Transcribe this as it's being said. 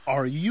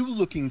Are you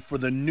looking for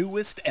the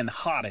newest and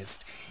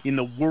hottest in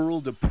the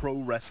world of pro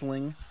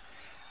wrestling?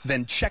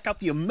 Then check out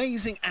the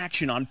amazing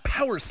action on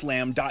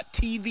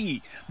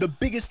Powerslam.tv, the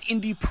biggest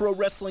indie pro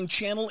wrestling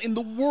channel in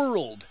the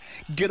world.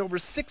 Get over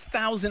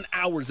 6,000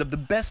 hours of the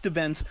best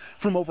events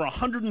from over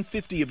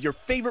 150 of your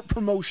favorite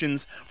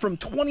promotions from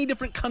 20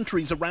 different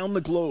countries around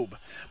the globe.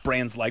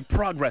 Brands like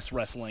Progress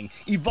Wrestling,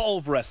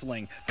 Evolve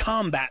Wrestling,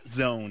 Combat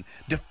Zone,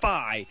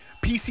 Defy,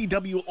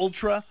 PCW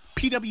Ultra,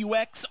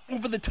 PWX,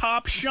 Over the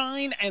Top,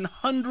 Shine, and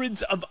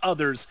hundreds of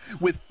others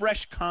with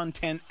fresh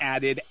content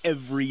added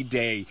every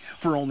day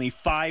for only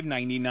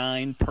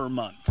 $5.99 per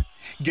month.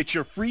 Get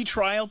your free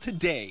trial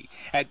today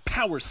at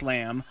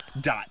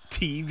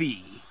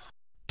Powerslam.tv.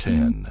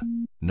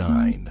 10,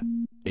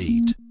 9,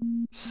 8,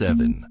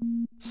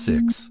 7,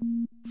 6,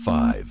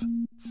 5,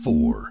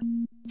 4,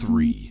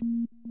 3,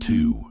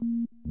 2,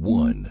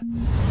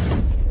 1.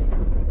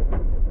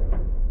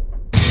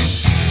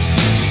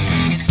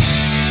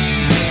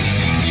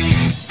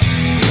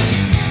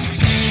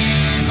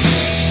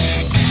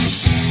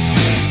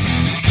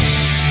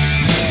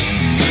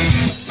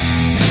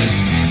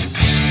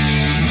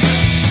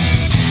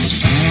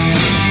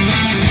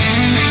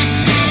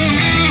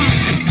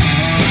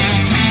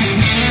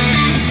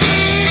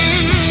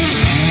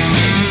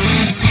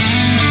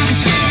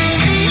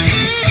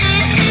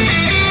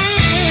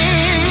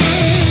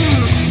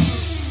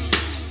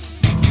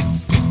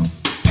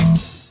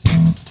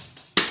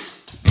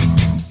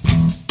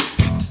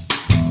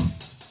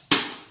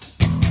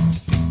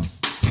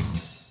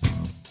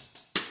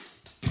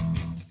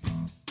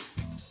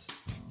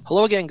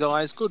 Hello again,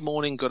 guys. Good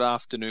morning, good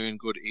afternoon,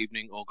 good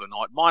evening, or good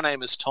night. My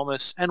name is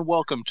Thomas, and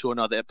welcome to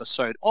another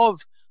episode of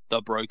the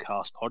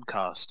Broadcast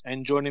Podcast.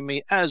 And joining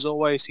me, as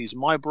always, he's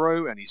my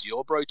bro, and he's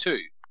your bro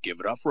too. Give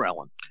it up for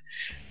Alan.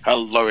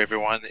 Hello,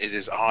 everyone. It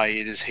is I,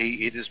 it is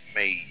he, it is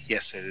me.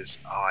 Yes, it is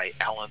I,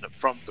 Alan,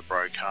 from the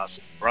Broadcast,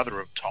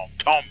 brother of Tom.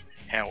 Tom,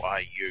 how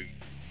are you?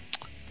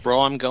 Bro,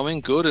 I'm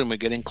going good, and we're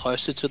getting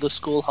closer to the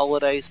school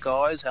holidays,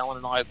 guys. Alan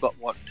and I have got,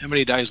 how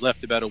many days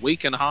left? About a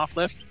week and a half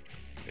left?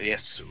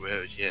 Yes,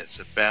 it's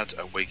about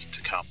a week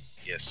to come.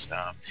 Yes,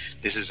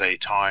 this is a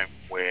time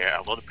where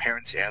a lot of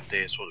parents out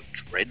there sort of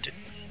dread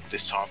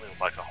this time. They're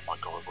like, oh my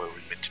God, what are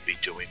we meant to be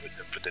doing with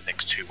them for the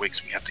next 2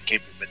 weeks? We have to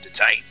keep them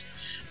entertained.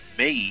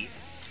 Me,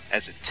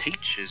 as a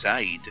teacher's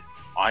aide,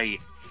 I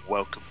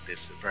welcome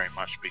this very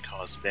much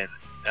because then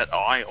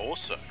I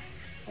also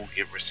will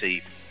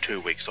receive 2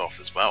 weeks off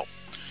as well.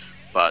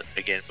 But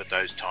again, with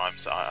those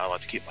times, I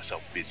like to keep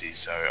myself busy,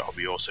 so I'll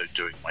be also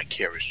doing my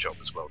carer's job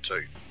as well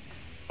too.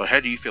 But how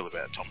do you feel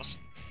about it, Thomas?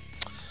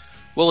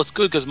 Well, it's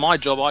good because my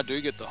job, I do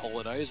get the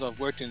holidays. I've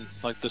worked in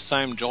the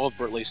same job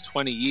for at least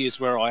 20 years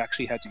where I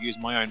actually had to use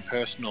my own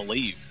personal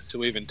leave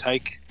to even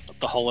take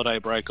the holiday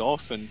break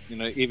off. And,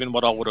 even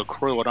what I would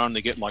accrue, I'd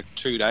only get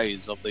 2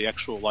 days of the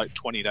actual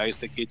 20 days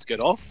the kids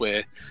get off,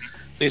 where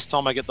this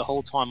time I get the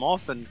whole time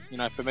off. And,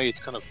 for me, it's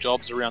kind of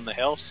jobs around the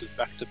house and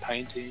back to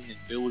painting and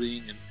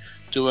building and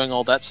doing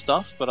all that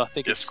stuff. But I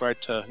think It's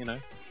great to,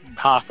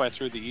 halfway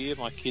through the year,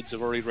 my kids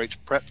have already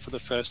reached prep for the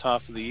first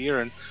half of the year,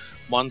 and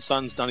one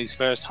son's done his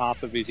first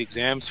half of his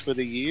exams for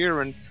the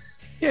year. And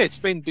yeah, it's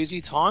been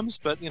busy times,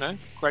 but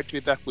great to be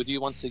back with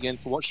you once again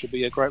for what should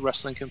be a great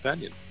wrestling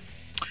companion.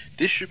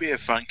 This should be a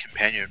fun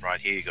companion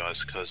right here,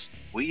 guys, because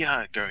we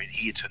are going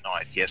here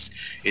tonight. Yes,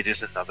 it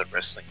is another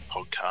wrestling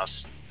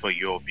podcast for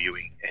your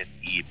viewing and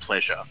ear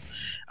pleasure.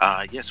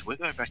 Yes, we're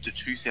going back to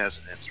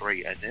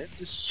 2003, and at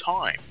this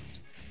time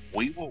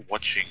we were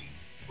watching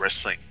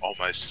wrestling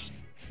almost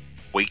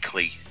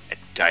weekly and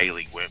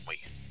daily, weren't we?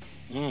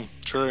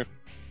 True.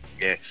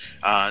 Yeah,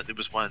 it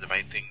was one of the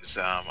main things.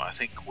 I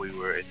think we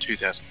were in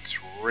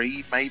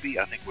 2003, maybe.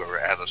 I think we were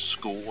out of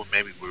school, or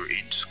maybe we were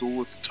in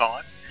school at the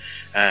time.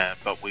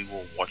 But we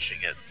were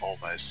watching it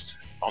almost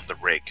on the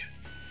reg.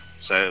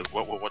 So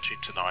what we're watching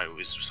tonight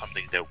is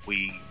something that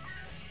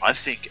I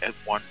think at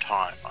one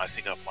time, I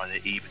might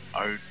have even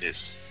owned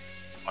this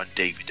on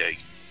DVD.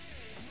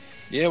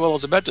 Yeah, well, I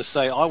was about to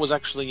say, I was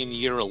actually in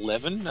year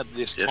 11 at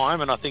this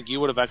time, and I think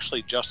you would have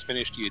actually just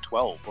finished year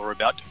 12, or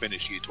about to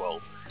finish year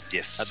 12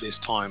 at this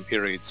time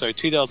period. So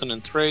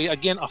 2003,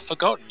 again, a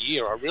forgotten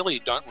year. I really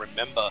don't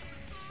remember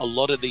a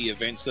lot of the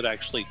events that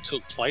actually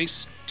took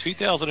place.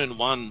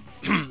 2001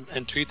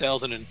 and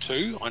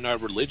 2002, I know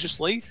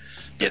religiously.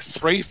 Yes.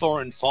 3,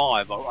 4, and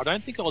 5, I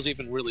don't think I was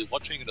even really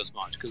watching it as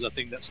much, because I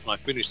think that's when I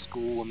finished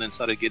school and then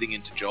started getting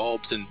into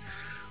jobs, and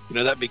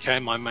that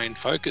became my main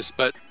focus.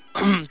 But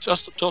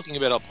just talking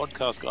about our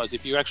podcast, guys,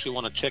 if you actually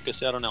want to check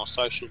us out on our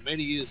social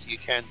medias, you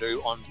can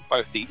do on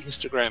both the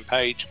Instagram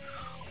page,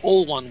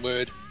 all one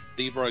word,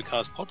 The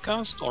Broadcast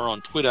Podcast, or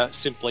on Twitter,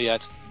 simply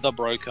at The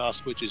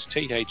Broadcast, which is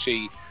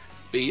TheBroadcast.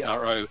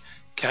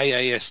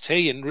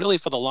 And really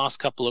for the last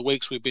couple of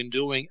weeks, we've been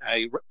doing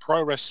a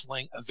pro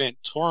wrestling event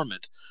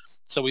tournament.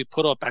 So we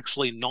put up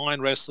actually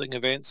 9 wrestling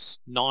events.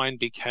 9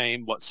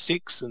 became,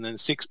 6, and then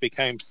 6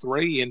 became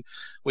 3. And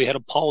we had a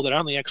poll that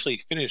only actually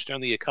finished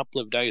only a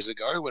couple of days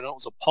ago, when it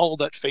was a poll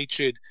that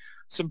featured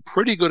some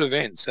pretty good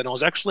events. And I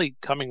was actually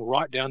coming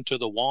right down to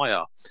the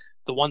wire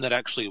The one that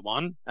actually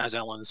won, as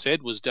Alan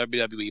said, was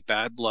WWE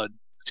Bad Blood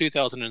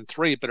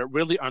 2003, but it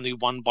really only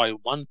won by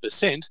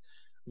 1%,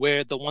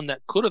 where the one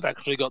that could have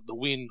actually got the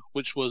win,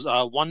 which was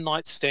One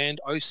Night Stand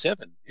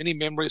 '07. Any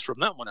memories from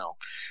that one, Al?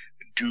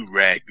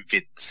 Do-rag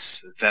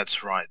Vince.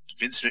 That's right.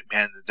 Vince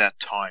McMahon at that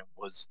time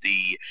was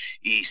the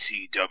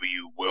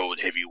ECW World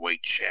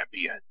Heavyweight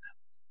Champion.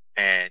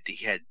 And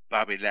he had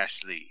Bobby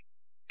Lashley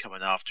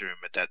coming after him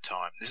at that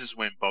time. This is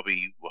when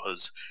Bobby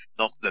was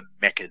not the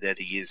mecca that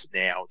he is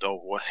now,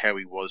 or how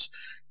he was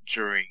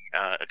during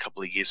a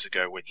couple of years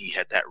ago when he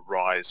had that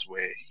rise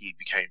where he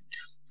became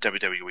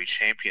WWE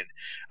Champion.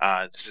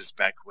 This is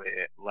back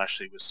where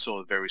Lashley was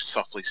sort of very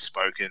softly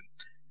spoken,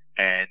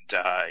 and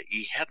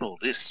he had a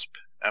lisp.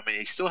 I mean,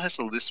 he still has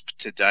a lisp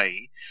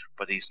today,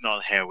 but he's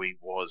not how he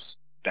was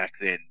back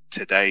then.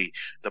 Today,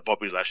 the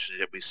Bobby Lashley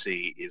that we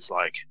see is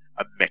like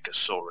a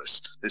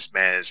mechasaurus. This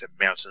man is a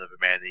mountain of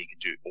a man, and he can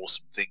do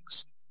awesome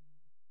things.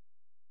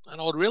 And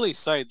I would really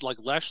say, like,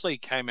 Lashley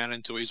came out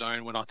into his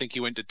own when I think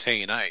he went to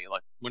TNA.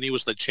 Like, when he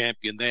was the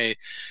champion there,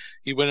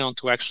 he went on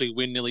to actually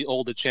win nearly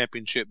all the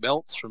championship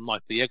belts, from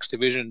like the X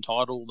Division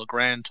title, the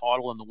Grand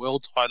title, and the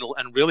World title,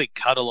 and really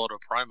cut a lot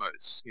of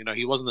promos. You know,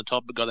 he wasn't the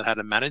type of guy that had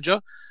a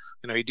manager.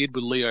 You know, he did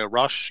with Leo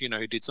Rush. You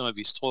know, he did some of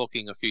his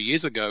talking a few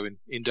years ago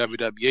in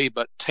WWE.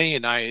 But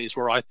TNA is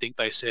where I think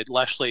they said,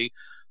 Lashley,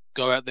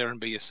 go out there and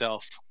be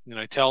yourself. You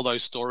know, tell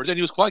those stories. And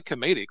he was quite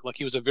comedic. Like,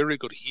 he was a very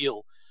good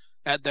heel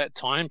at that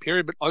time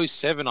period. But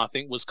 '07, I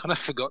think, was kind of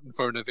forgotten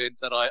for an event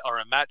or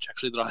a match,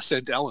 actually, that I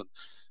sent Alan,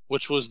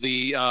 which was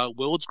the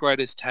World's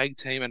Greatest Tag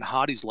Team and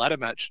Hardy's Ladder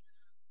match,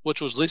 which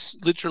was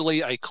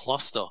literally a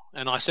cluster.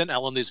 And I sent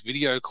Alan this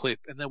video clip,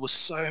 and there were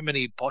so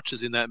many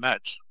botches in that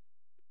match.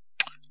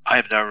 I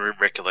have no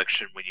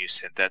recollection when you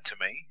sent that to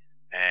me.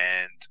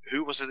 And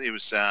who was it? It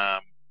was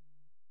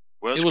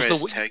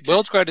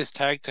World's Greatest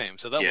Tag Team.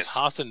 So that Yes. was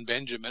Haas and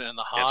Benjamin and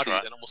the Hardys,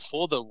 right. and it was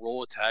for the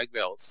Raw Tag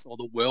Belts or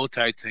the World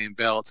Tag Team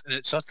belts. And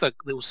it's just like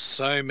there was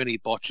so many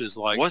botches.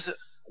 Like, Was it?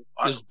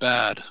 it was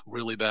bad,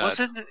 really bad.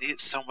 Wasn't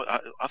it someone?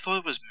 I thought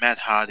it was Matt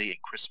Hardy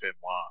and Chris Benoit.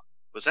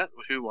 Was that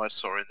who I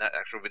saw in that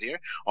actual video?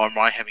 Or am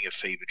I having a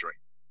fever dream?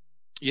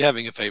 You're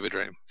having a fever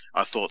dream.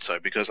 I thought so,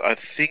 because I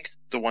think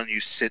the one you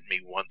sent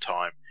me one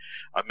time,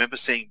 I remember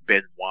seeing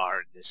Benoit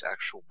in this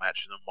actual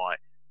match, and I'm like,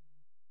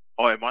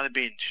 oh, it might have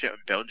been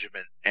Shelton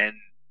Benjamin and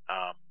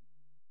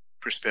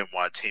Chris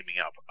Benoit teaming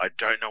up. I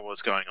don't know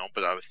what's going on,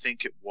 but I would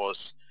think it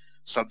was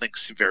something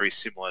very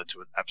similar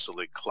to an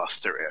absolute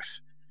cluster F.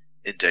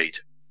 Indeed.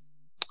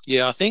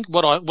 Yeah, I think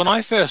when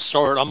I first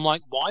saw it, I'm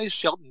like, why is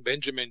Shelton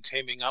Benjamin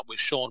teaming up with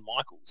Shawn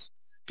Michaels?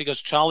 Because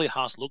Charlie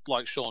Haas looked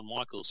like Shawn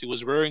Michaels. He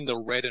was wearing the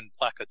red and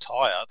black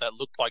attire that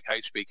looked like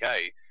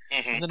HBK.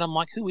 Mm-hmm. And then I'm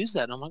like, who is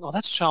that? And I'm like, oh,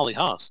 that's Charlie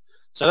Haas.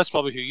 So that's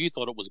probably who you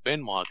thought it was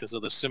Benoit, because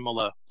of the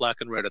similar black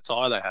and red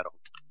attire they had on.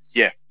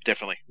 Yeah,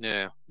 definitely.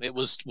 Yeah, it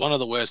was one of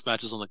the worst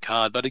matches on the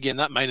card. But again,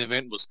 that main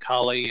event was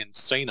Khali and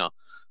Cena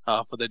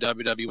for the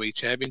WWE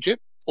Championship.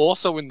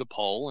 Also in the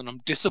poll, and I'm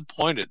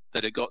disappointed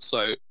that it got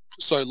so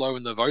low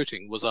in the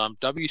voting, was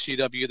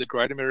WCW The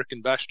Great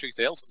American Bash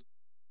 2000.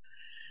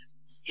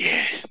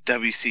 Yeah,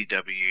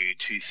 WCW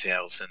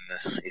 2000.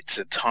 It's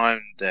a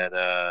time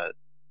that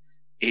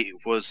it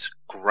was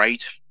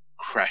great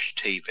crash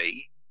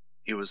TV.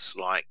 It was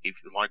like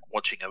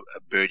watching a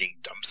burning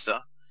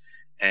dumpster,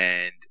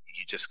 and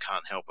you just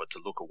can't help but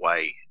to look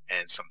away.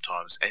 And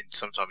sometimes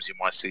you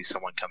might see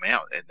someone come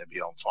out and they'll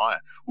be on fire.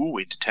 Ooh,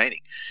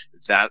 entertaining.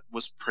 That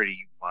was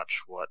pretty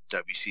much what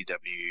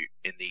WCW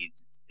in the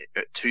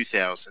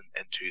 2000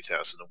 and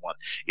 2001.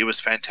 It was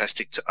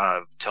fantastic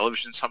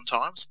television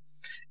sometimes.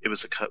 It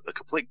was a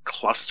complete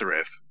cluster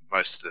F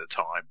most of the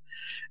time.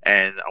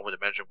 And I would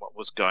imagine what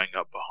was going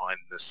up behind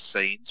the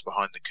scenes,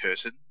 behind the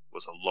curtain,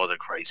 was a lot of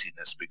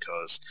craziness,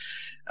 because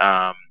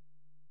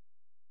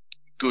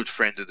good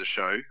friend of the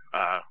show,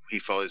 he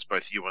follows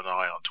both you and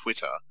I on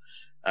Twitter,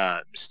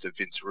 Mr.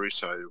 Vince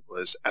Russo,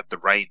 was at the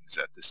reins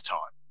at this time.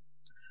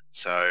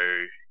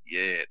 So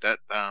yeah, that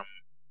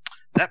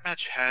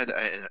match had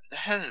an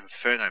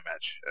Inferno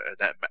match.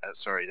 That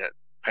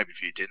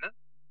pay-per-view, didn't it?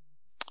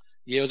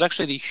 Yeah, it was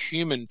actually the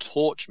Human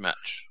Torch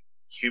match.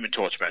 Human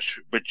Torch match,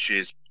 which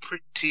is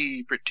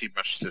pretty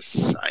much the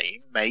same,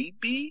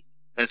 maybe.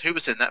 And who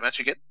was in that match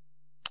again?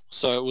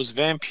 So it was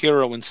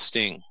Vampiro and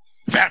Sting.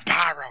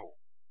 Vampiro!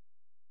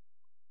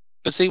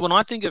 But see, when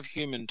I think of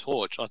Human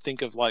Torch, I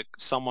think of like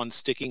someone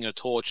sticking a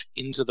torch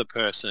into the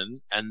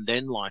person and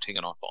then lighting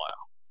it on fire.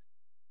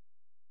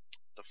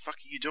 The fuck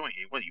are you doing?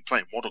 What, are you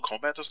playing Mortal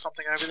Kombat or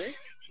something over there?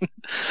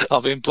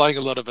 I've been playing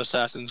a lot of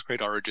Assassin's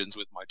Creed Origins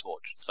with my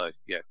torch, so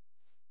yeah.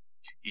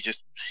 You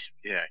just,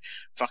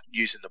 fuck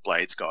using the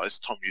blades, guys.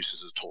 Tom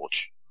uses a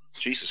torch.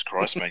 Jesus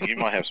Christ, man, you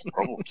might have some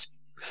problems.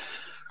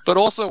 But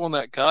also on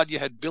that card, you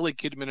had Billy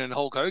Kidman and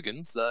Hulk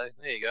Hogan, so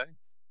there you go.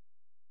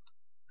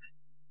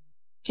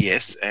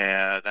 Yes,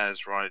 that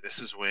is right. This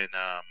is when,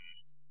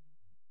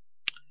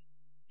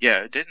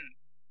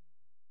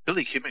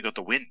 Billy Kidman got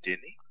the win,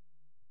 didn't he?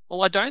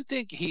 Well, I don't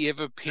think he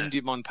ever pinned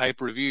him on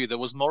pay-per-view. There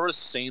was more a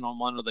scene on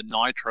one of the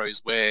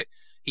Nitros where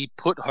he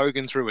put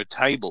Hogan through a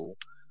table,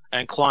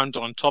 and climbed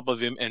on top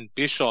of him, and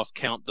Bischoff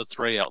count the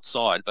 3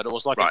 outside. But it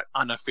was like Right.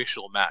 an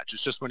unofficial match.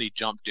 It's just when he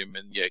jumped him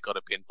and, got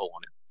a pinfall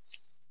on him.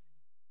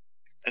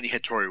 And he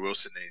had Torrie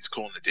Wilson in his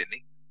corner, didn't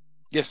he?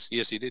 Yes,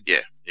 he did.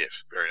 Yeah,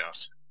 very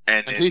nice.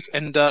 And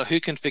who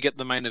can forget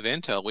the main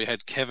eventer? We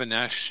had Kevin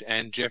Nash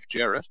and Jeff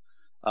Jarrett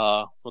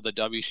for the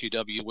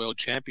WCW World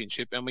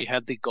Championship, and we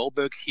had the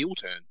Goldberg heel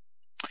turn.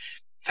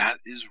 That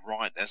is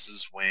right. This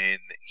is when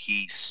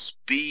he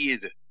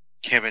speared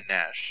Kevin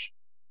Nash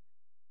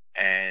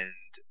and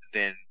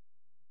then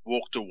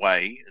walked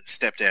away and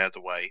stepped out of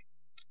the way.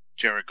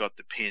 Jarrett got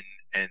the pin,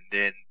 and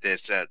then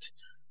there's that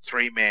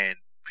 3-man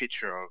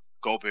picture of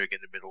Goldberg in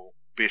the middle,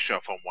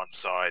 Bischoff on one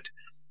side,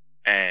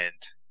 and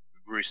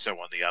Russo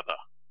on the other.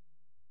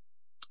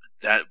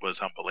 That was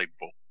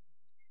unbelievable.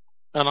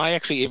 And I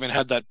actually even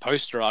had that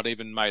poster I'd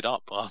even made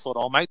up. I thought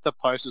I'll make the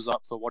posters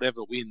up for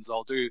whatever wins.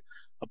 I'll do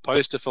a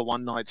poster for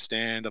One Night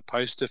Stand, a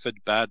poster for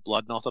Bad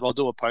Blood, and I thought I'll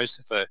do a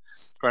poster for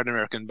Great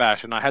American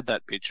Bash. And I had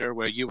that picture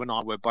where you and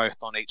I were both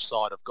on each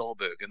side of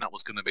Goldberg, and that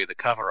was going to be the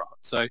cover art.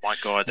 So, my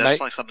God, that's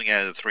like something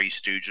out of the Three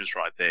Stooges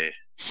right there.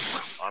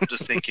 I'm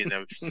just thinking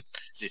of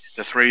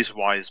the Three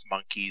Wise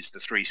Monkeys, the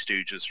Three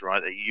Stooges,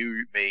 right?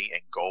 You, me,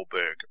 and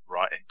Goldberg,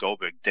 right? And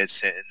Goldberg dead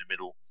set in the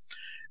middle.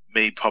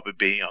 Me probably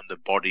being on the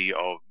body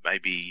of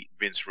maybe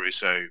Vince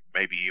Russo,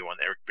 maybe you on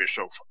Eric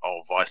Bischoff,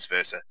 or vice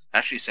versa.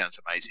 Actually sounds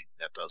amazing.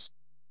 That does.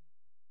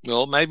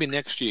 Well, maybe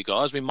next year,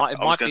 guys. It might even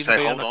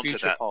be on a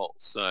future poll.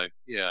 So,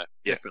 yeah,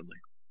 definitely.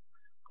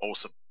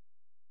 Awesome.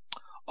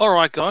 All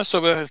right, guys. So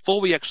before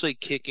we actually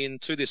kick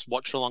into this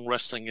watch-along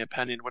Wrestling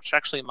Companion, which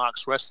actually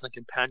marks Wrestling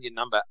Companion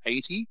number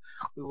 80,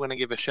 we want to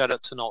give a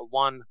shout-out to not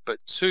one, but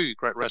 2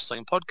 great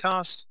wrestling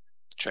podcasts.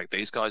 Check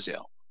these guys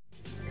out.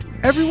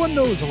 Everyone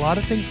knows a lot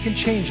of things can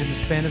change in the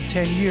span of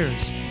 10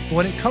 years, but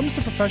when it comes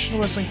to professional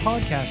wrestling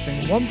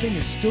podcasting, one thing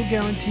is still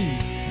guaranteed.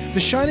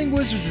 The Shining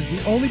Wizards is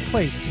the only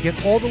place to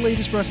get all the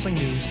latest wrestling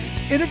news,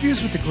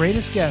 interviews with the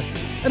greatest guests,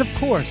 and of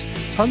course,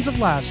 tons of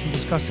laughs in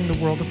discussing the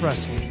world of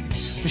wrestling.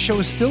 The show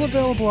is still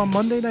available on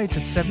Monday nights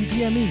at 7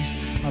 p.m. East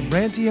on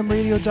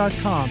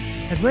rantemradio.com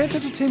and Rant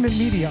Entertainment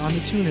Media on the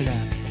TuneIn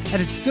app,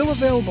 and it's still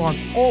available on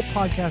all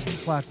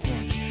podcasting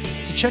platforms.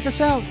 To check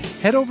us out,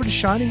 head over to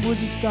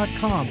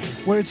shiningwizards.com,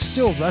 where it's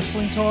still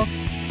wrestling talk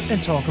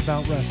and talk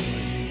about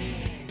wrestling.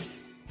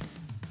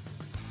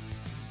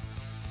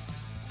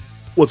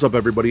 What's up,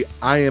 everybody?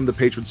 I am the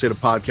patron saint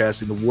of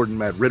podcasting, the Warden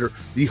Matt Ritter,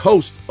 the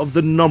host of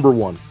the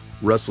 #1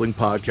 wrestling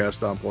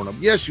podcast on Pornhub.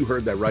 Yes, you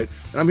heard that right.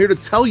 And I'm here to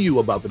tell you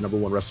about the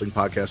 #1 wrestling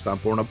podcast on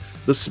Pornhub,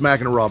 the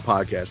Smack and Raw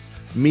podcast.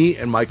 Me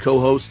and my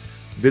co-host,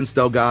 Vince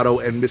Delgado,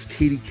 and Miss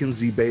Katie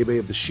Kinsey Bebe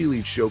of the She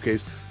Leads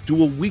Showcase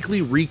do a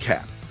weekly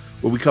recap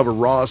where we cover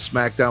Raw,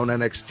 SmackDown,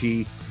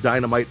 NXT,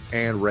 Dynamite,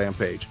 and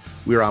Rampage.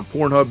 We are on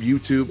Pornhub,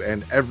 YouTube,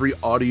 and every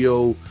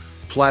audio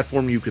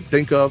platform you could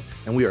think of,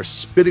 and we are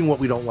spitting what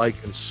we don't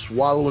like and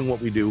swallowing what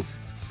we do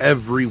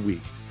every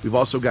week. We've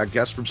also got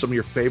guests from some of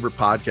your favorite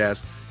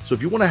podcasts, so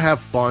if you want to have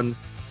fun,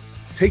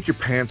 take your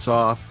pants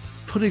off,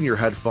 put in your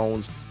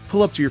headphones,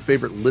 pull up to your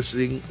favorite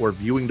listening or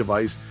viewing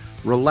device,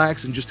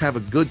 relax, and just have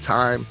a good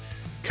time,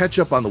 catch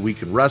up on the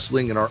week in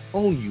wrestling in our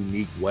own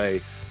unique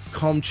way.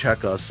 Come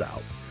check us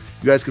out.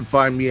 You guys can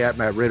find me at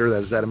Matt Ritter,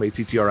 that is at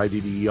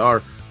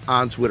MATTRIDDER,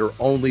 on Twitter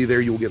only.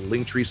 There you will get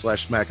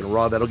Linktree/Smack and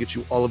Raw. That'll get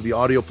you all of the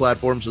audio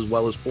platforms as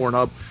well as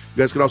Pornhub. You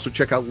guys can also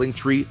check out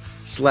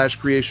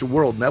Linktree/Creation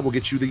World, and that will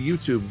get you the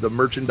YouTube, the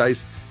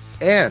merchandise,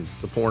 and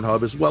the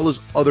Pornhub, as well as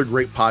other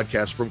great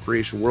podcasts from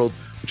Creation World,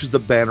 which is the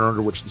banner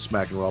under which the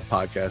Smack and Raw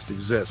podcast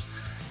exists.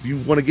 If you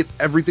want to get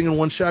everything in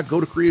one shot, go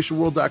to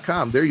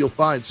creationworld.com. There you'll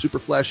find Super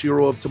Flash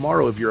Hero of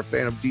Tomorrow if you're a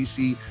fan of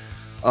DC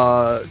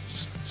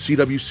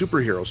CW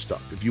superhero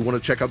stuff. If you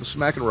want to check out the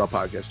Smack and Raw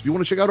podcast, if you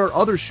want to check out our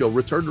other show,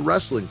 Return to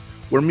Wrestling,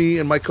 where me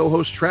and my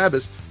co-host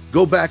Travis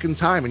go back in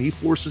time and he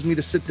forces me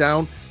to sit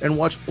down and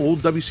watch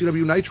old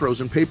WCW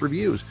Nitros and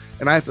pay-per-views,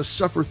 and I have to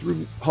suffer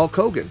through Hulk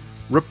Hogan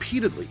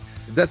repeatedly.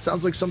 If that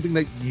sounds like something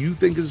that you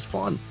think is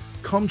fun,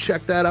 come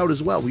check that out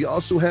as well. We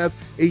also have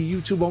a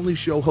YouTube-only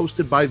show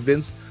hosted by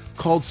Vince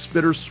called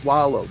Spitter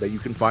Swallow that you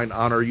can find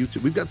on our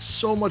YouTube. We've got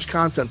so much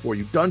content for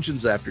you.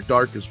 Dungeons After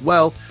Dark as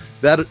well.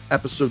 That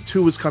episode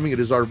 2 is coming. It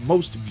is our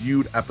most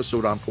viewed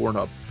episode on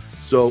Pornhub.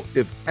 So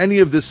if any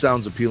of this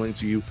sounds appealing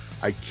to you,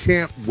 I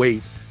can't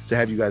wait to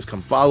have you guys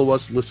come follow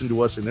us, listen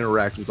to us, and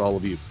interact with all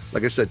of you.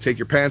 Like I said, take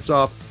your pants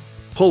off,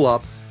 pull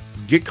up,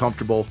 get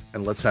comfortable,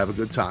 and let's have a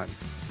good time.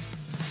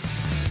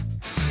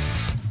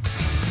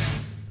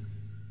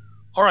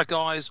 All right,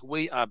 guys,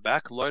 we are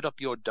back. Load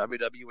up your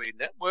WWE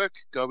Network,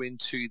 go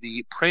into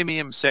the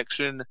premium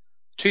section,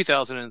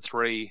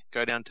 2003,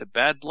 go down to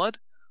Bad Blood.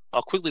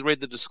 I'll quickly read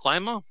the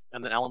disclaimer,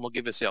 and then Alan will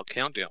give us our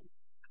countdown.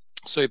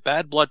 So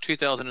Bad Blood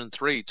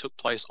 2003 took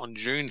place on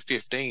June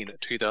 15,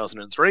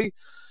 2003.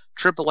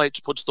 Triple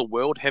H puts the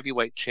World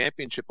Heavyweight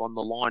Championship on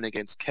the line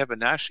against Kevin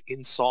Nash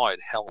inside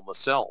Hell in a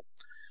Cell.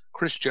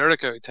 Chris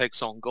Jericho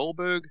takes on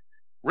Goldberg.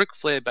 Ric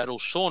Flair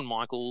battles Shawn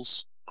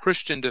Michaels.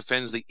 Christian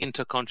defends the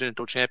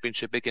Intercontinental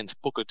Championship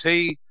against Booker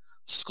T.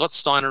 Scott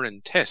Steiner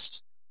and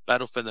Test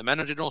battle for the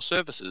managerial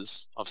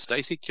services of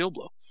Stacey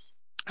Kilbler.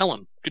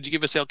 Alan, could you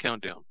give us our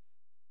countdown?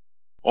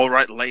 All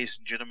right, ladies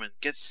and gentlemen,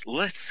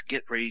 let's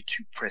get ready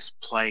to press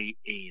play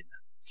in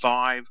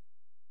 5,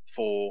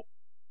 4,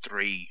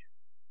 3,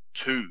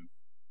 2,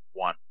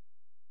 1.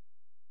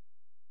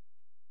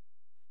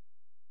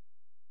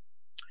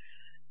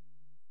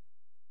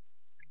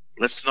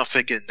 Let's not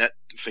forget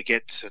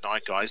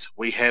tonight, guys.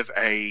 We have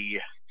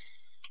a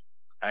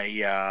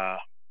redneck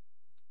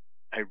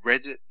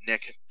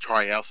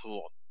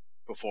triathlon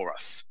before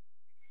us.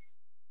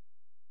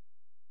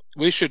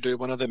 We should do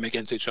one of them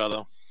against each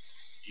other.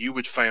 You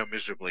would fail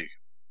miserably.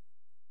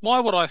 Why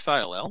would I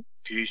fail, Al?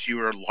 Because you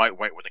are a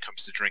lightweight when it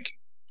comes to drinking.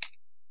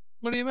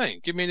 What do you mean?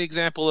 Give me an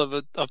example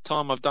of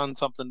time I've done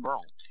something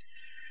wrong.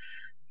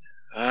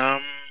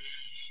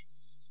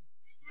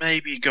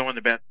 Maybe going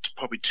about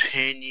probably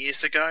 10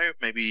 years ago,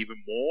 maybe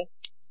even more.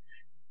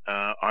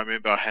 I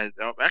remember I had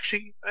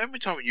actually every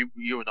time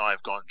you and I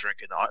have gone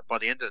drinking, by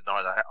the end of the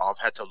night I've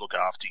had to look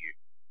after you.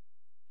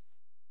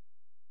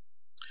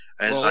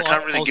 And well, I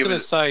can't really I was give going it.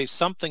 to say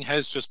something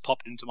has just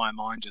popped into my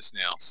mind just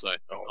now. So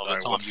by the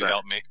time you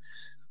helped me,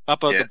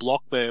 up at the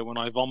block there when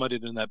I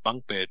vomited in that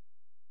bunk bed.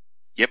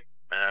 Yep,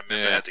 and I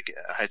remember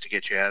I had to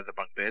get you out of the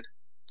bunk bed.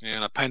 Yeah,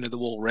 and I painted the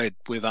wall red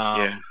with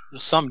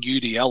some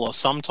UDL or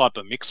some type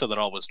of mixer that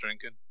I was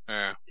drinking.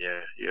 Yeah.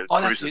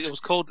 Oh, that's it.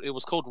 It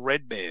was called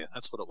Red Bear.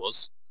 That's what it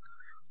was.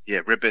 Yeah,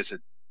 Red Bear's a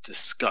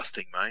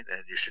disgusting, mate,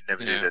 and you should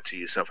never do that to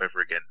yourself ever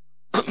again.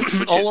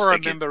 All I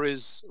remember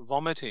is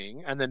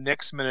vomiting, and the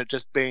next minute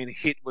just being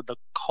hit with the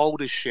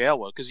coldest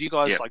shower because you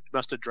guys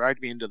must have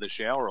dragged me into the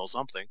shower or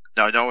something.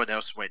 No one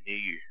else went near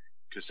you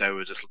because they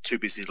were just too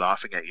busy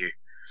laughing at you.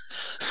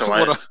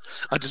 So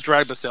I just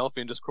dragged myself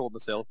in, just crawled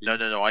myself in.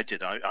 No, I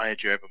did. I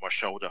had you over my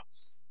shoulder.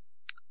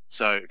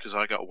 So, because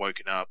I got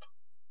woken up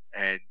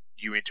and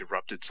you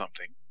interrupted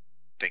something.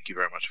 Thank you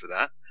very much for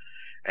that.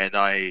 And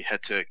I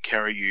had to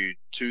carry you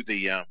to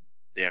the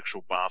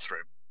actual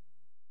bathroom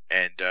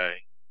and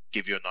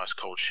give you a nice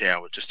cold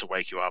shower just to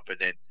wake you up and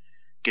then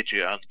get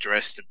you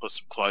undressed and put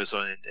some clothes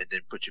on and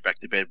then put you back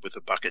to bed with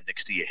a bucket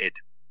next to your head.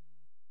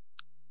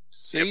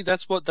 See,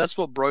 that's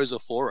what bros are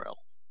for, Al.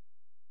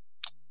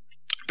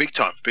 Big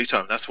time.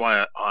 That's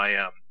why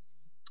I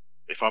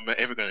if I'm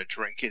ever going to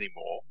drink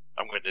anymore,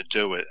 I'm going to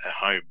do it at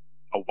home,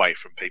 away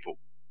from people.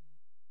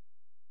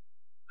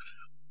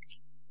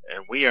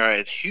 And we are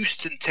in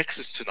Houston,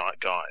 Texas tonight,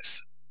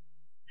 guys,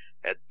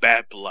 at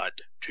Bad Blood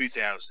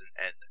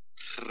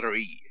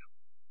 2003.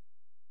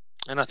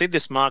 And I think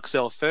this marks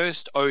our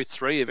first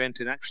 03 event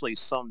in actually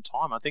some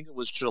time. I think it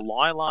was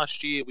July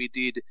last year we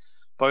did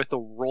both a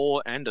Raw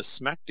and a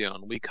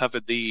SmackDown. We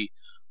covered the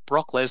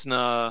Brock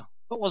Lesnar,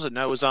 what was it?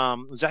 No, it was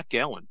Zach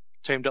Gowen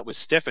teamed up with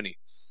Stephanie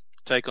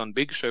to take on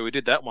Big Show. We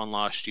did that one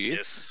last year.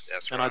 Yes,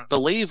 that's right. And I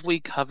believe we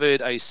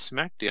covered a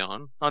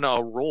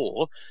a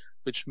Raw,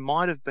 which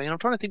might have been, I'm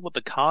trying to think what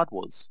the card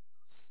was.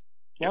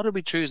 Why did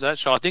we choose that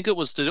show? I think it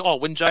was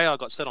when JR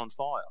got set on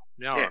fire.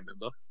 Now I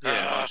remember.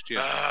 Yeah, last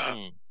year.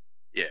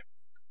 Yeah.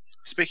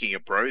 Speaking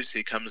of bros,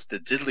 here comes the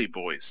Diddley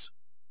Boys.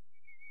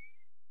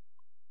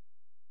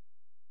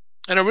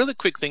 And a really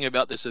quick thing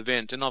about this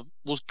event, and I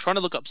was trying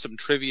to look up some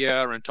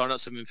trivia and trying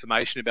out some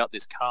information about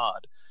this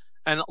card,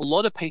 and a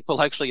lot of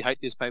people actually hate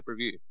this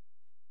pay-per-view.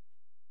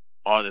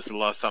 Oh, there's a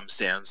lot of thumbs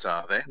downs,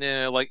 are there?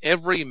 Yeah, like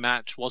every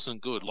match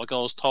wasn't good. Like I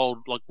was told,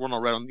 like when I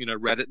read on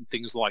Reddit and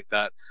things like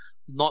that,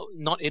 not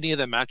any of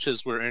the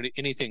matches were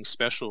anything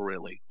special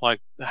really.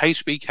 Like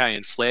HBK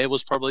and Flair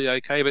was probably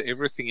okay, but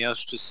everything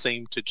else just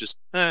seemed to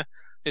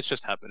it's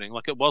just happening.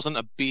 Like it wasn't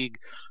a big,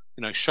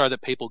 show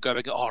that people go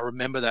back, oh,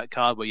 remember that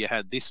card where you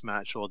had this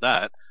match or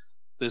that.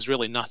 There's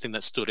really nothing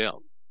that stood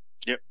out.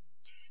 Yep.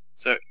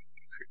 So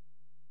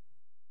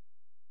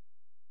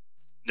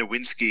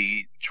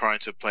Nowinski trying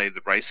to play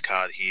the race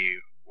card here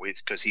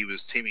because he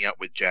was teaming up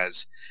with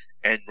Jazz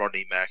and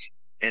Rodney Mack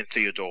and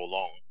Theodore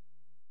Long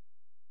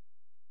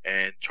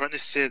and trying to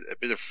set a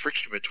bit of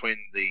friction between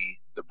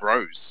the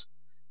bros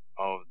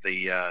of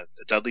the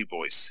Dudley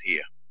Boys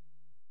here.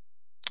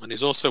 And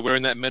he's also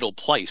wearing that metal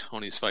plate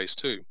on his face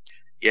too.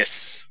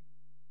 Yes.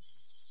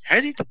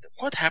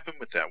 What happened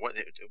with that?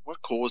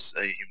 What caused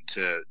him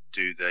to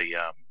do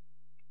the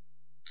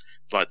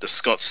the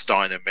Scott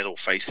Steiner metal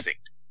face thing?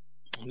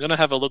 I'm going to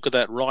have a look at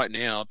that right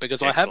now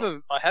because I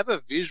have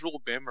a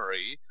visual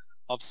memory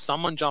of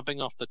someone jumping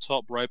off the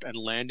top rope and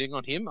landing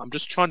on him. I'm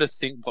just trying to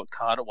think what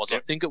card it was.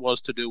 Yep. I think it was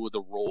to do with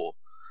the Raw.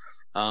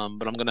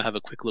 But I'm going to have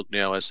a quick look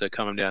now as they're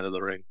coming down to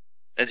the ring.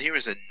 And here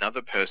is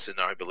another person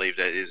I believe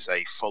that is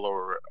a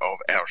follower of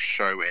our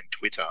show and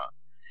Twitter,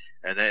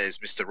 and that is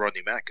Mr.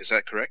 Rodney Mack. Is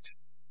that correct?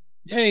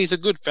 Yeah, he's a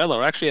good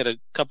fellow. I actually had a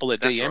couple of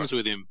DMs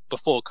with him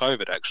before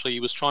COVID, actually. He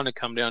was trying to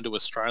come down to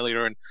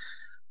Australia and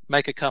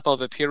make a couple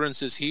of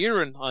appearances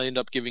here, and I ended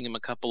up giving him a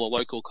couple of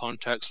local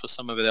contacts for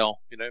some of our,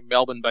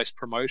 Melbourne-based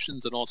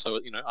promotions and also,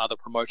 other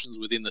promotions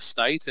within the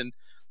state. And,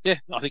 yeah,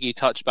 I think he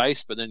touched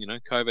base, but then,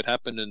 COVID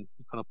happened and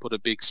kind of put a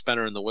big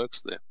spanner in the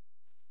works there.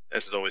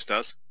 As it always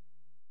does.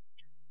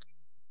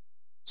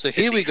 So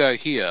here we go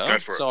here. Go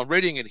for it. So I'm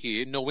reading it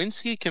here.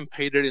 Nowinski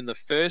competed in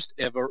his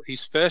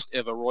first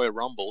ever Royal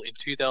Rumble in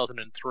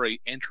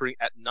 2003, entering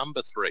at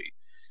number 3.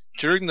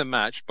 During the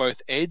match, both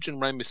Edge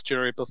and Rey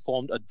Mysterio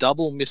performed a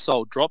double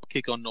missile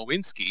dropkick on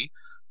Nowinski,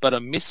 but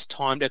a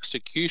mistimed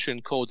execution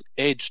caused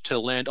Edge to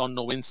land on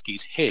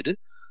Nowinski's head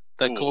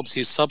that caused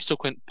his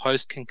subsequent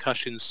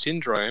post-concussion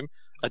syndrome,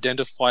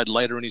 identified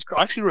later in his career.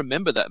 I actually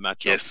remember that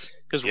matchup. Yes.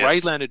 Because Ray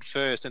landed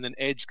first and then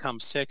Edge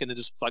comes second and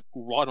just like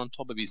right on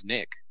top of his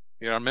neck.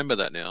 Yeah, I remember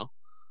that now.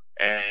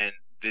 And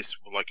this,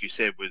 like you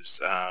said,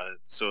 was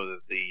sort of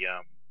the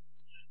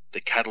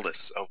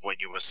catalyst of when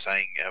you were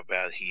saying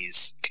about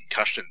his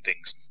concussion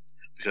things.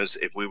 Because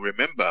if we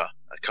remember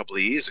a couple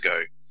of years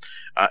ago,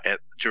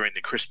 during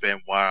the Chris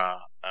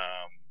Benoit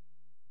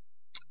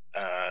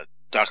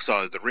Dark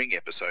Side of the Ring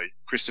episode,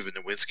 Christopher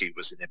Nowinski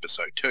was in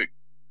episode 2.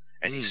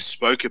 And he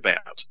spoke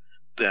about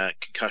the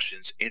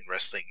concussions in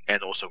wrestling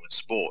and also in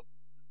sport.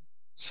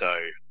 So,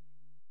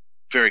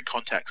 very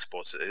contact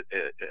sports,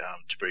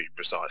 to be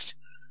precise.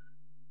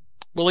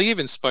 Well, he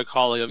even spoke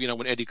highly of,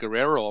 when Eddie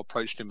Guerrero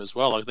approached him as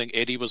well. I think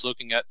Eddie was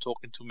looking at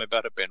talking to him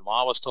about it.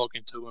 Benoit was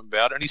talking to him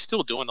about it. And he's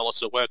still doing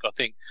lots of work, I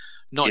think,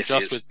 not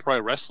just with pro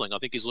wrestling. I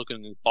think he's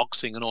looking at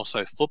boxing and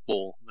also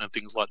football and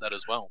things like that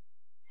as well.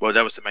 Well,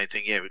 that was the main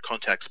thing, with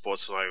contact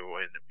sports. Like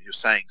when you're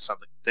saying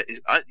something that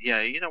is,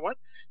 you know what?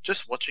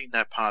 Just watching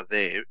that part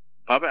there,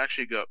 Bubba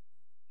actually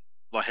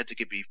had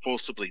to be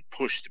forcibly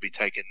pushed to be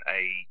taken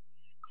a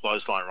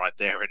clothesline right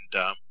there, and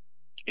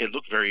it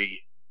looked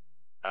very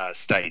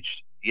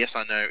staged. Yes,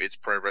 I know it's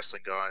pro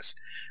wrestling, guys.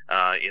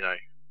 I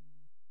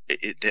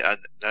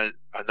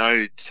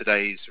know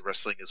today's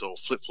wrestling is all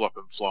flip flop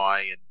and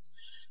fly and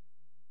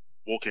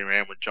walking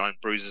around with giant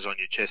bruises on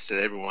your chest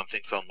that everyone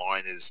thinks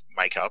online is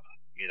makeup.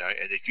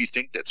 And if you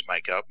think that's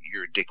makeup,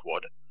 you're a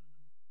dickwad.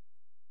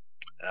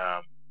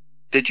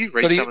 Did you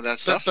read some of that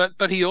stuff?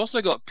 But he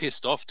also got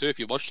pissed off too. If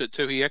you watched it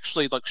too, he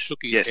actually shook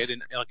his head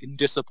in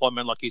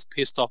disappointment, like he's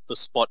pissed off the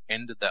spot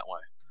ended that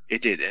way.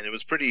 It did, and it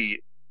was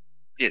pretty.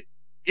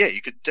 Yeah,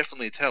 you could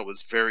definitely tell it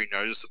was very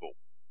noticeable.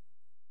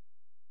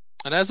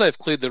 And as they've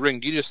cleared the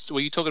ring, were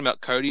you talking about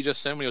Cody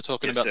just then when you were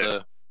talking about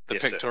the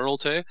pectoral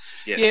tear?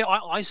 Yes. Yeah,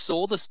 I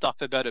saw the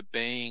stuff about it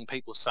being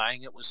people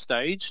saying it was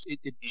staged.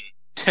 It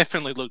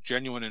definitely looked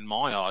genuine in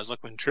my eyes, like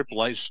when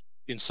Triple H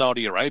in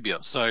Saudi Arabia.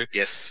 So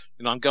yes,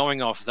 I'm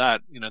going off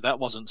that. That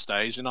wasn't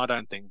staged, and I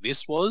don't think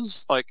this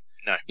was.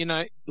 No.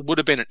 It would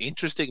have been an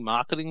interesting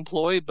marketing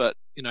ploy, but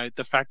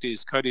the fact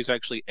is Cody's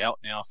actually out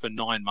now for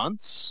 9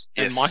 months.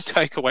 Yes. And my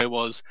takeaway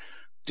was,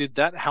 did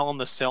that Hell in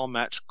the Cell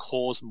match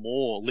cause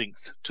more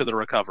length to the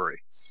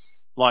recovery?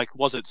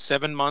 Was it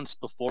 7 months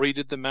before he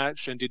did the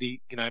match, and did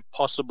he,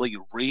 possibly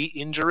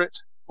re-injure it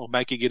or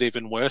making it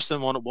even worse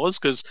than what it was?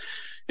 Because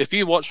if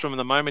you watch from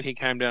the moment he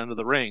came down to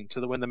the ring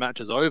to when the match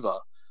is over,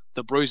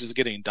 the bruise is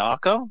getting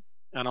darker,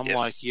 and I'm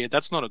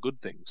that's not a good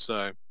thing.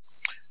 So,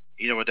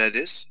 you know what that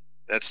is?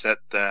 That's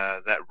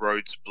that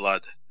Rhodes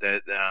blood,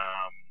 that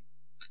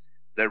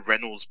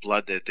Reynolds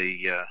blood that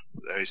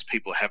those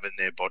people have in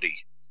their body.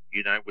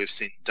 We've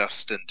seen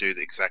Dustin do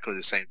exactly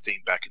the same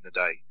thing back in the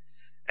day,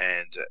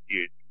 and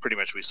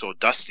we saw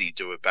Dusty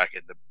do it back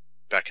in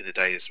the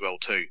day as well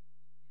too.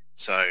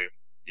 So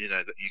you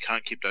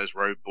can't keep those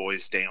road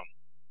boys down.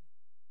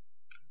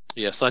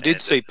 Yes, I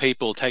did see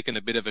people taking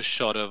a bit of a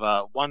shot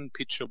of one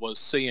picture was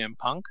CM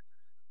Punk,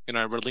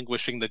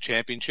 relinquishing the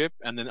championship,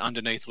 and then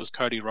underneath was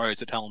Cody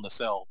Rhodes at Hell in the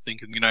Cell,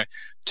 thinking,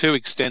 2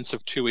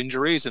 extensive 2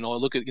 injuries, and I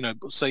look at,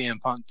 CM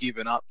Punk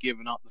giving up the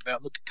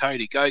belt. Look at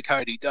Cody, go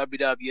Cody,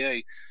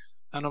 WWE,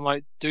 and I'm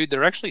like, dude,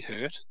 they're actually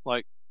hurt.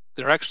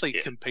 They're actually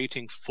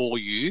competing for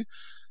you.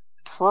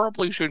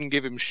 Probably shouldn't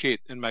give him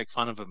shit and make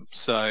fun of him.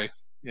 So.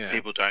 Yeah.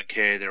 People don't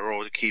care. They're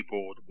all the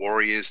keyboard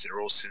warriors.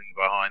 They're all sitting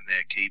behind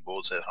their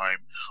keyboards at home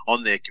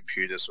on their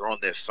computers or on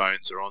their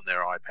phones or on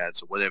their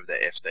iPads or whatever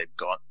the F they've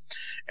got.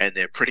 And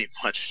they're pretty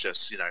much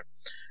just,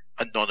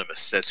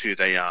 anonymous. That's who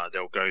they are.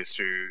 They'll go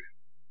through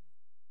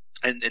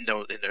and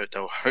they'll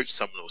hope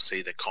someone will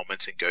see the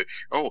comments and go,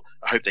 oh,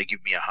 I hope they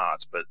give me a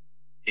heart. But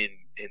in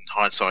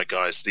hindsight,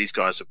 guys, these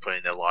guys are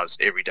putting their lives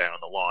every day on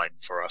the line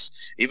for us.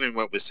 Even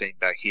what we're seeing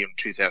back here in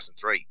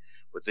 2003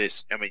 with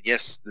this. I mean,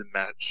 yes, the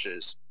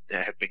matches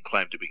have been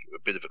claimed to be a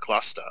bit of a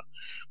cluster,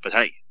 but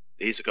hey,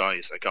 these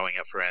guys are going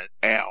out for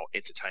our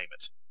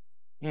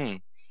entertainment.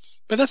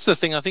 But that's the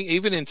thing. I think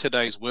even in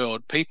today's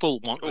world, people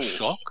want a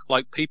shock.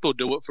 People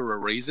do it for a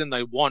reason.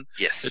 They want.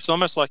 Yes. It's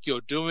almost like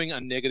you're doing a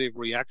negative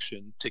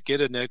reaction to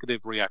get a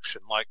negative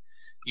reaction.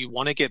 You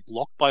want to get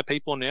blocked by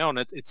people now, and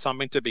it's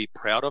something to be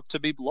proud of to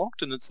be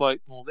blocked. And it's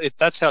like, well, if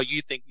that's how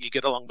you think you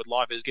get along with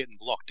life is getting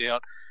blocked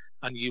out,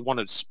 and you want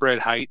to spread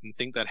hate and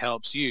think that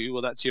helps you,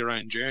 well, that's your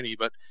own journey.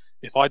 But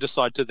if I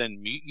decide to then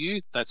mute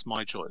you, that's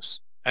my choice.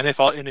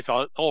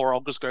 Or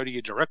I'll just go to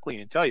you directly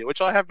and tell you,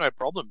 which I have no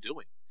problem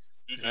doing.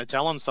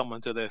 Telling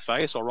someone to their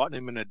face or writing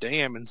them in a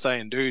DM and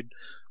saying, dude,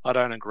 I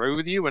don't agree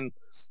with you. And,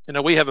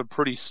 we have a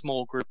pretty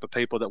small group of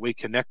people that we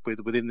connect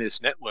with within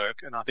this network.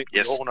 And I think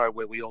we all know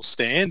where we all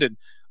stand and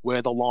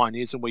where the line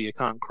is and where you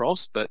can't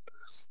cross. But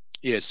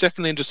Yeah, it's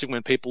definitely interesting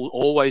when people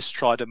always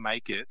try to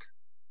make it,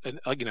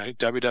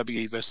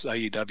 WWE versus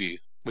AEW,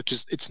 which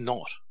is it's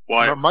not.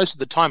 Why? Most of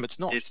the time, it's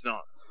not. It's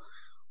not.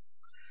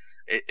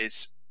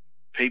 It's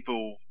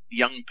people,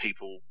 young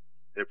people,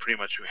 that pretty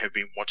much have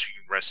been watching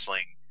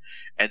wrestling,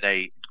 and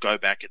they go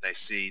back and they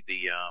see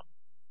the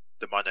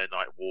Monday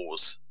Night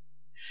Wars.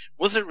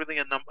 Was it really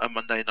a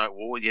Monday Night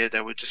War? Yeah,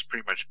 they were just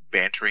pretty much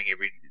bantering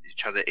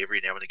each other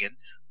every now and again,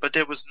 but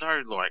there was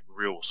no like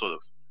real sort of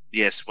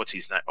yes. What's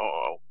his name?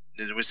 Oh,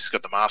 then we just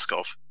got the mask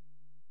off.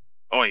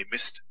 Oh, he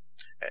missed.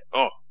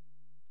 Oh,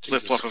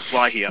 flip flop and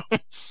fly here.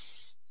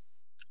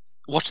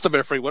 Watch the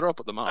referee. Where do I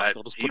put the mask?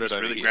 I'll just put it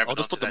over really here. I'll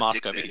just put the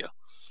mask over here.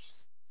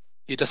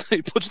 He does.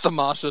 He puts the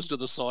mask just to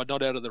the side,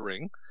 not out of the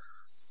ring.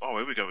 Oh,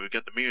 here we go. We've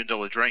got the $1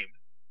 Million Dream.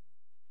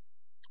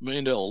 $1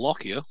 Million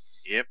Lock here.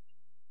 Yep.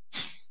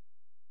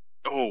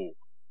 Oh,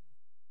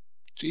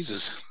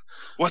 Jesus!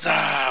 What's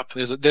up?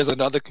 There's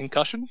another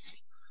concussion.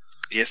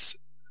 Yes.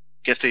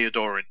 Get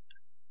Theodore in.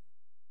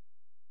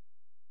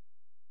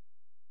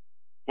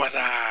 What's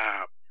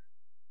up?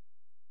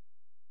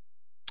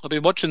 I've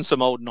been watching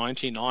some old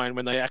 99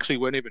 when they actually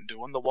weren't even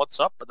doing the what's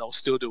up, but they were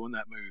still doing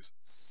that move.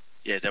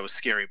 Yeah, that was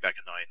scary back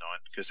in 99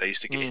 because they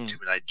used to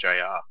intimidate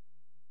JR.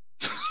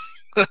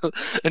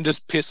 And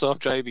just piss off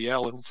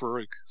JBL and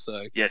Farouk.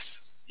 So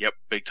yes, yep,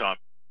 big time.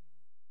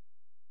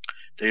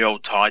 The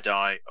old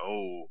tie-dye.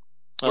 Oh,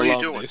 what are you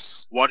doing?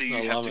 This. Why do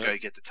you have to go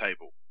get the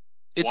table?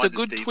 It's a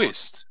good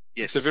twist.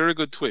 Yes. It's a very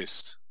good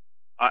twist.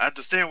 I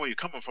understand where you're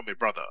coming from, my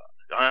brother.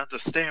 I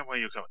understand where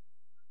you're coming.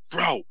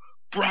 Bro,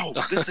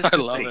 listen to I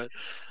love me. it.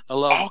 I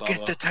love I'll it,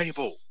 get the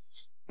table.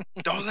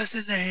 Don't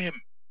listen to him.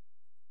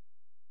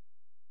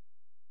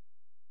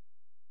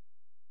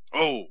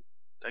 Oh,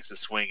 takes a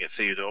swing at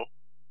Theodore.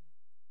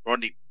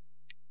 Rodney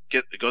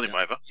got him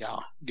over. Yeah,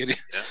 get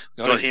it.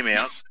 Yeah. Got him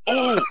out.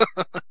 Oh,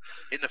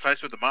 in the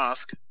face with the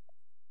mask.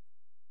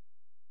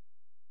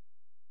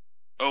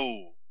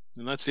 Oh,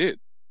 and that's it.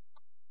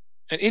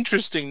 An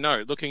interesting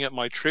note, looking at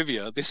my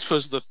trivia, this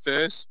was the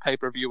first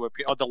pay-per-view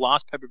the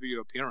last pay-per-view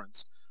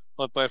appearance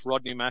of both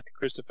Rodney Mack and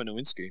Christopher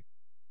Nowinski.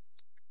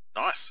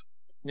 Nice.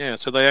 Yeah,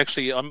 so they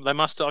actually, I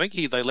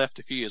think they left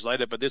a few years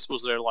later, but this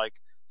was their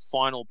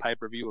final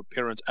pay-per-view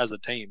appearance as a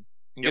team,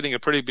 and getting a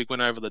pretty big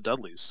win over the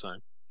Dudleys. So.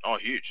 Oh,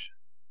 huge.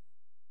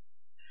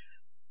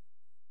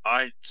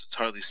 I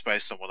totally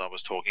spaced on what I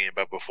was talking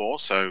about before,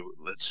 so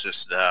let's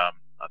just, I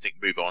think,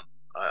 move on.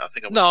 I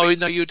think No,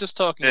 you were just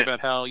talking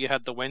about how you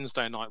had the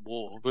Wednesday Night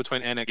War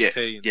between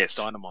NXT and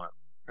Dynamite.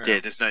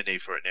 Yeah, there's no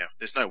need for it now.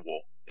 There's no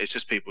war. It's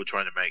just people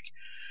trying to make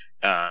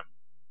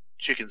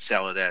chicken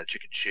salad out of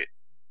chicken shit,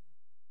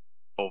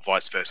 or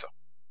vice versa.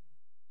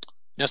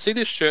 Now, see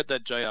this shirt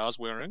that JR's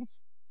wearing?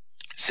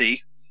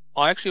 See?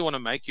 I actually want to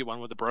make you one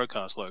with the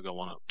Broadcast logo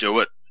on it. Do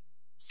it.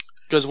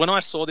 Because when I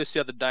saw this the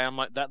other day, I'm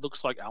like, that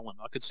looks like Alan.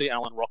 I could see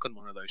Alan rocking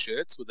one of those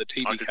shirts with the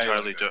TBK I could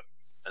totally logo. do it.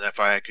 And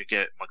if I could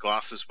get my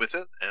glasses with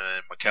it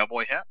and my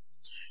cowboy hat,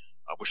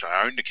 I wish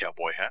I owned a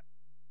cowboy hat.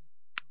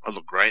 I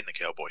look great in the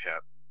cowboy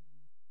hat.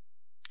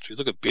 Gee,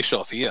 look at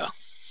Bischoff here.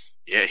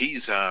 Yeah,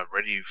 he's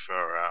ready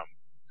for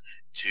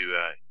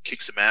to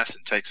kick some ass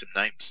and take some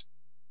names.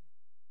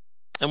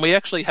 And we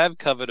actually have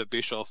covered a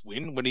Bischoff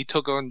win when he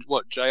took on,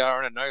 JR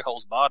in a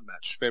no-holds-barred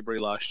match February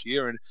last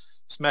year and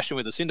smashed him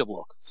with a cinder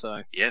block.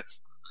 So yes.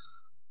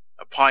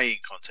 A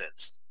pie-eating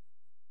contest.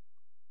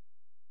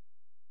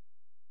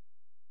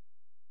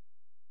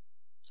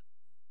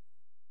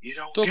 You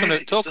don't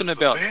talking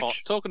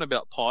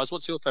about pies.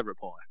 What's your favourite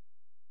pie?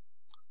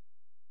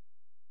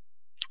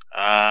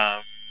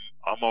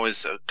 I'm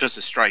always because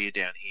Australia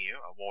down here.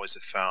 I'm always a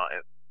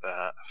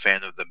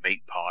fan of the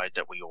meat pie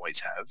that we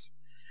always have.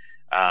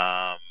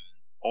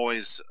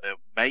 Always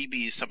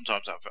maybe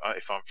sometimes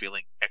if I'm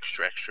feeling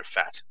extra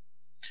fat,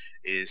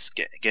 is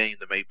getting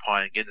the meat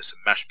pie and getting some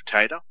mashed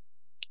potato,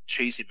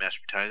 cheesy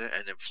mashed potato,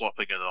 and then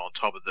flopping it on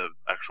top of the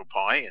actual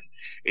pie and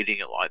eating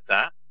it like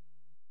that.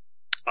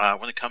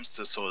 When it comes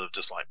to sort of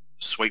just like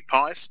sweet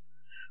pies,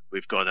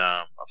 we've got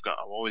I'm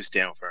always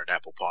down for an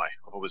apple pie.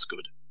 Always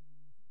good.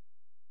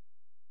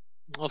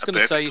 I was going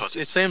to say,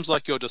 it seems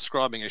like you're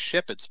describing a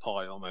shepherd's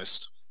pie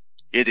almost.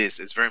 It is.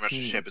 It's very much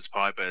a shepherd's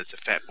pie, but it's a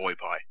fat boy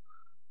pie.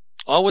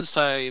 I would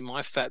say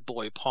my fat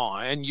boy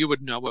pie, and you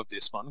would know of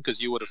this one because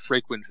you would have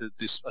frequented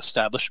this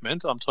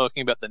establishment. I'm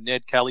talking about the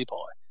Ned Kelly pie.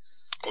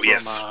 Oh,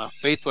 yes. From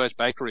Beefworth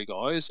Bakery,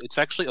 guys. It's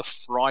actually a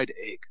fried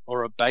egg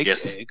or a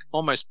baked egg,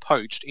 almost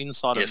poached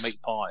inside of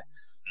meat pie.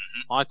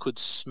 Mm-hmm. I could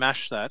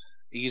smash that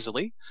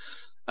easily.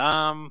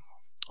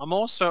 I'm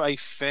also a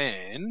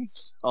fan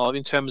of,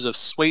 in terms of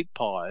sweet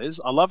pies,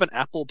 I love an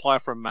apple pie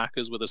from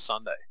Macca's with a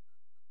sundae.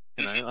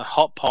 You know, a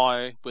hot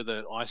pie with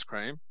an ice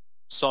cream,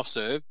 soft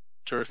serve,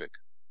 terrific.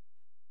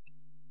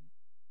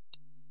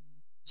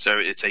 So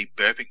it's a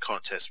burping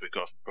contest we've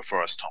got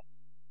before us, Tom.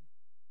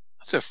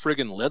 That's a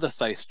friggin'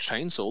 leather-faced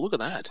chainsaw. Look at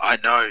that. I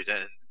know.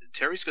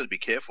 Terry's got to be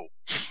careful.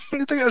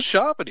 You think how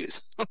sharp it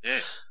is? Yeah.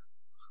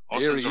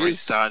 Austin's already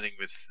starting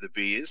with the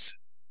beers.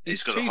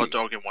 He's got a hot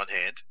dog in one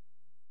hand.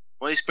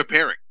 Well, he's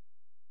preparing.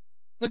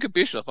 Look at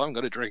Bischoff. I haven't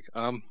got a drink.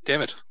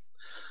 Damn it.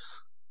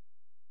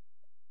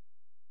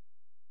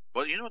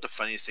 Well, you know what the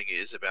funniest thing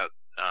is about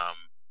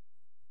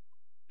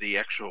the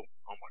actual?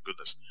 Oh my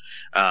goodness,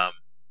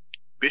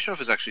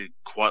 Bischoff is actually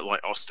quite like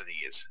Austin.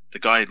 He is the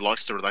guy who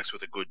likes to relax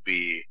with a good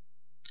beer.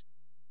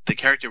 The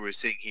character we're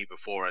seeing here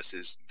before us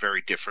is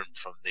very different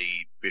from the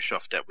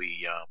Bischoff that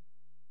we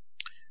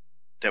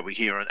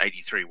hear on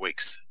 83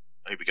 Weeks.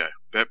 Here we go.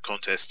 Burp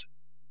contest.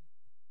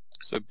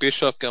 So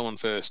Bischoff going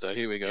first.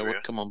 Here we go. Here we go.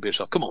 Come on,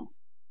 Bischoff. Come on.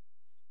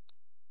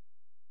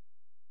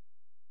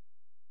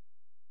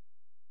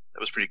 That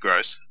was pretty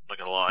gross. I'm not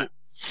gonna lie.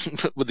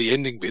 With the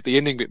ending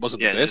bit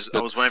wasn't the best. I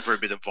was waiting for a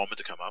bit of vomit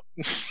to come up.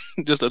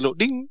 Just a little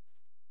ding.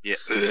 Yeah.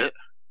 Here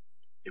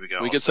we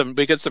go. We get some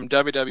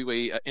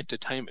WWE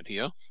entertainment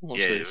here.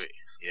 What's this?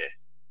 Yeah.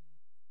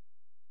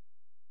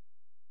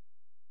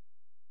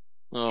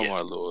 Oh my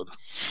lord.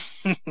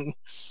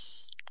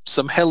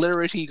 Some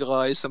hilarity,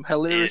 guys. Some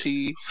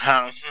hilarity.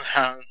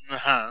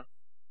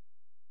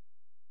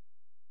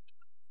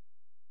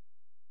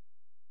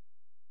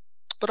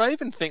 But I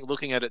even think,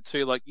 looking at it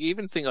too, like you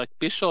even think like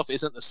Bischoff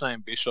isn't the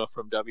same Bischoff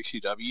from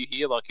WCW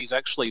here. Like he's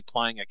actually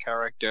playing a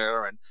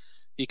character, and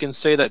you can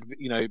see that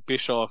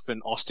Bischoff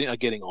and Austin are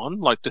getting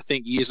on. Like to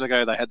think years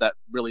ago they had that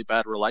really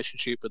bad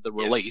relationship with the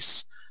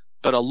release,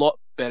 but a lot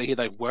better here.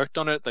 They've worked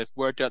on it. They've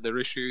worked out their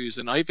issues,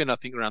 and I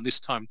think around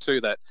this time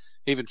too that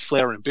even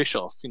Flair and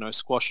Bischoff,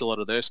 squashed a lot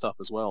of their stuff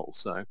as well.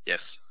 So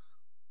yes.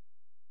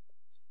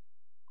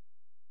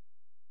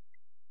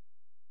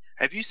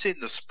 Have you seen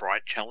the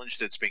Sprite challenge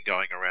that's been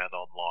going around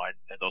online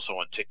and also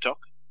on TikTok?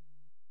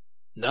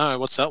 No,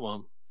 what's that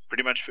one?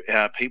 Pretty much,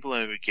 people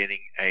are getting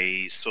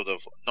a sort of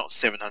not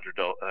 700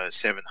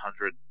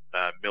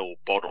 ml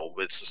bottle,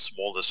 but it's a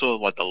smaller, sort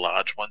of like the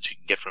large ones you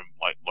can get from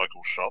like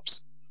local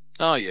shops.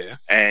 Oh yeah.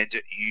 And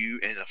you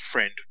and a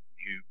friend,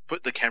 you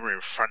put the camera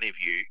in front of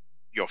you,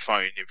 your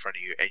phone in front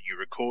of you, and you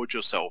record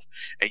yourself,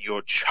 and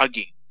you're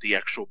chugging the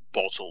actual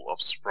bottle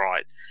of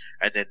Sprite,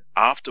 and then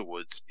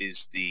afterwards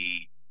is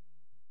the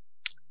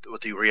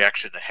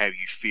reaction to how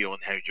you feel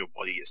and how your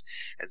body is.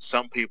 And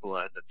some people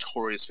are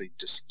notoriously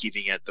just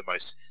giving out the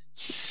most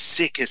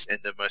sickest and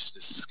the most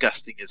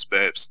disgustingest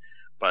burps,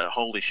 but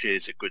holy shit,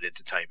 it's a good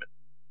entertainment.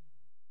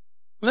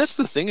 And that's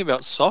the thing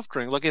about soft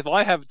drink. Like if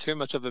I have too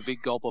much of a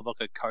big gulp of like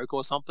a Coke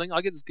or something,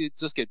 I just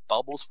get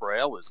bubbles for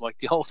hours. Like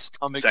the whole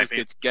stomach just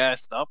gets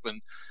gassed up,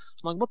 and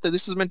I'm like,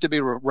 this is meant to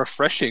be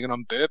refreshing, and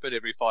I'm burping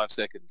every 5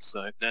 seconds.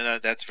 So no,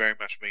 that's very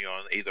much me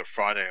on either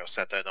Friday or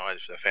Saturday night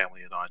if the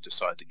family and I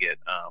decide to get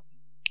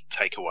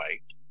takeaway.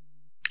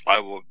 I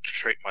will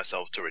treat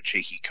myself to a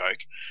cheeky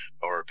Coke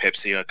or a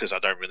Pepsi because I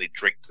don't really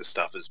drink the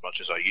stuff as much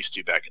as I used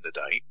to back in the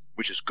day,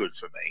 which is good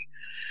for me.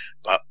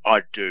 But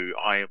I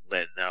am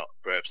letting out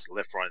burps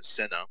left, right, and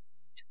center,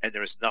 and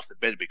there is nothing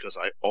better because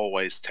I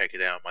always take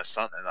it out on my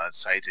son, and I'd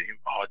say to him,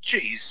 "Oh,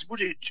 geez,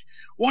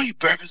 why are you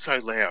burping so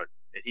loud?"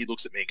 And he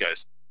looks at me and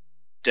goes,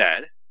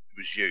 "Dad, it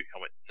was you." I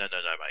went, "No,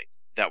 mate,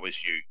 that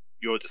was you.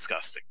 You're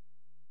disgusting.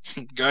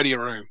 Go to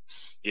your room."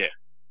 Yeah.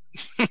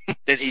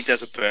 Then he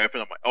does a burp,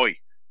 and I'm like, "Oi,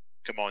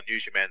 come on,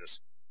 use your manners."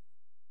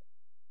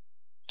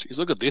 Jeez,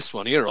 look at this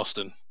one here,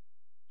 Austin.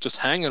 Just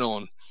hanging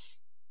on.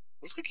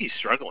 Looks like he's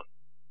struggling.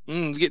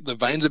 Getting the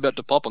veins about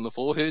to pop on the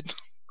forehead.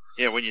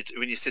 Yeah, when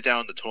you sit down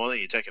on the toilet,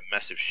 you take a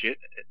massive shit,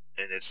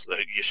 and it's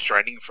like you're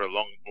straining for a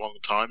long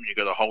time. You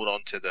got to hold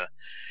on to the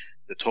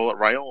toilet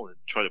rail and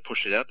try to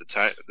push it out the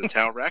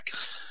towel rack.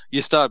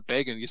 You start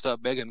begging God. You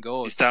start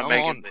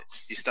praying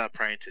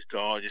to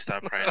God. You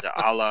start praying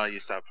to Allah. You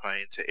start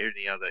praying to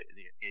any other,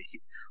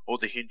 all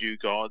the Hindu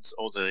gods,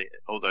 all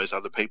those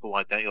other people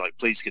like that. You're like,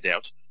 please get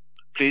out,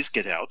 please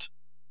get out.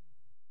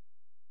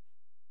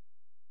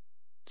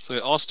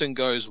 So Austin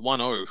goes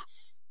 1-0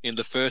 in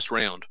the first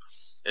round.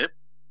 Yep.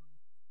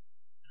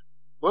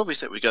 Well, we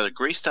said we got a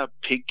greased up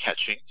pig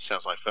catching.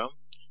 Sounds like fun.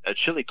 A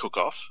chili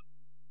cook-off.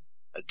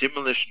 A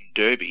demolition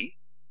derby.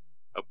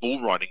 A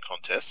bull riding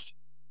contest.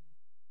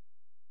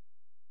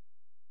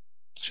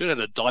 Should have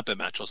had a diaper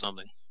match or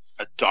something.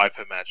 A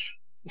diaper match.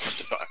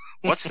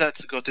 What's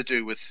that got to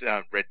do with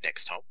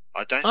rednecks, Tom?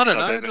 I don't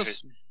know.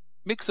 Just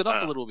mix it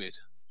up a little bit.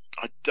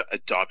 A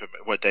diaper.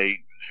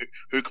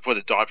 Who could put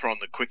a diaper on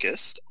the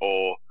quickest,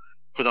 or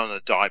put on a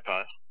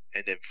diaper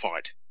and then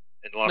fight?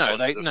 And No.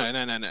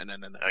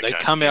 Okay, They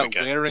come out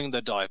wearing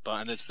the diaper,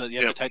 and it's you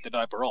have to take the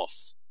diaper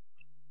off.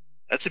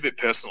 That's a bit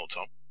personal,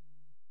 Tom.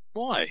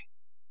 Why?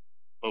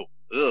 Oh,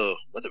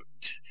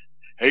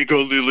 hey,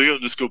 go, Lily.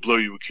 I'm just gonna blow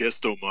you a kiss.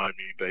 Don't mind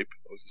me, babe.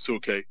 It's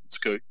okay. It's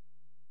okay.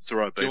 It's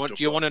alright, babe.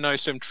 Do you want to know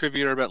some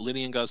trivia about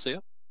Lillian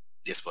Garcia?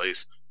 Yes,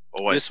 please.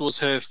 Always. This was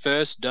her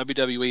first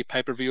WWE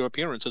pay-per-view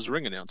appearance as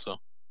ring announcer.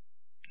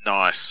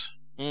 Nice.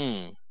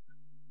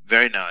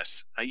 Very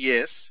nice.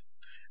 Yes.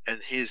 And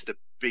here's the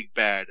big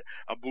bad,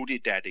 a booty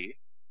daddy.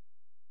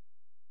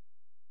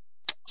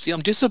 See, I'm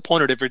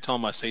disappointed every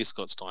time I see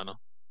Scott Steiner.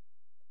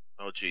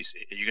 Oh, jeez.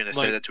 Are you going to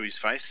say that to his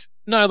face?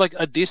 No, like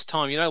at this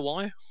time, you know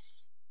why?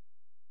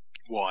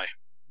 Why?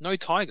 No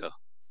Tiger.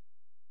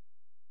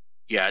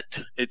 Yeah,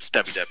 it's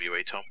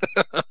WWE, Tom.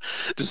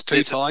 Just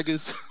two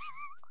tigers.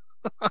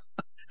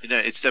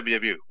 It's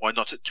WWE. Why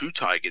not two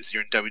tigers?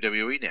 You're in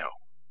WWE now.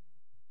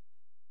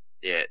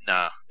 Yeah,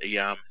 nah.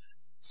 Yeah,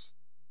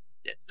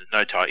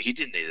 no tiger. He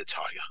didn't need a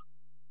tiger.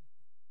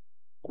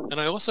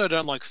 And I also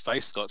don't like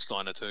face Scott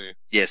Steiner too.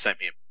 Yeah, same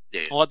here.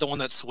 Yeah, I like the one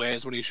that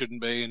swears when he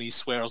shouldn't be, and he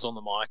swears on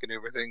the mic and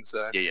everything.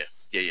 So yeah.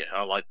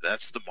 I like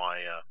that's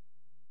my.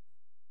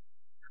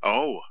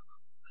 Oh,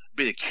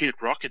 bit of Kid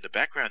Rock in the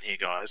background here,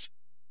 guys.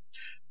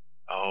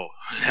 Oh.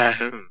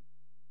 and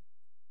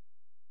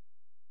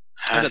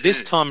at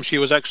this time she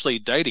was actually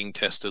dating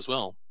Test as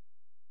well.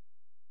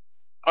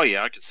 Oh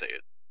yeah, I can see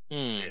it.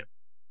 Hmm. Yeah.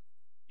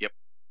 Yep.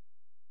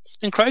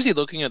 And crazy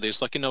looking at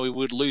this, like, we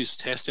would lose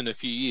Test in a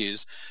few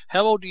years.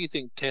 How old do you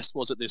think Test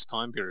was at this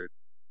time period?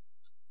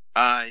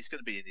 He's going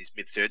to be in his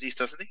mid-30s,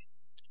 doesn't he?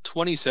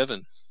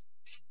 27.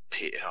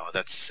 Oh,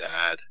 that's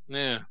sad.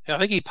 Yeah. I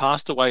think he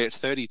passed away at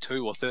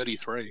 32 or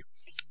 33.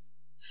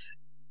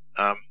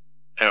 Are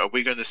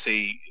we going to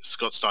see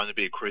Scott Steiner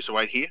be a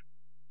cruiserweight here?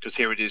 Because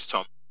here it is,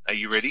 Tom. Are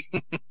you ready?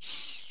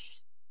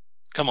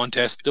 Come on,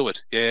 Test, do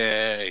it.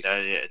 Yay.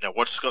 Yeah. Now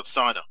watch Scott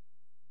Steiner.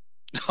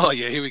 Oh,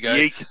 yeah, here we go.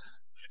 Yeet.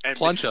 And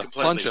Plunger.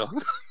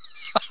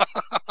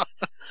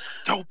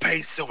 Don't pay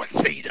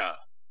suicida.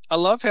 I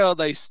love how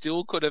they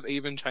still could have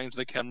even changed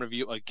the camera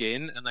view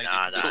again, and they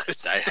didn't do it.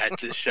 They had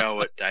to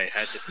show it.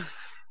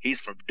 He's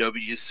from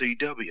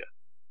WCW.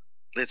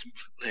 Let's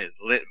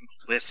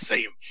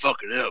see him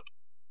fuck it up.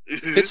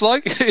 It's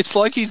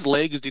like his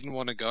legs didn't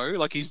want to go.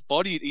 Like his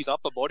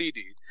upper body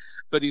did,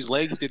 but his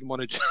legs didn't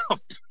want to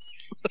jump.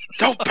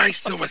 Don't pay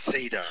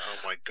suicida. Oh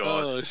my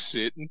god. Oh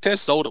shit! And Tess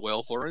sold it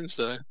well for him,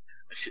 so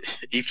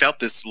he felt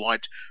this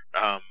light,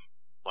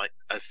 like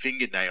a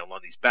fingernail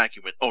on his back. He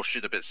went, "Oh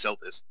shit! I better sell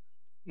this."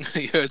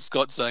 He heard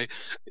Scott say,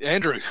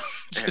 "Andrew,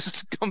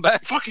 just come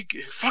back. Fucking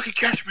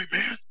catch me,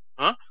 man."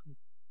 Huh?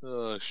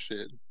 Oh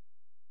shit!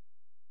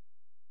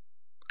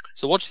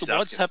 So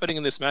what's happening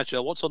in this match?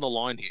 What's on the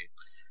line here?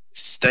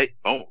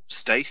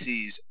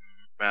 Stacy's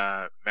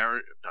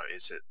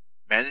is it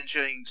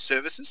managing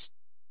services?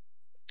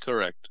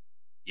 Correct.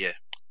 Yeah.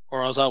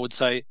 Or as I would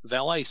say,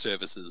 valet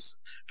services.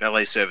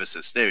 Valet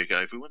services. There we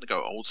go. If we want to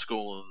go old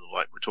school,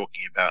 like we're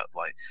talking about,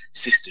 like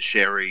Sister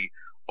Sherry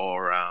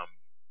or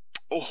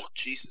oh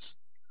Jesus,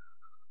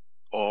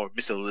 or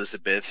Miss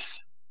Elizabeth.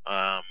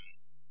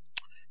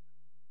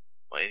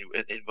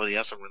 Anybody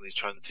else? I'm really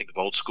trying to think of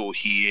old school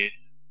here.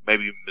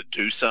 Maybe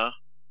Medusa,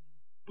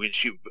 when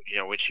she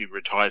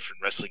retired from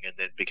wrestling and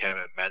then became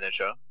a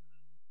manager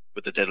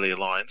with the Deadly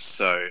Alliance.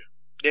 So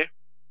yeah,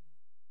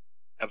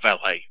 a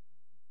valet.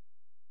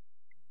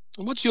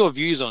 What's your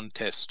views on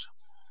Test?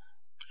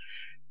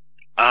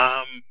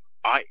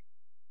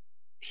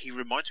 He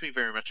reminds me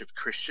very much of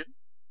Christian,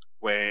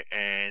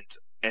 and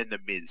the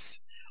Miz.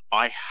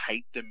 I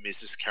hate the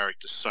Miz's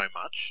character so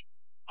much.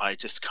 I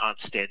just can't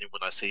stand him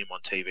when I see him on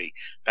TV.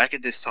 Back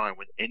at this time,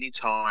 when any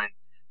time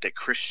that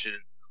Christian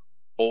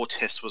or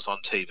Test was on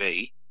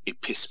TV,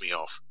 it pissed me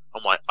off.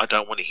 I'm like, I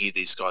don't want to hear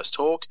these guys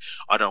talk.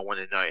 I don't want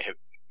to know.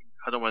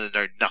 I don't want to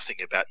know nothing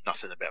about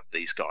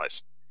these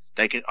guys.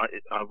 They can.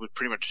 I would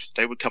pretty much.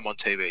 They would come on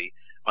TV,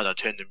 and I'd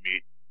turn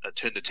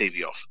the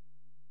TV off.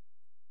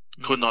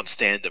 Could not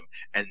stand them,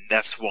 and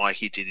that's why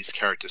he did his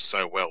character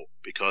so well.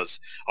 Because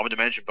I would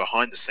imagine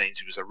behind the scenes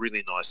he was a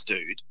really nice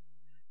dude.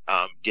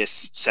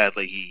 Yes,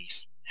 sadly he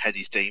had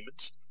his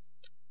demons.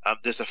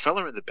 There's a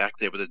fella in the back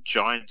there with a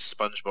giant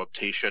SpongeBob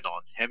T-shirt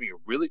on, having a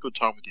really good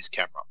time with his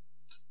camera.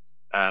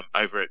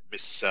 Over at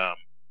Miss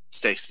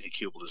Stacey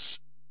Kubler's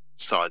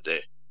side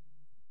there.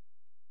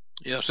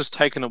 Yeah, it's just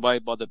taken away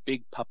by the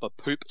Big Papa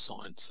Poop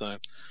sign. So,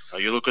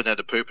 you're looking at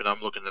the poop, and I'm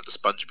looking at the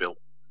sponge bill.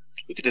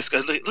 Look at this guy.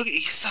 Look,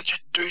 he's such a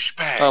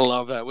douchebag. I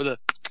love that with it.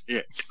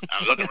 Yeah,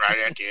 I'm looking right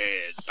at you,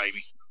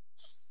 baby.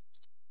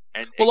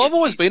 And well, I've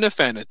always been a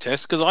fan of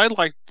Test because I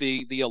liked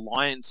the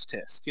Alliance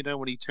Test.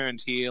 When he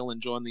turned heel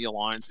and joined the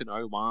Alliance in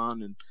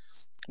 01, and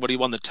he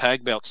won the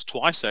tag belts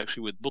twice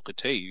actually with Booker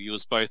T. He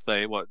was both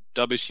a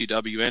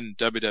WCW and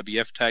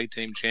WWF tag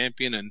team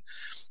champion, and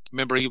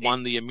remember he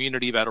won the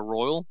immunity battle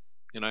royal.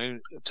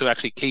 To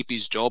actually keep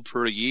his job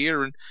for a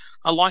year, and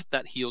I liked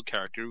that heel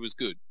character. It was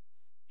good.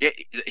 Yeah,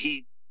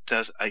 he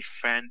did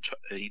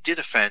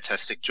a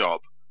fantastic job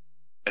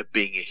at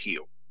being a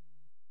heel,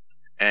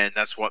 and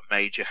that's what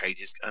made you hate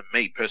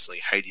me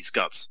personally hate his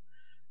guts.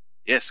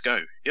 Yes,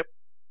 go. Yep.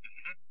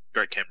 Mm-hmm.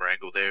 Great camera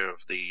angle there of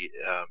the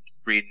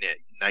rear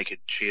naked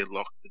chin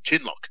lock.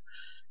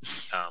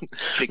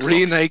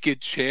 Rear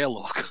naked chair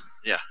lock.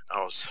 Yeah,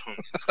 I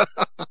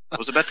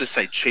was about to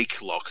say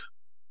cheek lock.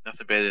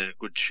 Nothing better than a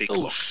good cheek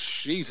lock.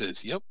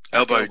 Jesus, yep.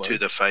 Elbow to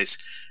the face.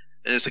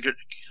 And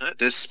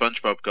there's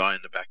SpongeBob guy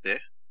in the back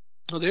there.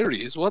 Oh, there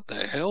he is. What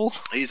the hell?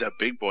 He's a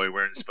big boy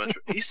wearing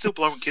SpongeBob. He's still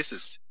blowing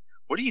kisses.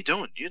 What are you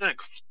doing?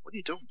 What are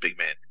you doing, big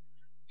man?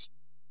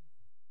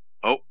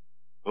 Oh,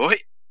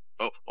 wait.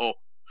 Oh,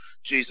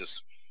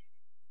 Jesus.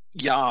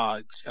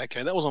 Yeah,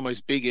 okay, that was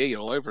almost Big E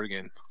all over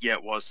again. Yeah,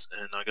 it was,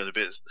 and I got a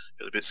bit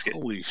scared.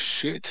 Holy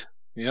shit.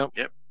 Yep.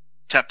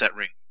 Tap that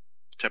ring.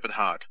 Tap it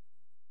hard.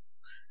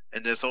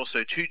 And there's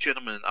also two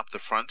gentlemen up the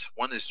front.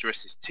 One is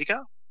dressed as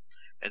Tigger,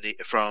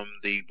 from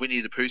the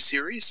Winnie the Pooh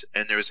series,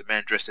 and there is a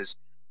man dressed as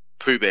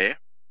Pooh Bear,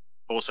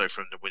 also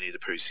from the Winnie the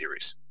Pooh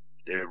series.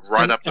 They're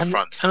right up the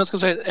front. And I was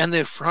going to say, and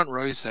they're front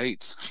row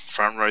seats.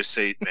 Front row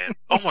seat, man.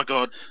 Oh my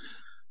God.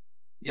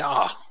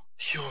 Yeah.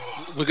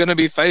 We're going to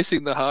be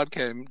facing the hard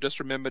cam. Just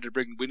remember to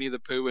bring Winnie the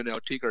Pooh in our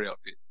Tigger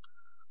outfit.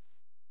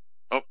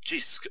 Oh,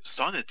 geez.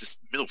 Steiner, just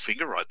middle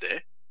finger right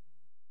there.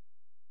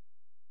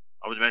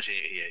 I would imagine,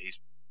 yeah, he's...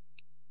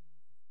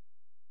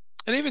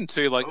 And even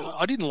too, like,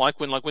 I didn't like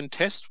when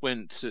Test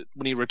when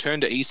he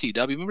returned to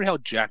ECW. Remember how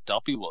jacked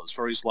up he was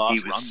for his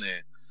last run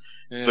there?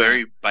 Yeah.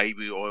 Very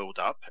baby oiled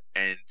up,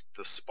 and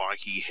the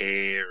spiky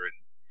hair, and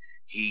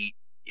he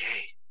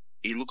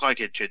looked like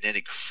a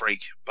genetic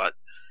freak. But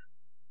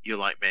you're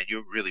like, man,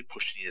 you're really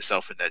pushing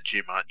yourself in that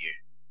gym, aren't you?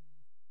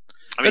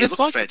 I mean, but it's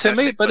like to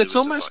me, but it's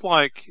almost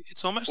like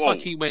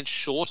he went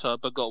shorter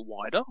but got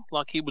wider.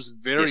 Like he was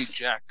very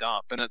jacked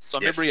up, and I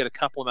remember he had a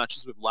couple of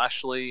matches with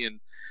Lashley, and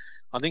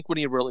I think when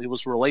he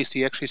was released,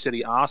 he actually said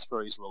he asked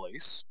for his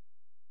release.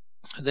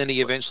 And then he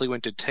eventually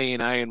went to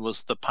TNA and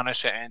was the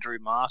Punisher Andrew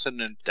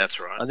Martin, and that's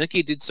right. I think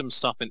he did some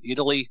stuff in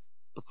Italy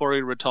before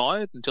he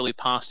retired until he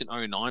passed in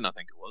 2009, I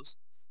think it was.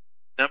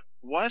 Now,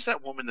 why is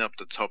that woman up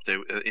the top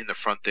there, in the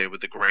front there with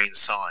the green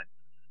sign?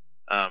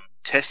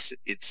 Tess,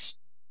 it's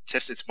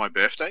my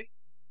birthday.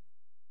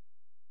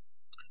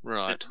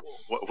 Right.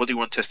 What do you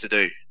want Tess to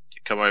do?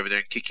 Come over there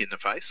and kick you in the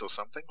face or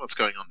something? What's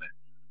going on there?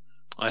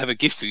 I have a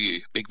gift for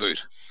you, Big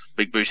Boot.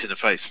 Big Boot in the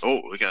face.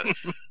 Oh, we got a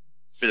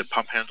bit of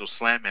pump handle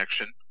slam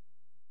action.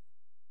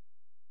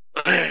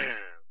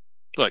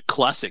 Like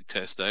classic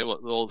Test, eh?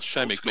 What, all the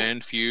Shane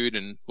McMahon feud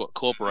and what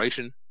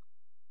Corporation.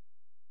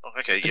 Oh,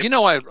 okay, yep. You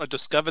know, I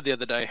discovered the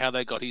other day how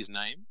they got his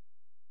name.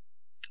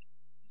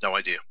 No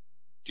idea.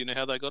 Do you know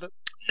how they got it?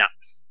 No.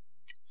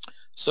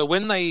 So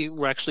when they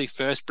were actually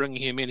first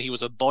bringing him in, he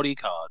was a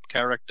bodyguard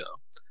character,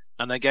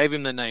 and they gave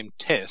him the name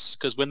Test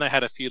because when they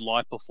had a few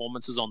live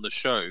performances on the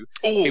show,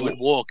 he would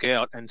walk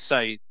out and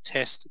say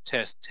 "Test,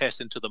 test,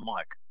 test" into the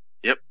mic.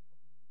 Yep.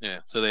 Yeah.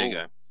 So there you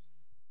go.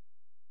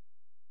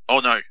 Oh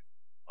no!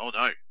 Oh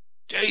no!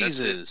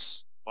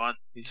 Jesus! 1,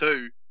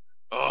 2.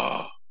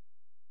 Oh!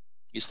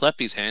 You slapped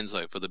his hands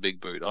though for the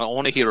Big Boot. I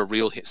want to hear a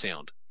real hit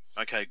sound.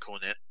 Okay,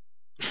 Cornette.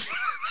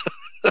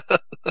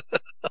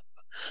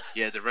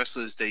 Yeah, the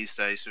wrestlers these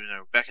days, you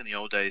know, back in the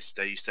old days,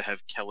 they used to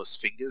have callous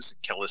fingers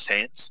and callous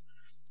hands.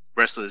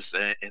 Wrestlers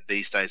in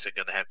these days are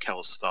going to have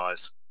callous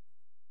thighs.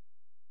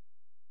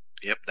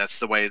 Yep, that's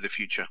the way of the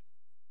future.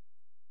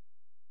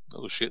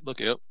 Oh shit! Look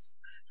out!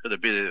 Got a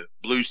bit of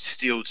blue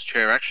steel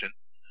chair action.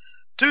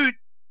 Dude!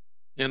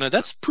 You know,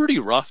 that's pretty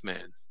rough,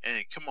 man.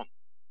 Hey, come on.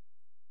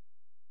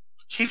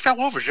 She fell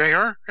over, JR.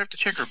 You have to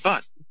check her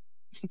butt.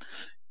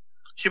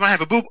 She might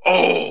have a boob.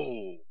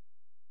 Oh!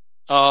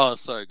 Oh,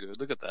 so good.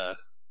 Look at that.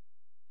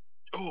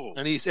 Oh.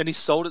 And he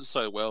sold it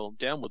so well.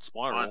 Downward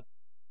spiral. Right.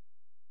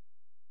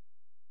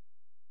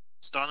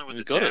 Starting with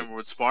the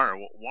downward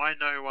spiral. Why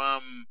no,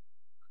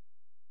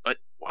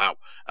 wow.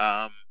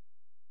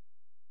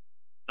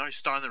 No,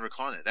 Steiner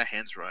recliner. That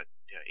hand's right.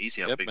 Yeah,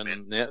 easy up, big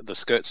man. Yeah, the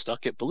skirt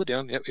stuck. Yep, pull it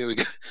down. Yep, here we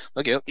go.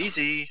 Look out.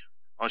 Easy.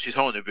 Oh, she's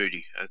holding her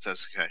booty. That's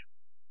okay.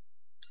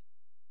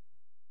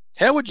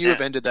 How would you have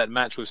ended that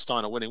match with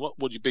Steiner winning? What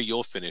would be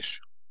your finish?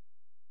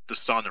 The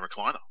Steiner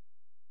recliner.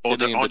 Oh,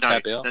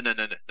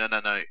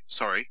 no.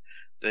 Sorry.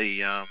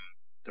 The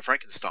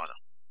Frankensteiner.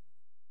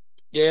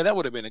 Yeah, that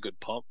would have been a good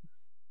pop.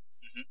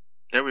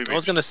 Mm-hmm. I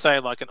was going to say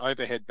like an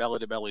overhead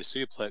belly-to-belly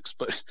suplex,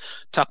 but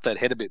tuck that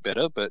head a bit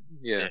better, but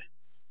yeah.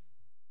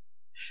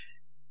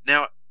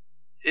 Now,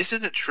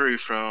 isn't it true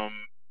from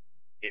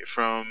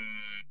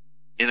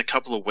in a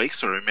couple of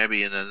weeks or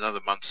maybe in another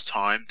month's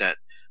time that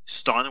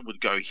Steiner would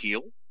go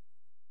heel?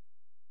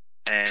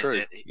 And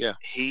true, yeah.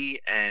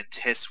 He and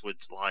Tess would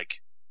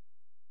like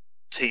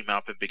team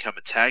up and become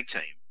a tag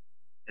team,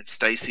 and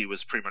Stacy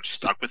was pretty much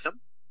stuck with them.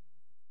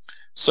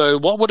 So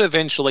what would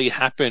eventually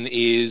happen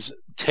is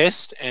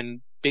Test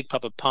and Big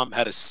Papa Pump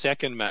had a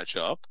second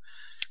matchup,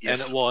 and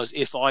it was,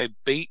 if I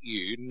beat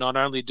you, not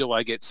only do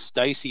I get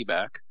Stacy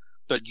back,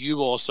 but you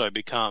also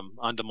become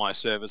under my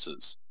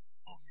services.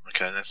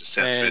 Okay, that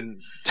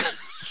sounds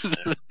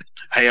good.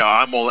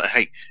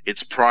 Hey,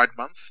 it's Pride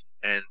Month,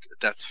 and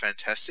that's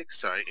fantastic.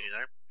 So, you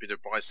know, a bit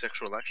of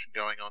bisexual action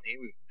going on here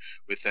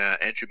with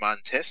Andrew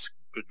Martin Test.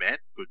 Good man.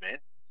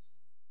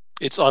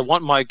 It's I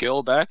want my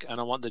girl back, and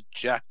I want the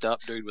jacked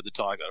up dude with the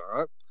tiger, all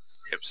right?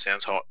 Yep,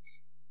 sounds hot.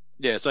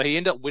 Yeah, so he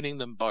ended up winning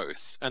them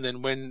both, and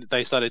then when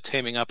they started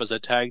teaming up as a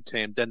tag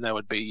team, then they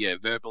would be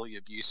verbally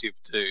abusive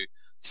to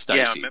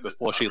Stacy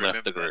before she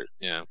left the group.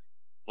 That. Yeah,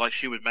 like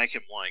she would make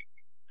him like,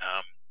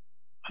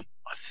 I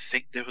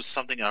think there was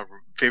something I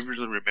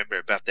vividly remember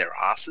about their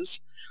asses.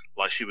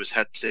 Like she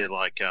had to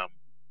like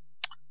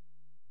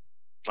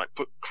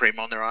put cream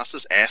on their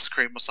asses, ass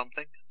cream or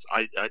something.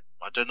 I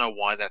don't know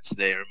why that's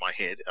there in my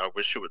head. I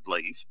wish it would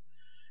leave.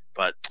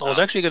 But I was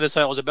actually going to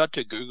say I was about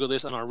to Google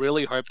this, and I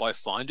really hope I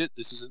find it.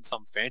 This isn't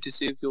some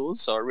fantasy of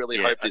yours, so I really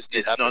hope this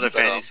did happen. It's not a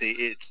fantasy.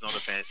 It's not a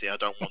fantasy. I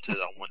don't want it.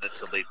 I want it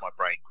to leave my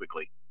brain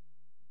quickly.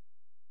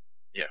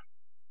 Yeah.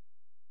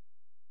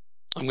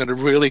 I'm going to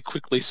really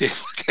quickly see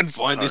if I can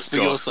find this for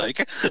your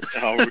sake.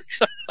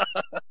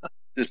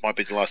 this might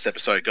be the last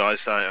episode, guys.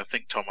 So I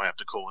think Tom might have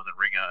to call in the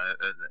ringer,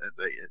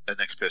 the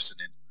next person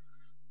in.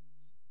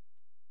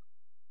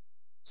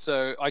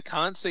 So I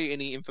can't see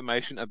any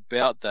information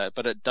about that,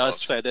 but it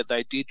does say that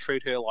they did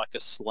treat her like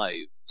a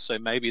slave. So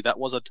maybe that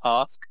was a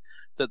task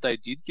that they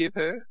did give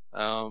her.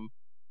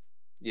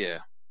 Yeah.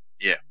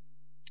 Yeah.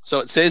 So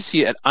it says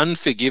here at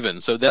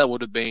Unforgiven, so that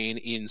would have been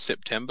in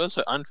September.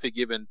 So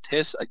Unforgiven,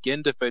 Tess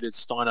again defeated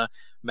Steiner,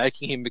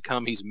 making him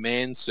become his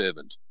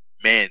manservant.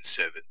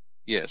 Manservant.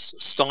 Yes.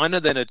 Steiner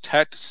then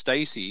attacked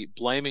Stacy,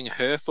 blaming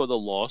her for the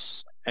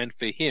loss and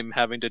for him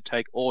having to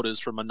take orders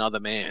from another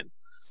man.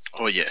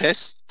 Oh, yeah.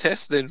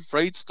 Tess then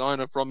freed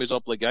Steiner from his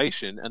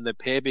obligation, and the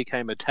pair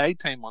became a tag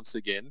team once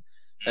again,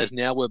 as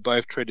now we're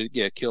both treated,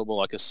 killable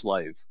like a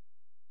slave.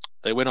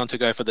 They went on to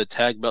go for the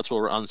tag belts, but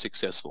were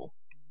unsuccessful.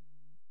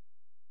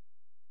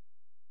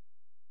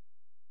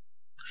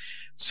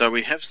 So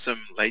we have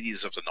some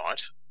ladies of the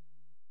night,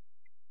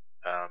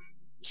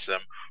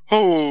 some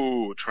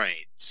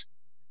trains,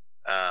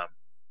 and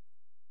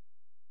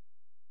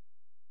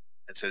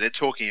so they're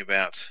talking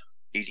about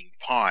eating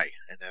pie,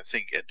 and I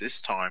think at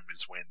this time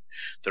is when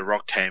The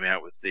Rock came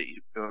out with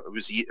it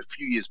was a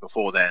few years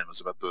before that, it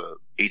was about the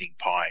eating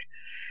pie,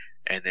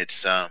 and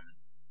it's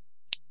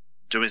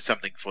doing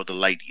something for the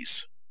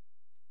ladies.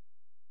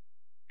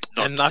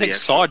 And I think,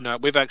 side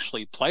note, we've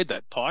actually played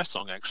that pie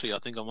song, actually, I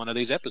think, on one of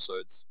these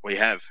episodes. We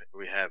have I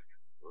would have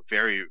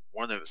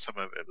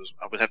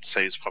to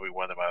say it's probably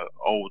one of our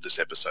oldest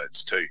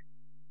episodes too.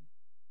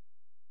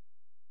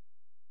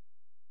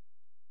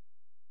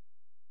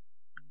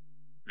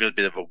 Got a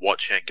bit of a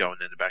watch hand going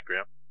in the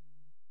background.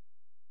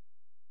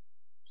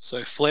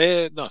 So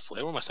Flair, what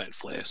am I saying,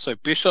 Flair? So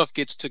Bischoff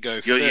gets to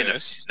go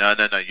first. No,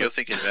 you're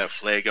thinking about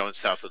Flair going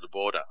south of the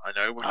border. I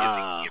know what you're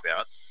thinking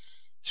about.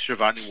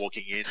 Shivani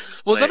walking in.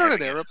 Was that on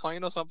an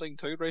aeroplane or something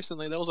too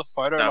recently? There was a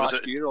photo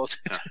last year or 2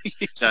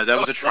 years No, that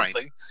was a something.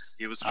 train.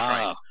 It was a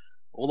train.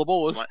 All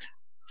aboard.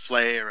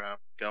 Flair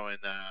going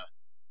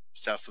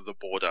south of the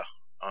border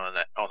on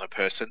a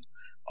person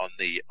on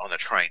a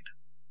train.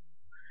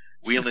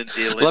 Wheeling,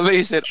 dealing. Love it,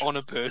 you said on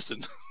a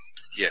person.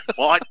 Yeah.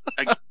 Well,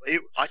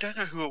 I don't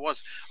know who it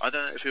was. I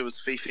don't know if it was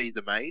Fifi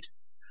the maid.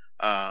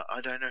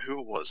 I don't know who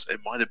it was. It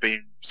might have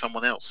been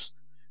someone else.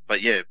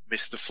 But yeah,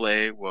 Mr.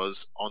 Flair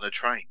was on a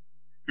train.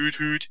 Hoot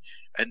hoot.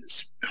 And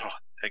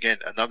again,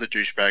 another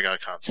douchebag I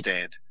can't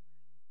stand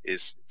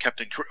is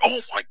Captain Oh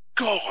my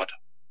God!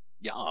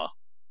 Yeah.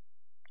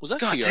 Was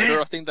that God Kyoto?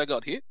 damn. I think they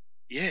got hit.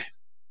 Yeah.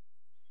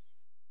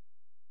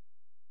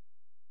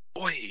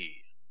 Boy.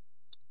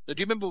 Do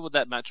you remember what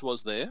that match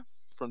was there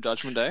from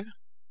Judgment Day?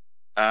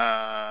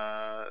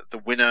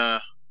 The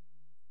winner.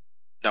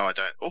 No, I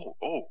don't.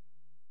 Oh.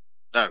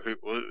 No,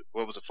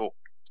 what was it for?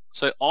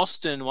 So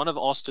Austin, one of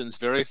Austin's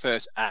very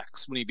first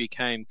acts when he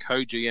became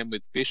co-GM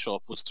with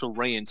Bischoff was to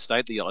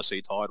reinstate the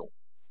IC title.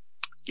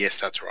 Yes,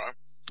 that's right.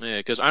 Yeah,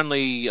 because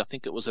only, I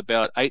think it was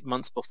about 8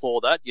 months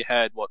before that, you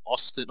had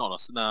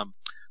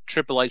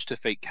Triple H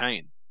defeat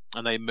Kane,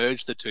 and they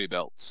merged the two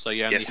belts. So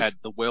you only had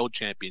the World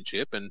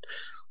Championship, and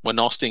when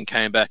Austin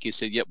came back, he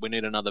said, yep, we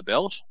need another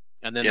belt.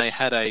 And then they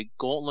had a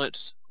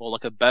gauntlet, or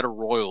like a battle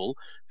royal,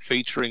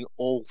 featuring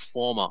all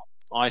former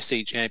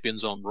IC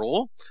champions on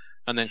Raw.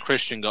 And then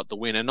Christian got the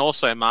win, and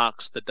also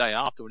marks the day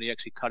after when he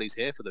actually cut his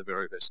hair for the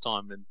very first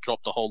time and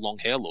dropped the whole long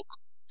hair look.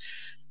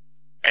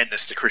 And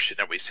that's the Christian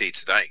that we see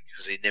today,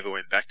 because he never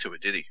went back to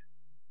it, did he?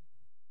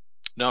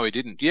 No, he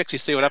didn't. Do you actually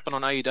see what happened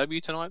on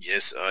AEW tonight?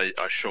 Yes, I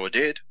sure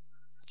did.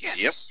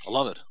 Yes. Yep. I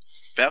love it.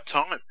 About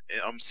time.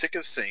 I'm sick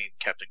of seeing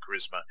Captain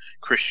Charisma,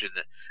 Christian,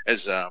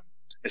 as a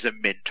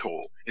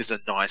mentor, as a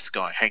nice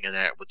guy hanging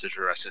out with the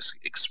Jurassic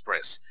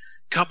Express.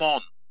 Come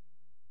on.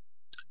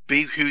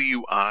 Be who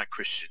you are,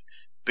 Christian.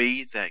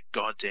 Be that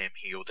goddamn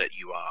heel that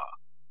you are.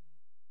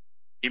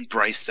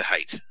 Embrace the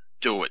hate.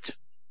 Do it.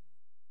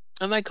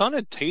 And they kind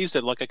of teased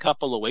it like a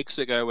couple of weeks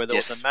ago where there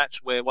was a match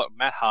where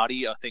Matt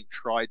Hardy, I think,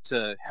 tried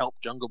to help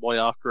Jungle Boy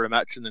after a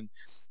match, and then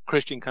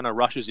Christian kind of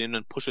rushes in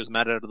and pushes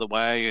Matt out of the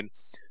way and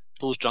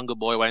pulls Jungle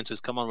Boy away and says,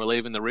 come on, we're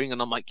leaving the ring.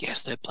 And I'm like,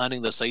 yes, they're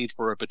planting the seed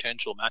for a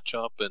potential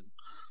matchup. And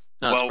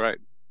it's great.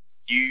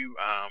 You,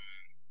 I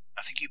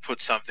think you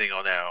put something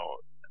on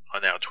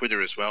our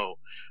Twitter as well,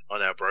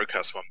 on our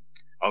broadcast one,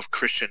 of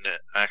Christian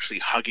actually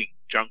hugging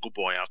Jungle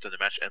Boy after the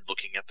match and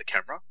looking at the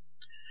camera.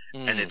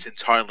 And it's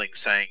entitling,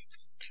 saying,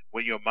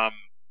 when your mum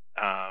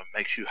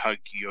makes you hug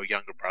your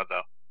younger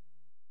brother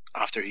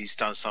after he's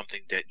done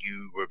something that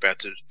you were about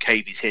to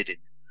cave his head in,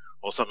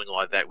 or something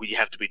like that, where you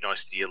have to be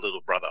nice to your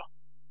little brother.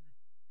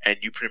 And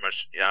you pretty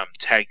much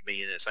tagged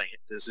me in it saying,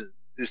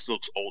 this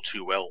looks all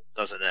too well,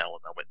 doesn't it,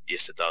 Alan? I went,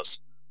 yes, it does.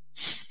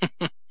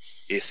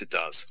 Yes, it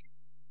does.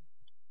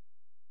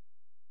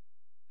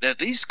 Now,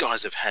 these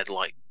guys have had,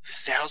 like,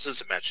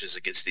 thousands of matches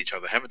against each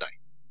other, haven't they?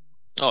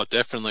 Oh,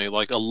 definitely.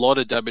 Like, a lot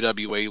of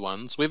WWE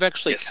ones. We've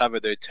actually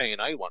covered their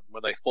TNA one,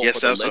 where they fought for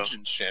the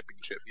Legends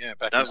Championship. Yeah,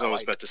 back that's what I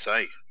was about to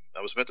say.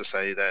 I was about to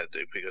say that,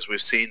 because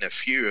we've seen a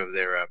few of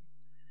their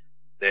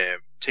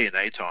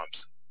TNA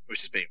times,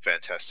 which has been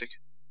fantastic.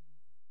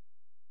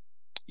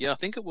 Yeah, I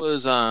think it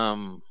was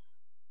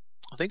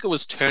I think it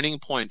was Turning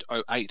Point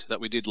 '08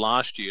 that we did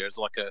last year. It's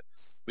like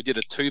we did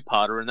a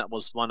two-parter, and that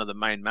was one of the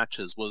main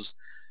matches. And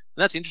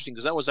that's interesting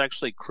because that was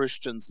actually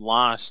Christian's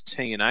last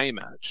TNA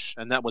match,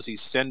 and that was his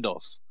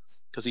send-off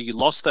because he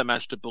lost that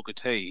match to Booker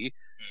T.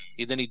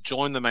 Then he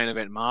joined the main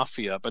event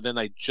Mafia, but then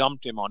they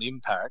jumped him on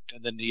Impact,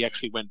 and then he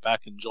actually went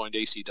back and joined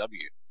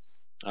ECW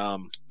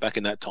back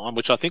in that time,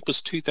 which I think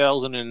was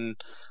 2000 and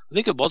I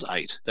think it was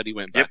 8 that he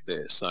went back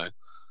there. So.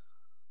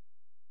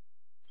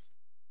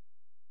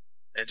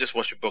 And just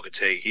watching Booker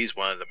T, he's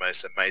one of the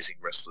most amazing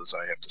wrestlers,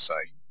 I have to say.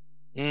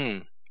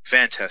 Mm.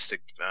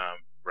 Fantastic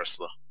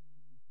wrestler.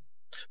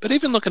 But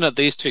even looking at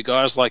these two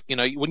guys, like, you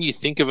know, when you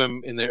think of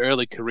them in their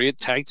early career,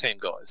 tag team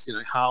guys, you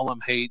know, Harlem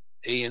Heat,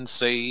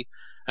 ENC,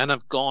 and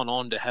have gone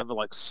on to have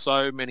like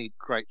so many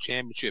great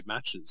championship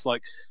matches.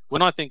 Like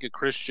when I think of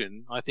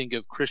Christian, I think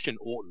of Christian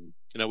Orton.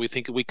 You know,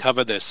 we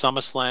covered their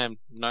SummerSlam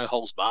No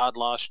Holds Barred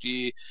last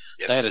year.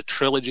 Yes. They had a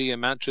trilogy of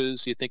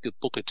matches. You think of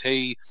Booker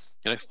T,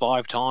 you know,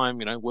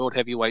 5-time, you know, world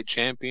heavyweight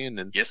champion,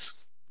 and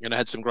yes, you know,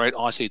 had some great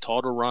IC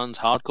title runs,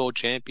 hardcore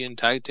champion,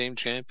 tag team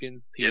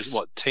champion. He's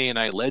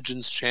TNA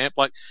Legends champ.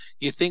 Like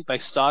you think they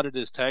started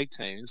as tag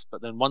teams,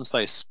 but then once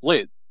they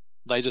split,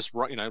 they just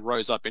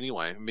rose up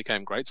anyway and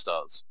became great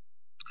stars.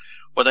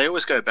 Well, they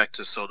always go back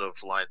to sort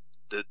of like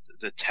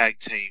the tag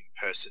team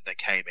person that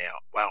came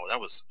out. Wow, that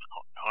was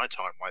high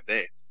time right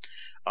there.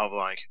 Of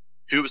like,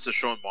 who was the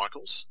Shawn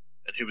Michaels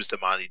and who was the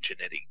Marty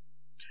Jannetty?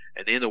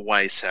 And in a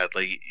way,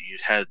 sadly, you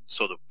had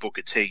sort of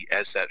Booker T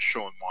as that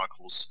Shawn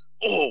Michaels.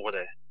 Oh,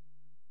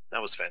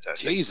 that was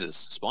fantastic.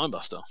 Jesus,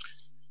 Spinebuster.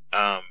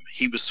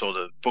 He was sort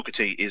of, Booker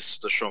T is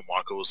the Shawn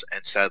Michaels,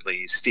 and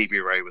sadly,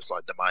 Stevie Ray was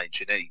like the Marty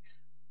Jannetty.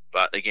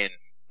 But again,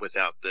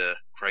 without the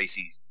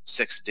crazy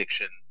sex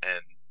addiction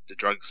and the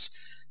drugs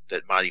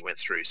that Marty went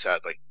through,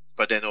 sadly.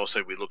 But then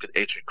also we look at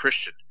Edge and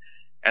Christian.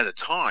 At the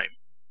time,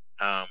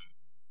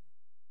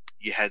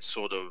 you had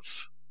sort of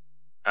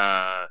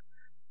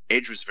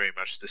Edge was very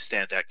much the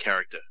standout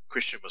character.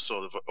 Christian was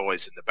sort of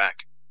always in the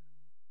back.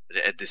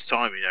 At this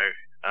time, you know,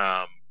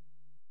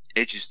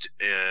 Edge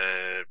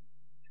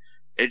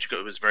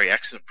was very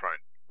accident prone.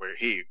 Where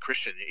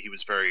Christian, he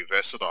was very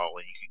versatile,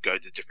 and you could go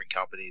to different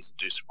companies and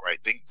do some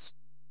great things.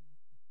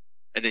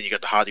 And then you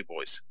got the Hardy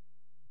Boys.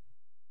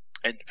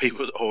 And people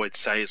would always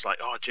say, it's like,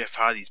 oh, Jeff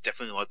Hardy's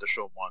definitely like the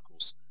Shawn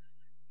Michaels.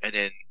 And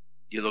then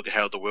you look at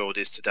how the world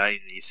is today,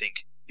 and you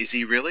think, is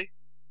he really?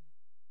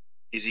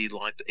 Is he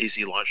like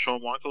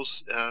Shawn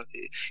Michaels?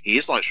 He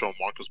is like Shawn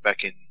Michaels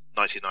back in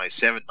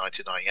 1997,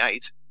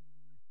 1998.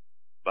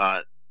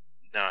 But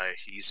no,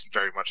 he's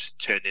very much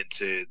turned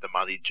into the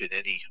Marty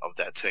Jannetty of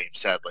that team,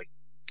 sadly.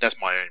 That's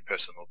my own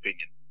personal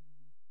opinion.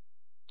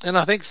 And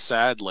I think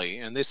sadly,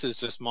 and this is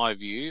just my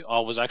view,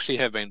 I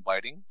have been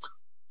waiting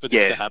for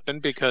this to happen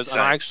because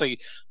I actually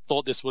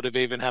thought this would have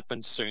even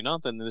happened sooner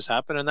than this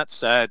happened, and that's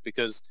sad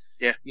because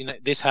you know,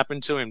 this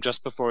happened to him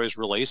just before his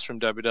release from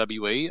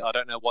WWE. I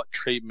don't know what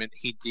treatment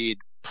he did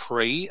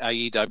pre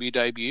AEW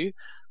debut,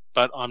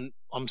 but I'm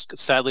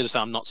sadly to say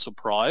I'm not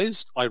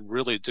surprised. I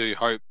really do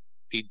hope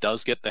he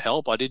does get the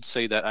help. I did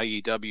see that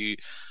AEW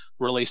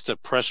released a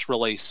press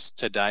release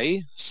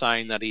today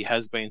saying that he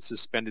has been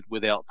suspended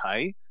without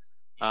pay.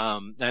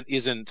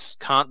 And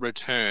can't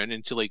return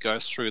until he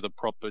goes through the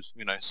proper,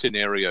 you know,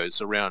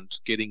 scenarios around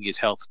getting his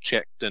health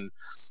checked, and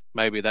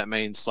maybe that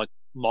means like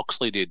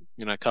Moxley did,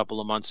 you know, a couple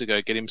of months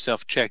ago, get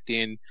himself checked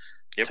in,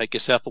 take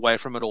yourself away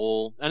from it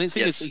all. And he's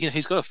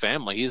got a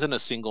family. He isn't a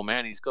single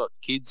man. He's got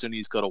kids and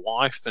he's got a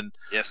wife, and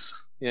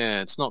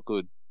it's not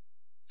good.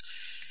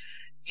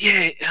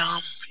 Yeah,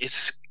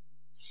 it's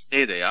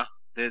there. They are.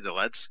 They're the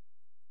lads.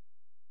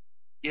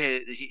 Yeah,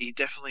 he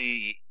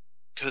definitely.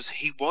 Because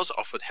he was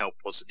offered help,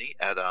 wasn't he,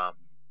 at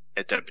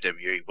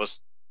WWE?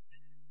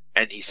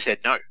 And he said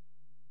no.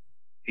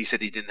 He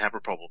said he didn't have a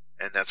problem,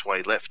 and that's why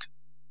he left.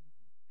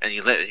 And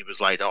he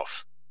was laid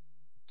off.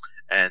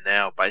 And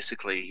now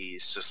basically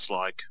he's just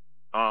like,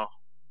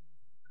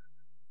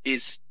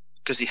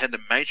 because he had a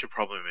major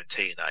problem in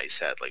TNA.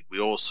 Sadly, we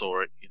all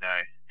saw it. You know,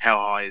 how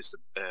high is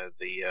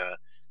the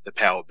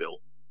power bill?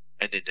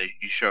 And then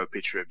you show a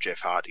picture of Jeff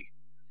Hardy.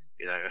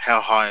 You know, how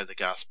high are the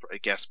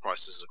gas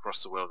prices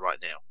across the world right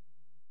now?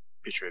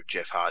 Picture of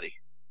Jeff Hardy,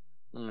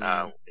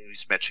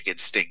 his match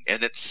against Sting,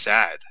 and it's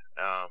sad.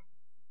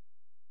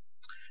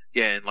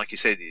 And like you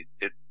said,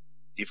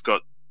 he's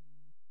got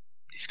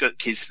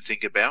kids to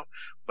think about.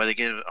 But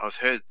again, I've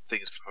heard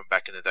things from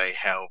back in the day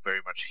how very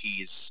much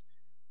he is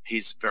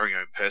his very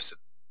own person.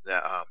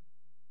 That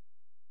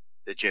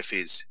Jeff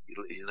is.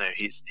 You know,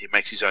 he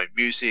makes his own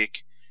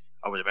music.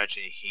 I would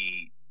imagine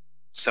he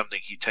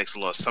takes a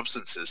lot of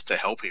substances to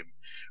help him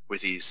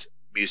with his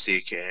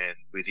music and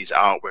with his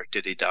artwork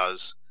that he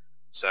does.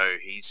 So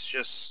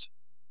he's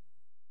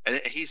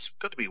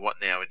got to be what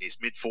now, in his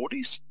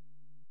mid-40s,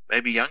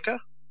 maybe younger.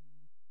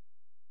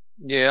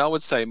 Yeah, I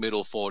would say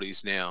middle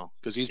 40s now,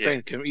 because he's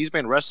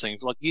been wrestling.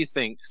 Like, you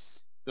think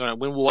when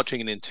we were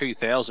watching it in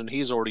 2000,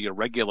 he's already a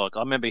regular. I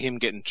remember him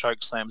getting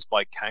choke slams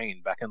by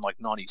Kane back in like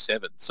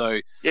 97.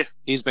 So Yeah.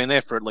 he's been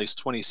there for at least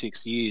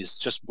 26 years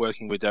just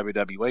working with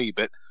WWE.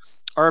 But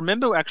I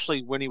remember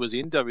actually when he was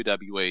in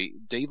WWE,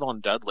 Devon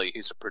Dudley,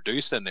 who's a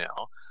producer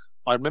now,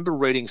 I remember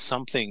reading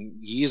something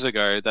years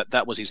ago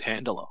that was his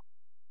handler.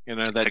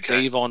 That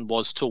Okay. Devon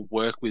was to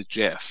work with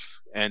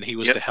Jeff and he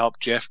was Yep. to help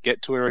Jeff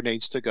get to where he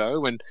needs to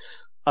go. And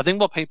I think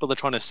what people are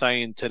trying to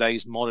say in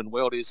today's modern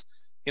world is,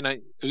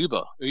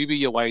 Uber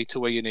your way to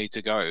where you need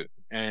to go.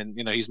 And,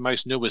 his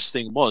most newest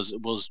thing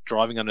was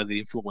driving under the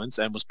influence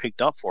and was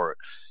picked up for it.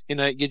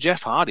 You're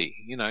Jeff Hardy,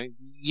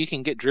 you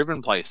can get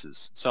driven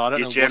places. So I don't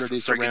You're know Jeff what it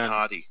is friggin' around,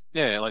 Hardy.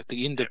 yeah, like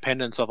the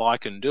independence of I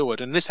can do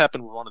it. And this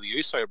happened with one of the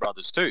Uso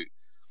brothers too.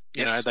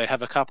 Yes. They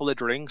have a couple of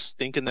drinks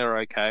thinking they're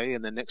okay.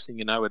 And the next thing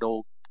you know, it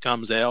all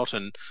comes out.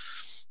 And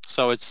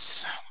so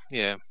it's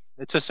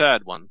a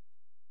sad one.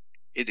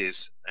 It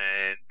is.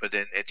 But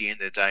then at the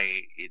end of the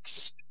day,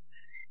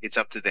 it's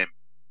up to them.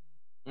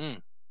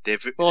 Mm.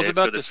 They've Well, I was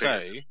about got to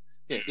say,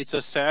 it's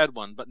a sad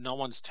one, but no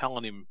one's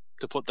telling him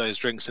to put those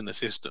drinks in the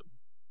system.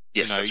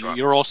 Yes, that's right.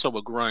 You're also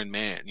a grown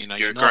man.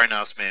 You're a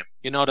grown-ass man.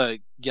 You're not a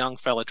young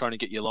fella trying to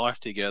get your life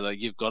together.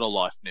 You've got a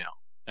life now.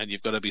 And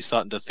you've got to be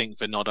starting to think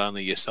for not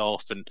only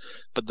yourself,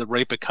 but the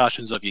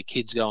repercussions of your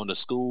kids going to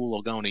school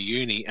or going to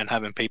uni and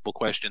having people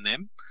question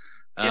them.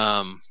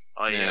 Yes.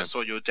 I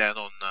saw your dad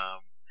on,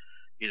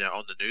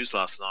 on the news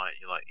last night.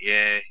 You're like,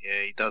 yeah,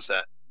 he does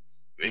that.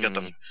 We got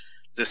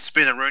the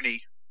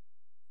spin-a-rooney.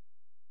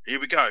 Here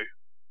we go.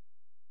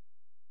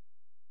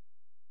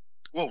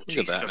 Whoa,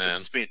 jeez, got some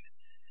spin.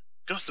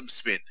 Got some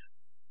spin.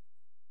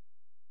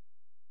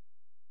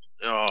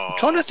 Oh. I'm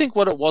trying to think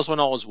what it was when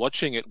I was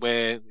watching it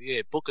where,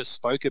 Booker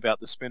spoke about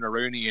the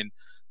spin-a-rooney, and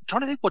I'm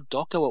trying to think what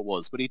doco it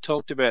was, but he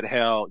talked about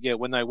how,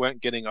 when they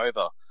weren't getting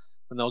over,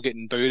 when they were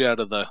getting booed out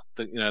of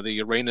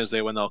the arenas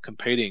there when they were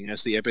competing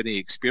as the Ebony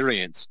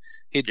Experience,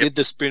 he did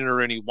the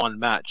spin-a-rooney one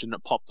match and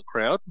it popped the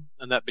crowd,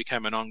 and that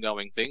became an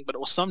ongoing thing. But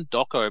it was some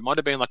doco. It might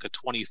have been like a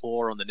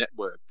 24 on the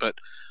network. But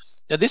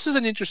now this is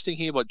an interesting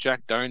here what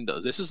Jack Doan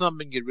does. This is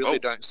something you really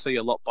don't see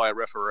a lot by a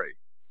referee.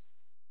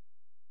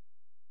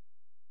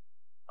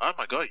 Oh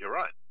my God, you're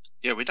right.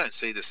 Yeah, we don't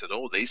see this at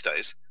all these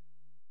days.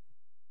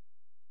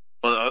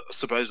 Well,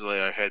 supposedly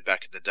I heard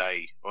back in the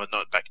day, or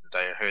not back in the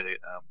day, I heard it,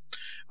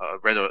 I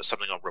read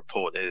something on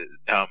Report.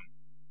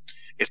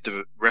 If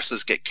the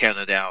wrestlers get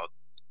counted out,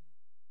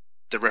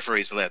 the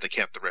referee's allowed to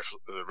count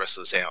the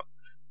wrestlers out,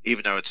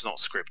 even though it's not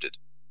scripted.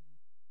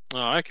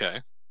 Oh,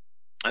 okay.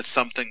 That's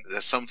something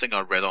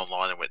I read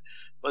online and went,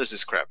 what is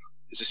this crap?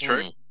 Is this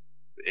true?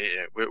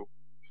 Yeah,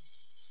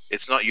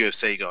 it's not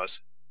UFC,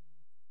 guys.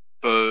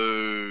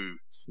 Boo.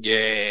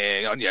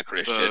 Yeah, on your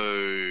Christian.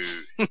 Boo.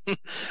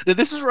 Now,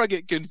 this is where I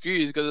get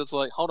confused because it's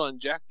like, hold on,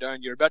 Jack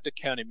Doan, you're about to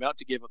count him out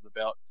to give him the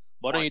belt.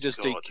 Why don't you just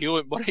DQ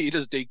him? Why don't you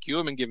just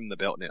DQ him and give him the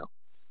belt now?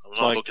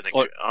 I'm not looking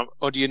at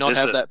or do you not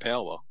have that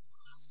power?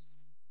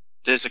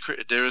 There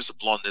is a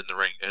blonde in the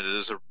ring, and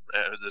there's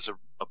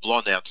a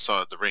blonde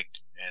outside the ring,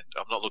 and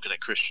I'm not looking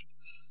at Christian.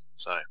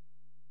 So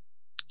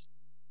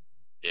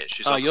yeah,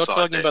 she's on the side. You're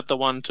talking about the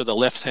one to the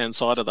left-hand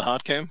side of the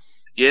hard cam?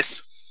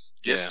 Yes,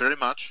 very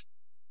much.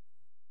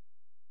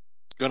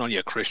 Good on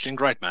you, Christian.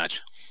 Great match.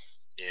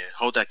 Yeah,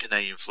 hold that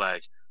Canadian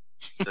flag.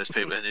 Those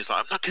people, and he's like,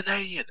 I'm not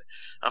Canadian.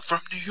 I'm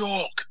from New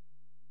York.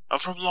 I'm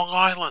from Long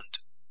Island.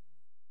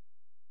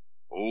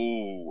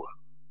 Ooh.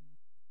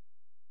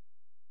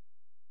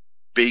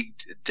 Big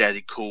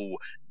Daddy Cool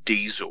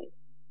Diesel.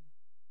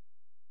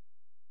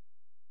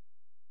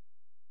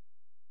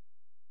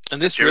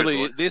 And this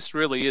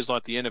really is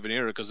like the end of an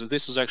era because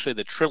this was actually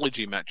the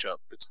trilogy matchup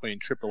between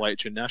Triple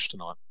H and Nash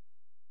tonight.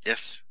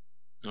 Yes.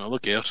 Oh,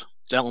 look out.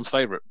 It's Alan's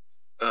favourite.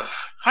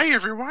 Hi,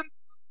 everyone.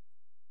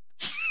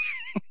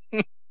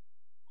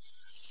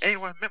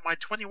 Anyone met my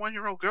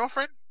 21-year-old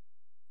girlfriend?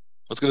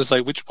 I was going to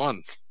say, which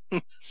one?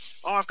 Oh,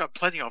 I've got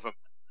plenty of them.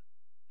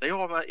 They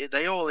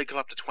all equal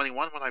up to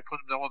 21 when I put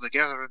them all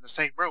together in the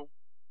same room.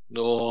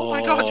 Oh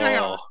my God,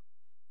 JR.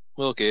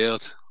 Look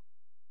out.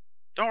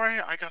 Don't worry,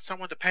 I got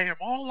someone to pay them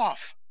all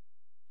off.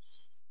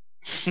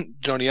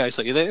 Johnny Ace,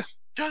 are you there?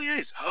 Johnny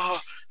Ace. Oh,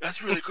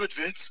 that's really good,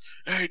 Vince.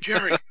 Hey,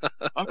 Jerry,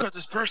 I've got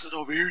this person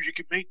over here you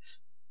can meet.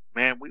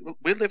 Man,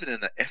 we're living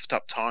in an effed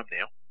up time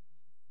now.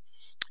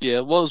 Yeah,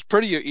 well, it was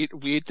pretty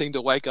weird thing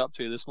to wake up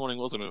to this morning,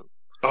 wasn't it?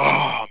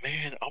 Oh,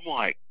 man, I'm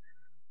like,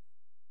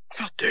 I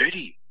felt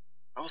dirty.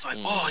 I was like,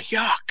 oh,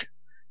 yuck.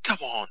 Come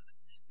on.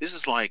 This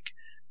is like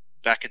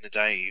back in the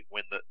day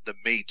when the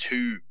Me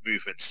Too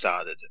movement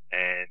started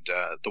and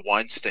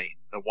one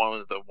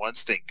of the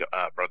Weinstein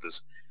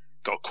brothers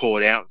got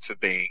caught out for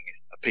being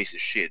a piece of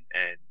shit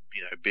and,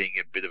 being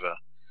a bit of a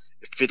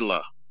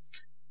fiddler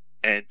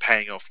and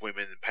paying off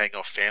women and paying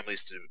off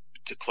families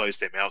to close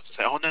their mouths and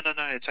say, oh, no,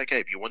 it's okay.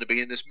 If you want to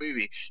be in this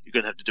movie, you're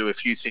going to have to do a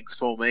few things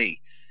for me.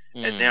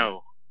 And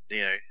now,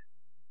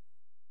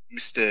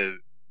 Mr.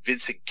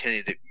 Vincent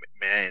Kennedy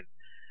McMahon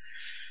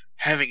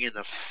having an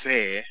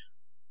affair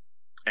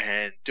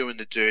and doing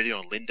the dirty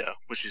on Linda,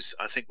 which is,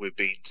 I think we've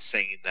been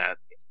seeing that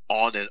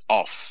on and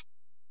off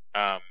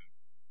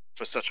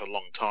for such a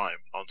long time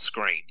on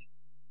screen.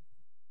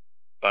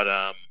 But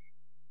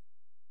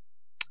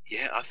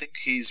yeah, I think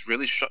he's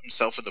really shot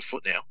himself in the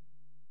foot now.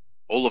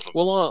 All of them.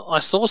 Well, I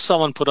saw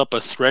someone put up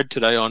a thread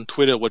today on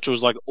Twitter, which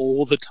was like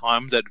all the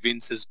times that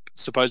Vince has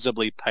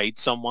supposedly paid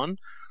someone.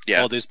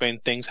 Yeah. Or there's been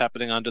things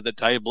happening under the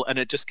table, and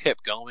it just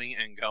kept going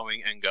and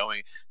going and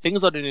going.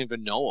 Things I didn't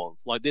even know of.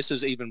 Like, this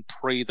is even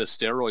pre the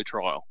steroid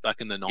trial back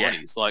in the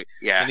 90s. Like,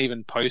 Yeah. and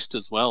even post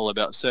as well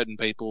about certain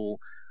people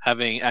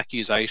having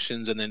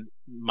accusations and then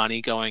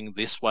money going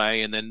this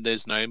way, and then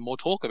there's no more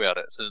talk about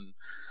it. And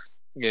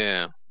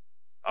yeah.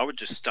 I would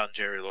just stun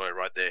Jerry Lawler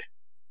right there.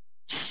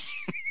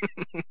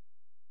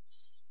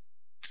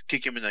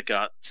 Kick him in the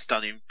gut,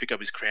 stun him, pick up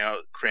his crown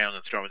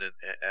and throw it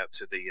out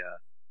to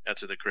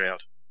the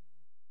crowd.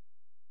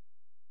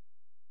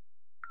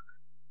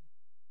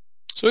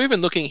 So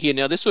even looking here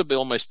now, this would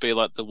almost be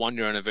like the 1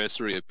 year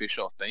anniversary of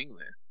Bischoff being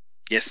there.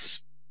 Yes.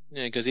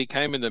 Yeah, because he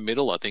came in the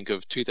middle, I think,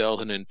 of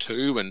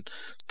 2002, and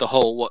the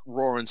whole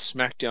Raw and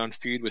SmackDown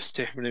feud with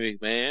Stephanie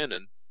McMahon,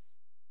 and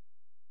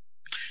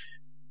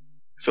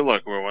I feel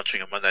like we're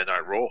watching a Monday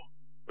Night Raw.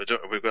 We've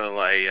got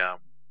a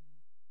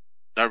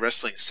no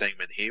wrestling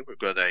segment here. We've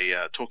got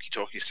a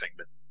talkie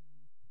segment.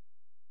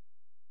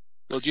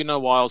 Well, do you know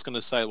why I was going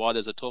to say why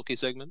there's a talkie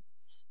segment?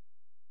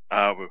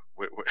 Because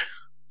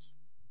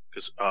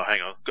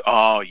hang on.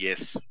 Oh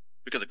yes,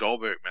 we got the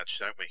Goldberg match,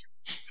 don't we?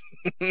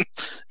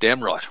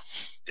 Damn right.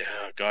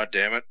 Yeah, God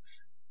damn it.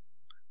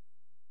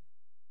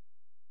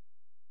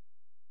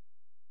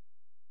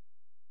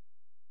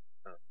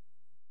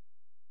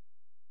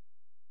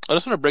 I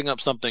just want to bring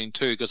up something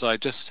too, because I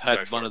just Go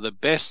had for one it. of the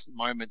best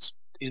moments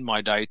in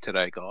my day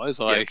today, guys.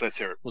 Yeah, let's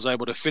hear it. was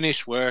able to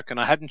finish work, and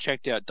I hadn't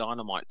checked out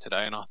Dynamite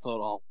today, and I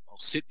thought I'll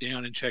sit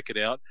down and check it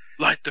out.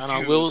 Light the And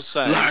fuse. I will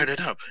say, light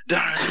it up.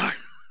 Dynamite.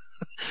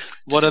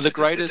 one of the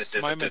greatest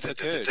moments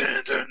occurred.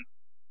 Do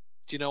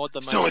you know what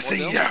the moment So I was?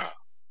 see El? ya.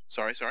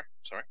 Sorry.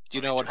 Do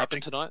you know what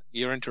happened tonight?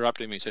 You're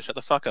interrupting me, so shut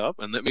the fuck up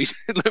and let me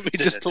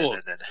just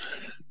talk.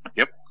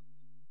 Yep.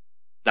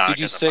 No, Did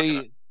you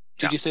see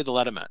the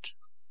ladder match?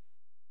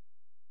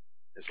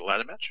 There's a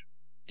ladder match?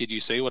 Did you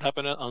see what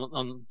happened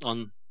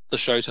on the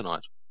show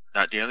tonight?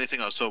 No, the only thing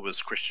I saw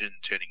was Christian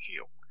turning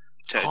heel.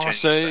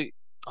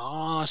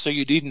 So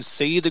you didn't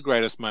see the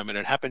greatest moment.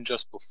 It happened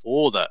just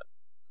before that.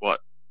 What?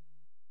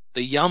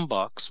 The Young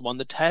Bucks won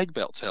the tag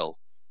belts, hell.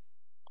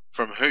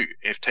 From who?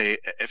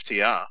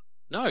 FTR?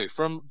 No,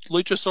 from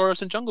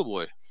Luchasaurus and Jungle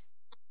Boy.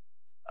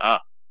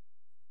 Ah.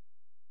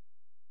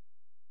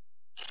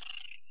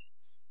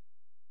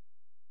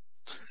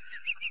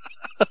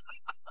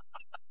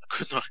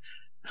 Couldn't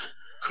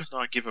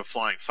I give a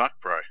flying fuck,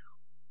 bro?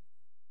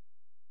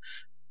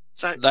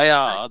 So They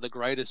are the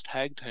greatest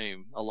tag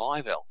team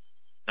alive, El.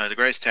 No, the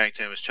greatest tag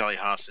team was Charlie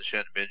Haas and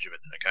Shannon Benjamin.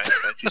 Okay,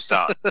 don't you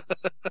start.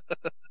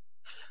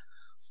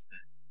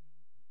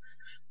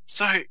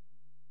 So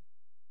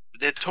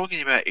they're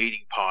talking about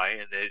eating pie,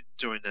 and they're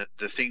doing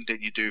the thing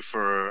that you do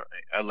for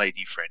a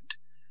lady friend,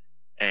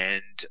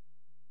 and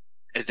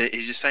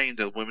he's just saying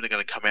the women are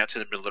going to come out to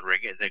the middle of the ring,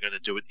 and they're going to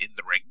do it in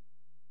the ring,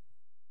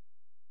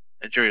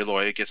 and Jerry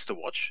Lawler gets to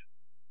watch.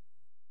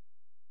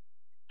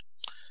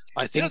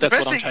 I think that's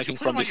what I'm taking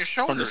from the It's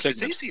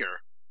segment.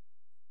 easier.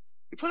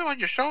 You put them on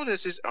your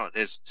shoulders.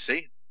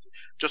 See,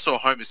 just saw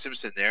Homer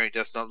Simpson there. He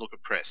does not look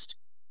impressed.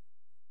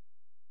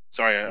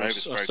 Sorry, I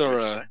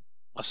overspoke.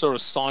 I saw a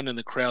sign in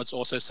the crowds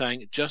also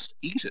saying, "Just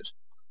eat it."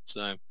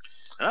 So,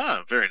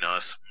 very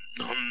nice.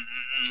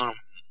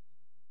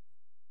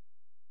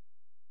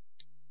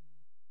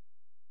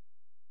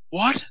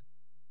 What?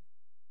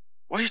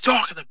 What are you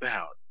talking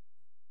about?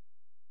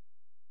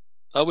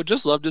 I would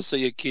just love to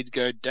see a kid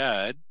go,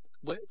 "Dad,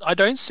 I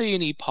don't see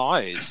any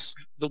pies.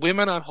 The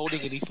women aren't holding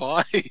any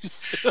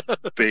pies."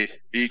 But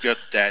you got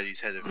Dad.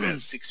 He's had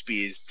about 6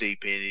 beers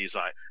deep in. He's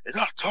like, "They're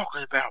not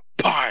talking about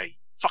pie,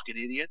 fucking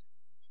idiot.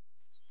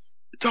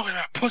 They're talking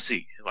about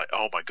pussy." You're like,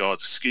 oh my God,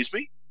 excuse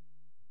me?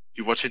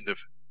 You're watching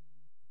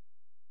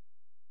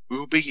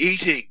we'll be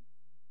eating.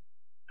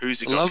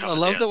 Who's he got I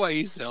love the way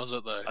he sells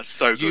it, though. That's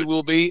so good. You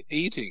will be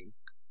eating.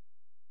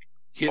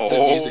 Hit the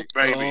Oh, music.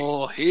 baby.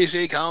 Oh, here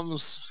she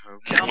comes.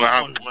 Come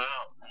Wow, on.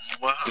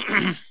 wow.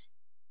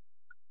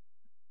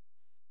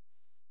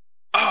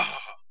 Oh,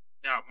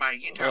 now,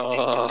 mate, you don't need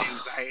to do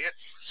that.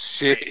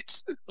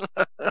 Shit.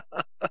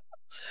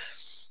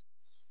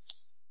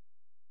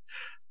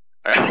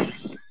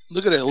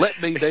 Look at it.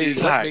 Let me be.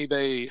 He's Let like, me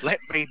be. Let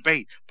me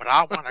be, but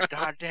I want a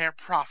goddamn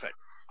profit.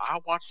 I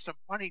want some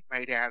money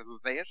made out of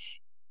this.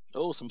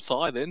 Oh, some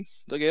thigh then.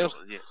 Look out.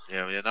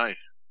 Yeah, no.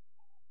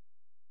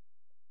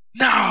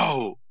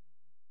 No!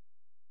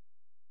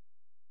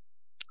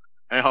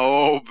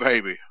 Oh,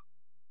 baby.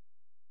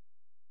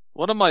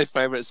 One of my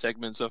favourite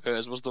segments of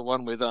hers was the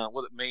one with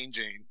Mean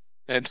Gene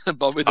and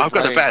Bobby the I've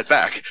got a Brain. bad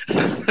back.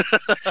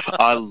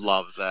 I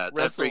love that.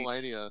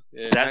 WrestleMania.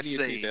 Yeah, that Mania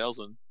scene,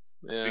 2000.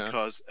 Yeah.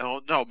 Because,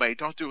 oh no, mate,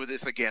 don't do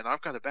this again.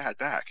 I've got a bad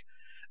back.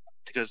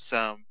 Because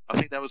I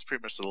think that was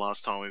pretty much the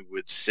last time we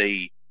would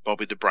see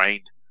Bobby the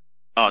Brain.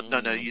 Oh, no,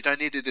 you don't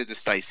need to do the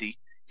Stacy.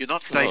 You're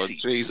not Oh, Stacy.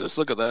 Jesus,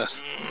 look at that.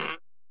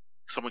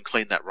 Someone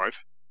clean that rope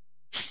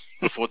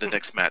before the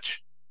next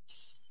match.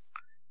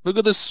 Look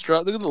at the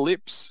strut. Look at the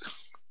lips.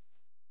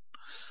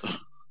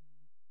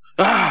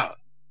 Ah!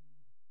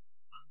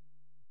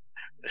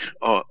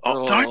 Oh,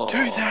 don't do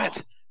Oh.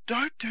 that!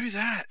 Don't do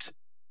that!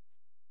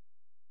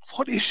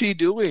 What is she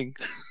doing?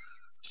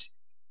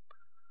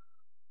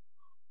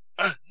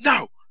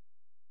 No!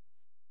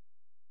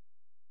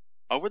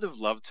 I would have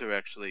loved to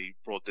actually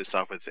brought this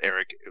up with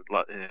Eric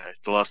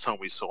the last time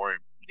we saw him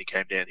when he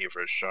came down here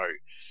for a show.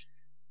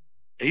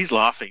 He's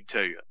laughing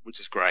too, which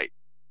is great.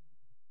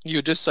 You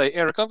would just say,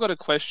 Eric, I've got a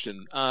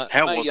question. How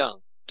Mae was Young,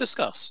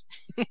 discuss.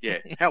 Yeah,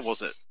 how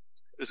was it?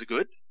 Was it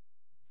good?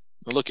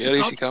 Well, look,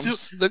 here she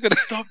comes. Look at it.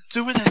 Stop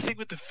doing that thing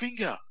with the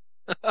finger.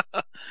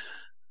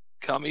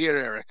 Come here,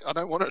 Eric. I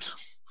don't want it.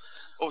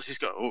 Oh, she's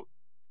got. Oh,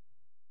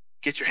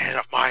 get your hand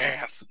off my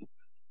ass.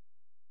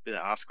 Bit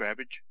of ass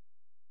grabbage.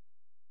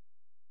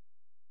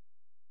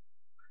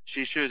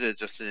 She should have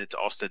just sent it to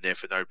Austin there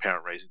for no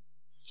apparent reason.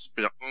 Just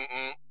been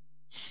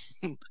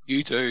like,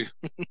 You too.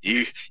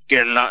 You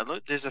get a lot.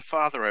 Look, there's a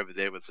father over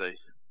there with a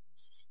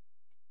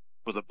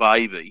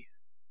baby.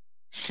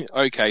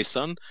 Okay,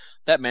 son.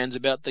 That man's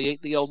about to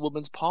eat the old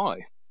woman's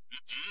pie.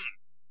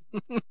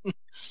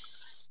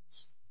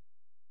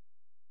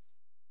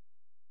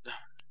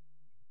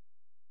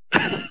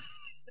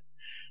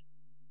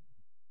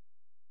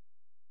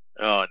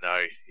 Oh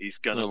no, he's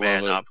gonna I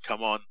man love it. up.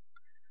 Come on.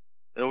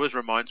 It always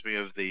reminds me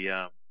of the.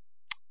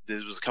 There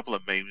was a couple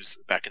of memes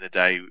back in the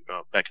day,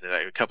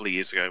 a couple of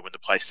years ago, when the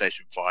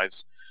PlayStation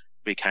 5s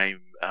became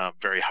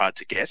very hard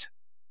to get,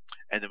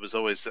 and there was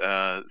always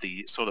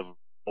the sort of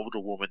older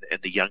woman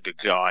and the younger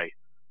guy,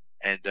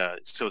 and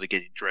sort of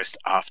getting dressed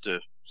after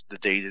the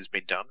deed has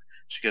been done.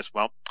 She goes,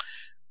 "Well,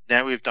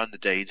 now we've done the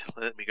deed.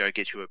 Let me go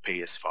get you a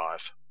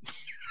PS5."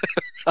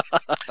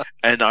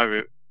 And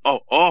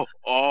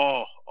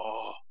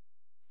oh.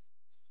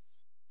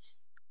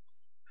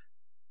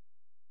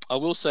 I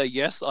will say,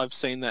 yes, I've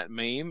seen that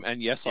meme,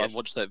 and yes, Yes. I've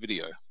watched that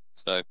video.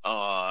 So,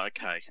 Oh,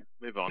 okay.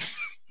 Move on.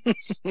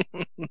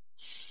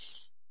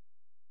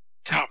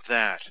 Top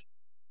that.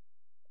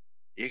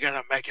 You're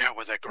gonna make out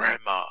with a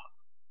grandma.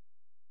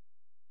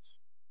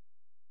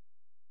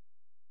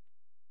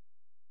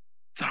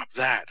 Top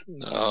that.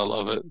 I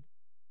love it.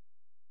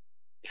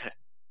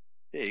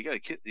 Yeah,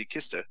 you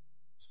kissed her.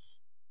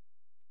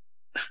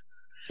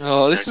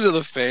 Oh, listen to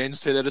the fans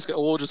too. They just go,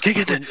 oh, just Kick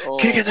in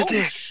the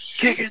dick.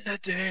 shit. Kick in the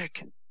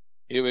dick.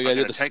 Here we I'm go.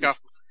 gonna take off.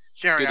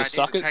 Jerry, do the I need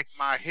suck to it. take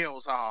my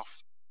heels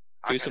off.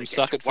 I Do gotta some get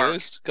suck to it work.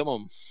 first. Come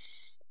on.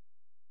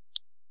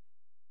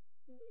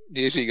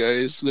 Here she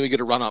goes. Let me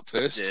get a run up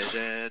first.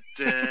 Da,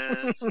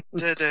 da,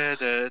 da, da,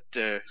 da,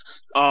 da.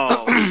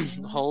 Oh,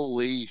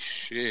 Holy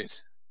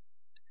shit.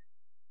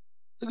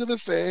 Look at the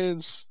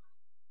fans.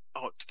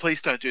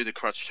 Please don't do the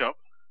crotch chop.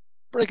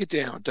 Break it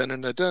down. Dun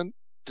dun dun dun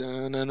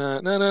dun dun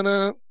dun dun dun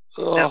dun.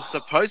 Now, Oh,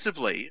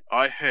 supposedly,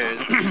 I heard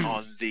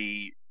on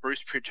the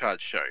Bruce Pritchard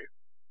show,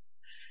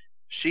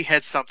 she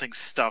had something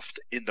stuffed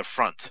in the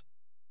front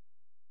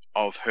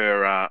of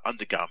her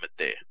undergarment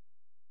there.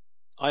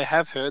 I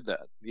have heard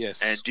that.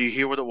 Yes. And do you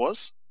hear what it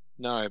was?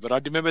 No, but I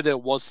remember there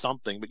was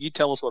something. But you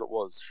tell us what it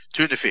was.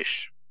 Tuna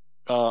fish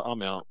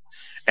I'm out.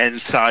 and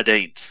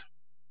sardines.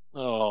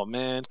 Oh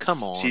man,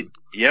 come on.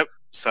 Yep.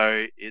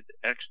 So it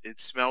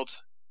smelled.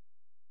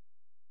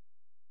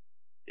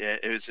 Yeah,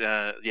 it was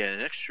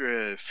an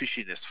extra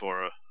fishiness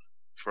for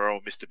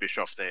old Mr.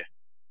 Bischoff there.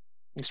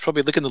 He's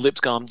probably licking the lips,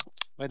 going,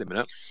 "Wait a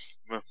minute,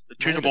 Well,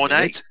 tuna Wait a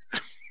mornay. minute."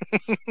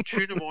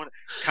 Tuna mornay.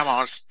 Come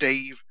on,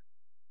 Steve.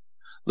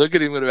 Look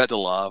at him about to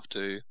laugh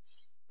too.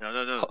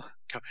 No.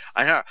 Come.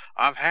 I know.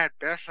 I've had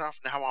Bischoff.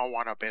 Now I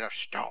want a bit of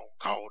Stone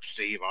Cold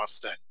Steve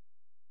Austin.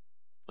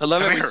 I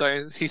love Come how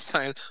here. he's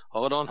saying,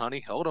 "Hold on, honey,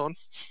 hold on."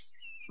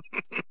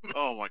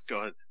 Oh my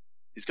god.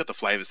 He's got the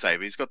flavor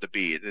saver. He's got the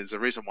beard. There's a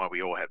reason why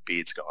we all have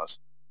beards, guys.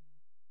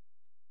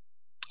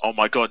 Oh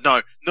my god,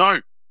 no.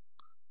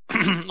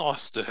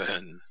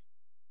 Austin.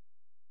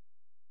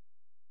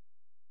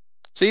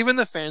 So even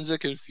the fans are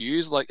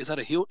confused. Like, is that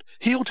a heel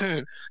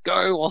turn?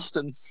 Go,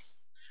 Austin.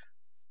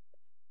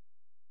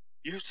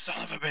 You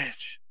son of a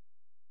bitch.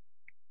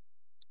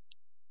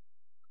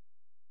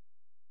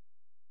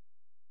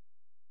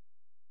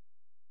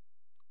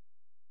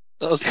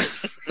 That was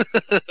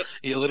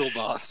you little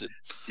bastard.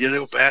 You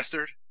little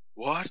bastard.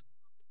 What?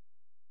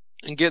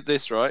 And get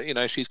this right, you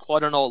know, she's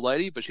quite an old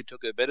lady, but she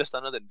took a better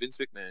stunner than Vince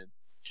McMahon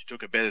She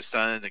took a better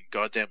stunner than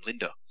goddamn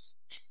Linda.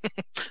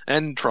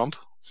 and Trump.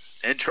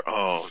 And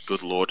oh,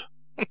 good lord.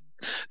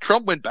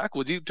 Trump went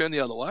backwards. He turned the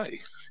other way.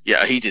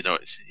 Yeah, he did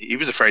not. He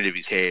was afraid of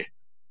his hair.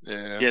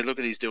 Yeah. Yeah, look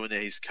what he's doing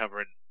there. He's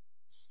covering.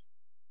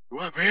 You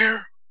want a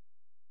beer?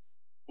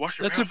 Wash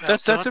your That's a mouth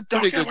out, that's son. a pretty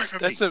Don't good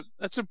get away from me.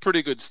 that's a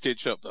pretty good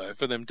stitch up though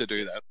for them to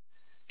do that.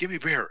 Give me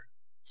beer.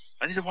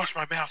 I need to wash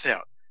my mouth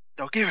out.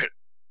 No, give it.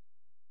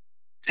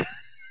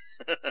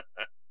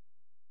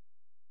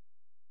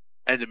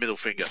 And the middle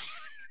finger.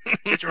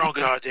 Get your own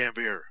goddamn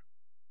beer.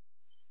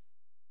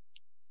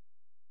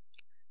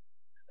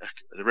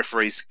 The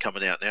referee's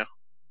coming out now.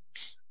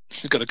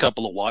 He's got a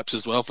couple of wipes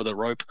as well for the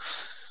rope.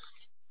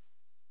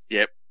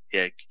 Yep.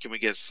 Yeah. Can we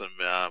get some?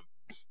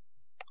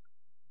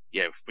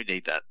 Yeah, we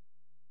need that.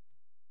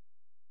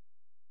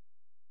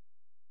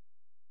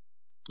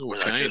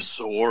 What I Okay. just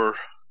saw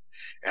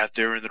out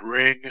there in the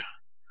ring,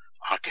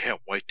 I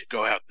can't wait to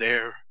go out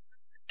there and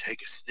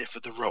take a sniff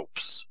of the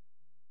ropes.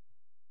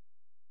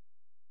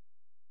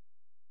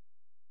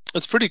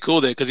 It's pretty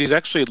cool there because he's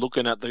actually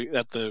looking at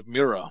the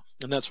mirror,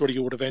 and that's what he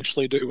would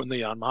eventually do when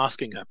the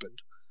unmasking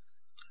happened.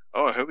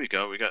 Oh, here we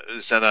go. We got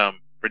is that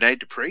Rene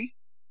Dupree,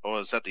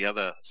 or is that the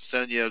other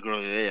Sonia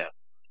Grelier?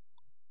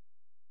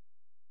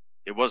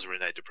 It was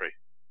Rene Dupree.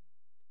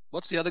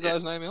 What's the other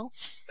guy's name, Al?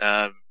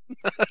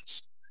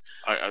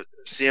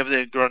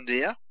 Sylvain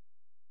Grandier.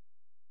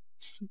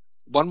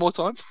 One more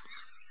time.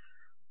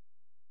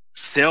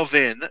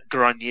 Sylvain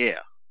Grenier.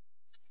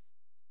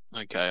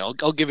 Okay, I'll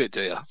give it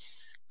to you.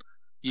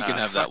 You can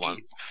have that one.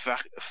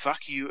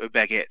 Fuck you, a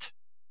baguette.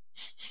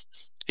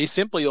 He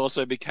simply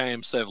also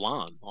became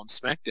Sevlan on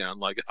SmackDown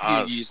like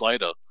a few years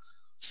later.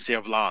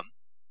 Sevlan.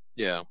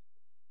 Yeah.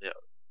 Yeah.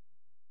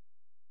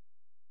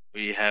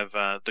 We have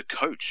the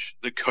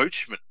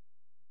coachman,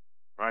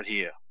 right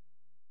here.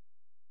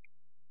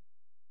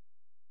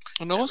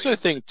 And I also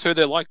think too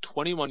they're like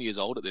 21 years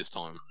old at this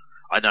time.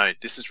 I know,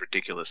 this is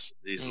ridiculous.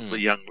 These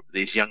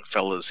young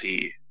fellas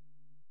here,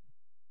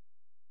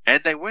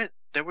 and they were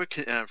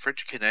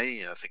French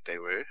Canadian, I think they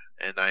were,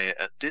 and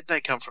didn't they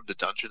come from the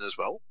dungeon as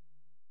well?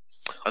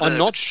 I'm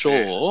not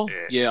sure.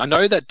 Yeah, I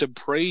know that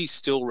Dupree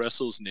still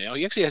wrestles now.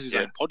 He actually has his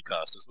own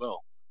podcast as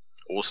well.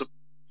 Awesome.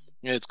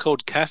 Yeah, it's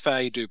called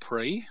Cafe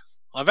Dupree.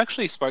 I've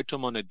actually spoke to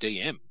him on a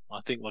DM,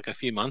 I think like a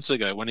few months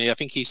ago when I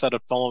think he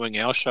started following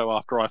our show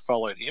after I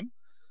followed him.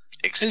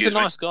 He's a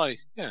nice guy.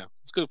 Yeah,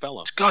 he's a good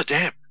fella. God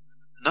damn.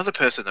 Another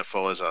person that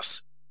follows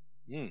us.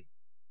 Mm.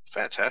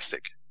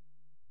 Fantastic.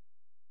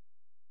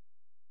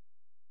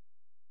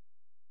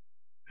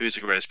 Who's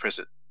the greatest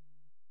president?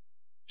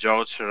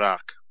 Georges Chirac.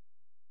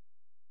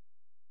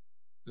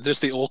 There's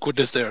the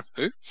awkwardness there.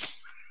 Who?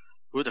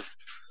 Who the...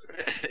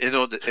 in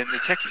the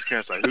Texas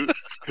crowd's like,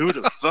 who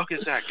the fuck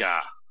is that guy?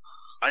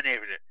 I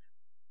named it.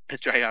 And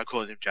JR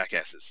calling him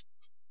jackasses.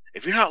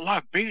 If you're not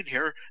like being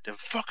here, then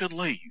fucking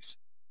leave.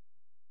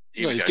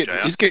 He's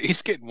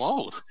getting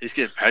wild. He's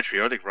getting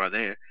patriotic right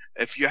there.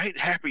 If you ain't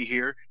happy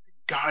here,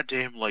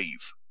 goddamn leave.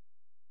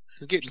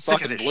 He's getting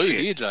fucking blue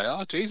here,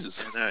 JR.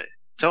 Jesus.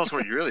 Tell us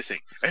what you really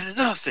think. And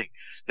another thing,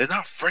 they're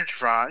not French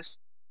fries.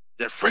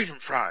 They're freedom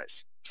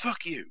fries.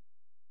 Fuck you.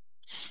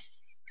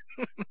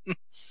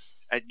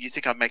 And you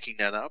think I'm making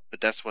that up,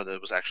 but that's what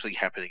was actually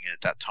happening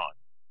at that time.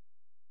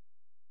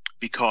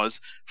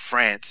 Because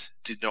France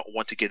did not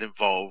want to get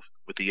involved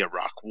with the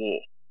Iraq War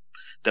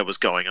that was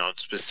going on,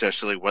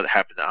 especially what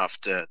happened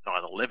after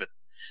 9/11.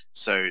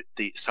 So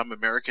some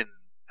American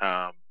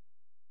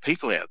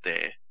people out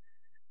there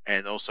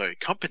and also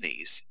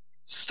companies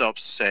stopped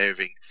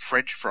serving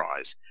French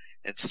fries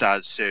and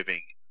started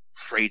serving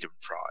freedom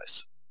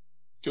fries.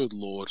 Good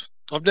Lord.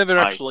 I've never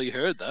actually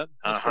heard that.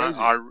 That's crazy.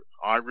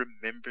 I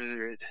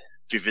remember it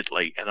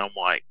vividly, and I'm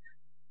like,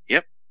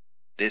 yep,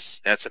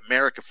 that's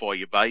America for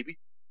you, baby.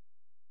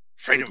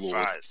 Freedom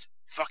fries.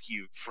 Fuck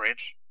you,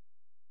 French.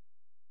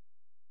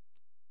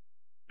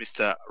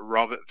 Mr.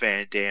 Robert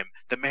Van Dam,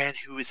 the man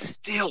who is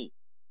still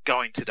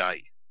going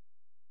today.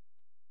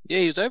 Yeah,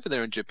 he was over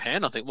there in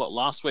Japan, I think,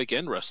 last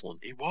weekend wrestling.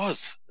 He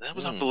was. That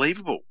was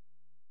unbelievable.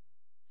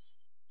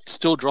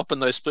 Still dropping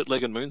those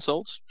split-legged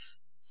moonsaults?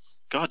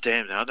 God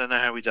damn, I don't know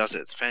how he does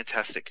it. It's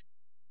fantastic.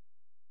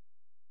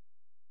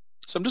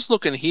 So I'm just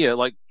looking here,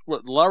 like,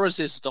 La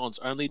Resistance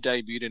only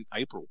debuted in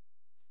April.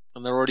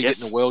 And they're already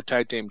getting a World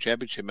Tag Team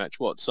Championship match,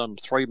 some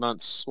 3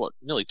 months,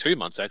 nearly 2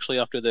 months, actually,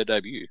 after their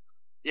debut.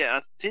 Yeah,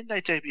 didn't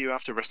they debut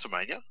after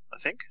WrestleMania, I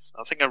think?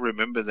 I think I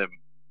remember them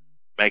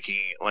making,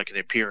 like, an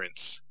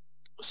appearance.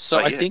 So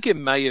I think it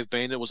may have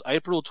been, it was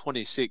April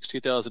 26,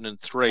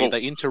 2003.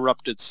 They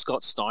interrupted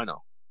Scott Steiner.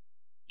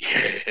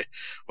 Yeah.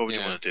 What would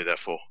you want to do that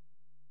for?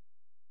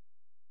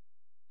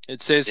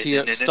 It says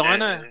here,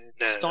 Steiner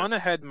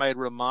had made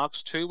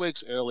remarks 2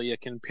 weeks earlier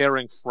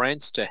comparing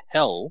France to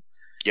hell,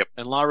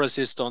 and La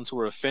Resistance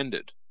were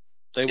offended.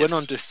 They went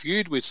on to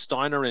feud with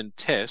Steiner and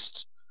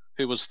Test,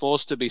 who was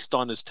forced to be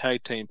Steiner's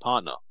tag team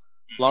partner.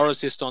 La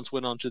Resistance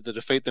went on to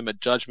defeat them at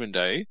Judgment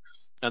Day,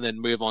 and then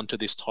move on to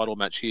this title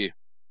match here.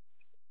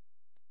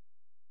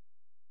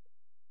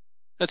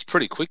 That's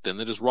pretty quick then.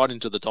 They're just right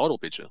into the title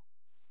picture.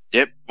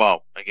 Yep.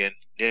 Well, again,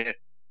 yeah.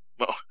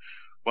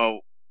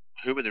 Well,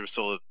 who were the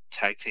sort of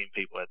tag team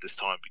people at this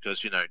time?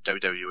 Because,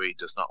 WWE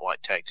does not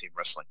like tag team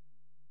wrestling.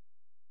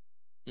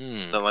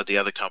 Not like the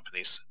other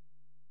companies.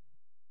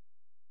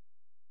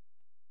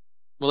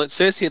 Well, it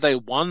says here they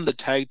won the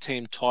tag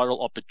team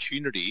title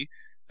opportunity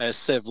as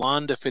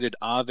Sevlan defeated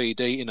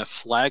RVD in a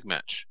flag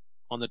match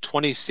on the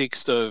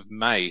 26th of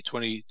May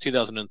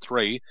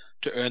 2003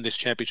 to earn this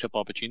championship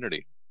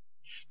opportunity.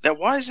 Now,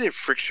 why is there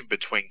friction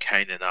between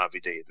Kane and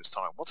RVD at this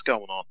time? What's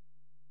going on?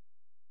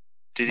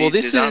 Did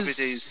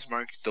RVD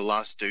smoke the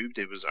last doob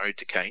that was owed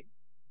to Kane?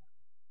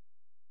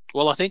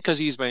 Well, I think because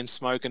he's been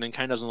smoking and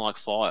Kane doesn't like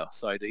fire,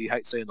 so he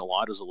hates seeing the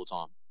lighters all the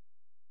time.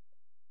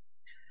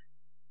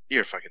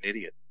 You're a fucking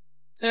idiot.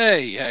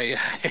 Hey.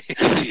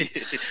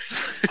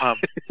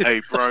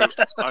 Hey, bro,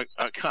 I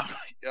can't.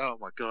 Oh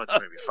my god, you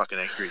make me fucking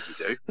angry if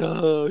you do.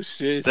 Oh,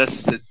 shit.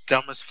 That's the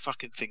dumbest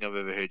fucking thing I've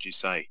ever heard you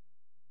say.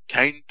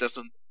 Kane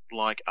doesn't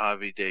like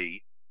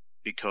RVD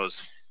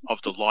because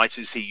of the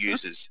lighters he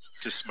uses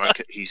to smoke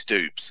at his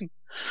dupes.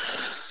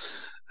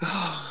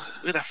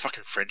 Look at that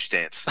fucking French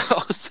dance.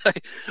 I'll say,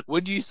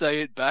 when you say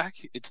it back,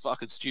 it's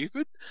fucking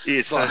stupid. Yeah,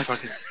 it's so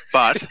fucking...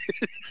 But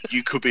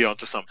you could be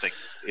onto something.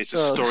 It's a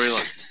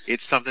storyline.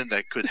 It's something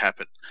that could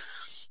happen.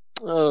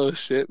 Oh,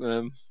 shit,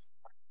 man.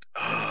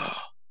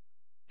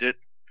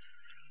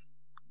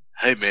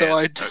 Hey, man.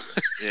 So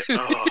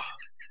Yeah.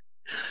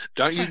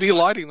 Don't you be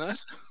lighting that?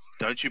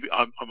 Don't you be...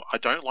 I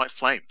don't like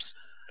flames.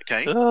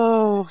 Okay?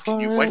 Oh, can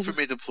you wait for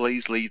me to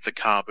please leave the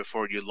car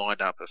before you line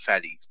up a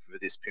fatty for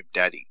this pimp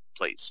daddy,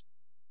 please?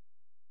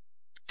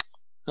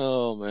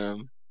 Oh,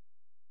 man.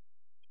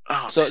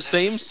 Oh, so man, it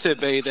seems to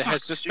be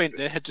there's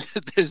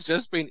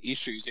just been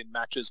issues in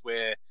matches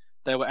where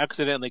they were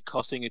accidentally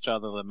costing each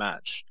other the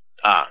match.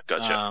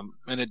 Gotcha.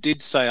 And it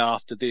did say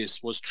after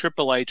this, was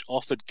Triple H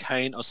offered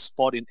Kane a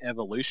spot in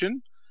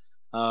Evolution?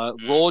 Raw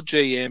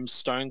GM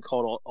Stone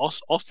Cold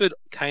offered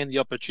Kane the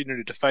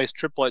opportunity to face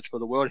Triple H for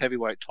the World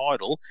Heavyweight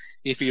title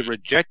if he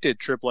rejected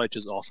Triple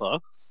H's offer.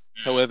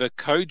 However,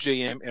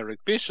 co-GM Eric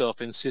Bischoff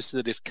insisted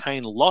that if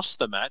Kane lost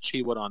the match,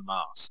 he would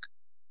unmask.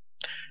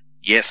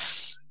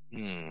 Yes.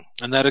 And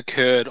that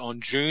occurred on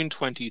June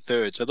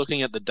 23rd. So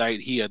looking at the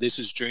date here, this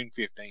is June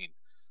 15.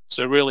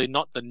 So really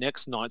not the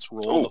next night's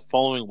Raw, the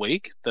following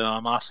week, the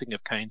unmasking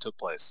of Kane took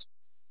place.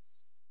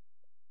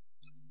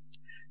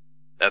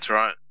 That's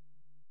right.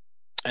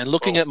 And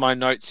looking at my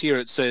notes here,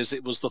 it says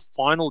it was the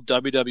final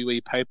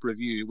WWE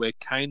pay-per-view where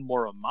Kane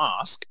wore a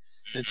mask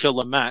until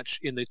the match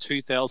in the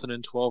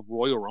 2012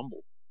 Royal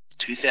Rumble.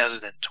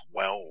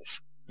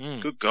 2012.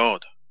 Good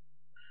God.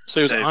 So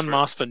he was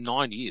unmasked for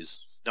 9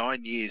 years.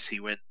 9 years he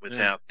went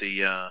without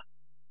the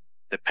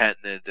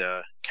patented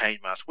Kane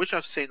mask, which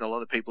I've seen a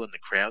lot of people in the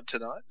crowd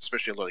tonight,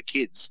 especially a lot of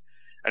kids,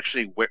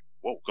 actually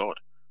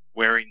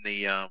wearing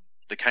the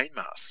Kane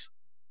mask.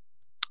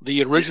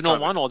 The original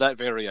one or that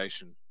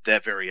variation?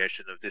 That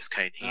variation of this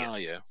Kane here. Oh,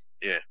 yeah.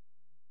 Yeah.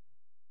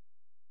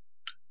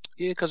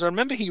 Yeah, because I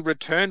remember he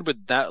returned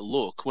with that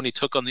look when he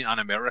took on the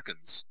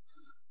Un-Americans.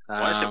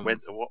 Why is it wet?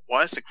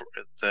 Why is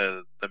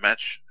the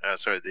match?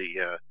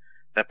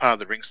 That part of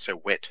the ring so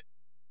wet?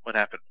 What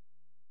happened?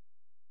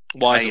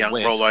 Why is Mae it Young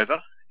wet? roll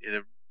over?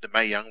 The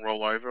Mae Young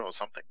roll over or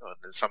something? Or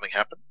did something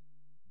happen?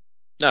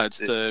 No,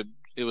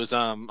 it was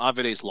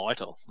RVD's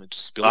lighter. It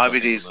just spilled.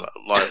 RVD's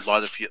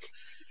lighter fluid.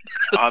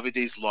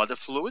 RVD's lighter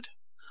fluid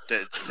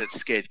that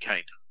scared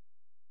Kane.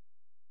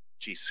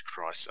 Jesus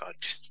Christ!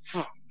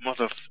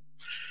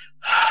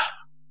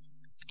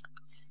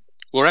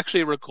 We're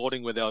actually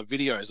recording with our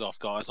videos off,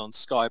 guys, on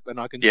Skype, and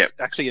I can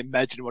actually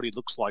imagine what he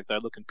looks like, though,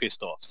 looking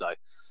pissed off. So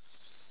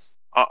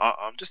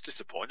I'm just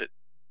disappointed.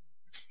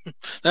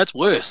 That's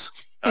worse.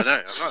 I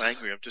know. I'm not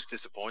angry. I'm just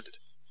disappointed.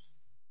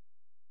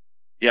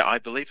 Yeah, I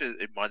believe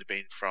it might have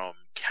been from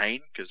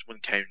Kane, because when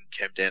Kane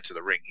came down to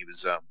the ring,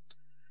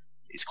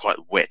 he's quite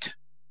wet.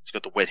 He's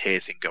got the wet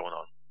hair thing going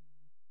on.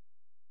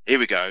 Here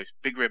we go.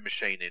 Big Red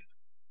Machine in.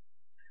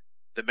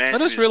 The man. I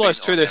just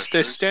realised too,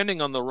 they're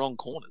standing on the wrong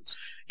corners.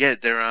 Yeah,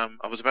 they're. I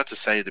was about to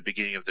say at the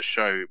beginning of the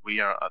show,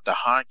 the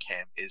hard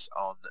cam is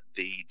on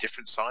the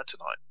different side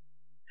tonight.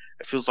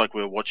 It feels like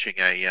we're watching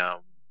a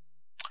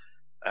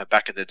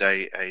back in the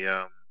day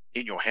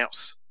In Your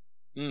House.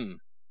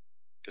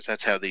 Because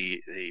that's how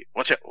the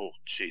watch out. Oh,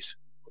 jeez,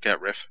 look out,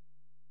 ref.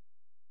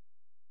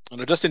 And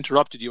I just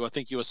interrupted you. I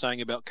think you were saying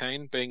about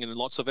Kane being in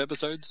lots of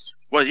episodes.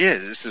 Well, yeah,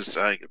 this is.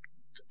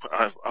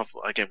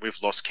 Again,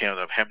 we've lost count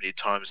of how many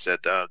times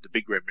that the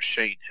Big Red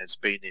Machine has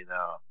been in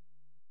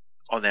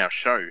on our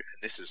show, and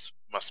this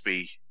must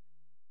be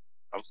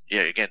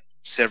again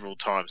several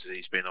times that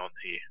he's been on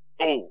here.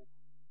 Oh,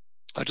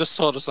 I just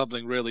thought of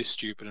something really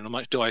stupid, and I'm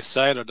like, do I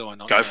say it or do I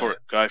not? Go for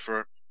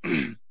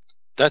it.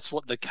 That's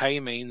what the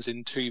K means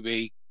in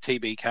TBK.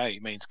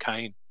 It means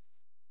Kane.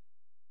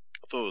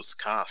 I thought it was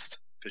cast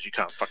because you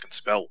can't fucking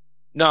spell.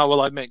 No, well,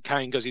 I meant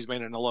Kane because he's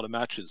been in a lot of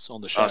matches on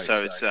the show. Oh,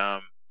 so it's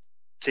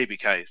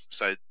TBK.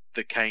 So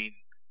the Kane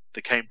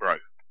bro.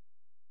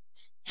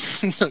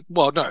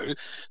 Well, no,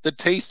 the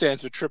T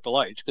stands for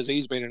Triple H because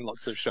he's been in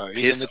lots of shows.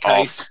 Piss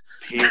off.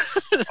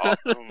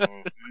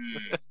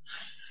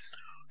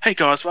 Hey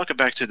guys, welcome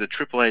back to the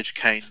Triple H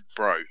Kane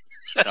bro.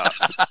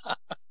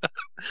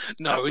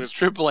 No, it's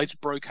Triple H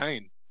bro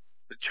Kane.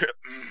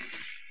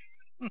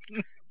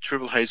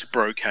 Triple H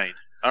bro Kane.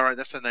 All right,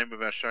 that's the name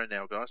of our show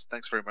now, guys.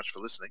 Thanks very much for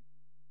listening.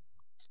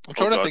 I'm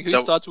trying to think who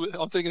starts with.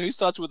 I'm thinking who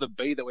starts with a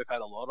B that we've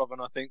had a lot of,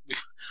 and I think we've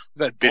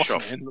had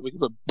Bischoff. Bossman. We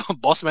could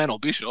put Bossman or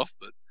Bischoff,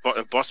 but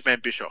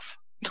Bossman Bischoff.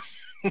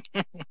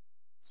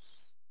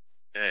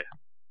 Yeah.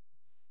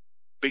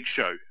 Big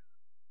Show.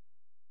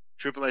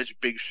 Triple H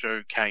Big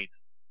Show Kane.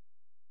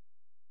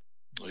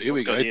 Well, here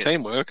we go.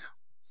 Teamwork.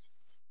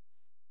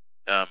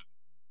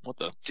 What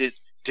the?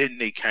 Didn't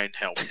need Kane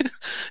help.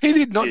 He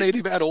did not need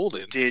him at all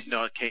then. Did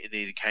not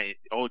need Kane.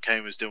 All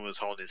Kane was doing was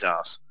holding his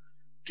ass.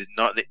 Did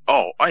not need...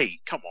 Oh, hey,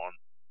 come on.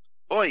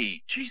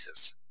 Oi,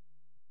 Jesus.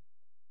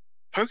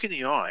 Poke in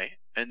the eye,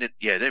 and then...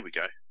 Yeah, there we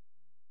go.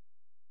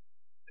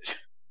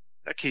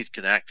 That kid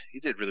can act. He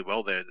did really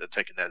well there,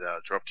 taking that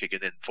drop kick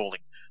and then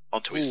falling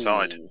onto his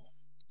side.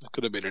 That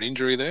could have been an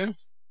injury there.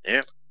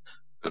 Yeah.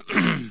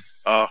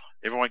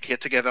 Everyone get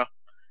together.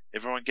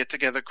 Everyone get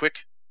together, quick.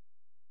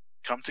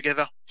 Come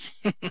together.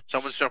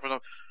 Someone's jumping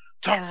up.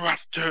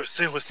 Interrupt to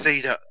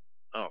suicide.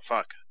 Oh,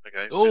 fuck.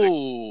 Okay.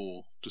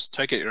 Oh, just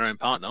take out your own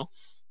partner.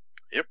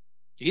 Yep.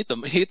 He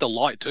hit the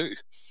light too.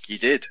 He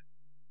did.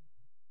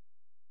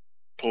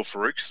 Poor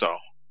Farouk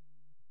style.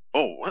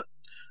 Oh, what?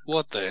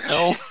 What the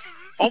hell?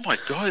 Oh my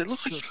god, it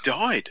looks like he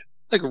died.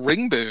 Like a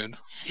ring burn.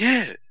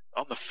 Yeah,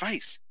 on the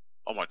face.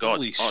 Oh my god.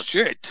 Holy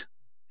shit.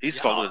 He's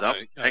followed it up.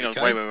 Hang on,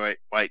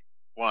 wait.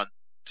 1,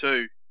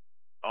 2.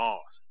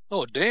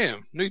 Oh,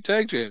 damn. New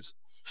tag jams.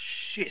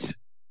 Shit.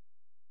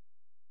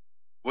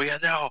 We are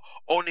now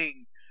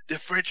owning the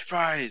French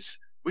fries.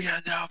 We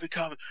are now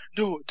become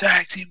new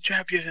tag team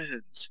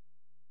champions.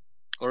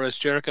 Or as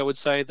Jericho would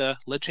say, the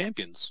Le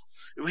Champions.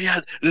 We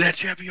are Le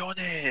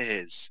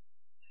Championes.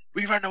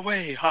 We ran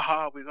away.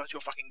 Haha, we got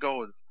your fucking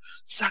gold.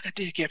 Suck a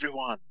dick,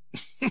 everyone.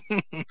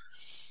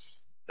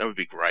 That would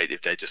be great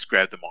if they just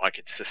grabbed the mic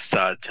and just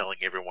started telling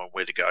everyone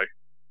where to go.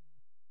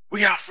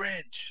 We are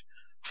French.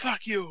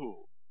 Fuck you.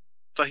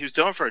 So he was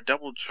going for a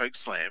double choke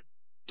slam.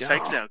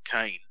 Takes out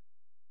Kane.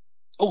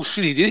 Oh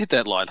shit, he did hit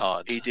that light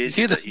hard. He did.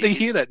 They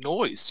hear that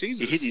noise.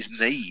 Jesus. He hit his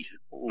knee.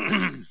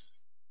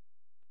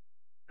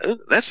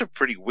 That's a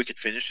pretty wicked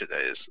finisher, that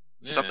is.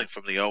 Yeah. Something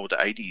from the old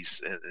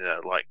 80s,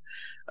 like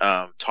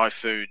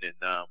Typhoon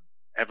and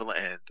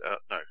Avalanche,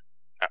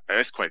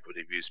 Earthquake would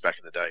have used back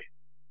in the day.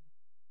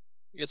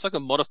 It's like a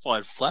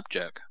modified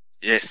flapjack.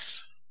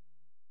 Yes.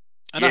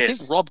 And I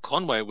think Rob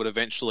Conway would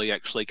eventually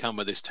actually come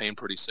with this team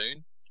pretty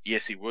soon.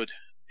 Yes, he would.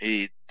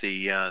 The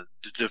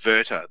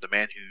diverter, the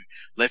man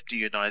who left the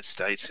United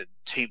States and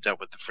teamed up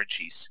with the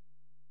Frenchies.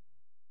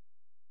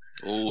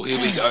 Oh, here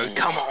we go.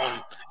 Come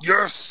on.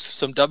 Yes.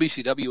 Some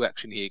WCW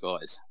action here,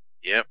 guys.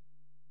 Yep.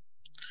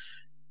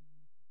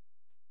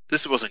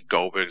 This wasn't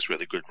Goldberg's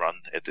really good run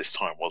at this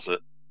time, was it?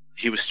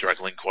 He was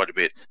struggling quite a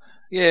bit.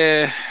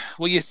 Yeah.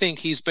 Well, you think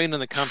he's been in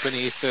the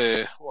company for,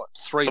 3 months?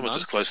 Someone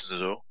just closed the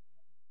door.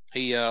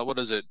 He,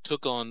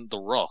 took on The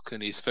Rock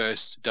in his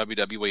first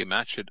WWE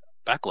match at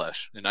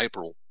Backlash in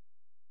April.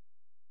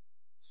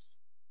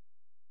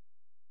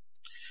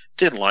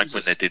 Didn't like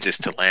when they did this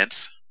to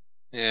Lance.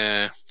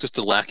 Yeah, just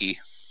a lackey.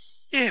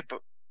 Yeah,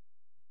 but...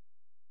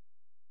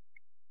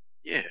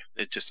 Yeah,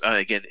 it just...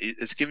 again,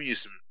 it's giving you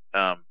some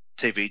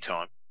TV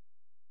time.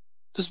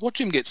 Just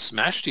watch him get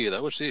smashed here,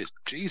 though. Watch this.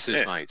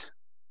 Jesus, mate.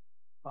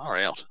 Far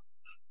out.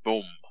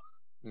 Boom.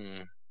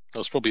 That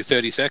was probably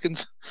 30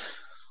 seconds.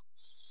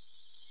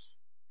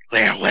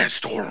 Lance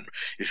Storm.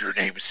 Is your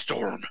name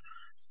Storm?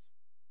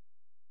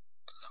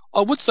 I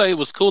would say it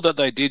was cool that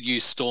they did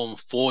use Storm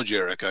for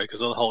Jericho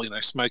because of the whole,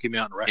 Smoky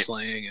Mountain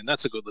Wrestling, and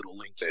that's a good little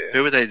link there.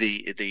 Who were they?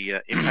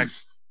 The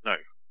Impact? No,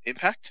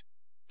 Impact?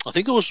 I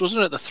think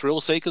wasn't it the Thrill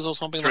Seekers or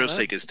something like that? Thrill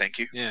Seekers, thank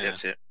you. Yeah,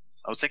 that's it.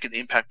 I was thinking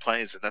Impact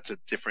players, and that's a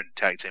different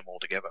tag team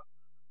altogether.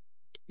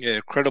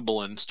 Yeah,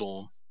 Credible and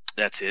Storm.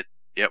 That's it.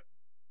 Yep.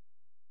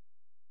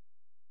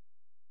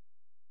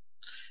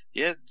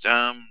 Yeah,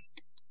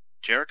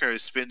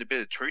 Jericho's spinning a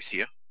bit of truth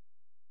here.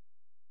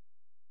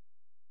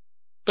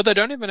 But they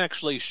don't even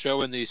actually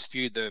show in this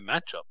feud their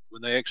matchup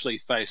when they actually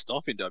faced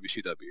off in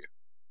WCW.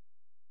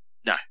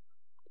 No.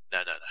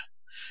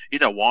 You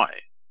know why?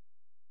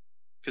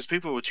 Because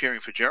people were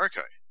cheering for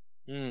Jericho.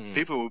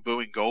 People were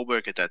booing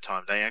Goldberg at that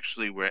time. They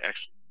were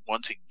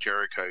wanting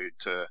Jericho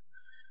to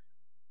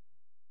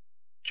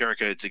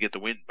get the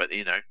win, but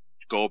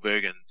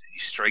Goldberg and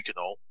his streak and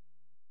all.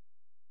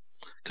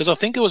 Because I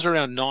think it was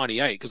around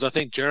 98, because I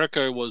think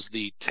Jericho was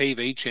the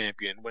TV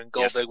champion when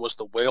Goldberg was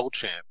the world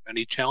champ, and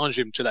he challenged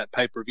him to that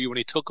pay-per-view when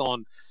he took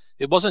on,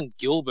 it wasn't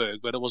Gilbert,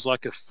 but it was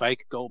like a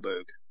fake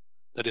Goldberg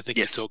that I think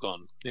he took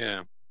on.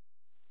 Yeah.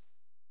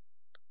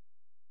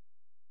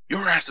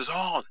 Your ass is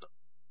on.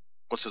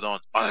 What's it on?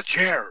 On a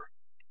chair.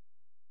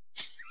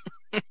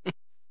 Yeah,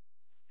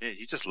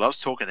 he just loves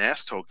talking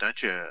ass talk,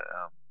 don't you,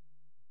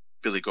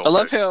 Billy Goldberg? I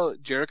love how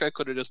Jericho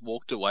could have just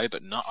walked away,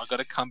 but no, I got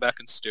to come back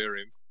and stir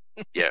him.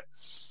 Yeah,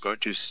 going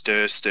to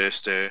stir.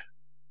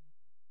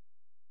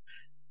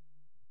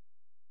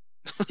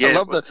 Yeah, I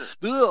love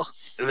the.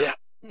 Yeah.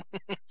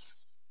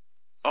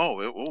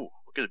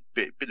 Look at a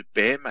bit of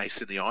bear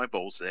mace in the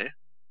eyeballs there.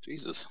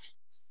 Jesus.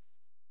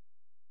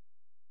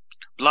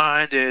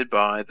 Blinded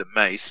by the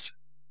mace.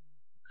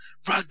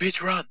 Run,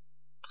 bitch, run!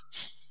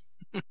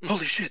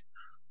 Holy shit!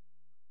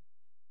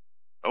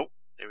 Oh,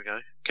 there we go.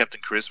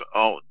 Captain Charisma.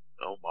 Oh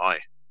my.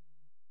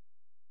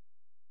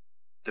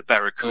 The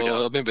Barracuda. Oh,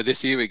 I remember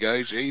this. Here we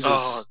go. Jesus.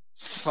 Oh.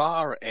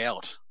 Far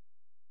out.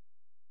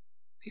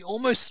 He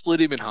almost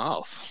split him in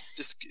half.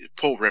 Just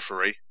poor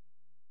referee.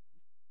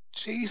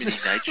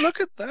 Jesus.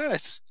 Look at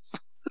that.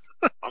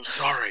 I'm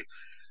sorry.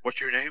 What's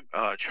your name?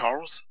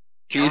 Charles?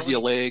 Here's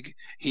your Charlie? leg.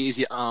 Here's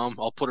your arm.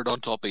 I'll put it on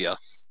top of you.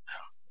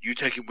 You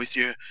take him with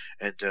you,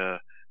 and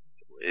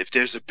if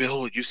there's a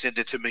bill, you send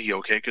it to me,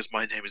 okay? Because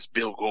my name is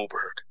Bill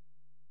Goldberg.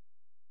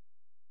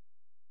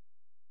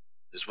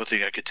 There's one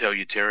thing I can tell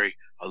you, Terry.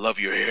 I love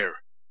your hair.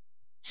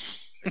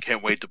 I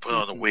can't wait to put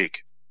on a wig.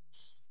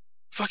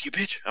 Fuck you,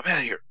 bitch. I'm out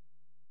of here.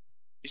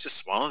 He's just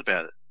smiling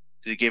about it.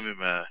 Did he give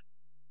him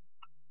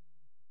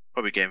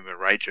probably gave him a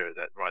rager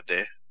that right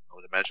there, I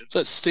would imagine. So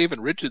it's Stephen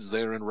Richards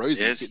there and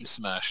Rosie Yes. getting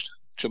smashed.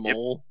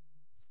 Jamal.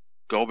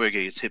 Goldberg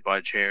gets hit by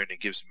a chair and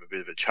it gives him a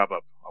bit of a chub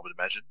up, I would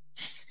imagine.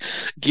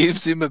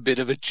 Gives him a bit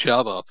of a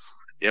chub up.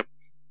 Yep.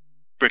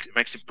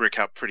 Makes him brick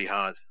up pretty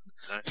hard.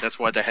 You know? That's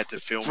why they had to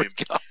film him.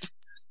 Brick up.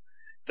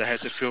 They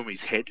had to film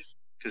his head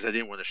because they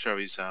didn't want to show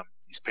his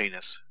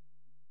penis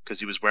because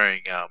he was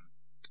wearing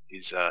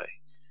his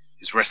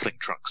wrestling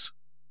trunks.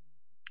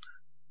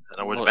 And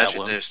I would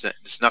imagine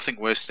there's nothing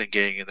worse than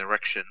getting an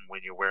erection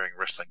when you're wearing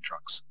wrestling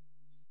trunks.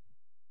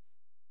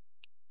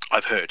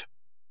 I've heard.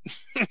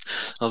 I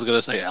was going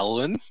to say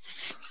Alvin.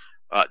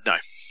 No.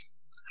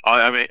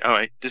 I mean,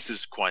 this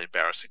is quite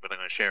embarrassing, but I'm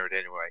going to share it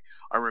anyway.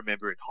 I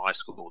remember in high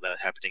school that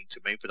happening to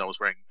me, but I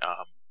was wearing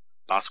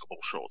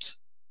basketball shorts.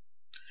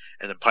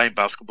 And then playing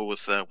basketball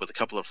with a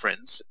couple of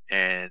friends,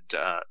 and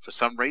for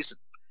some reason,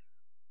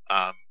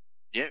 my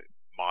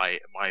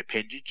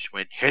appendage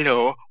went,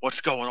 "Hello, what's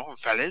going on,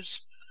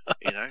 fellas?"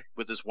 You know,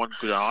 with this one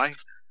good eye,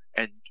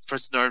 and for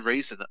no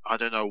reason, I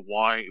don't know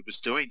why it was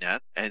doing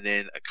that. And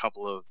then a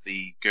couple of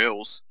the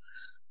girls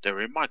that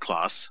were in my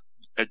class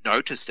had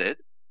noticed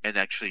it and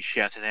actually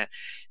shouted out,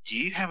 "Do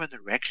you have an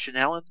erection,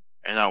 Alan?"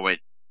 And I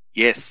went,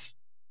 yes,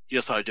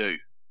 I do.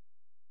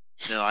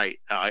 Then I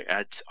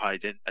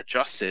then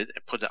adjusted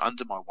and put it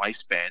under my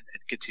waistband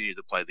and continued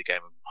to play the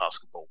game of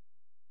basketball.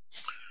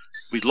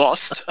 We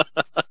lost.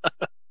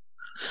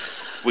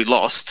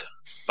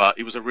 But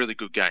it was a really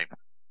good game.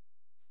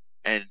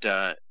 And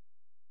I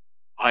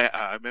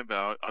remember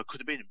I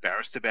could have been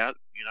embarrassed about,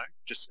 you know,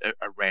 just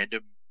a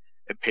random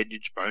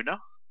appendage boner,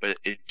 but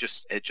it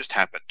just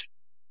happened,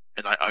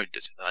 and I owned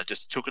it, and I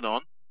just took it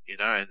on, you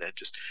know, and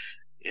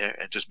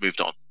just moved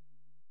on.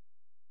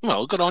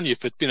 Well, good on you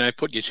for, you know,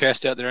 putting your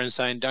chest out there and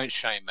saying, "Don't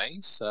shame me."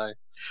 So,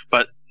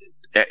 but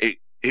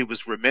it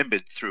was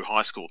remembered through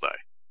high school though.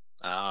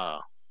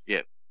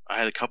 Yeah, I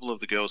had a couple of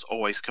the girls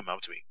always come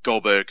up to me,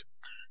 Goldberg,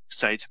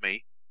 say to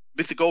me,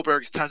 "Mr.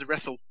 Goldberg, it's time to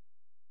wrestle."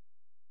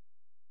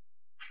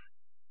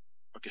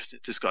 Okay,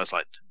 this guy's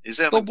like, is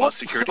that like my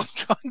security? I'm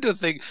trying to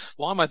think.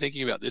 Why am I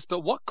thinking about this? But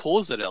what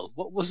caused it, El?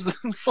 What was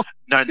the...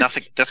 No,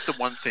 nothing. That's the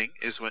one thing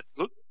is when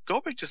look,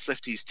 Goldberg just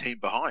left his team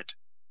behind.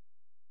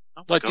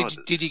 Oh my Like, God.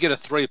 did you get a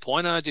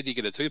 3-pointer? Did you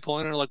get a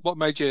 2-pointer? Like, what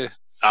made you?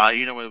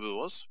 You know what it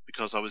was?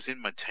 Because I was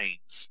in my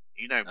teens.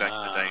 You know, back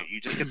in the day,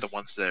 you just get the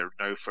ones that are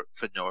no for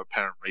no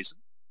apparent reason.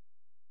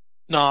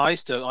 No, I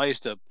used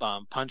to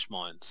punch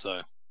mine.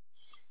 So,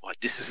 Like,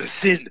 this is a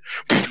sin.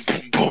 Boom,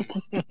 boom, boom.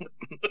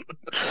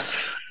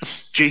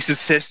 Jesus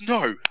says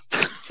no.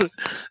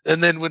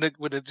 And then when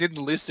it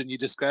didn't listen, you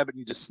just grab it and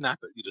you just snap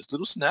it. You just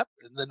little snap,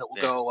 and then it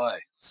will go away.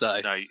 So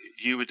no,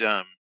 you would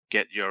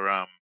get your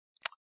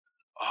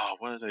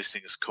what are those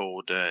things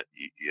called?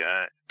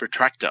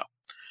 Protractor,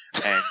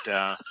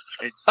 and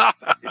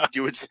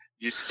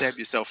you stab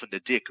yourself in the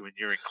dick when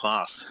you're in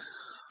class.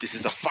 This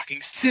is a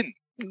fucking sin.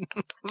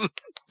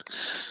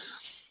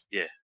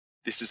 Yeah,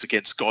 this is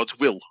against God's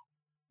will.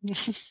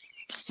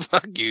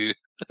 Fuck you.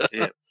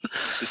 Yeah,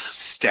 just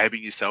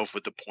stabbing yourself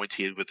with the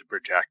pointy end with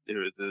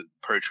the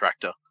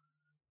protractor.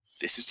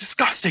 This is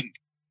disgusting.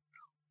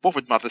 What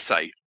would Mother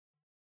say?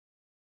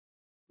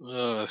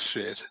 Oh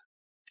shit.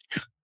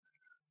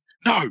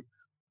 No,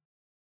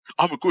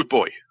 I'm a good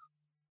boy.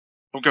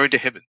 I'm going to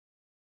heaven.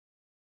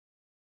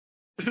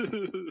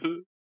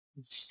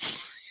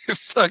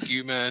 Fuck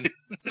you, man.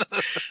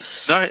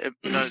 No.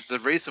 The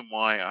reason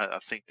why I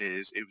think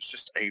it was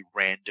just a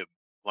random.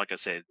 Like I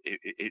said,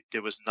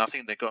 there was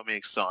nothing that got me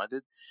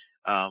excited.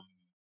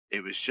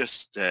 It was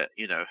just,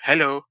 you know,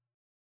 hello.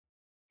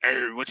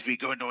 What's been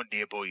going on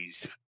there,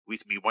 boys?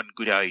 With me one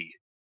good eye.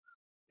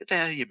 Get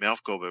that out of your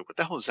mouth, Goldberg. What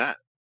the hell is that?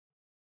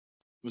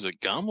 Was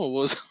it gum or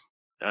was?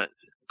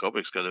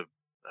 Goldberg's got a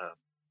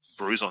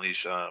bruise on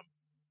his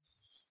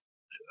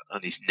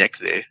neck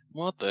there.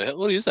 What the hell?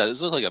 What is that? It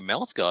looks like a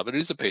mouth guard, but it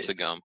is a piece of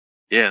gum.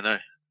 Yeah, no,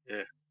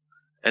 yeah.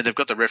 And they've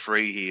got the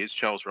referee here,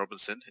 Charles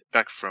Robinson,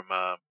 back from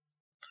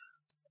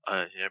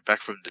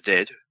back from the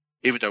dead.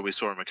 Even though we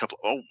saw him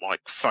oh my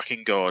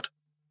fucking God.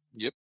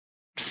 Yep.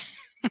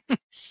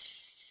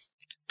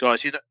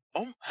 Guys, you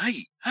know,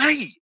 hey.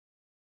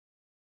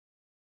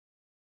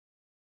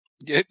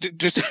 Yeah,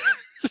 just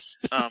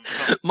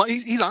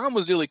his arm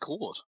was nearly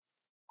caught.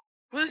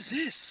 What is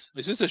this?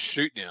 Is this a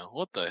shoot now?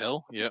 What the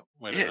hell? Yeah.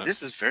 Wait a minute.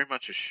 This is very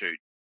much a shoot.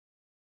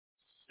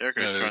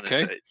 Erica's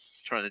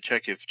trying to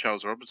check if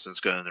Charles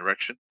Robinson's got an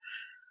erection.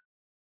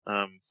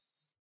 Let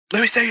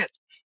me see it.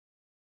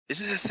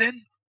 Is it a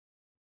sin?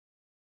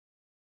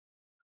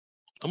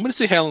 I'm going to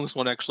see how long this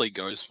one actually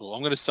goes for.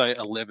 I'm going to say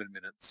 11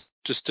 minutes,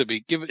 just to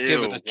be give it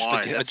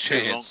Why? a That's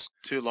chance.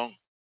 Too long.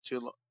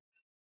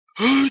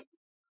 You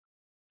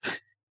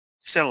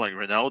sound like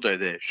Ronaldo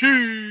there.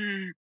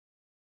 Shoo!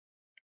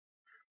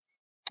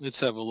 Let's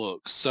have a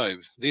look. So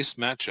this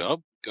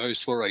matchup goes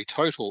for a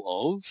total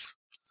of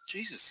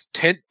Jesus.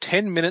 10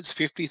 minutes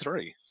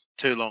 53.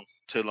 Too long.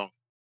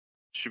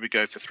 Should we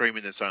go for 3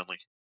 minutes only?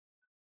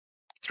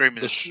 3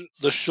 minutes.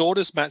 The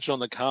shortest match on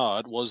the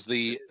card was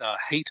the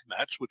heat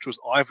match, which was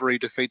Ivory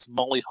defeats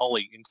Molly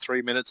Holly in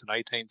 3 minutes and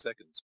 18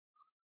 seconds.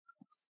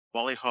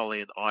 Molly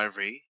Holly and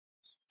Ivory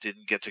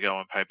didn't get to go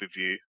on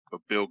pay-per-view,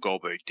 but Bill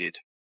Goldberg did.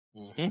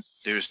 Mm-hmm.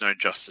 There is no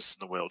justice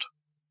in the world.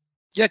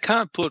 You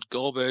can't put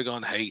Goldberg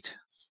on heat.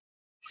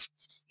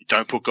 You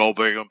don't put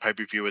Goldberg on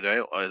pay-per-view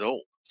at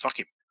all. Fuck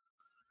him.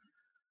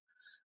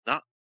 No.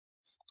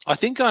 I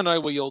think I know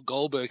where your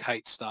Goldberg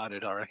hate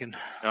started, I reckon.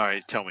 All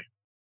right, tell me.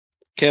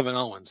 Kevin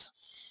Owens.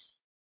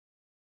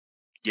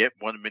 Yep,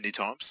 won many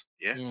times.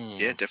 Yeah,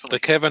 yeah, definitely. The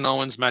Kevin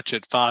Owens match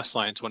at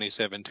Fastlane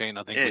 2017,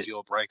 I think, was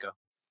your breaker.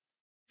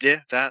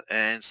 Yeah, that,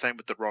 and same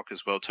with The Rock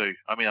as well too.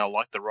 I mean, I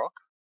like The Rock,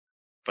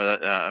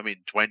 but I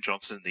mean Dwayne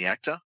Johnson, the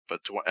actor, but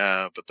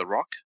The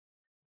Rock,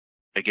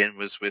 again,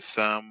 was with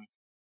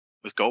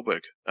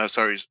Goldberg.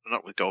 Sorry,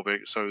 not with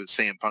Goldberg. Sorry, with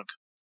CM Punk.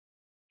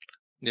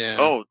 Yeah.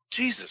 Oh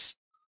Jesus.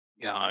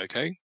 Yeah.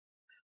 Okay.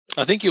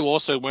 I think you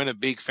also weren't a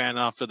big fan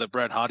after the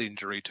Bret Hart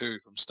injury too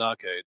from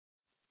Starrcade.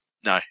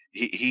 No,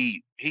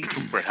 he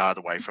took Bret Hart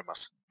away from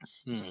us.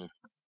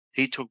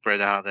 He took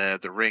Bret Hart out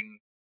of the ring.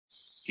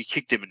 He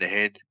kicked him in the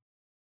head.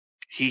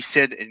 He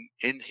said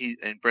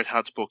in Bret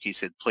Hart's book, he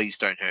said, "Please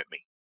don't hurt me."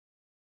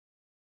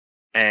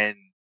 And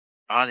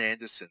Arn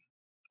Anderson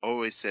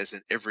always says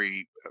in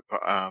every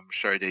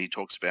show that he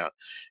talks about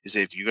is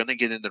if you're going to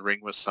get in the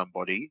ring with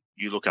somebody,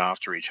 you look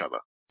after each other.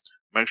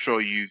 Make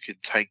sure you can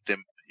take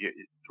them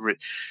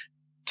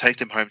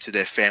home to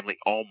their family.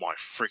 Oh my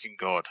freaking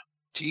God.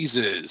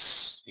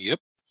 Jesus. Yep.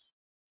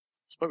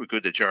 It's probably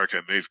good that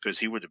Jericho moved because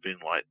he would have been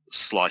like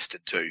sliced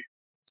in two.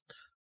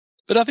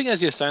 But I think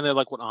as you're saying there,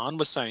 like what Arn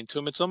was saying to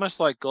him, it's almost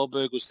like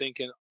Goldberg was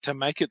thinking, to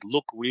make it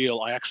look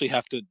real, I actually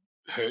have to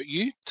hurt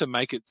you to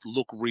make it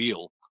look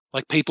real.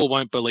 Like people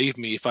won't believe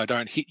me if I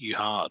don't hit you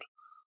hard.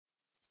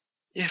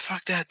 Yeah,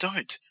 fuck that,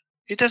 don't.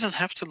 It doesn't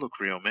have to look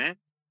real, man.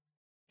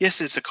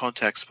 Yes, it's a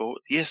contact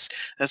sport. Yes,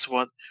 that's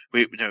what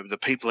the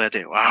people out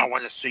there. Oh, I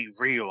want to see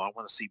real. I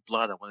want to see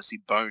blood. I want to see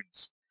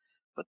bones.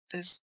 But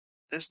there's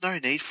no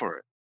need for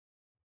it.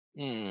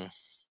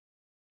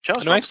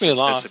 Charles it makes me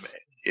laugh.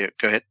 Yeah,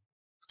 go ahead.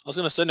 I was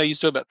going to say, no, you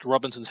still about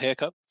Robinson's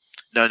haircut?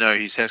 No,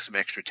 he's had some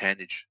extra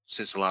tannage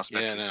since the last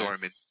match we saw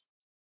him in.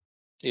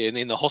 Yeah, and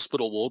in the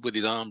hospital ward with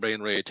his arm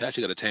being reattached,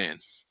 he got a tan.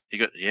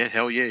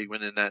 Hell yeah, he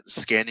went in that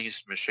scanning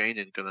machine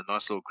and got a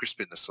nice little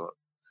crisp in the side.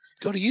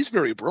 God, he is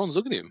very bronze.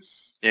 Look at him.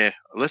 Yeah,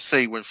 let's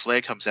see when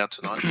Flair comes out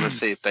tonight. Let's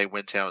see if they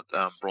went out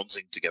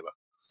bronzing together.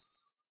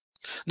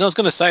 No, I was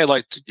going to say,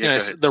 like,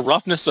 the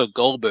roughness of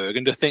Goldberg,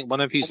 and to think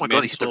one of his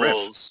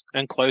mentors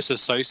and close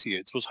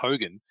associates was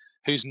Hogan,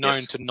 who's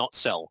known to not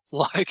sell.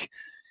 Like,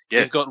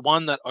 you've got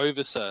one that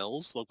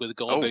oversells, like with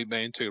Goldberg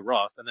being too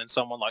rough, and then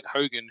someone like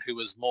Hogan who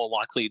was more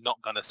likely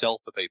not going to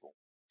sell for people.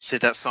 See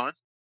that sign?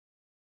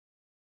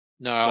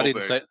 No, Goldberg. I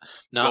didn't say.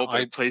 No,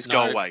 Goldberg, please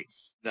go away.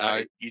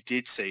 No, you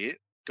did see it.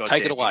 God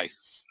take it away.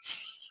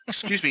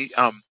 Excuse me,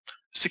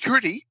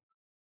 security,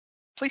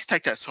 please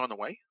take that sign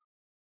away.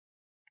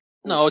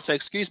 No, it's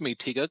excuse me,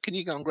 Tigger. Can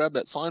you go and grab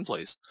that sign,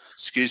 please?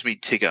 Excuse me,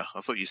 Tigger.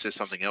 I thought you said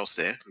something else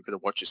there. You better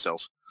watch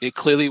yourself. It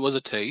clearly was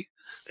a T.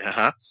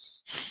 I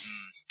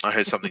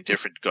heard something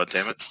different. God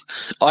damn it!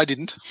 I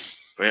didn't.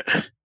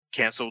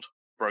 Cancelled.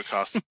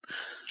 Broadcast.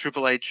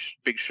 Triple H,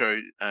 Big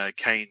Show,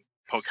 Kane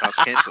podcast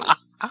cancelled.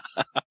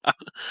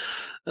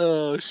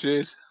 Oh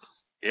shit!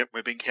 Yep,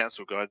 we've been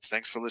cancelled, guys.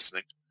 Thanks for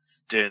listening.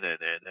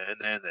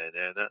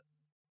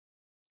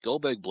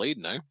 Goldberg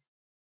bleeding, no?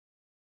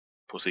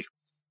 Pussy.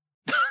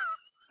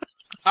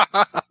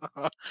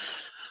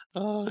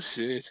 Oh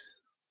shit!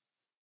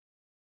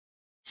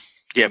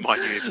 Yeah,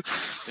 mind you.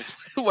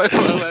 Wait!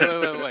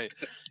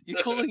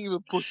 You're calling him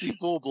a pussy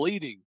for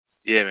bleeding?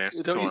 Yeah, man.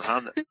 Come on,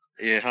 harm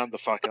the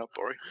fuck up,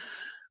 Bory.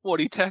 What?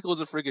 He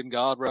tackles a friggin'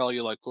 guardrail.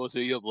 You're like,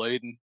 pussy, you're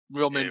bleeding.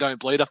 Real men don't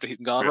bleed after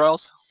hitting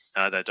guardrails.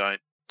 No, they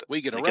don't. We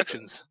get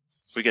erections.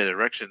 We get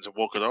erections and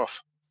walk it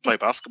off. Play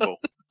basketball.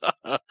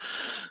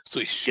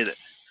 Sweet.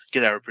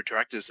 Get our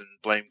protractors and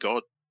blame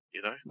God.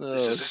 You know.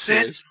 Oh, this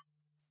is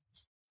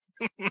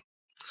it.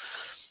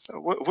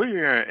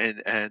 We're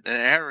an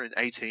hour and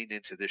 18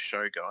 into this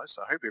show, guys.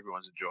 I hope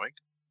everyone's enjoying.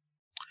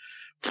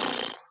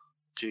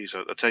 Jeez,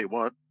 I'll tell you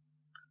what.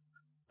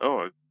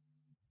 Oh,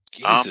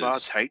 armbar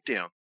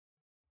takedown.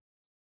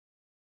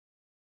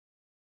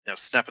 Now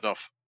snap it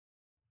off.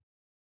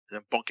 And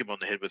then bonk him on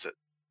the head with it.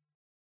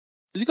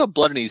 Has he got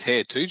blood in his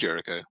hair too,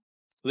 Jericho?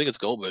 I think it's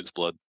Goldberg's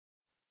blood.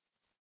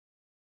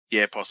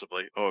 Yeah,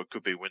 possibly. Or it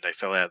could be when they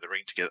fell out of the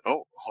ring together.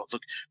 Oh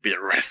look, bit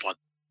of wrestling.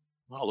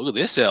 Oh, look at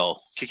this,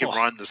 L. Kick him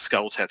right in the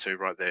skull tattoo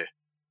right there.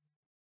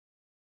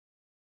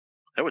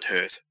 That would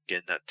hurt,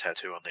 getting that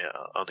tattoo on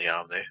the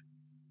arm there.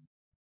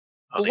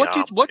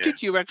 Well, what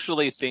did you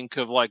actually think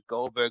of like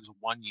Goldberg's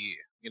 1 year?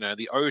 You know,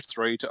 the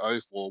 03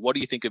 to 04. What do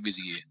you think of his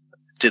year?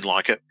 Didn't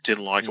like it.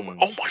 Didn't like it.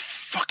 Oh my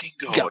fucking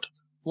god!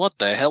 What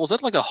the hell? Was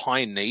that like a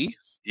high knee?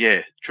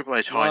 Yeah, Triple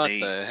H high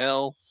knee. What the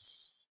hell?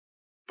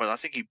 But I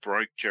think he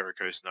broke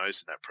Jericho's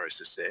nose in that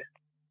process there.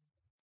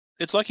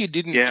 It's like he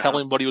didn't tell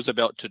him what he was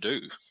about to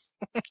do.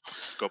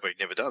 Goldberg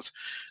never does.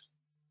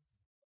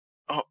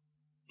 Oh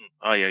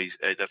yeah,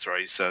 that's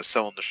right. He's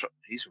selling the shot.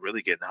 He's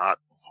really getting hot.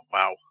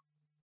 Wow.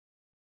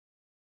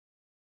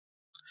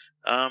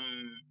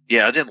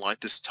 Yeah, I didn't like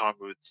this time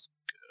with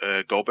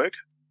Goldberg.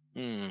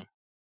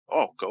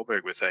 Oh,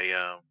 Goldberg with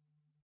a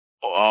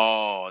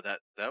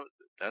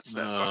that's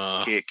that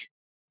fucking kick.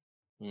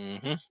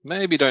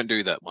 Maybe don't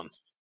do that one.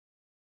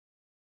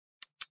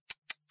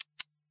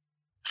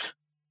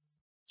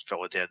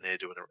 Fella down there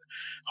doing a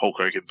Hulk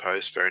Hogan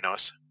pose. Very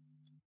nice.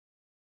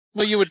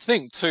 Well, you would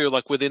think too,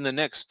 like within the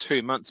next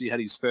 2 months, he had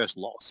his first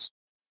loss.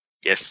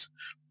 Yes.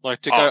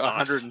 Like to go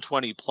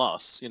 120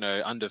 plus, you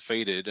know,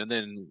 undefeated, and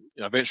then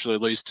eventually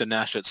lose to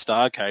Nash at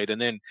Starrcade, and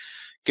then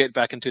get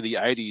back into the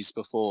 80s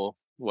before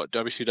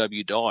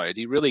WCW died.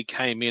 He really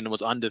came in and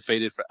was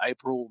undefeated for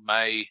April,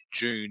 May,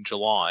 June,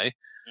 July,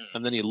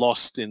 and then he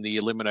lost in the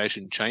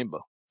Elimination Chamber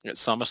at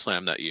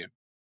SummerSlam that year.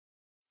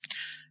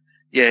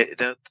 Yeah,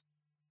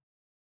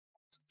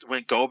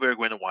 when Goldberg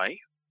went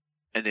away,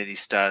 and then he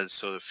started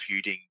sort of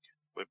feuding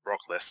with Brock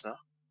Lesnar.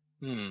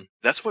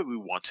 That's what we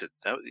wanted.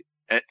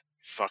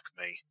 Fuck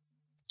me.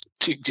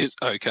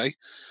 Okay.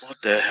 What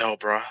the hell,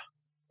 bruh?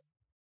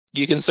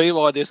 You can see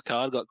why this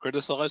card got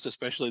criticised,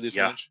 especially this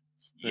match.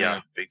 Yeah,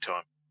 big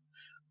time.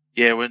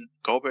 Yeah, when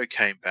Goldberg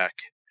came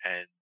back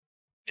and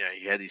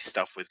he had his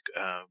stuff with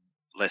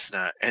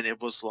Lesnar, and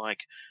it was like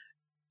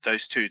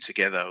those two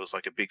together. It was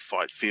like a big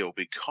fight feel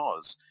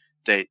because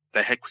they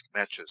had quick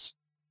matches.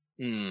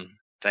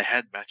 They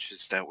had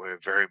matches that were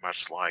very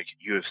much like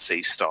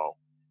UFC style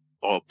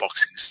or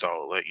boxing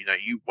style. Like,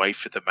 you wait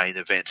for the main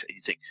event and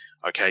you think,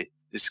 okay,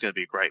 this is going to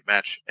be a great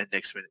match. And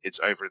next minute it's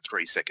over in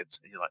 3 seconds.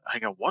 And you're like,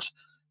 hang on, what?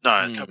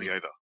 No, it can't be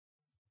over.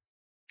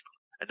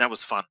 And that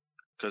was fun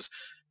because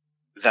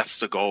that's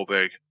the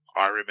Goldberg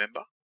I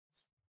remember.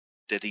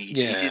 That he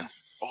didn't.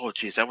 Oh,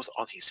 geez, that was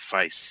on his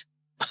face.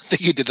 I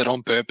think he did that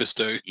on purpose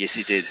too. Yes,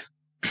 he did.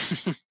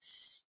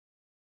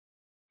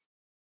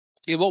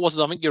 Yeah, what was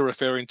it? I think you're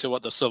referring to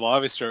the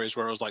Survivor Series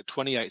where it was like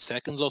 28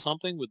 seconds or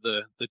something with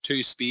the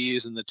 2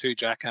 spears and the 2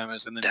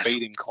 jackhammers and then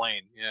beat him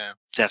clean. Yeah.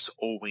 That's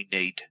all we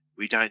need.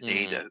 We don't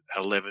need an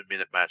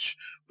 11-minute match.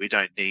 We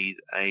don't need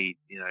a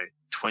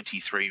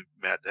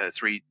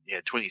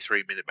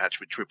 23-minute match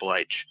with Triple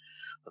H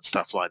and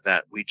stuff like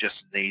that. We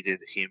just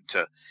needed him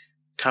to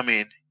come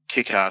in,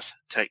 kick ass,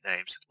 take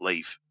names,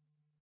 leave.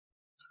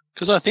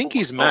 Because I think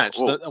his match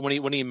when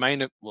he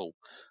main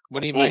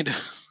when he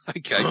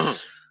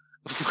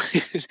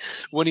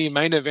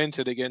main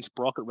evented against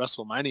Brock at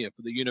WrestleMania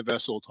for the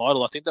Universal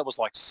title, I think that was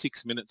like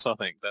 6 minutes, I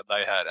think, that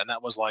they had. And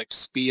that was like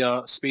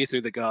spear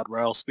through the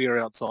guardrail, spear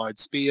outside,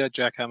 spear,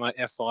 jackhammer,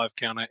 F5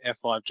 counter,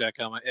 F5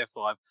 jackhammer,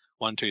 F5,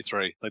 1, 2,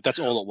 3. Like that's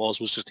all it was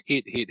just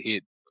hit.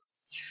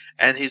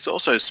 And he's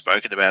also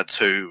spoken about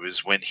too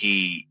is when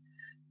he,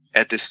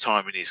 at this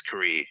time in his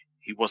career,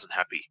 he wasn't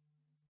happy.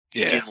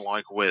 He didn't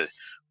like where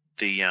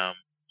the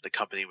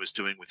company was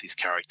doing with his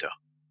character.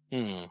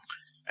 And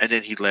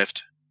then he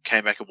left,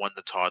 came back and won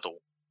the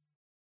title,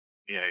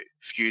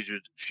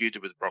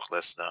 feuded with Brock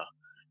Lesnar,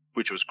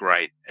 which was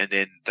great. And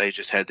then they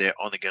just had their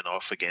on again,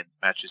 off again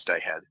matches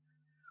they had,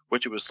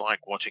 which it was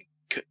like watching,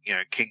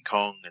 King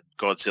Kong and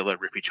Godzilla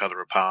rip each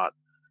other apart.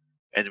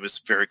 And it was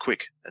very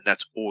quick. And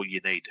that's all you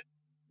need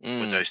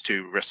when those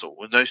two wrestle.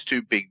 When those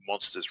two big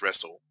monsters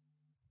wrestle.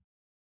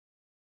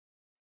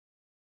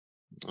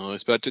 Oh,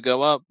 it's about to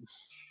go up.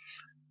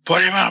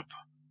 Put him up.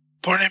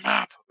 Put him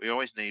up. We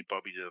always need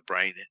Bobby to the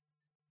Brain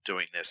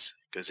doing this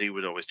because he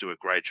would always do a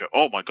great job.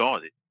 Oh my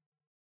God!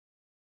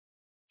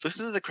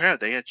 Listen to the crowd;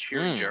 they are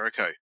cheering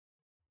Jericho. And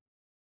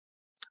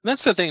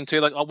that's the thing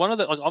too. Like I've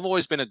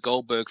always been a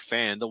Goldberg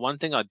fan. The one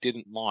thing I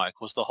didn't like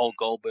was the whole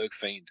Goldberg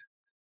Fiend.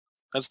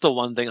 That's the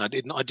one thing I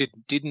did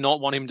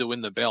not want him to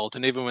win the belt.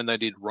 And even when they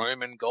did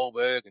Roman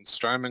Goldberg and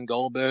Strowman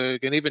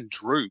Goldberg and even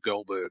Drew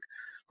Goldberg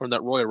from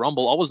that Royal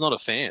Rumble, I was not a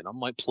fan. I'm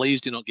like, please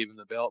do not give him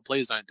the belt.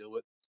 Please don't do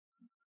it.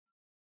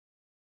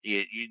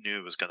 Yeah, you knew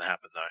it was going to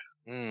happen,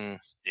 though.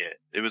 Yeah,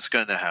 it was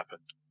going to happen.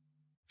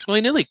 Well,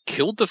 he nearly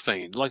killed the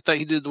Fiend. Like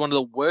he did one of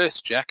the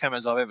worst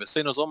jackhammers I've ever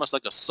seen. It was almost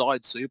like a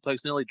side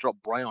suplex. Nearly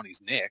dropped Bray on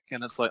his neck,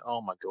 and it's like, oh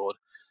my God.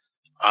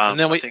 And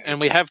then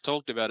we have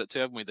talked about it too,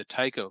 haven't we? The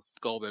Taker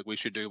Goldberg we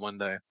should do one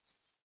day.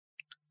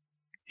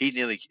 He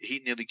nearly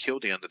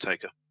killed the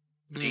Undertaker.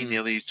 He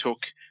nearly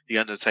took the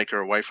Undertaker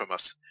away from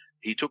us.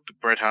 He took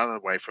Bret Hart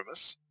away from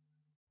us.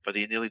 But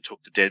he nearly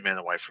took the dead man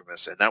away from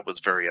us, and that was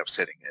very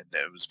upsetting, and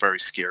it was very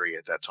scary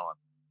at that time.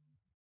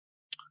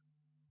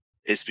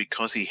 It's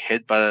because he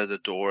headbutted the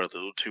door a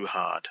little too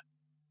hard.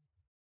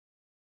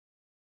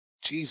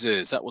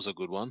 Jesus, that was a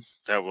good one.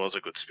 That was a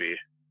good spear.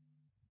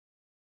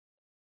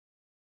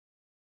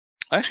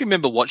 I actually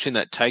remember watching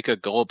that Taker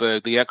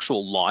Goldberg, the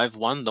actual live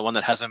one, the one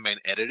that hasn't been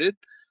edited.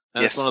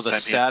 And Yes, it's one of the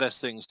same here.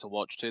 saddest things to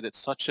watch, too. It's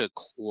such a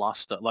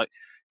cluster. Like,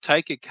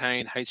 Taker,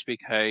 Kane,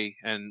 HBK,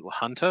 and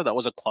Hunter, that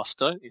was a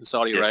cluster in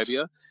Saudi Yes.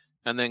 Arabia.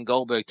 And then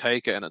Goldberg,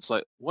 Taker, and it's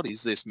like, what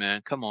is this,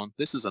 man? Come on,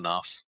 this is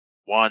enough.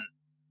 1,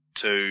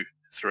 2,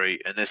 3,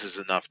 and this is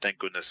enough. Thank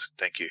goodness.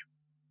 Thank you.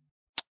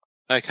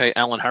 Okay,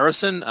 Alan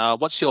Harrison,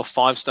 what's your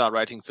 5-star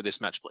rating for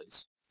this match,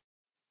 please?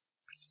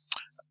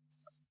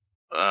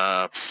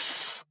 I'm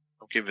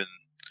giving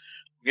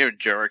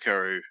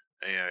Jericho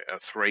a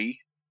 3,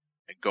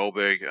 and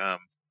Goldberg, I'll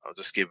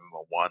just give him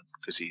a 1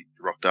 because he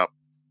rocked up.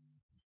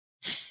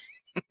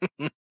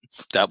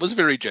 That was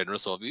very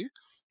generous of you.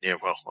 Yeah,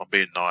 well, I'm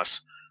being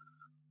nice.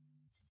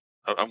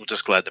 I'm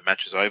just glad the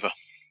match is over.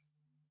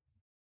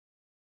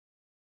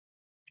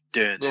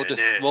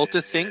 Well,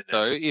 to think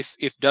though, if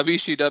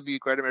WCW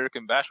Great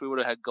American Bash, we would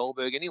have had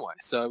Goldberg anyway.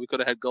 So we could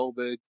have had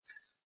Goldberg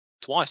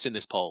twice in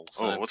this poll.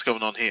 So. Oh, what's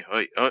going on here?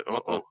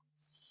 Oh.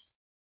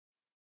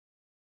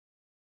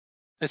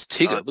 It's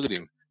Tigger. Look at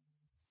him.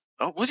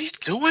 Oh, what are you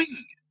doing?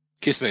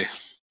 Kiss me.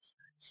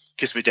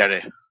 Kiss me,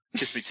 daddy.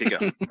 Kiss me,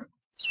 Tigger.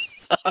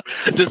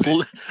 Just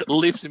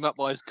lifts him up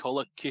by his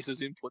collar,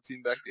 kisses him, puts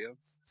him back down.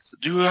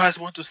 Do you guys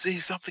want to see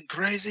something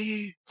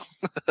crazy?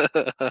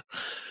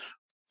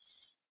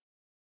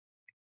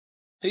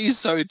 He's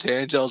so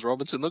tan, Charles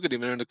Robinson. Look at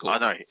him in the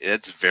corner. I know.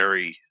 It's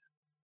very...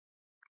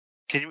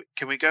 Can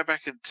we go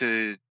back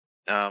into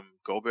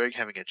Goldberg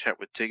having a chat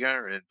with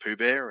Tigger and Pooh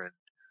Bear and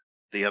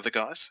the other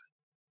guys?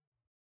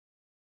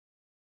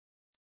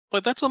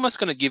 But that's almost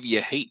going to give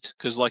you heat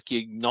because, like,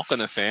 you're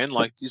knocking a fan.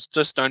 Like, you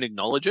just don't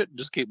acknowledge it.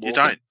 Just keep walking. You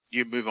don't.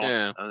 You move on.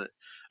 Yeah.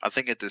 I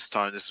think at this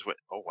time, this is what...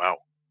 Oh, wow.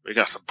 We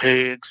got some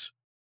pigs.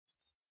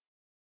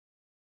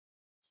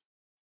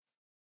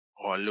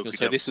 Oh, look.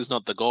 So this is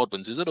not the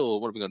Godwins, is it?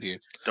 Or what have we got here?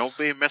 Don't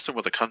be messing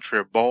with a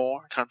country boy.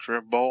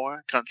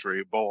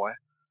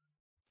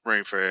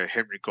 Praying for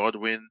Henry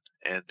Godwin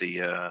and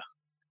the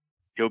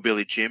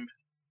Hillbilly Jim.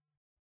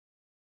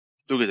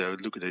 Look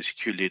at those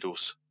cute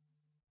littles.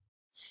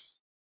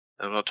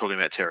 And I'm not talking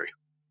about Terry.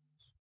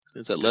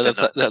 Is that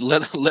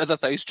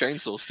Leatherface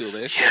chainsaw still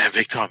there? Yeah,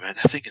 big time, man.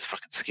 That thing is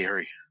fucking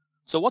scary.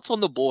 So what's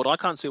on the board? I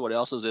can't see what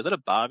else is there. Is that a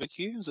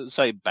barbecue? Does it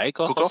say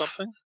bake-off or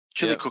something?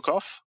 Chili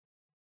cook-off.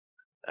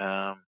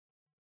 There's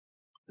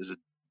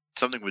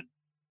something with...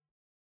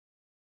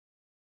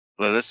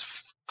 Well,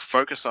 let's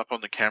focus up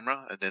on the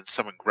camera and then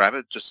someone grab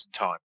it just in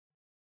time.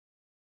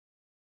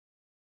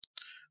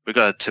 We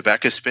got a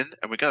tobacco spin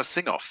and we got a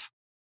sing-off.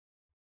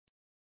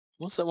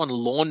 What's that one?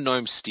 Lawn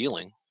gnome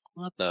stealing.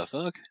 What the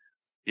fuck?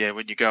 Yeah,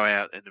 when you go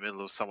out in the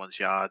middle of someone's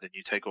yard and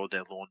you take all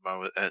their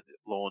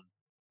lawn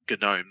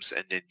gnomes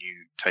and then you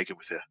take it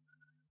with you.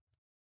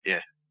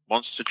 Yeah,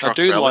 monster truck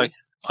rally.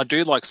 I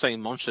do like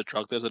saying monster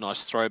truck. There's a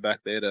nice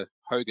throwback there to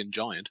Hogan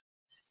Giant.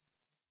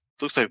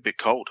 Looks like a bit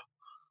cold.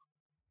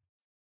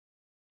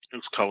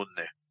 Looks cold in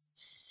there.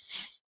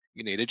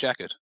 You need a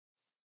jacket.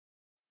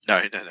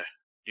 No.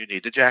 You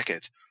need a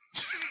jacket.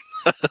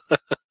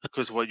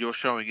 Because what you're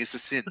showing is a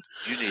sin.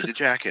 You need a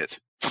jacket.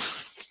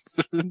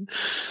 I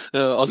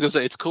was going to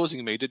say, it's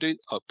causing me to do...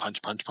 Oh,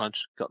 punch.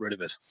 Got rid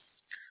of it.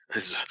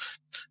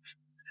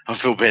 I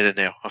feel better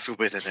now.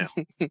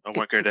 I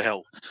won't go to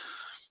hell.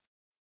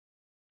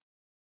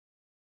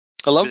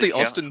 I love the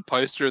Austin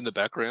poster in the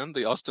background,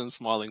 the Austin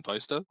smiling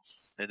poster.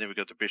 And then we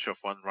got the Bischoff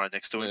one right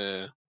next to it.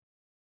 Yeah.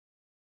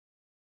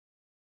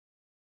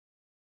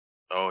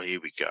 Oh,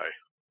 here we go.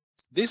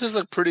 This is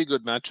a pretty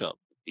good matchup.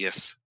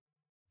 Yes.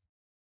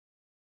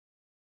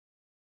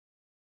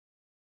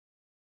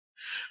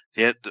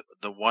 Yeah,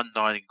 the one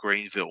night in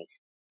Greenville,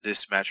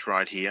 this match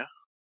right here,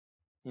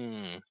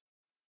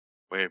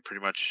 where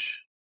pretty much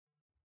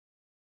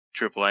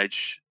Triple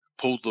H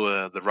pulled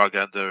the rug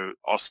under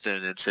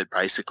Austin and said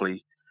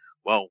basically,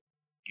 well,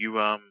 you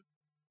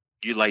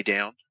lay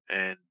down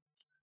and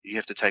you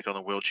have to take on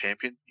a world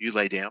champion. You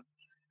lay down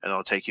and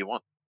I'll take you on.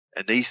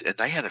 And they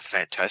had a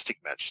fantastic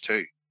match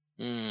too.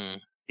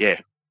 Yeah.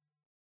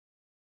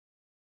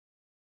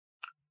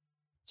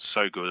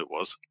 So good it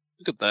was.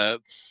 Look at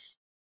that.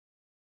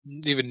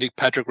 Even Nick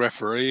Patrick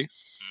referee.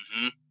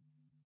 Mm-hmm.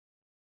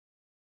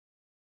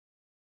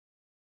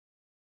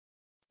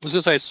 I was going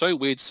to say, it's so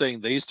weird seeing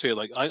these two.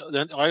 Like, I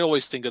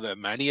always think of the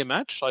Mania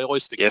match. I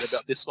always forget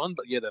about this one.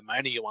 But yeah, the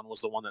Mania one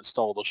was the one that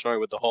stole the show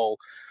with the whole...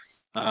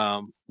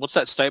 what's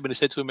that statement he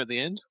said to him at the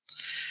end?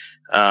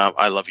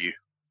 I love you.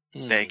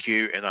 Thank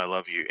you, and I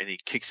love you. And he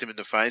kicks him in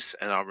the face.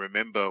 And I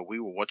remember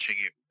we were watching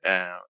it.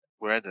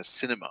 We're at the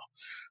cinema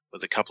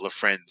with a couple of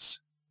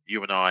friends,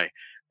 you and I.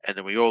 And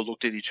then we all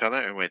looked at each other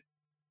and went,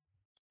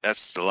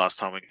 that's the last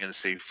time we're going to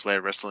see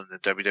Flair wrestle in the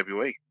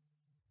WWE.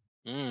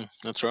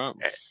 That's right.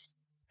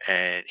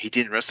 And he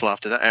didn't wrestle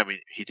after that. I mean,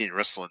 he didn't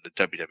wrestle in the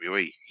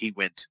WWE. He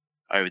went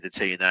over to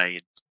TNA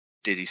and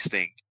did his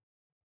thing.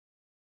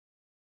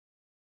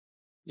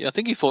 Yeah, I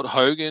think he fought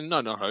Hogan. No,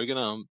 not Hogan.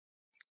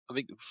 I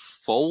think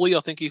Foley.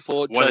 I think he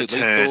fought Jay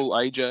Lethal,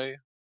 AJ.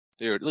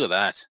 Dude, look at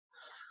that.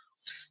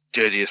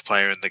 Dirtiest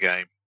player in the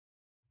game.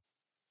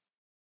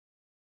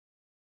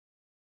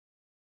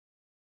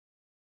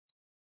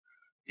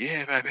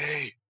 Yeah,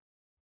 baby.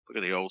 Look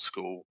at the old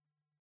school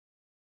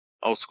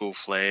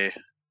flair,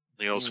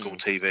 the old school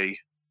TV.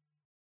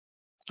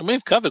 And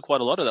we've covered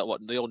quite a lot of that.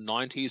 What, the old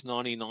 90s,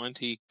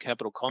 90,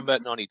 Capital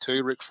Combat,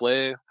 92, Ric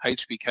Flair,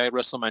 HBK,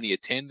 WrestleMania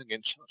 10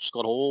 against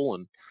Scott Hall.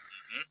 And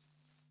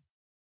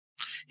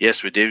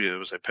Yes, we did. It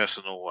was a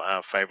personal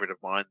favourite of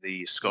mine,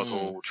 the Scott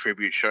Hall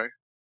tribute show.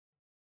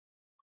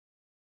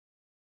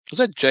 Was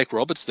that Jake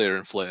Roberts there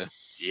in Flair?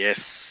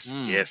 Yes,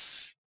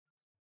 yes.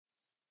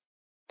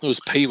 It was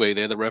Pee Wee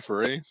there, the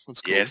referee.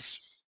 That's cool. Yes.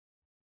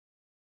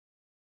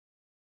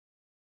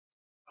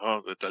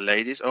 Oh, with the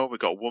ladies. Oh, we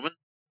got a woman.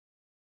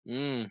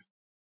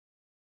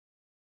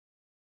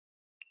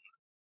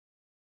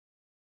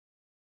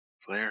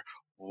 Flair,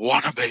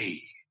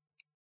 wannabe.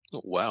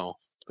 Oh, wow.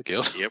 The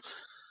girl. Yep.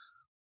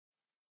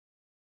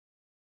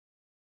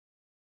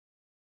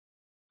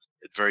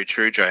 It's very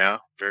true, JR.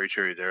 Very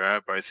true. There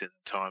are both in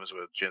times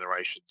with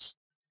generations.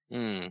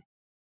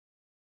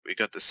 We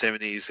got the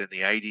 70s and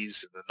the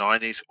 80s and the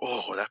 90s.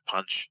 Oh, that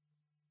punch.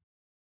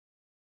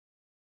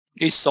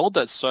 He sold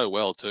that so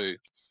well, too.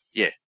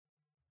 Yeah.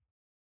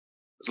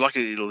 It's like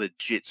it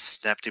legit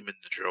snapped him in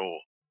the jaw.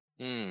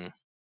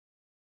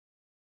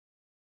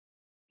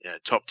 Yeah,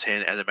 top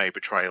 10 anime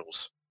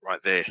betrayals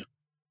right there.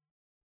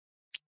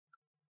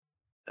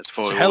 That's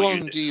for So how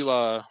long do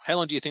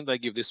you think they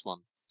give this one?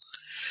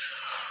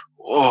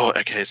 Oh,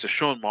 okay. So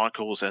Shawn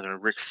Michaels and a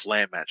Ric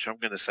Flair match. I'm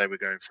going to say we're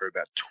going for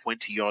about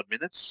 20 odd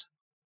minutes.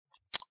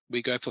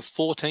 We go for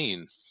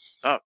 14.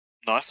 Oh,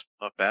 nice.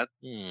 Not bad.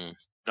 Hmm.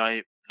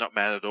 No, not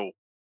mad at all.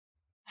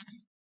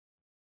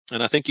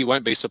 And I think you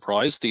won't be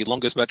surprised. The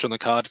longest match on the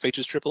card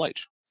features Triple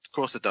H. Of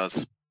course it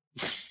does.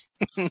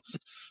 Of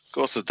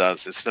course it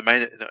does. It's the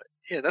main.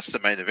 Yeah, that's the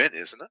main event,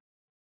 isn't it?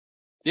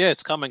 Yeah,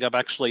 it's coming up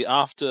actually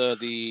after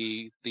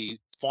the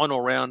final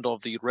round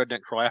of the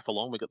Redneck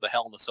Triathlon. We got the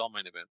Hell in a Cell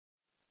main event.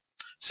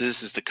 So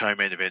this is the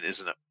co-main event,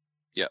 isn't it?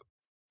 Yep.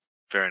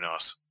 Very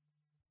nice.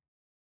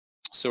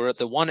 So we're at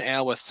the 1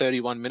 hour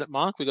 31 minute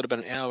mark. We've got about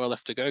an hour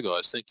left to go,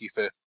 guys. Thank you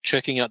for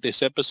checking out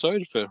this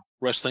episode for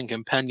Wrestling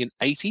Companion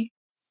 80.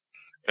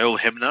 Earl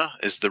Hebner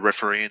is the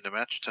referee in the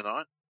match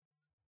tonight.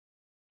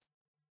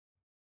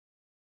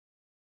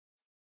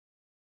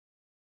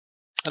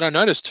 And I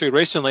noticed too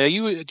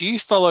recently, do you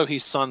follow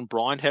his son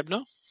Brian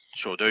Hebner?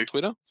 Sure do. On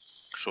Twitter?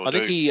 Sure I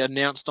think do. he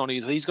announced on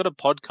he's got a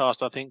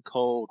podcast, I think,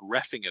 called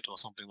Reffing It or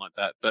something like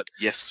that. But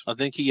yes, I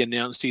think he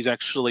announced he's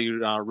actually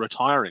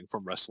retiring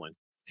from wrestling.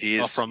 He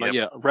is. From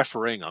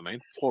refereeing,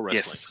 for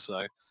wrestling. Yes.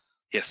 So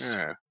yes.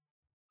 Yeah.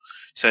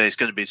 So he's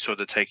going to be sort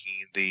of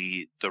taking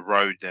the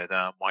road that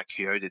Mike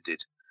Chioda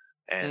did.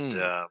 And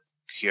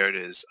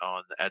Chioda's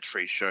on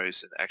ad-free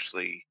shows, and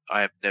actually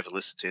I have never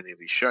listened to any of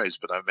his shows,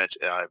 but I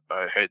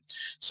heard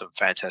some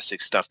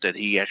fantastic stuff that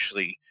he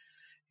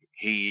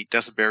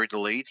doesn't bury the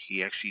lead.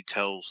 He actually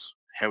tells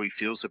how he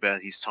feels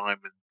about his time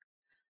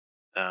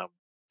in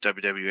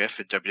WWF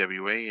and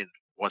WWE and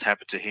what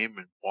happened to him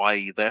and why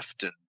he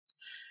left and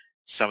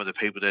some of the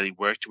people that he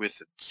worked with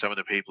and some of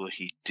the people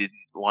he didn't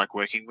like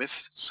working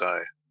with.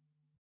 So...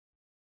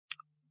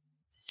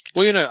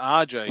 Well,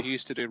 RJ, he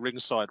used to do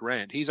Ringside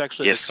Rant. He's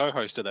actually the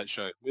co-host of that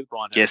show with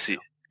Brian. Yes,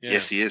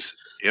 yes, he is.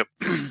 Yep.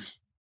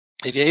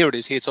 Here it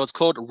is here. So it's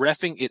called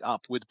Reffing It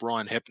Up with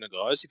Brian Hebner,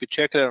 guys. You could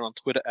check it out on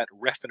Twitter at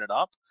Reffing It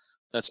Up.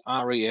 That's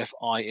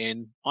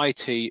REFINITUP.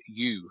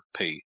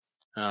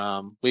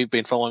 We've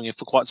been following him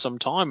for quite some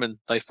time, and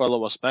they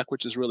follow us back,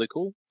 which is really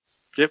cool.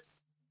 Yep.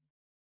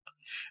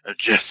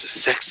 Just a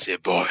sexy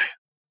boy.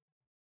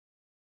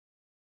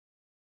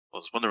 I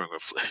was wondering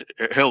if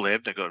Earl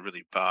Hebner got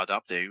really barred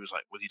up there. He was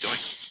like, what are you doing?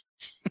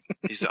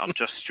 He said, I'm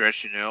just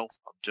stretching, Earl.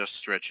 I'm just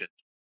stretching.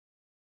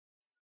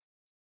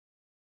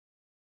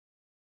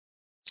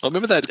 I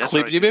remember that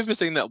clip. Have you ever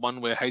seen that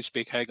one where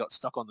HBK got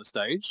stuck on the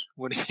stage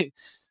when his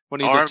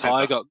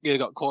attire got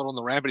caught on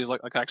the ramp, and he's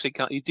like, I actually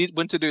can't. He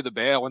went to do the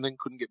bow and then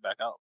couldn't get back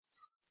up.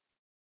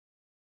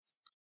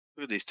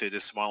 Look at these two.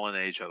 They're smiling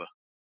at each other.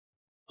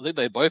 I think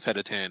they both had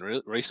a tan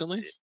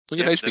recently.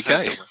 Look at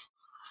HBK.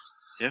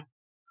 Yeah.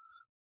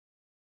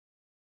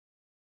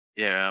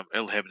 Yeah,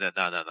 Earl Hebner,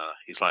 no.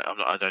 He's like,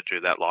 I don't do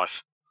that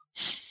life.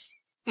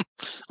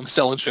 I'm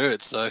selling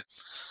shirts, so.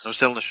 I'm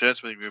selling the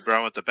shirts with your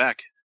bro at the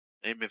back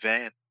in my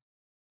van.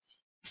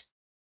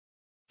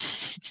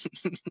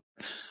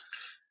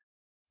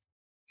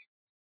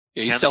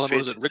 Yeah, he's selling,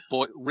 what is it,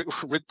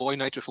 Rick Boy,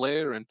 Nature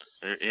Flair, and...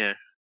 yeah.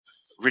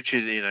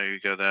 Richard, you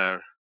got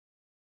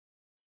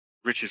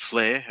Richard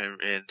Flair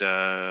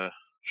and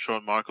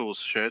Shawn Michaels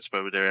shirts,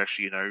 but they're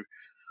actually,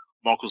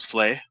 Michaels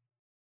Flair.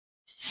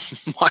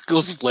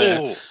 Michaels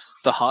Flair,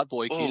 the Heart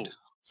Boy Kid.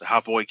 The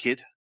Heart Boy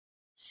Kid.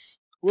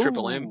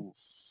 Triple M.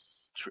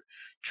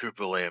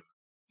 Triple M.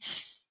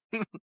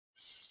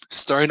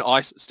 Stone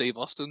Ice Steve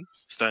Austin.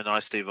 Stone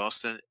Ice Steve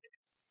Austin.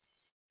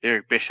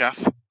 Eric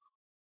Bischoff.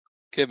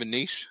 Kevin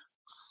Nish.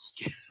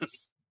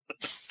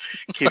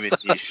 Kevin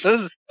Nish.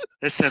 That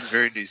sounds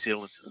very New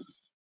Zealand.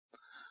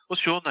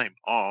 What's your name?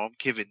 Oh, I'm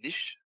Kevin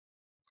Nish.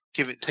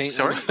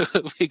 Sorry?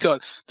 We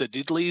got the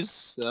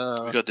Diddleys.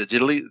 We got the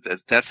Diddley.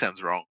 That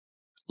sounds wrong.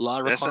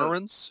 Lara That's a-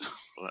 Correns.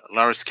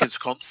 Lara's Kids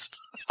Cons.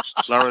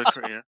 Lara,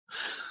 yeah.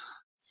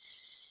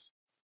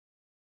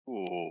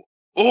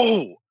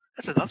 Oh,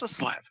 that's another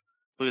slap.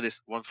 Look at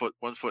this. 1 foot,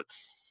 1 foot.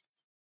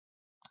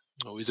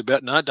 Oh, he's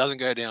about... No, it doesn't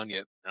go down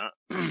yet.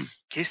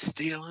 Kiss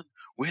stealing,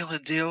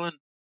 wheeling dealing,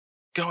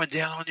 going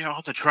down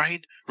on the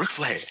train. Ric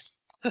Flair.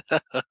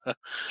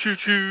 Choo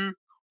choo.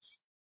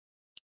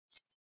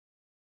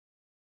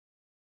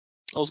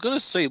 I was going to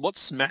see what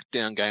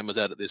SmackDown game was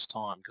out at this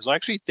time, because I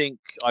actually think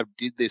I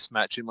did this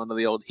match in one of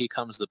the old Here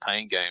Comes the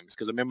Pain games,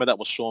 because I remember that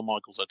was Shawn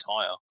Michaels'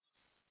 attire.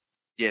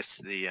 Yes,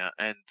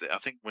 and I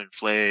think when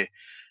Flair,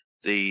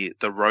 the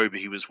robe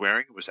he was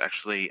wearing was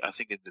actually, I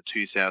think, in the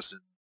 2000,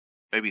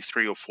 maybe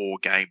 3 or 4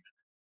 game.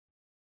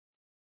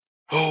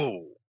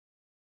 Oh,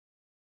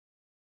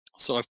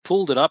 So I've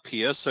pulled it up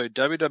here. So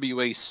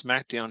WWE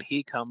SmackDown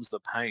Here Comes the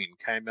Pain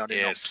came out in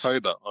Yes.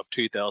 October of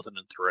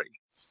 2003.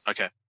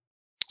 okay.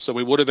 So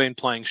we would have been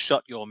playing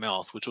Shut Your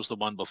Mouth, which was the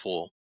one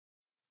before.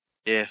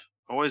 Yeah,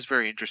 always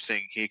very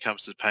interesting. Here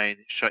comes the pain.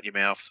 Shut your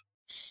mouth.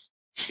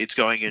 It's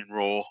going in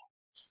Raw,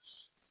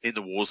 in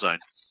the war zone.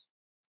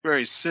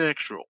 Very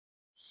sexual.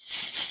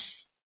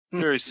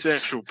 Very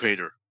sexual,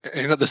 Peter. And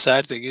you know what the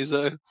sad thing is,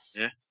 though?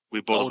 We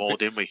bought Old them all, Vin-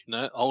 didn't we?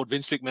 No, old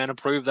Vince McMahon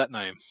approved that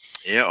name.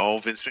 Yeah,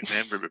 old Vince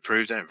McMahon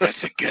approved that.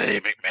 That's a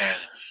good McMahon.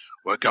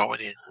 We're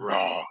going in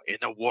Raw, in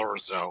the war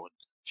zone.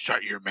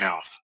 Shut your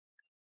mouth.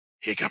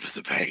 Here comes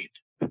the pain.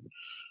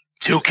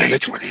 2K I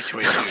was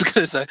 2022. going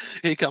to say,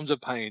 here comes a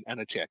pain and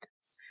a check.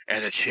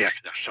 And a check.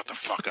 Now shut the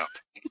fuck up.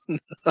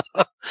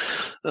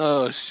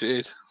 Oh,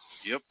 shit.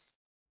 Yep.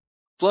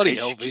 Bloody HBK.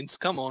 hell, Vince.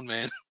 Come on,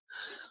 man.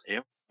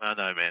 I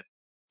know, man.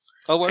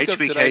 I woke up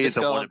HBK today is a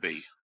going,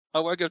 wannabe. I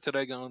woke up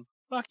today going,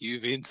 fuck you,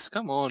 Vince.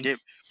 Come on. Yep,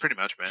 pretty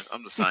much, man.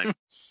 I'm the same.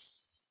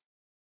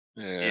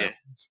 Yeah. Yeah.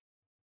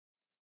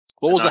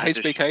 What was the And I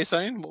HBK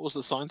saying? What was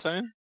the sign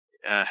saying?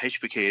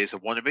 HBK is a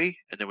wannabe,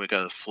 and then we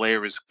go to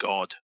Flair is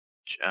God.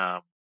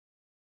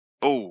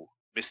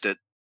 Missed it.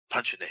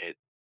 Punch in the head.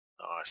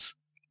 Nice.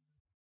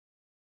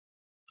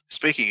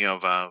 Speaking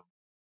of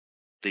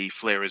the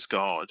Flair is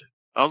God.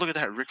 Oh, look at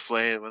that. Ric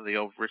Flair, one of the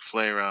old Ric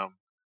Flair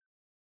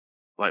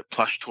like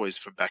plush toys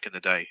from back in the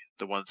day.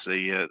 The ones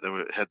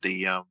had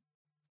the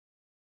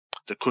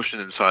cushion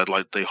inside,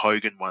 like the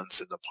Hogan ones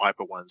and the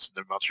Piper ones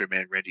and the Macho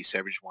Man Randy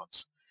Savage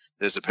ones.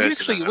 There's a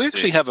person. We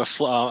actually have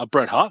a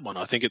Bret Hart one,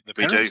 I think, at the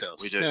We do. parents'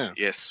 house. We do. Yeah.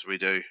 Yes, we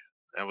do.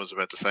 I was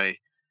about to say,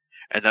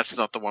 and that's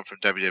not the one from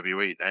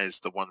WWE. That is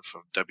the one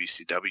from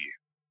WCW.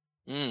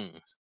 Mm.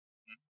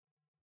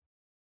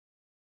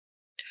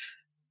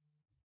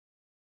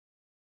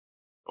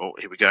 Oh,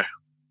 here we go.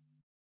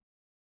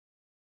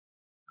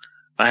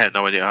 I had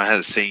no idea. I had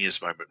a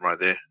seniors moment right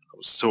there. I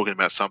was talking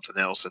about something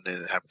else, and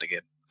then it happened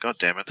again. God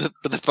damn it!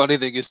 But the funny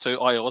thing is, too,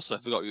 I also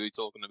forgot what you were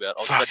talking about.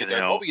 I was about to Fucking go,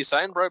 hell. what were you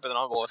saying, bro? But then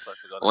I also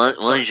forgot. Well,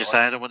 Sorry, you just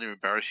guys. say I don't want to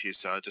embarrass you,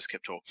 so I just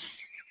kept talking.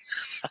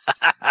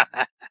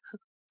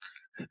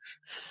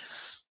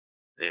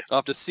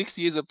 After 6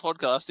 years of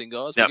podcasting,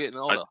 guys, Yep, we're getting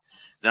older.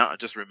 No, I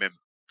just remember.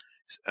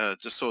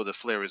 Just saw the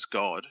Flair is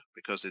God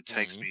because it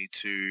takes Mhm. me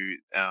to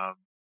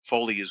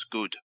Foley is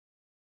Good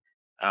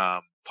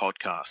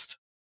podcast.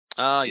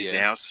 Ah, Is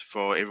yeah. out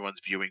for everyone's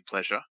viewing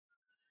pleasure,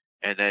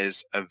 and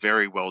there's a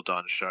very well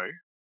done show.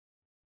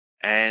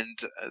 And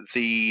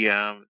the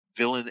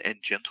Villain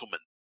and Gentleman,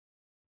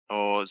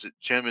 or is it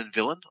German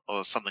Villain,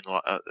 or something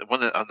like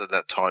one under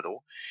that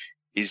title,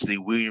 is the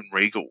William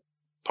Regal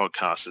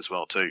podcast as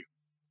well too.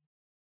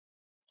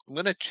 I'm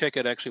going to check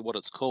out actually what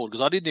it's called,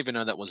 because I didn't even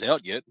know that was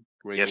out yet.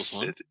 Regal's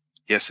one.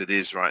 Yes, it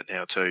is right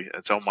now too.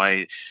 It's on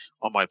my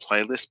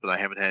playlist, but I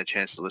haven't had a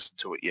chance to listen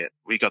to it yet.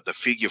 We got the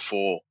Figure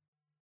 4.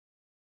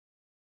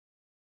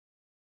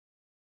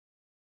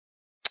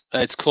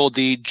 It's called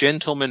the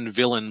Gentleman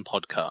Villain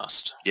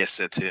Podcast. Yes,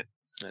 that's it.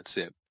 That's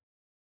it.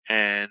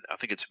 And I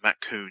think it's Matt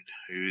Coon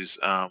who's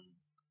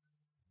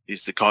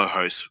the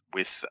co-host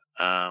with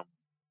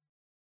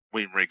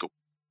William Regal.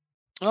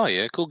 Oh,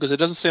 yeah, cool, because it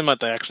doesn't seem like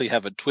they actually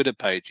have a Twitter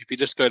page. If you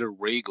just go to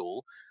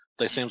Regal,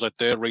 they seems like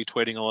they're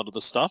retweeting a lot of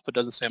the stuff. It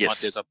doesn't seem like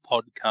Yes. there's a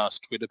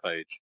podcast Twitter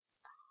page.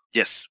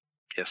 Yes.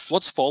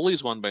 What's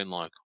Foley's one been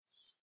like?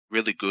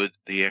 Really good.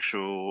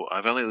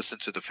 I've only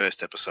listened to the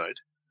first episode,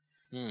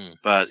 Hmm.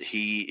 but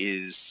he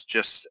is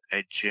just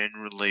a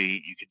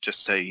generally, you could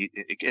just say,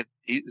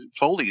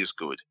 Foley is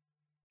good.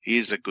 He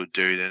is a good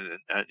dude,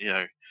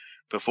 and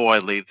before I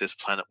leave this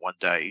planet one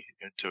day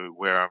into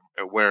wherever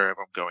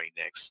I'm going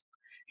next,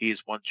 he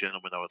is one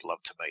gentleman I would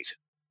love to meet.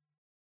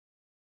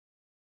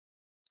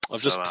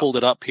 I've just pulled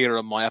it up here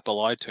on my Apple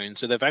iTunes.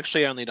 So they've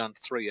actually only done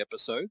 3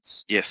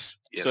 episodes. Yes.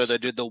 So they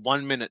did the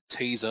 1-minute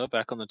teaser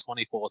back on the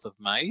 24th of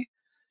May.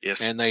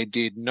 Yes. And they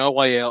did No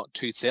Way Out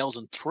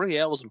 2000, 3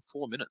 hours and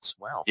 4 minutes.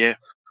 Wow. Yeah,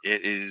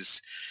 it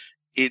is.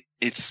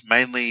 It's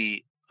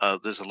mainly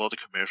there's a lot of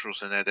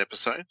commercials in that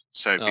episode,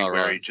 so be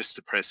wary just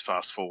to press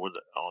fast forward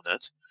on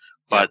it.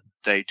 But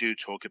they do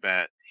talk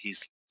about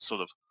his sort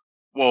of,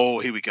 whoa,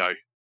 here we go.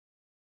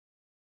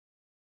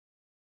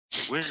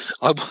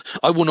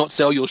 I will not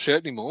sell your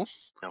shirt anymore.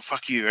 Now,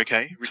 fuck you,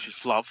 okay, Richard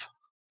Fluff,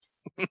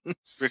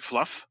 Rick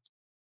Fluff.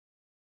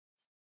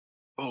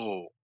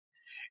 Oh,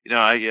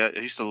 I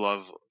used to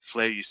love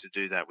Flair. Used to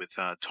do that with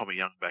Tommy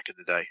Young back in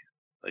the day.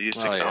 Oh,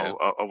 yeah.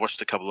 I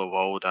watched a couple of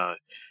old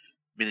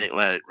Minute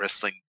Lad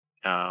Wrestling,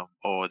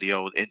 or the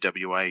old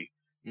NWA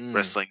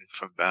wrestling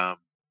from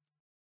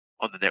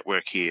on the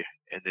network here,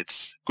 and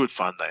it's good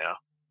fun. They are.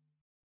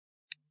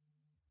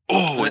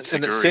 Oh, it's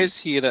And it says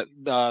here that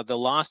the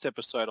last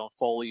episode on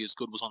Foley is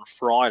Good was on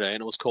Friday,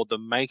 and it was called The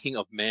Making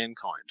of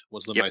Mankind,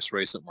 was the most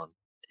recent one.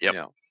 Yep.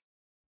 Yeah.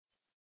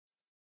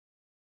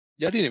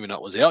 Yeah, I didn't even know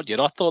it was out yet.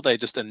 I thought they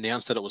just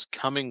announced that it was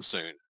coming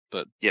soon,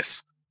 but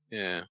Yes.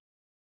 yeah.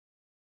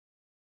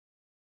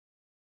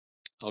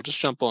 I'll just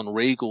jump on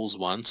Regal's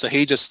one. So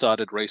he just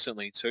started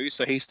recently too.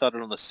 So he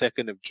started on the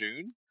 2nd of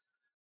June.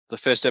 The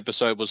first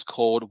episode was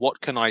called What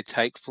Can I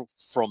Take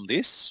from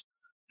This?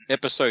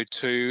 Episode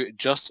 2,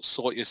 Just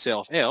Sort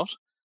Yourself Out.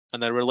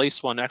 And they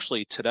released one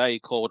actually today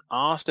called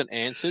Asked and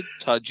Answered,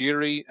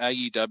 Tajiri,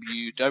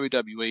 AEW,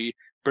 WWE,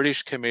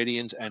 British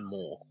Comedians, and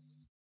more.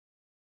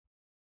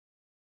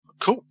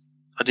 Cool.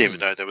 I didn't even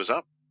know that was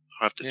up.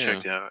 I have to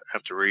Yeah. check.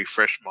 Have to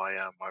refresh my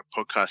my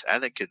podcast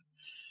addict and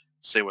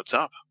see what's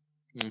up.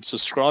 I'm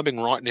subscribing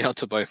right now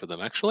to both of them,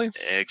 actually.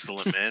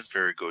 Excellent, man.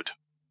 Very good.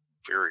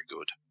 Very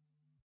good.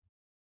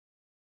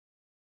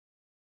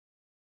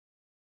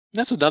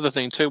 That's another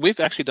thing too. We've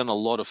actually done a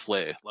lot of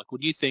Flair. Like,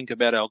 when you think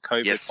about our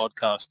COVID Yes.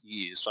 podcast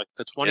years, like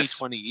the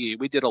 2020 year,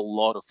 we did a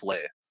lot of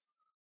Flair.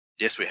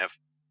 Yes, we have.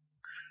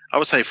 I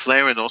would say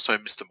Flair and also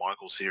Mr.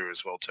 Michaels here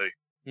as well too.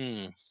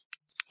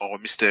 Or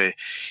Mr.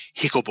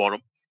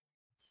 Hicklebottom.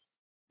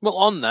 Well,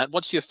 on that,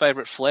 what's your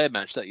favourite Flair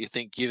match that you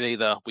think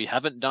we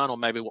haven't done, or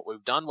maybe what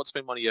we've done? What's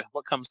been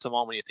what comes to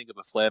mind when you think of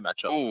a Flair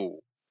matchup?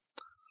 Oh.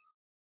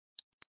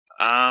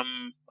 I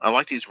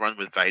liked his run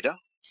with Vader.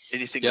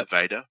 Anything with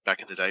Vader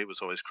back in the day was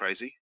always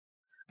crazy.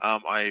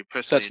 I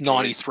personally That's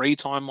 93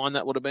 timeline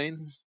that would have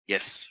been.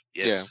 Yes.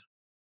 Yeah.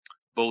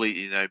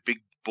 Bully,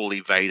 big bully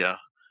Vader.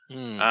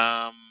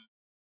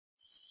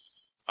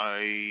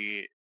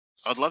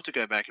 I'd love to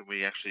go back and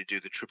we actually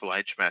do the Triple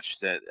H match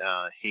that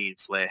he and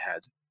Flair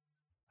had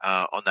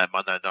on that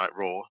Monday Night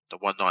Raw, the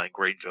one night in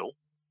Greenville.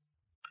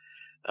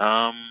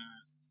 I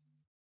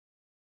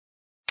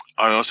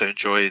also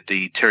enjoyed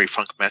the Terry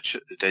Funk match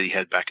that he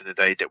had back in the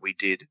day that we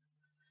did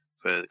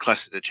for the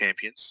Clash of the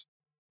Champions.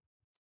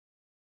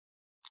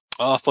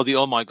 Oh, for the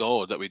Oh My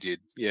God that we did.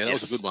 Yeah, that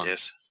was a good one.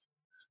 Yes.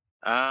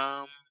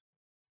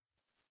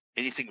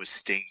 Anything with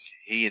Sting.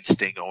 He and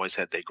Sting always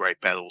had their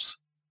great battles,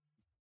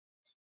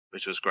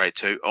 which was great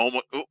too. Oh,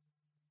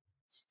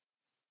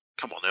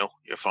 come on, El.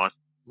 You're fine.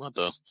 What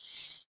the?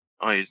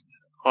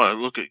 Oh,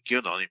 look at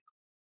Gil on him.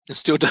 It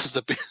still does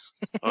the bit.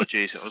 Oh,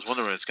 jeez. I was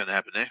wondering what's going to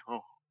happen there.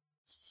 Oh.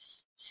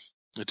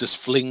 It just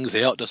flings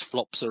out, just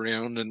flops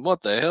around, and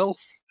what the hell?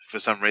 For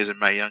some reason,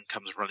 Mae Young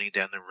comes running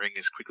down the ring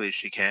as quickly as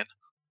she can.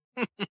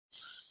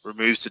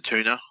 Removes the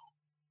tuna.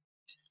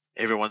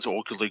 Everyone's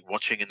awkwardly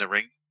watching in the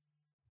ring.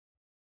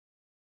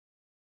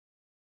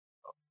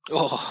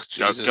 Oh,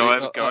 Jesus. Go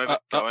over.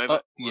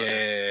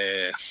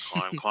 Yeah.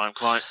 Climb.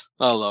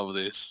 I love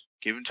this.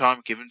 Give him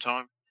time.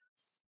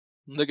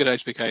 Look at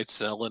HBK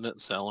selling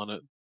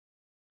it.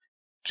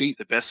 Gee,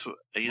 the best,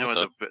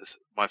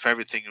 my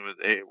favorite thing with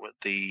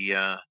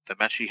the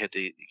match he had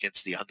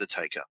against The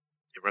Undertaker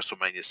in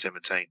WrestleMania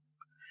 17.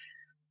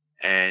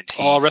 And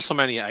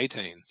WrestleMania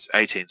 18.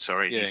 18,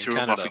 sorry. Yeah, he threw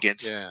him off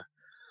against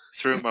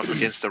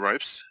the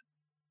ropes,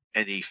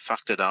 and he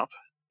fucked it up.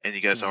 And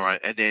he goes, all right.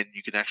 And then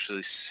you can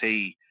actually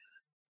see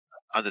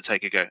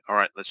Undertaker go, all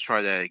right, let's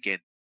try that again.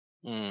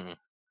 And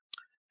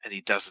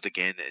he does it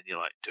again, and you're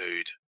like,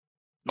 dude.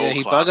 Yeah,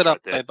 he buggered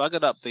up. They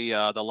buggered up the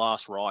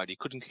last ride. He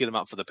couldn't get him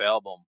up for the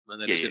powerbomb,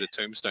 and then he did a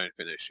tombstone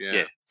finish.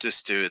 Yeah,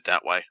 just do it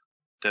that way.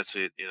 That's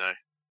it,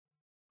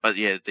 But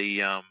yeah,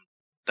 the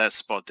that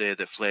spot there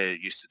that Flair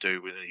used to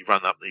do when he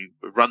run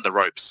the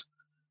ropes.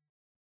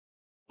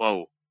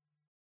 Whoa,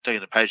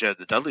 taking a page out of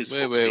the Dudleys.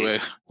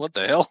 Wait. What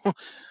the hell?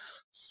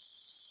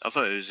 I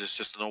thought it was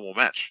just a normal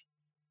match.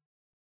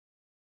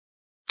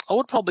 I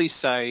would probably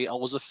say I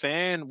was a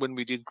fan when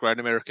we did Great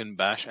American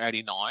Bash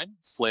 '89,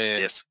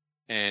 Flair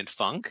and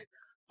Funk.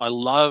 I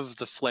love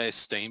the Flair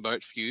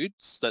Steamboat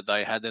feuds that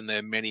they had in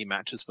their many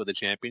matches for the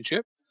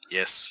championship.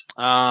 Yes.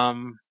 I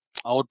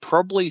would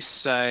probably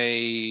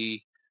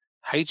say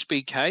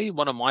HBK,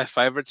 one of my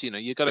favorites.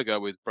 You got to go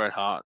with Bret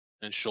Hart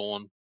and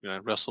Shawn.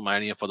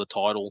 WrestleMania for the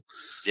title.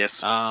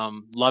 Yes.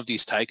 Loved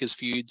his Takers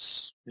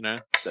feuds.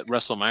 That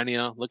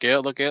WrestleMania. Look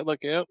out.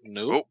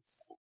 Nope.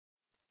 Oh.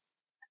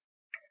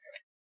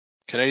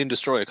 Canadian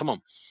Destroyer, come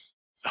on.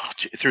 Oh,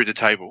 through the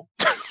table.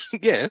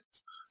 Yeah.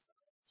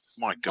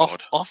 My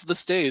God. Off the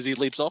stairs. He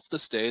leaps off the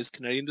stairs,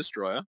 Canadian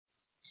Destroyer.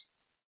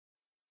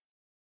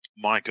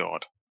 My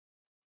God.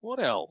 What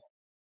else?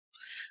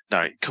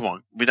 No, come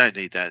on. We don't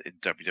need that in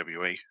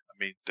WWE. I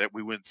mean, that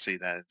we wouldn't see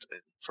that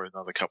for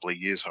another couple of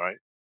years, right?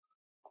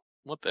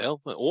 What the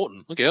hell?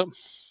 Orton, look out.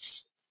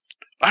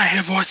 I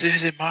hear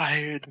voices in my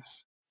head.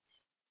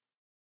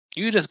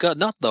 You just got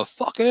knocked the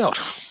fuck out.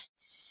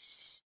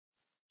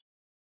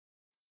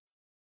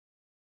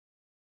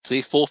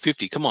 See,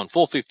 450. Come on,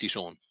 450,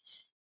 Sean.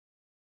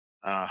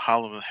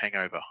 Harlem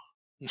Hangover.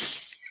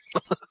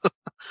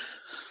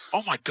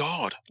 Oh my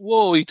God!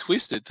 Whoa, he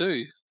twisted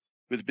too.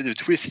 With a bit of a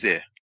twist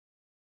there.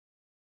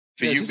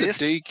 For Yeah, you, is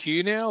this Myth? a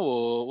DQ now,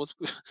 or what's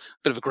bit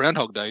of a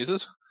Groundhog Day, is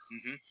it?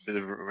 Bit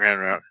of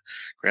a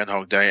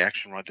Groundhog Day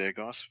action right there,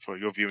 guys, for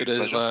your viewing It is.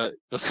 pleasure. I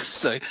was going to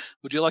say,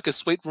 would you like a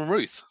sweet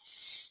vermouth?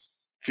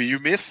 For you,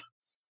 Myth?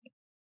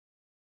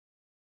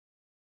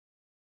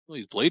 Well,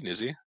 he's bleeding, is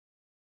he?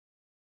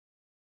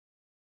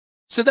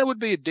 So that would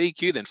be a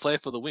DQ then, Flair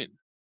for the win.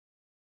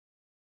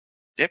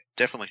 Yep,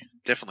 definitely.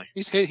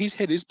 His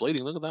head is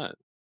bleeding. Look at that.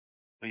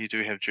 Well, you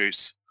do have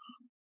juice.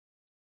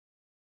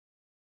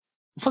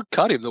 What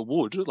cut him? The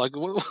wood? Like,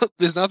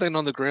 there's nothing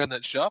on the ground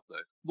that's sharp though.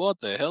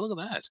 What the hell? Look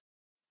at that.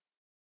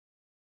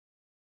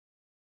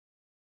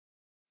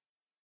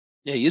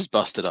 Yeah, he is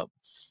busted up.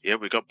 Yeah,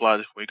 we got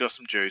blood. We got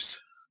some juice.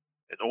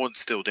 And Orton's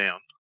still down.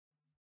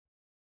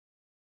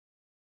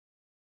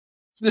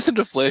 Listen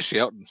to Flair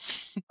shouting.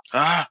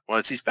 Well,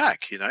 it's his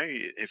back. You know,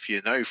 if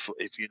you know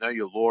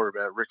your lore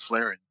about Ric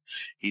Flair and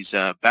his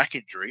back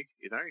injury,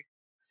 you know,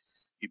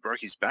 he broke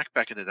his back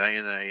in the day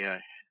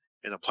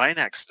in a plane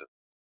accident.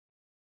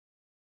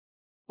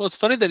 Well, it's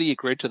funny that he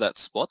agreed to that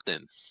spot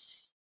then.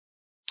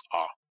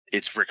 Oh,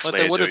 it's Ric Like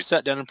Flair, they would have dude.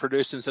 sat down and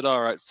produced and said, "All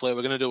right, Flair,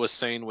 we're going to do a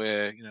scene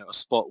where a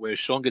spot where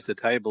Sean gets a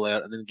table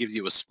out and then gives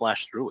you a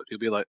splash through it." He'll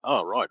be like,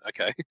 "Oh, right,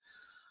 okay."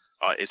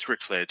 It's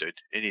Ric Flair, dude.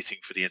 Anything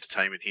for the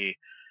entertainment here.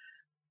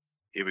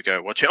 Here we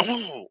go. Watch out!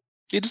 Oh!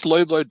 He just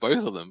low blowed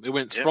both of them. It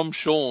went Yep. from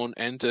Sean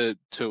and to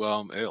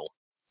Earl.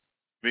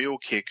 Real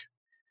kick.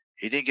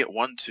 He didn't get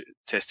one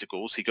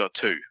testicles. He got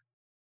two.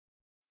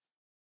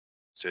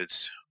 So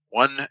it's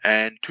 1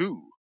 and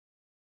 2.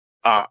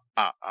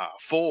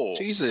 Four.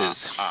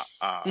 Jesus.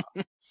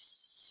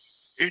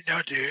 In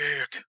the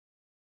dick.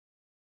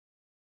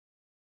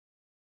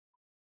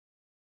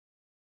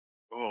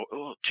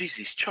 Oh, jeez,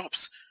 these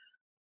chops.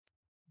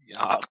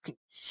 Yeah.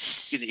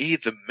 You can hear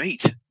the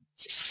meat.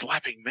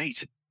 Slapping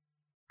meat.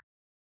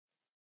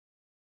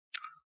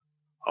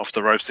 Off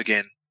the ropes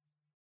again.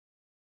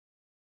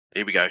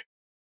 Here we go.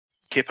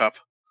 Kip up.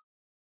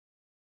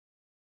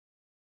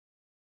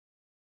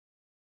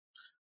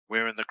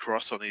 Wearing the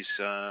cross on his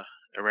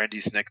around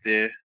his neck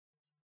there.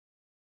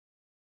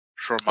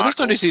 Shawn I just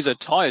noticed Michaels. his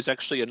attire is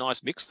actually a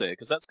nice mix there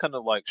because that's kind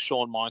of like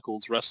Shawn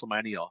Michaels'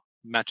 WrestleMania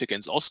match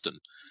against Austin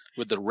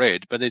with the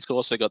red, but he's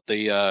also got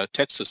the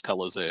Texas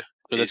colors there.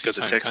 But He's that's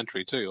got his the home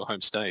country too, or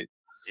home state.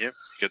 Yep,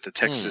 got the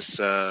Texas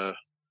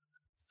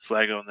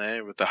flag on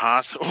there with the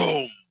heart.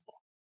 Oh!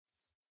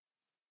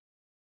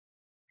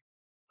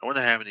 I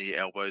wonder how many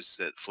elbows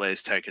that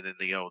Flair's taken in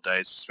the old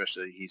days,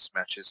 especially his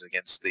matches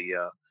against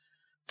the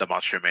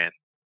Macho Man.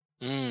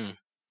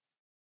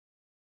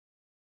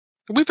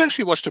 We've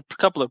actually watched a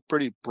couple of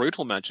pretty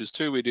brutal matches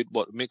too. We did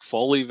Mick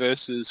Foley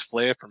versus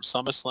Flair from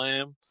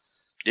SummerSlam.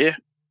 Yeah.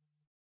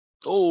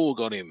 Oh,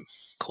 got him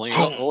clean.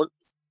 Oh. Oh,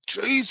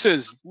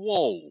 Jesus!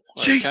 Whoa!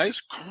 Okay.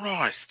 Jesus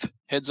Christ!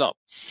 Heads up.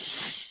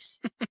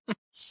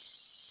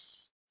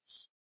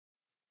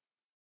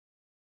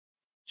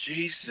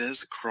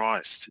 Jesus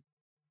Christ!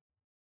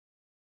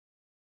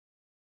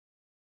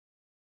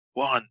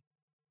 1,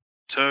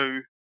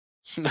 2,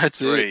 That's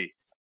 3. it.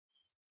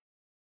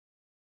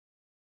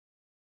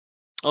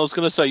 I was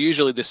going to say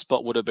usually this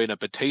spot would have been a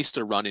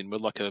Batista run-in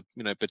with like a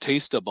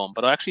Batista bomb,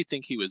 but I actually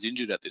think he was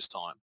injured at this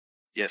time.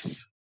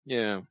 Yes.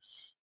 Yeah.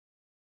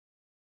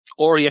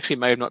 Or he actually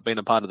may have not been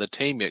a part of the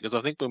team yet, because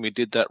I think when we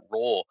did that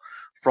Raw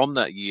from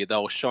that year, they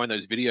were showing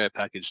those video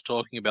package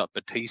talking about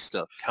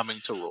Batista coming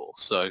to Raw.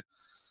 So,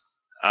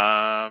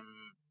 no,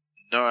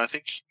 I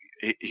think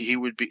he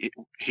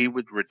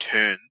would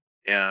return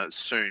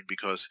soon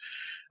because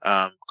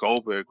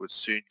Goldberg would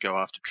soon go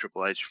after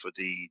Triple H for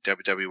the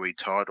WWE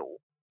title.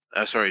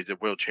 The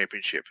World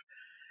Championship,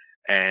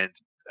 and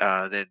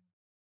then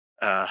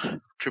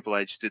Triple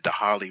H did the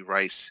Harley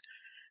race.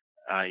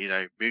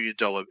 $1 million,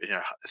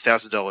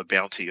 $1,000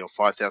 bounty or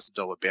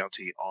 $5,000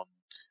 bounty on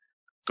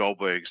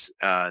Goldberg's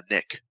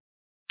neck,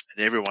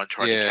 and everyone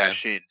tried to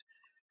cash in.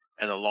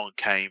 And along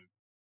came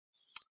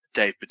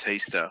Dave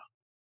Batista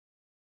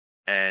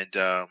and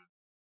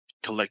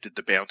collected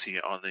the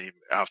bounty on him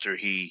after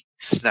he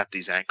snapped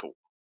his ankle.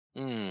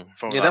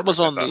 That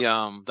was on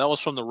the that was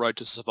from the Road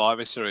to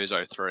Survivor Series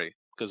 03,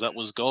 because that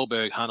was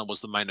Goldberg Hunter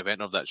was the main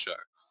event of that show.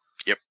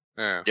 Yep.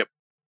 Yeah. Yep.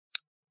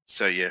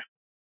 So yeah.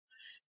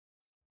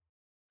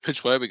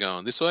 Which way are we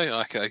going? This way?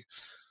 Okay.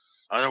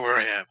 I know where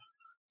I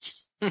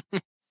am.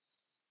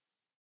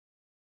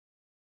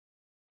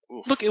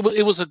 Look,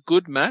 it was a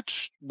good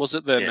match. Was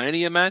it the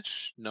Mania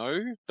match?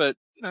 No, but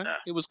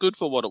it was good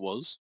for what it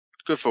was.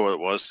 Good for what it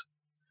was.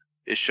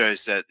 It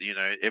shows that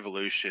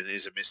evolution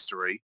is a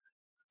mystery,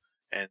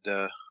 and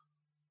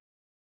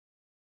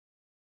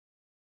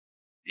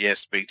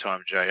yes, big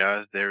time,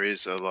 JR. There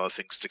is a lot of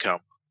things to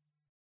come.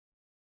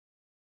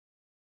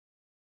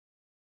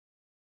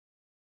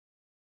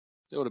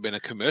 There would have been a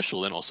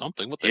commercial then or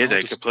something. What the hell?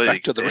 They just completely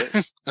back to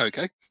the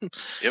okay.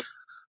 Yep.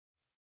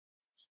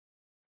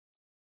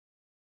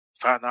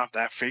 Fighting off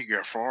that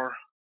figure 4.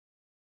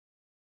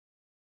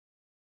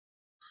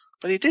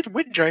 But he didn't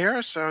win,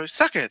 JR, so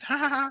suck it. Ha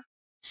ha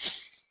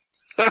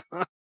ha.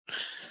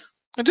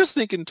 I'm just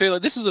thinking too,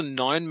 like this is a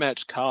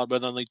 9-match card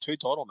with only 2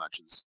 title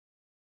matches.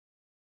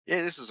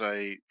 Yeah, this is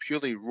a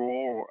purely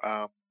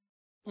Raw.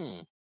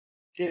 Hmm.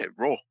 Yeah,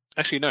 Raw.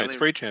 Actually, no, it's Only-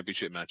 3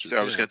 championship matches. So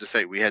I was going to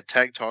say, we had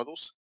tag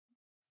titles.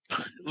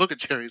 Look at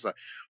Jerry, he's like,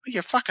 well,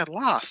 you fucking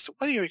lost.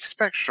 What do you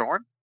expect,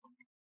 Sean?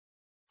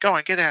 Go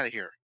on, get out of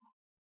here.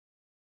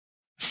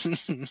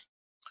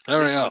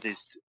 Hurry up.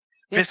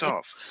 Piss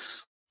off.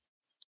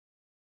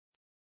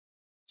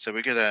 So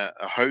we got a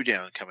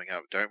hoedown coming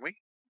up, don't we?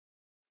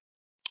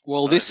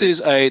 Well, Oh, this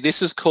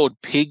is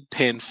called Pig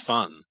Pen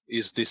Fun.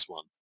 Is this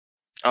one?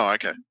 Oh,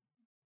 okay.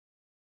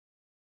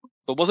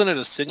 But wasn't it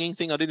a singing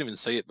thing? I didn't even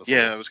see it before.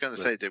 Yeah, I was going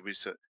to say that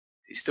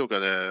he's still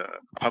got a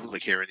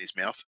public hair in his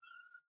mouth.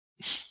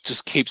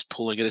 Just keeps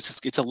pulling it.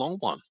 It's a long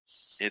one.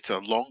 It's a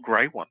long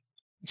grey one.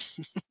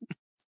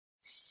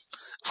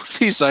 What's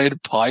he saying?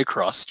 Pie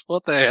crust.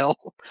 What the hell?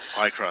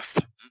 Pie crust.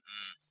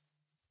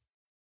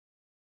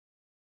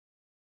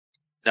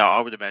 No,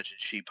 I would imagine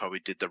she probably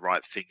did the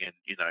right thing and,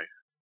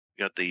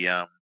 got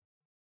the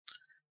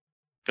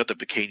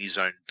bikini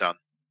zone done.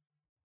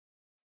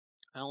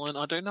 Alan,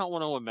 I do not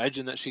want to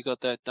imagine that she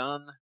got that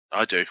done.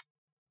 I do.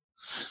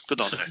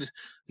 Good on her.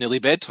 Nearly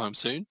bedtime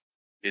soon.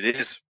 It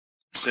is.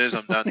 Says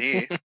I'm done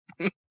here.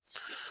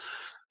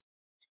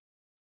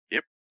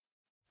 Yep.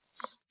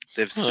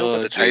 They've still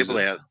got the table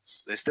out.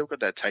 They've still got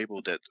that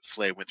table that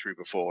Flair went through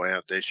before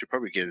out. They should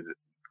probably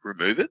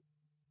remove it.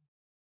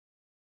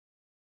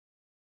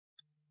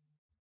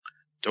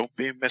 Don't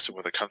be messing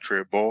with a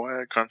country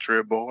boy,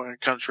 country boy,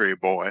 country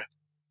boy.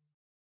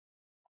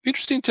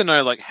 Interesting to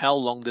know, like, how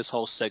long this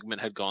whole segment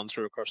had gone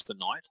through across the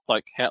night.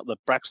 Like, how the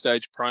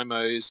backstage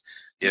promos,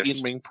 the Yes.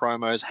 in-ring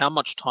promos, how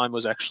much time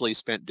was actually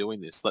spent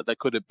doing this? Like, that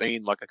could have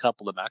been like a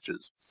couple of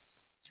matches.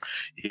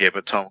 Yeah,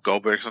 but Tom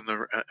Goldberg's on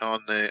the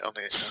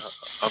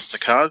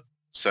card,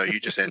 so you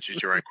just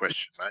answered your own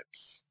question, mate.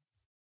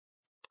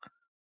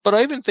 But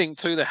I even think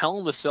too, the Hell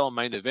in the Cell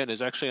main event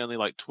is actually only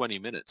like 20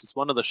 minutes. It's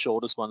one of the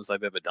shortest ones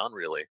they've ever done,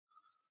 really.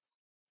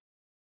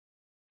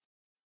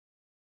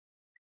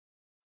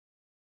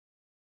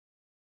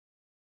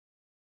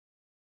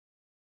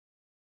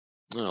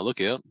 Oh,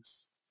 look out.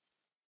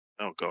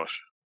 Oh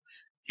gosh,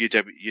 your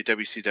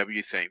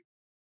WCW theme.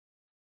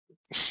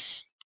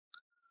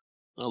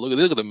 Oh, look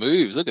at the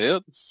moves. Look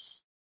out.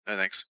 No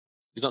thanks.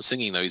 He's not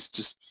singing though. He's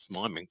just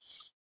miming.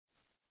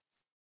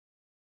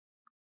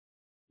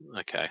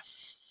 Okay.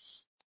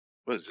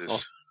 What is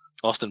this?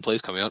 Austin,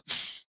 please come out.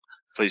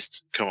 Please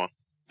come on.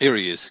 Here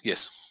he is.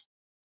 Yes.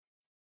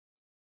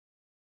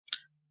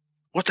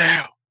 What the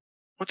hell?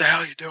 What the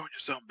hell are you doing, you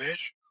son of a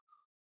bitch?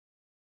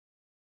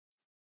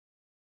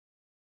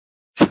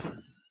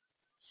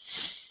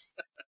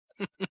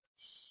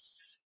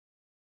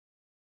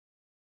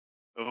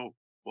 Oh,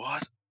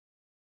 what?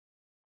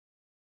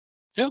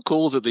 How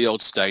cool is it, the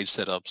old stage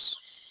setups?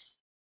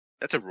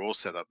 That's a Raw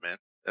setup, man.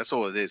 That's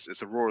all it is.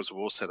 It's a Raw as a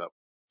Raw setup.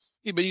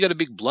 Yeah, but you got a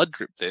big blood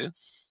drip there.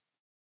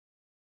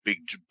 Big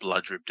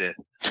blood drip there.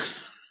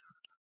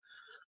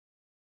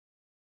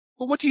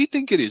 Well, what do you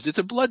think it is? It's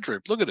a blood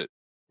drip. Look at it.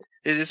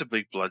 It is a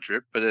big blood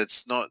drip, but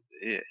it's not.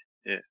 Yeah.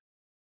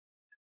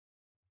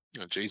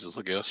 Oh, Jesus,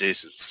 look out.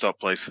 Jesus, stop,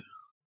 please.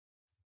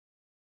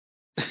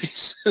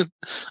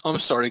 I'm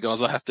sorry,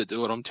 guys. I have to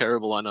do it. I'm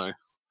terrible, I know.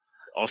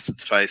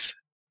 Austin's face.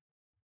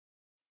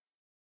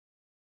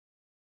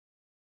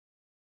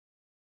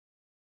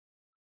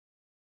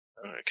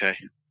 Okay.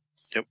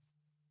 Yep.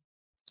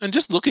 And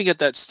just looking at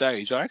that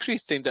stage, I actually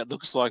think that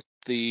looks like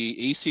the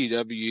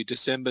ECW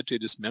December to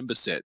Dismember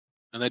set.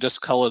 And they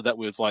just colored that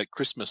with, like,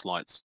 Christmas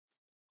lights.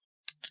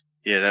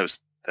 Yeah,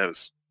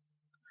 that's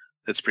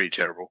pretty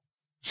terrible.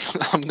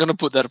 I'm going to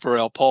put that for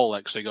our poll,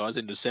 actually, guys,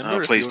 in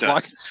December. Oh, please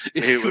don't.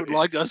 If you would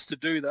like us to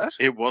do that.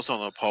 It was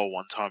on a poll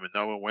one time, and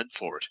no one went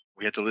for it.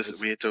 We had to listen.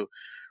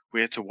 We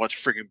had to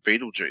watch friggin'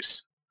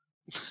 Beetlejuice.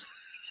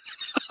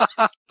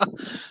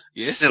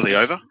 Yes. It's nearly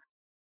over.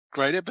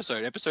 Great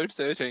episode. Episode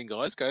 13,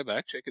 guys. Go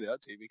back. Check it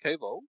out. TVK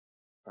Vault.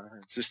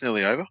 It's just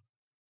nearly over.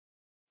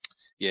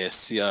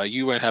 Yes. Yeah,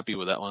 you weren't happy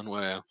with that one,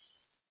 were you?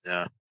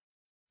 Yeah.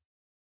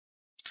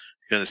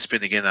 You're going to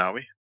spin again, are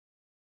we?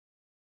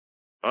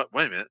 Oh,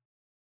 wait a minute.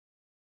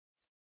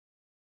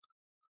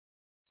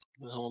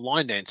 Oh,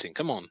 line dancing.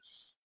 Come on.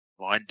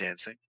 Line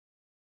dancing.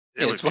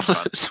 It Yeah, would be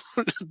fun.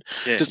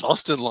 Yeah. Just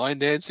Austin line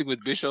dancing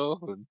with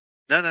Bischoff. And...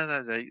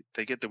 No.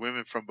 They get the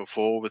women from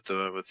before with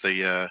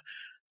the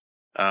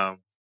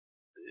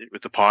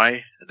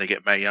pie, and they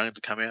get Mae Young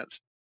to come out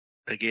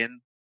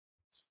again.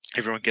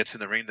 Everyone gets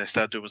in the ring. They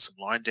start doing some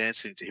line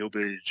dancing to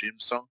Hillbilly Jim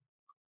song.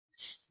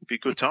 Be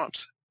good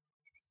times.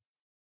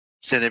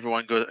 Then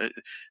everyone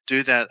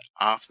do that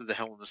after the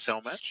Hell in the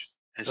Cell match,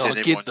 and send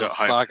everyone get the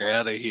home. fuck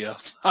out of here.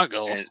 Fuck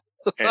off.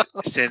 And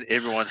send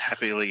everyone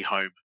happily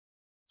home.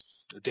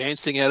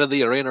 Dancing out of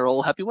the arena,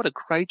 all happy. What a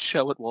great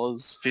show it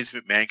was. Vince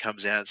McMahon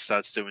comes out and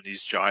starts doing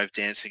his jive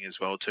dancing as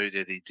well too,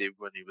 that he did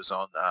when he was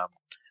on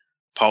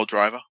Pole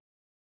Driver.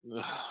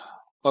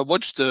 I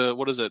watched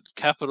what is it,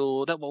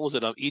 Capital? What was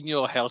it? In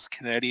Your House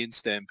Canadian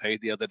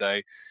Stampede the other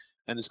day,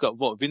 and it's got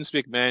Vince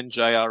McMahon,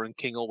 JR, and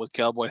King all with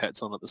cowboy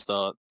hats on at the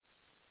start.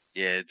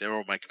 Yeah, they're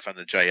all making fun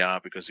of JR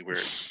because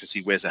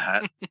he wears a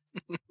hat,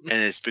 and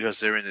it's because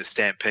they're in the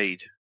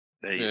Stampede,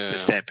 the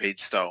Stampede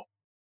style.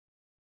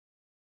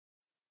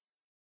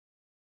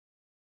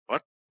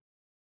 What?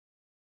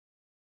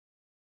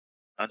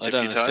 I don't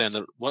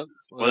understand what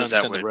does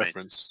that word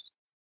reference.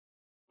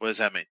 What does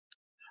that mean?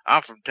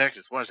 I'm from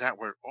Texas. What does that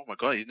word? Oh my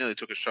god, you nearly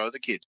took a shot at the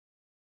kid.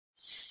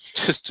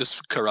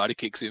 Just karate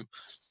kicks him.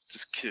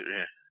 Just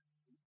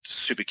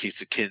super kicks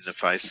the kid in the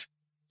face.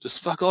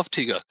 Just fuck off,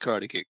 Tigger.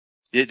 Karate kick.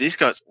 Yeah, these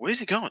guys. Where's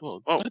he going?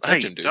 Well, oh, don't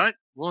touch him, dude. Don't.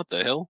 What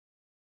the hell?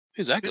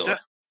 Who's that guy? That?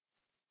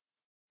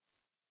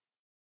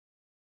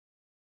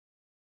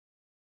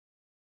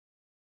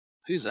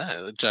 Who's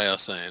that? JR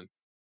saying.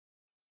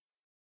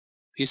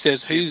 He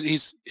says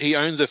he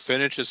owns a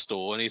furniture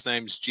store and his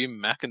name's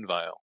Jim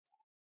McInvale,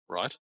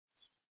 right?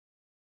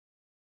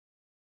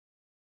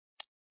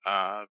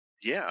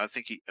 Yeah, I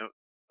think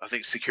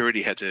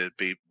security had to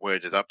be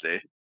worded up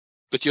there.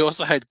 But you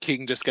also had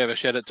King just gave a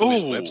shout out to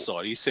his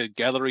website. He said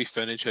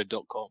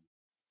galleryfurniture.com.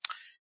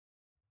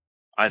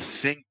 I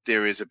think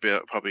there is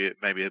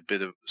maybe a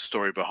bit of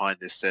story behind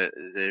this. That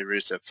there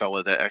is a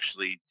fella that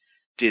actually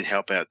did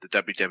help out the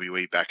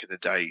WWE back in the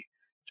day.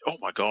 Oh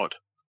my god.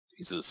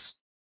 Jesus.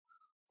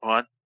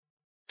 1,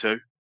 2,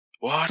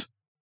 what?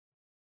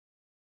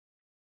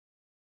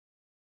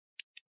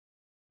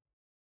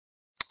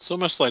 It's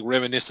almost like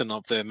reminiscent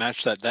of their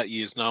match that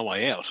year's No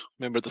Way Out.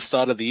 Remember at the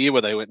start of the year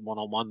where they went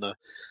one-on-one, the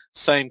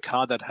same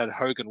card that had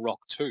Hogan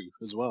Rock 2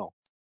 as well.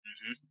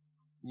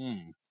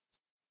 Mm-hmm.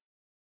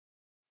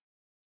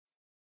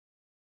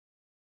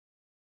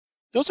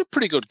 That was a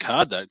pretty good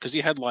card, though, because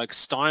you had like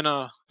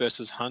Steiner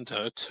versus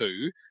Hunter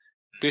 2,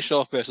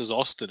 Bischoff versus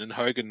Austin, and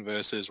Hogan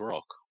versus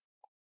Rock.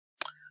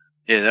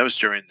 Yeah, that was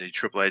during the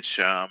Triple H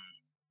and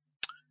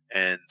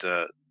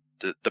the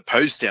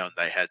pose down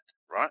they had,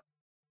 right?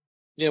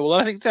 Yeah, well,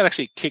 I think that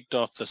actually kicked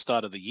off the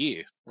start of the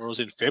year, or it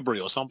was in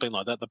February or something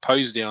like that. The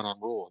pose down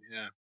on Raw,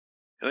 yeah.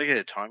 Can I get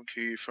a time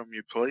cue from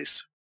you,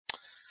 please?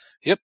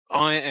 Yep,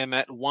 I am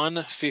at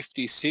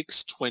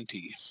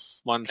 1:56:20,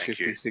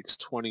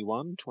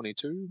 1:56:21,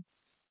 22.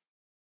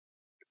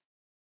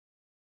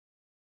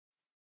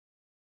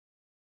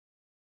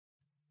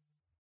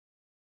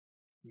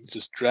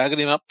 Just dragging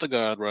him up the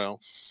guardrail.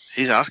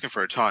 He's asking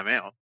for a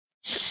timeout.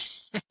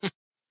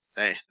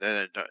 They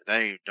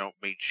don't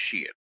mean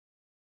shit.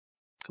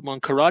 Come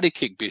on, karate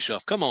kick,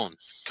 Bischoff. Come on.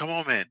 Come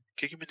on, man.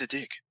 Kick him in the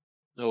dick.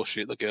 Oh,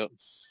 shit, look out.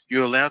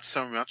 You allowed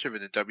so much of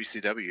it in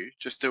WCW.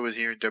 Just do it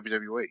here in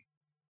WWE.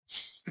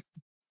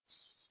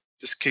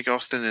 Just kick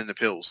Austin in the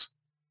pills.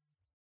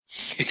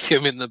 Kick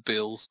him in the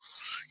pills.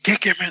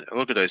 Kick him in.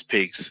 Look at those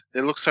pigs.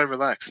 They look so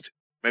relaxed.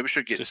 Maybe we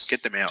should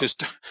get them out.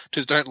 Just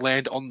don't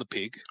land on the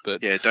pig.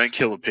 But yeah, don't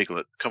kill a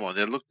piglet. Come on,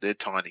 they're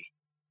tiny.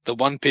 The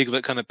one pig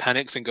that kind of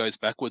panics and goes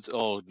backwards.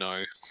 Oh,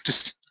 no.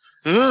 Just...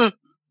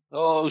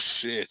 Oh,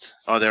 shit.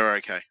 Oh, they're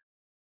okay.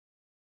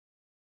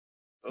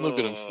 Look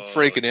at them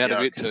freaking out a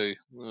bit, too.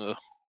 Ugh.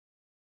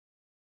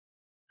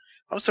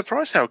 I'm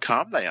surprised how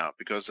calm they are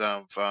because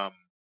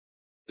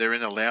they're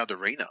in a loud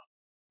arena.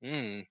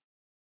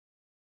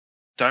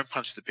 Don't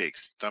punch the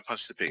pigs. Don't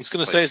punch the pigs. I was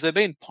going to say, has there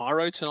been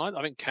pyro tonight?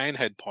 I think Kane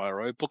had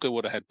pyro. Booker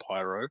would have had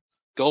pyro.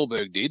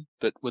 Goldberg did,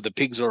 but were the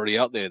pigs already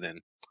out there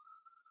then?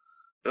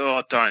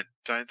 Oh, don't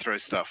throw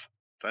stuff.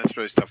 Don't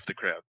throw stuff at the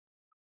crowd.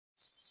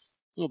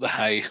 Oh, the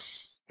hay.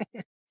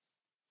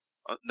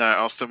 No,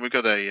 Austin, we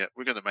got a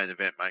main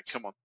event, mate.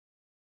 Come on.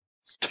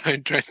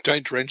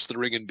 Don't drench the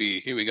ring in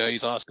beer. Here we go.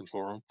 He's asking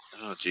for him.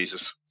 Oh,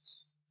 Jesus.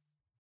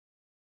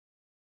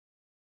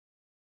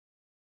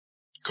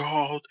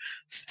 God,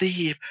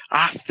 Steve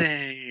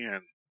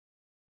Austin.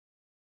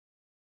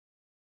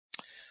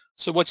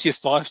 So, what's your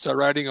 5-star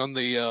rating on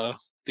the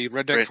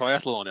Redneck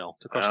Triathlon, Al?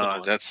 To cross the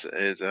line? That's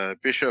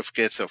it. Bischoff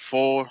gets a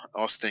 4.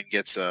 Austin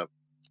gets a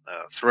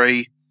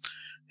 3.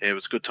 Yeah, it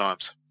was good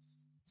times.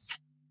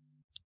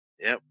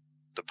 Yep.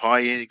 The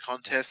pie eating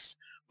contest.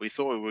 We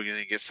thought we were going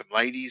to get some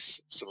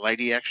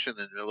lady action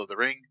in the middle of the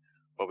ring,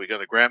 but we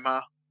got a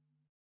grandma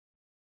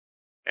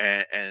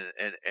and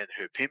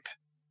her pimp.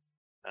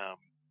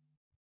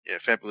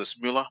 Fabulous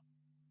Muller.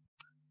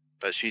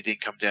 But she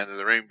didn't come down to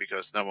the ring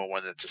because no one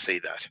wanted to see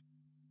that.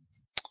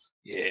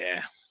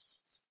 Yeah.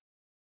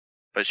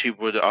 But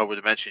I would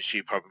imagine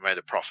she probably made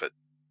a profit.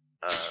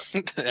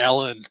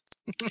 Alan.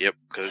 Yep,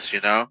 because,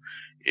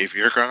 if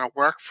you're going to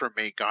work for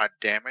me,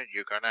 goddammit,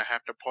 you're going to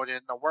have to put in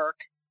the work.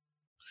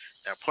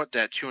 Now put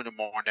that tuna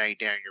mornay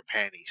down your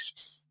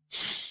panties.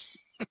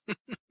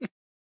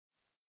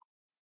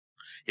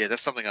 Yeah,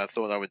 that's something I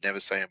thought I would never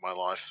say in my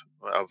life.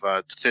 Of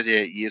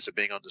 38 years of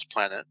being on this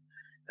planet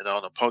and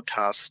on a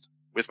podcast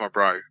with my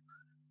bro,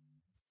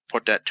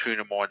 put that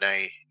tuna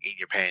mornay in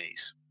your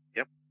panties.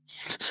 Yep.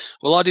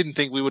 Well, I didn't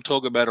think we would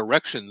talk about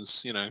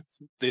erections,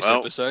 this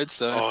episode.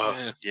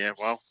 So yeah,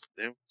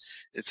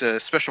 it's a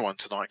special one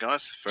tonight,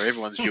 guys, for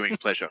everyone's viewing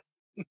pleasure.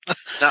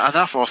 Now,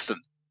 enough, Austin.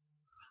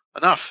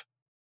 Enough.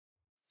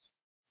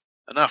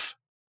 Enough.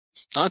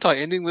 Aren't I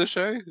ending the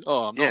show?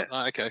 Oh, I'm Yeah.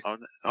 not. Oh, okay. Oh,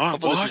 I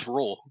thought what? this was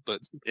Raw,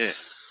 but Yeah.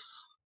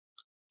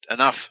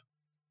 Enough.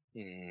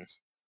 like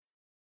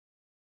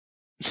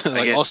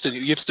Again. Austin,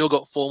 you've still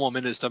got 4 more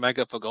minutes to make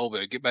up for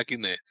Goldberg. Get back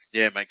in there.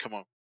 Yeah, mate, come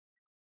on.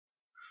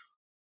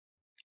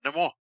 No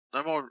more.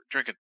 No more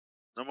drinking.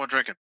 No more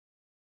drinking.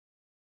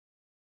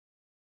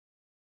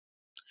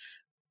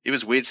 It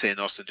was weird seeing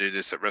Austin do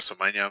this at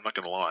WrestleMania, I'm not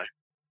going to lie.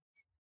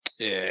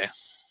 Yeah.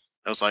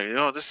 I was like,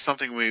 oh, this is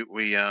something we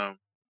don't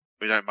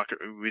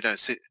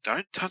sit.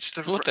 Don't touch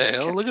the. What the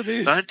hell? Look at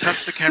this. Don't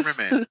touch the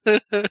cameraman.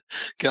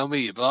 Come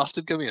here, you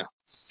bastard. Come here.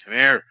 Come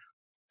here.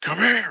 Come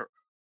here.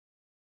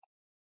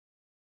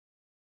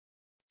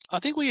 I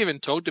think we even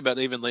talked about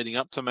even leading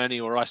up to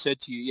Mania, or I said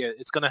to you, yeah,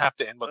 it's going to have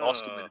to end with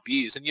Austin with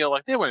beers. And you're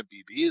like, there won't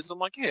be beers. I'm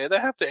like, yeah, they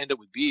have to end it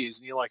with beers.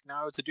 And you're like,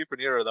 no, it's a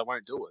different era. They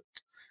won't do it.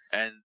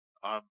 And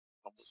I'm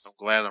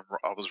glad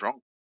I was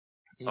wrong.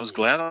 I was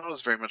glad I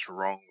was very much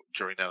wrong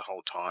during that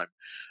whole time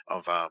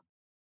of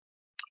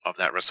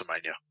that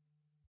WrestleMania.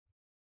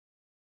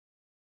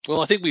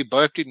 Well, I think we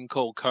both didn't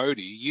call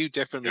Cody. You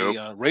definitely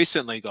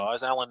recently,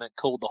 guys, Alan, that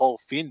called the whole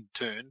Finn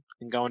turn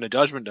and going to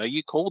Judgment Day.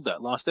 You called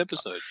that last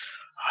episode.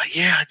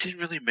 Yeah, I didn't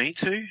really mean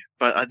to,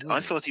 but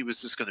I thought he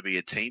was just going to be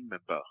a team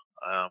member,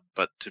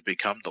 but to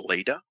become the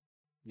leader.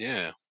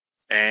 Yeah.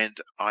 And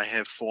I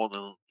have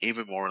fallen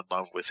even more in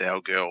love with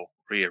our girl,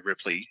 Rhea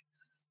Ripley,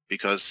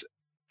 because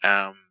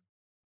at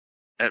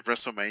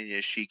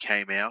WrestleMania she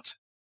came out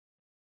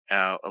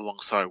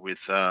alongside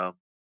with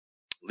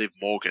Liv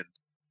Morgan.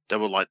 They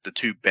were like the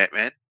two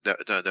Batman. They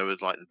were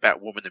like the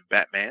Batwoman and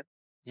Batman.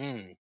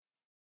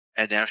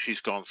 And now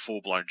she's gone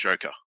full-blown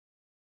Joker.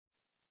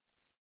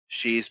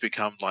 She has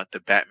become like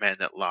the Batman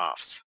that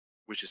laughs,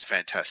 which is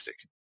fantastic.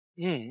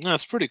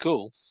 That's pretty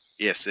cool.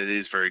 Yes, it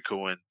is very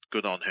cool, and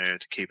good on her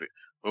to keep it.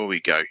 Oh,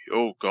 we go.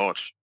 Oh,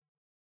 gosh.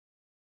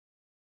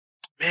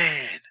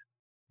 Man.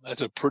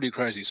 That's a pretty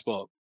crazy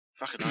spot.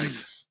 Fucking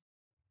oath.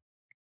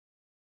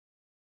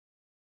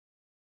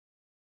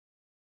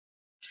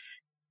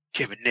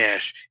 Kevin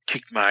Nash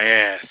kicked my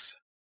ass.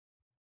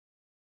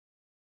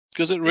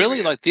 Because it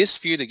really, like this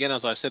feud, again,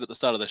 as I said at the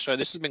start of the show,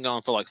 this has been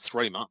going for like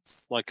 3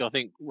 months. Like, I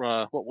think,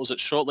 what was it,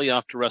 shortly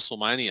after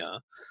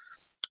WrestleMania,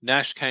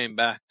 Nash came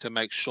back to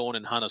make Shawn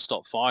and Hunter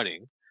stop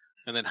fighting.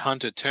 And then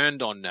Hunter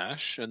turned on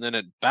Nash. And then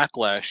at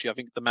Backlash, I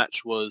think the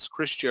match was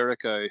Chris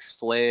Jericho,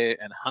 Flair,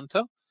 and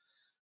Hunter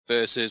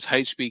versus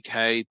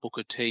HBK,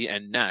 Booker T,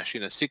 and Nash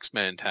in a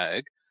 6-man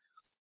tag.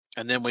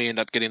 And then we end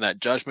up getting that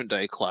Judgment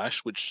Day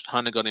clash, which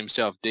Hunter got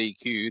himself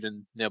DQ'd,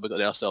 and now we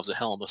got ourselves a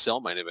Hell in the Cell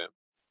main event.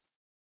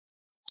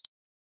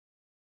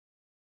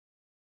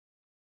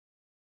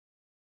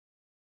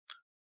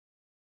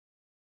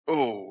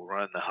 Oh,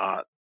 right in the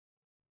heart.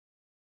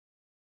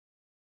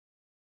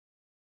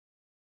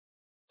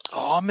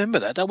 Oh, I remember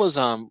that. That was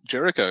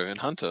Jericho and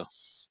Hunter.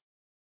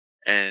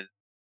 And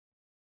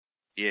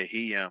yeah,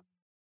 he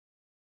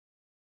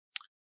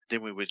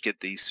then we would get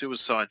the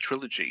Suicide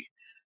Trilogy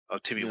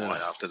of Timmy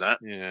White after that.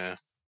 Yeah.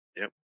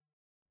 Yep.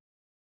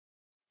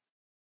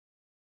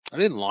 I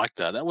didn't like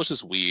that. That was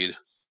just weird.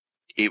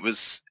 It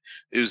was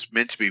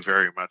meant to be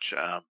very much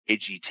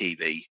edgy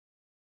TV.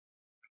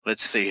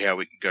 Let's see how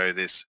we can go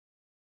this.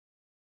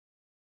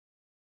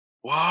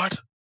 What?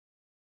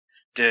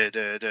 Da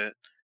da da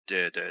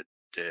da da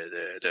da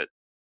da da.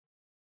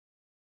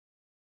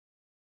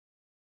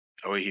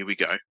 Oh, here we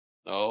go.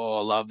 Oh,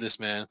 I love this,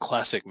 man.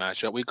 Classic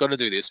matchup. We've got to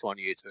do this one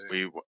year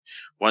too.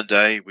 One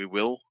day we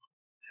will.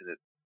 And it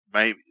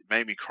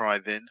made me cry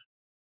then.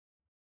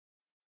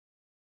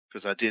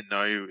 Because I didn't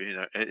know,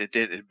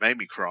 it made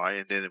me cry,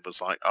 and then it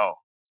was like, oh,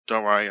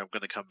 don't worry, I'm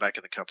going to come back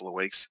in a couple of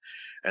weeks,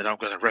 and I'm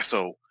going to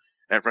wrestle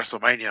at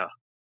WrestleMania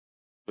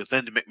with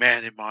Linda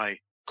McMahon in my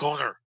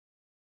corner.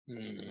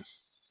 Yeah.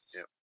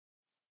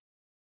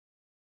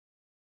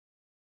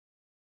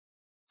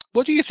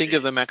 What do you think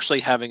of them actually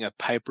having a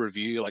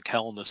pay-per-view like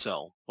Hell in the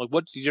Cell? Like,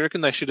 what do you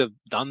reckon they should have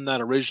done that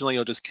originally,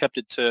 or just kept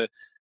it to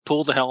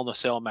pull the Hell in the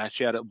Cell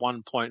match out at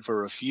one point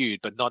for a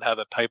feud, but not have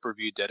a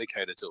pay-per-view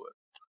dedicated to it?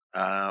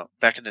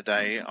 Back in the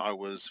day, I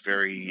was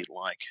very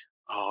like,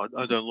 oh,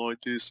 I don't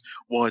like this.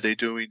 Why are they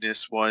doing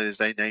this? Why is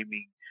they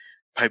naming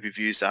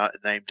pay-per-views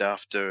named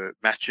after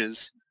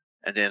matches?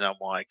 And then I'm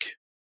like,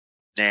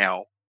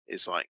 now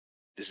it's like,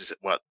 this is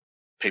what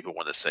people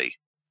want to see.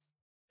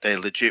 They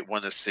legit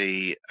want to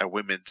see a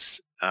women's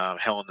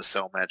Hell in the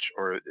Cell match,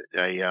 or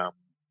a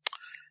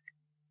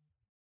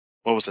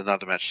what was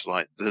another match,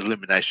 like the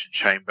Elimination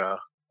Chamber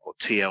or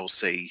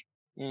TLC.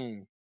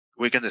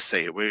 We're going to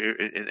see it,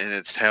 and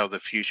it's how the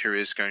future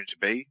is going to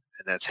be,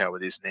 and that's how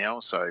it is now.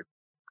 So,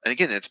 and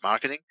again, it's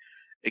marketing.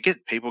 Again,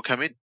 people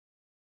come in.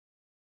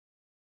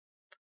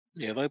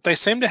 Yeah, like they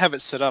seem to have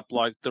it set up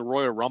like the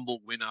Royal Rumble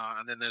winner,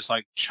 and then there's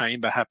like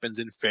Chamber happens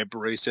in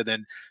February. So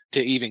then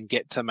to even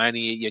get to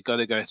Mania, you got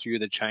to go through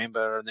the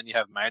Chamber, and then you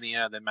have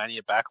Mania, then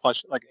Mania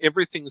Backlash. Like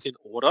everything's in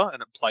order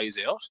and it plays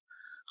out.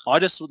 I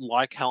just would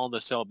like Hell in the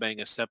Cell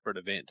being a separate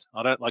event.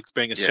 I don't like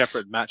being a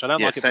separate match. I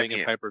don't like it being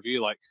a pay-per-view.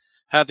 Like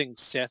having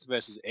Seth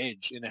versus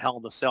Edge in a Hell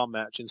in a Cell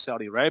match in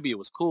Saudi Arabia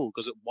was cool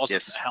because it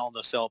wasn't a Hell in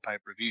a Cell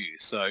pay-per-view.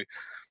 So,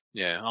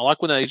 yeah, I like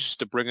when they used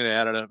to bring it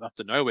out of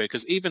after nowhere,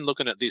 because even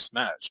looking at this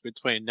match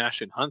between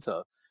Nash and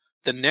Hunter,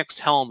 the next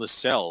Hell in a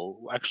Cell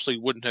actually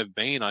wouldn't have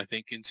been, I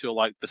think, until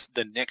like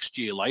the next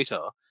year later,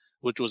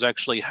 which was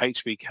actually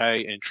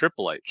HBK and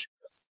Triple H.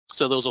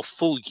 So there was a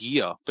full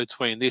year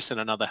between this and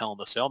another Hell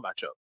in a Cell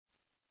matchup.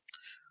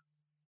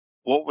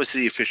 What was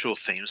the official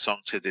theme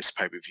song to this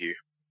pay-per-view?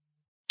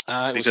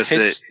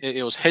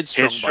 It was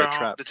Headstrong by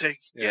Trap.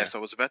 Yes, I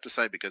was about to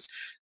say, because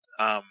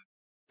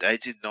they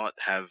did not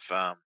have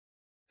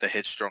the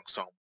Headstrong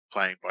song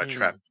playing by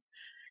Trap,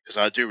 because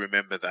I do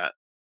remember that.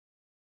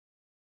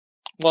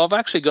 Well, I've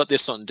actually got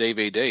this on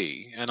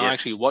DVD, and I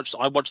watched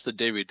the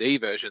DVD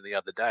version the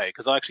other day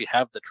because I actually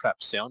have the Trap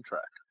soundtrack.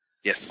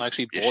 Yes, I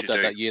actually bought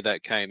that year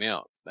that came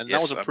out, and that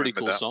was a pretty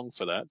cool song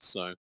for that.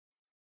 So,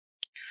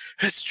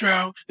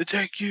 Headstrong to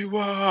take you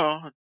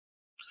on,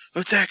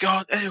 or take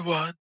on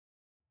anyone.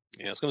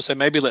 Yeah, I was going to say,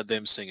 maybe let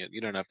them sing it.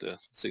 You don't have to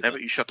sing it.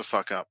 But you shut the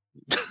fuck up.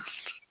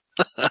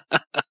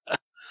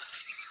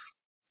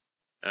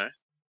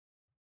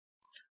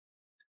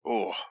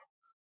 Oh.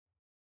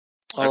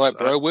 All right,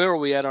 bro. Where are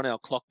we at on our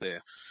clock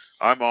there?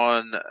 I'm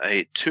on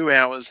a 2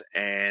 hours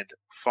and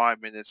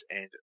 5 minutes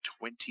and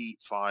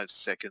 25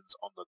 seconds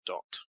on the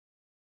dot.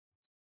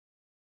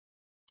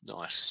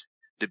 Nice.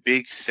 The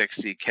big,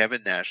 sexy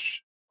Kevin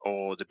Nash,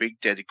 or the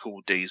big Daddy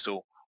Cool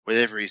Diesel,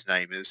 whatever his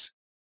name is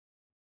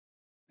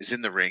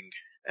in the ring.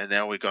 And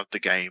now we got the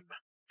game,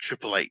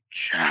 Triple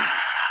H.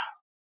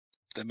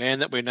 The man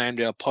that we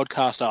named our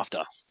podcast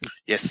after.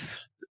 Yes,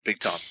 big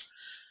time.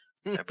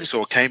 And we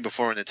saw Kane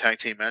before in the tag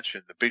team match,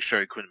 and the Big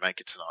Show couldn't make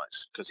it tonight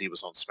because he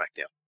was on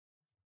SmackDown.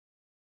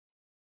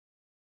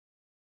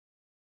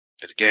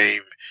 The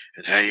game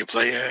and how you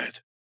play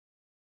it.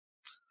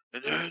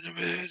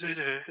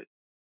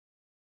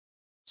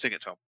 Sing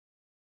it, Tom.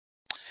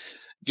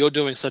 You're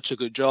doing such a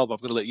good job. I'm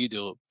going to let you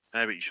do it.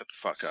 No, but you shut the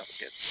fuck up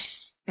again.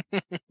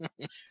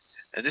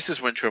 And this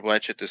is when Triple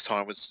H at this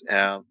time was,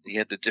 he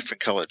had the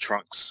different colored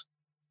trunks.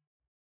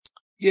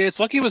 Yeah, it's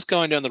like he was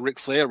going down the Ric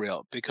Flair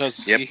route, because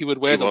he would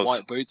wear the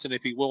white boots, and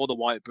if he wore the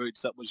white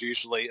boots, that was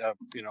usually a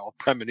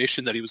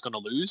premonition that he was going to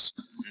lose,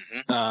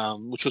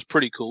 which was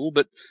pretty cool.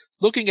 But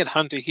looking at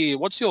Hunter here,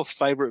 what's your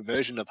favorite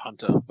version of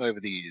Hunter over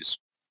the years?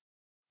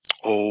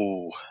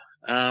 Oh,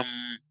 I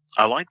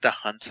like the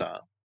Hunter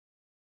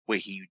where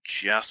he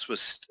just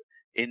was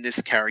in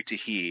this character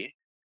here,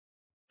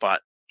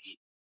 but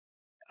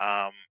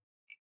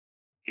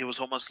it was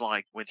almost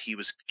like when he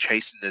was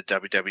chasing the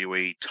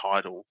WWE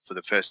title for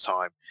the first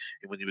time,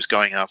 and when he was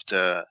going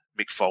after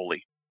Mick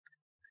Foley,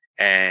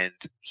 and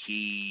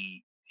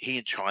he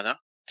and China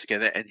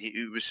together, and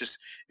it was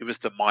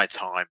the My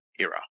Time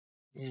era.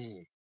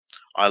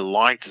 I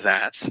liked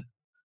that.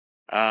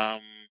 I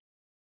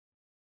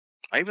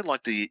even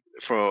liked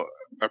for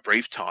a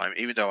brief time,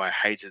 even though I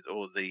hated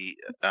all the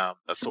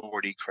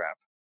authority crap,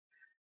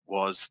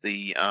 was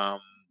the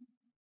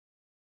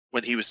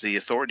when he was the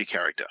authority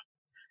character.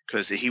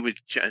 Because he'd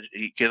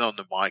get on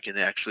the mic and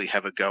actually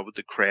have a go with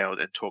the crowd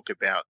and talk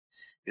about,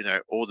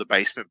 all the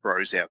basement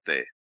bros out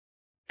there.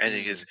 And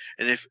he goes,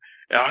 and if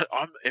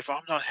I'm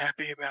not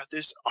happy about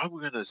this, I'm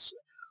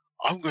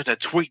gonna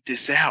tweet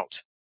this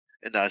out.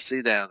 And I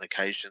see that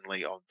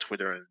occasionally on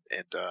Twitter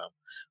and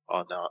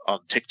on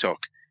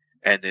TikTok,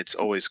 and it's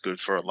always good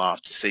for a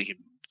laugh to see him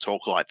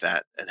talk like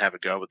that and have a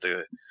go with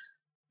the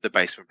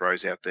basement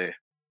bros out there.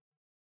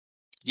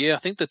 Yeah, I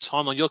think the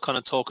timeline you're kind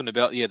of talking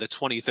about, the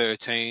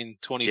 2013,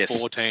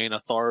 2014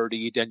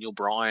 Authority, Daniel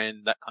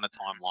Bryan, that kind of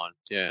timeline.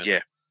 Yeah. Yeah.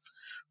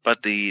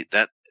 But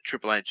that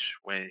Triple H,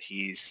 when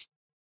he's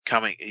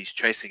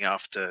chasing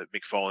after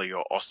Mick Foley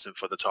or Austin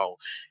for the title,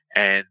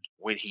 and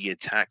when he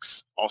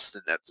attacks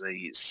Austin at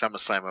the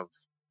SummerSlam of,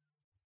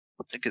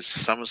 I think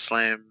it's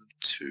SummerSlam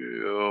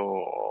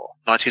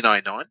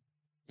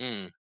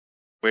 1999,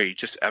 where he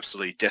just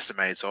absolutely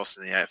decimates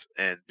Austin,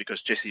 and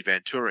because Jesse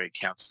Ventura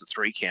counts the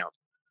 3 count.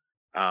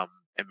 And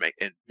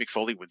Mick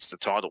Foley wins the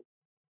title.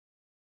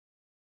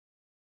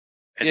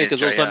 And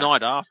because it was the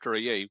night after.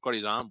 You've got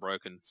his arm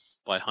broken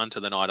by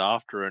Hunter the night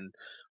after, and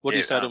what do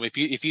you say to him?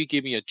 If you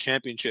give me a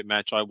championship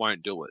match, I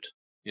won't do it.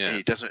 Yeah,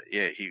 he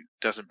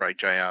doesn't break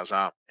JR's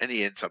arm, and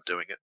he ends up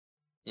doing it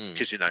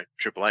because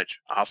Triple H,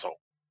 arsehole.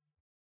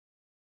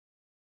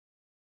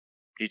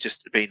 He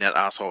just being that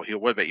arsehole heel.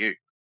 What about you?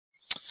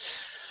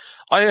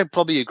 I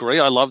probably agree.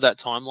 I love that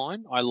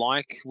timeline. I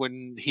like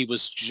when he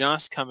was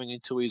just coming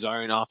into his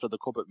own after the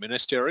corporate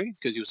ministry,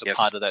 because he was a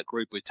part of that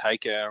group with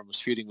Taker and was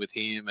feuding with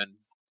him. And,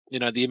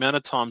 the amount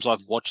of times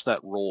I've watched that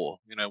Raw,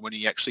 when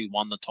he actually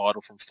won the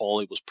title from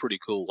Foley was pretty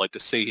cool. Like to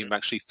see him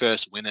actually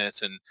first win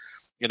it. And,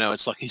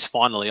 it's like he's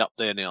finally up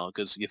there now,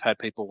 because you've had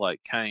people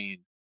like Kane,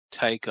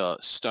 Taker,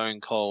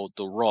 Stone Cold,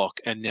 The Rock,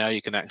 and now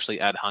you can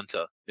actually add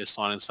Hunter. You're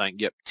signing saying,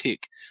 yep,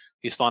 tick.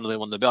 He's finally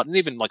won the belt. And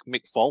even like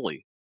Mick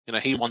Foley.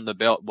 He won the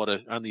belt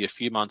only a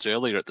few months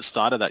earlier at the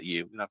start of that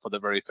year, for the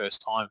very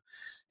first time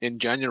in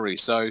January.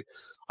 So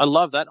I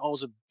love that. I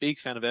was a big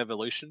fan of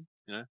Evolution,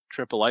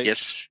 Triple H,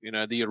 Yes.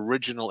 the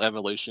original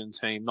Evolution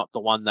team, not the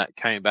one that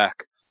came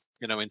back,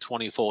 in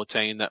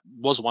 2014. That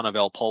was one of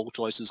our poll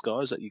choices,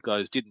 guys, that you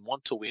guys didn't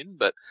want to win,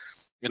 but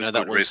With that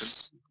good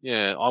was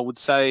reason. I would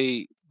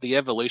say the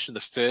Evolution the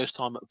first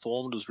time it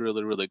formed was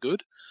really, really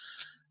good.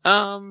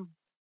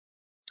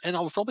 And I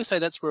would probably say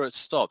that's where it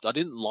stopped. I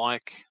didn't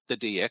like the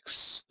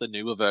DX, the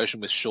newer version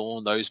with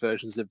Shawn, those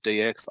versions of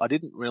DX. I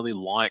didn't really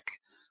like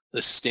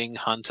the Sting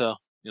Hunter,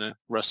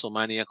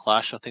 WrestleMania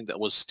clash. I think that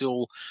was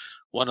still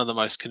one of the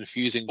most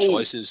confusing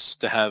choices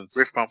to have.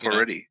 Riff bump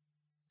already.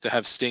 To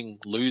have Sting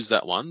lose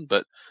that one.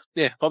 But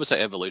yeah, probably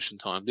say Evolution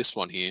time. This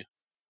one here,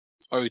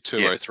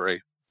 02, 03.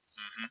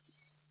 Mm-hmm.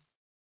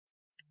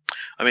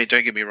 I mean,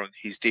 don't get me wrong,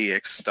 his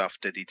DX stuff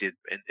that he did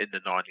in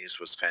the 90s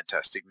was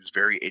fantastic. It was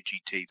very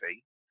edgy TV.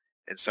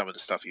 And some of the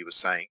stuff he was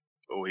saying.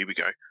 Oh, here we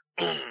go.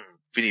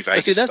 Vinny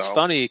Vegas See, that's style.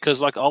 funny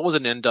because, I was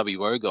an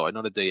NWO guy,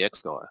 not a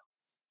DX guy.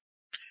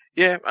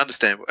 Yeah,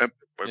 understand.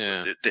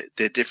 Yeah.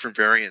 They're different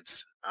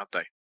variants, aren't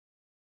they?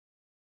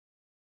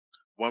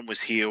 One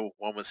was heel,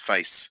 one was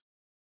face.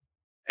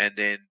 And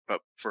then,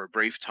 but for a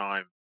brief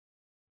time,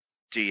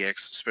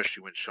 DX,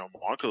 especially when Shawn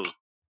Michaels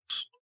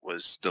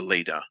was the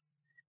leader,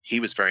 he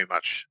was very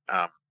much,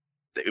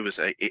 it was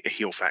a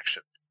heel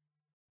faction.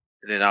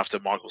 And then after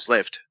Michaels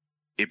left,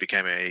 it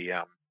became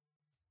a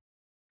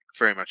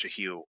very much a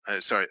heel, a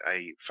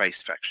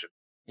face faction.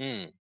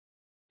 Mm.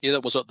 Yeah,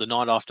 that was the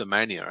night after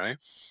Mania, eh?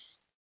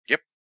 Yep.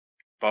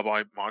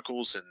 Bye-bye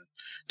Michaels, and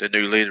the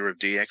new leader of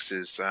DX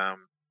is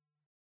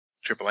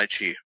Triple H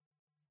here.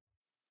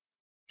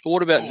 But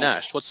what about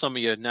Nash? What's some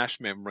of your Nash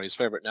memories,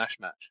 favorite Nash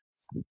match?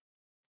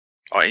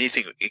 Oh,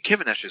 anything.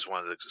 Kevin Nash is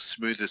one of the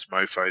smoothest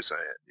mofos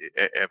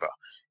ever.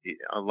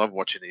 I love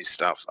watching his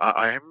stuff.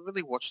 I haven't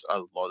really watched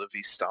a lot of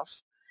his stuff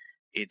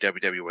in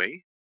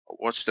WWE. I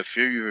watched a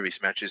few of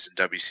his matches in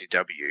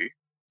WCW.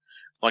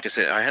 Like I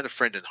said, I had a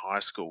friend in high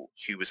school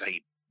who was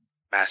a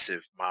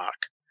massive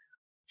mark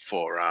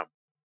for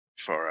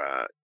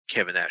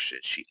Kevin Nash,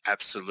 and she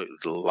absolutely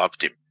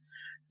loved him.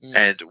 Mm.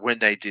 And when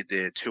they did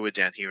their tour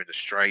down here in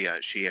Australia,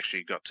 she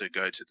actually got to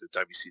go to the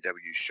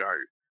WCW show,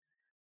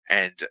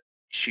 and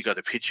she got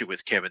a picture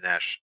with Kevin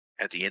Nash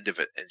at the end of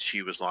it, and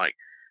she was like,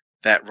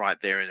 that right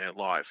there in her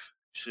life,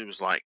 she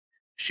was like,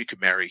 she could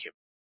marry him.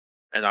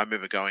 And I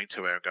remember going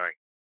to her and going,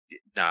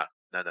 no.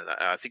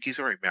 I think he's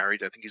already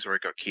married. I think he's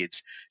already got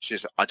kids. She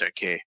says, I don't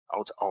care.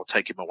 I'll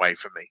take him away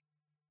from me.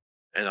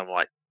 And I'm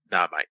like,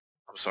 nah, mate,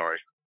 I'm sorry.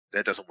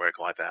 That doesn't work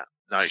like that.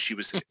 No, she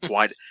was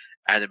quite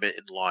adamant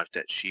in life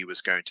that she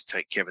was going to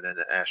take Kevin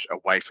Nash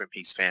away from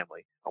his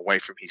family, away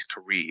from his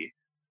career,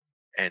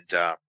 and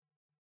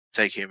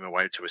take him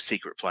away to a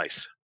secret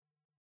place.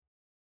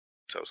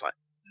 So I was like,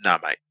 nah,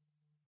 mate,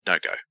 no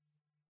go.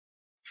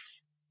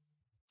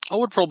 I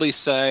would probably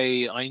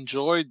say I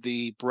enjoyed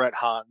the Bret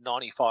Hart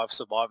 95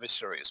 Survivor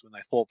Series when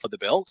they fought for the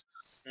belt.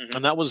 Mm-hmm.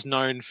 And that was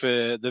known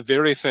for the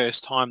very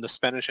first time the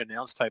Spanish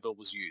announce table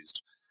was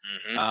used.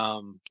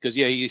 Mm-hmm. Because,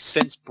 he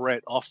sent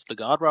Bret off the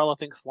guardrail, I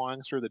think,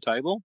 flying through the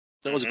table.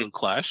 That was a good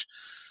clash.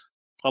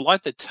 I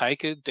like the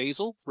Taker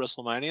Diesel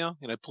WrestleMania,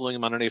 pulling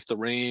him underneath the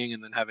ring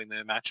and then having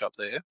their match up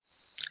there.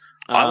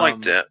 I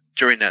liked that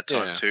during that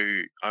time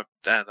too. I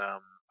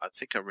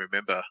think I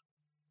remember.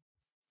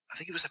 I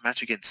think it was a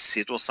match against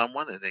Sid or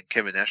someone, and then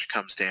Kevin Nash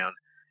comes down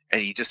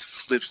and he just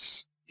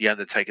flips the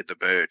Undertaker the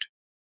bird.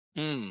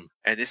 Mm.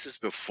 And this is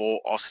before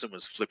Austin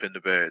was flipping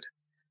the bird.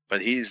 But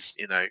he's,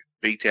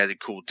 Big Daddy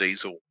Cool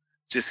Diesel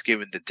just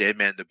giving the dead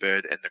man the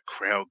bird and the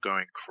crowd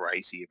going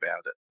crazy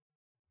about it.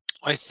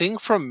 I think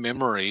from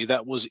memory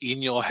that was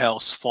In Your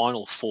House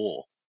Final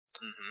Four.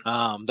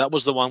 Mm-hmm. That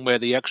was the one where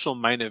the actual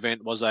main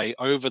event was a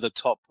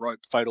over-the-top rope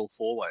fatal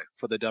four-way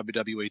for the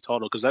WWE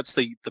title, because that's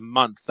the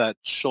month that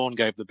Shawn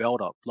gave the belt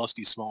up, lost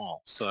his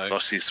smile.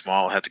 Lost his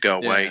smile, had to go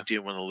away,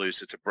 didn't want to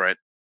lose it to Bret.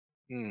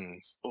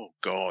 Mm. Oh,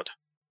 God.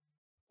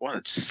 What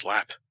a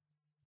slap.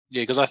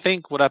 Yeah, because I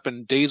think what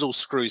happened, Diesel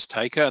screws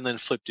Taker and then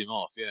flipped him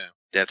off,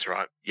 That's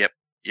right. Yep,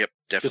 definitely.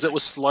 Because it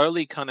was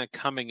slowly kind of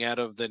coming out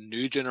of the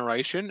new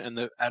generation and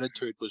the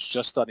attitude was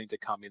just starting to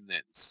come in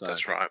then. So.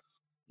 That's right.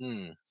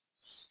 Mm.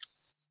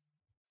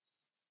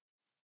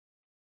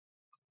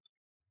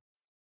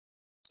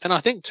 And I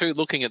think, too,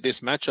 looking at this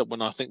matchup,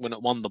 when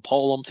it won the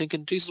poll, I'm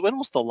thinking, Jesus, when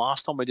was the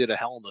last time we did a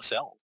Hell in the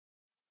Cell?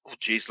 Oh,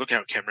 geez, look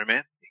out,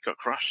 cameraman. He got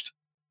crushed.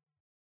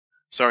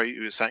 Sorry,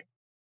 you were saying?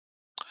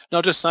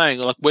 No, just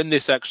saying, when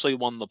this actually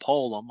won the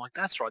poll, I'm like,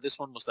 that's right, this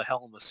one was the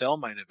Hell in the Cell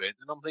main event.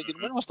 And I'm thinking,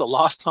 when was the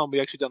last time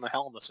we actually done a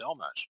Hell in the Cell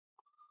match?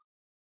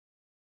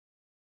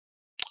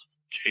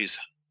 Jeez.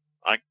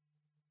 I'll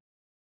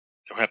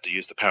have to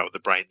use the power of the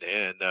brain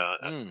there,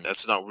 and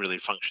that's not really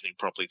functioning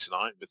properly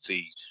tonight with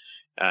the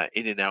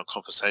in and out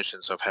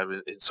conversations I've had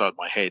inside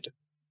my head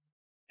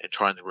and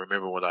trying to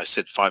remember what I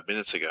said 5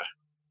 minutes ago.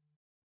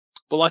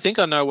 Well, I think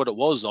I know what it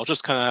was. I was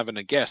just kind of having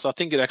a guess. I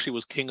think it actually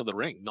was King of the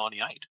Ring,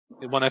 98.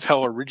 One of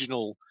our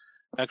original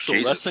actual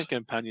wrestling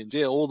companions.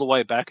 Yeah, all the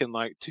way back in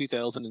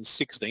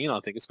 2016, I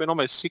think. It's been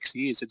almost 6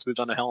 years since we've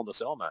done a Hell in the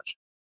Cell match.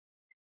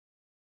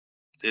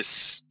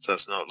 This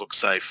does not look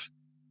safe.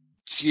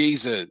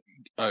 Jesus.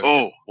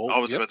 Oh, well, I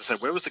was yep. about to say,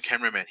 where was the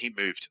cameraman? He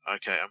moved.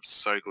 Okay, I'm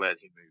so glad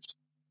he moved.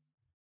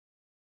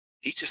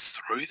 He just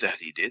threw that,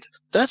 he did.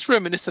 That's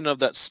reminiscent of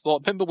that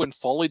spot. Remember when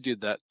Foley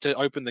did that to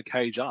open the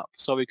cage up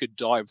so he could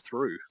dive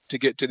through to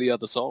get to the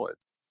other side?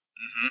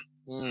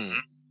 Mm-hmm. Mm-hmm.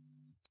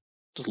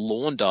 Just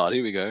lawn dart.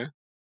 Here we go.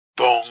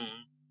 Bong.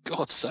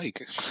 God's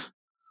sake.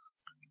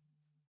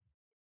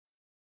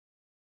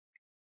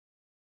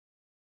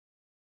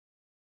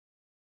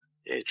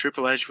 Yeah,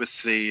 Triple H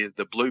with the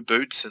blue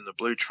boots and the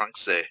blue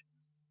trunks there.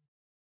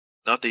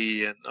 Not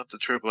the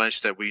Triple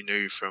H that we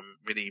knew from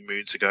many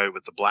moons ago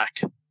with the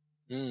black.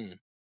 Mm.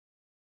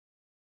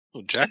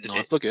 Oh,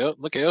 jackknife! Look out!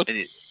 Look out!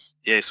 And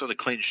yeah, sort of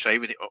clean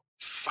shaven. Oh,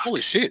 fuck!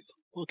 Holy shit!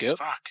 Look out!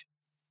 Fuck!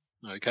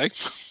 Okay.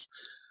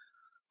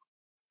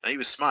 Now, he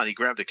was smart. He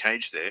grabbed the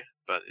cage there,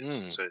 but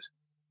so there's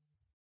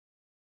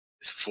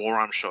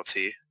forearm shots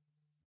here.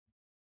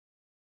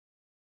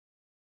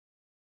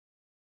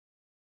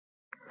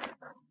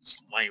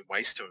 Just laying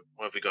waste to him.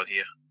 What have we got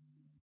here?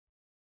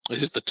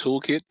 Is this the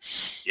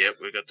toolkit? Yep,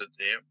 we got the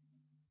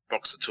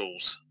box of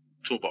tools.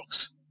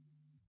 Toolbox.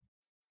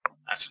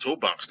 That's a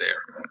toolbox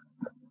there.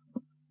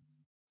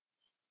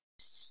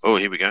 Oh,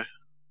 here we go.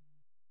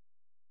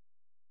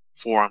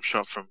 Forearm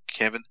shot from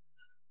Kevin.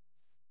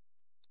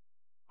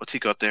 What's he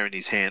got there in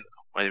his hand?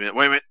 Wait a minute.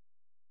 Wait a minute.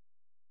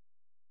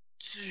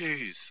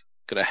 Jeez.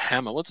 Got a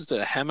hammer. What's this?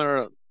 A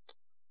hammer?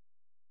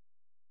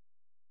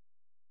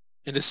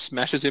 And just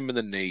smashes him in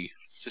the knee.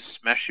 Just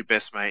smash your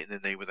best mate in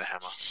the knee with a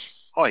hammer.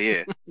 Oh,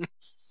 yeah.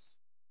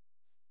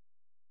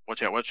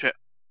 Watch out, watch out.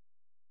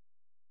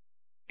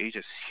 He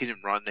just hit him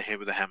right in the head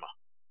with a hammer.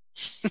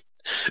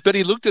 But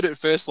he looked at it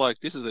first like,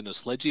 this isn't a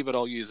sledgy, but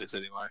I'll use this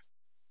anyway.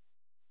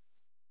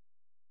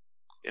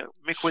 Yeah,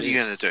 Mick, what are you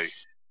going to do?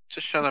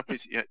 Just shut up.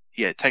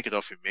 Yeah, take it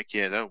off him, Mick.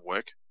 Yeah, that'll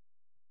work.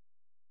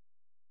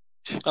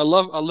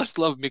 I just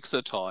love Mick's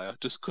attire.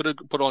 Just could have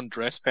put on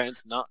dress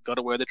pants. Nah, got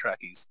to wear the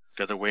trackies.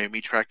 Got to wear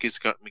me trackies.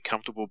 Got me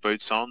comfortable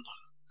boots on.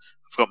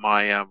 I've got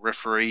my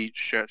referee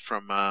shirt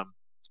from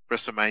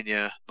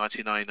WrestleMania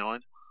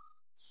 1999.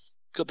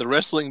 Got the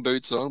wrestling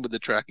boots on with the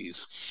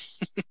trackies.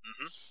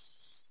 Mm-hmm.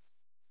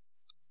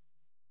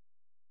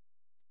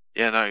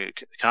 Yeah, no,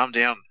 calm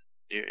down.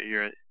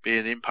 You're be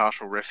an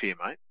impartial ref here,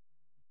 mate.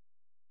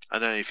 I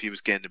don't know if he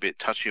was getting a bit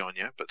touchy on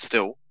you, but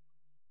still.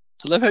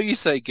 I love how you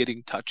say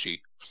getting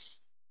touchy.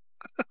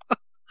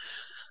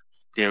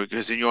 Yeah,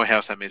 because in your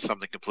house that means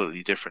something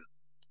completely different.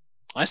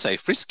 I say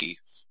frisky.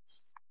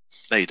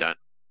 No, you don't.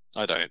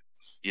 I don't.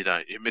 You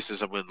don't. Your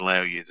missus wouldn't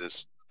allow you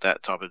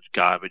that type of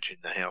garbage in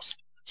the house.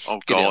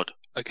 Oh, Get God. out.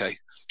 Okay,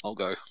 I'll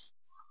go.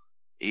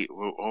 We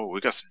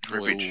got some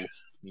drippage. Whoa.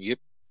 Yep.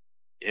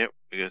 Yep,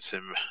 we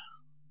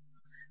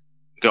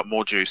got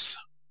more juice.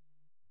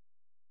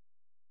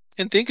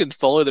 And thinking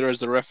Foley there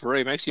as the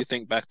referee makes you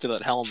think back to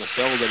that Hell in the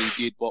Cell that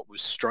he did, what was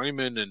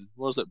Strowman and,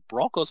 was it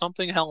Brock or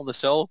something, Hell in the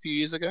Cell a few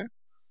years ago?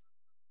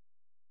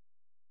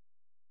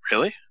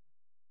 Really?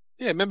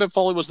 Yeah, remember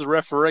Foley was the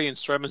referee and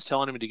Strowman's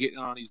telling him to get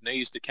on his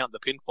knees to count the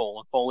pinfall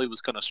and Foley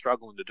was kind of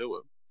struggling to do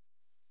it.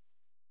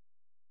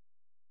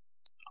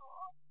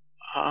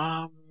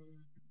 How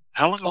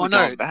long have we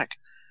gone back?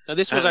 Now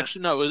this was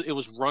actually, no, it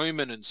was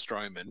Roman and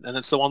Strowman, and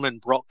it's the one when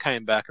Brock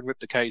came back and ripped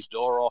the cage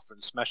door off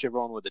and smashed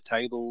everyone with the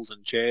tables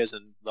and chairs,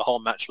 and the whole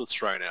match was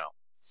thrown out.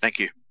 Thank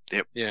you.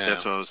 Yep. Yeah.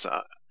 That's what I was,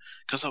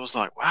 because I was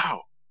like,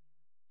 wow,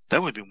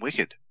 that would have been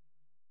wicked.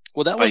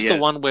 Well, that was the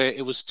one where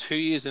it was 2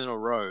 years in a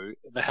row,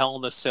 the Hell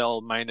in a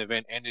Cell main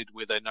event ended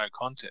with a no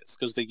contest,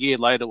 because the year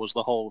later was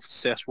the whole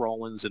Seth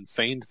Rollins and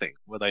Fiend thing,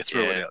 where they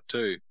threw it out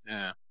too.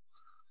 Yeah.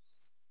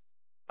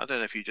 I don't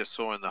know if you just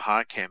saw in the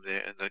high cam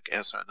there, and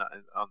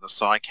on the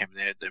side cam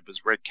there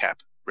was Red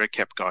Cap. Red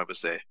Cap guy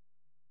was there.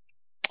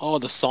 Oh,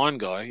 the sign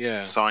guy,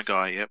 yeah. Sign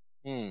guy, yep.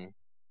 Hmm.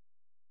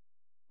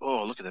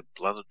 Oh, look at the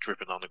blood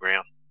dripping on the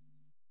ground.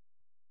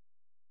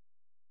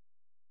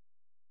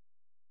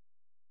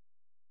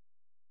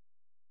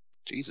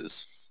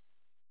 Jesus.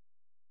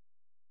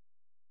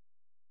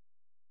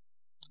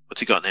 What's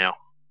he got now?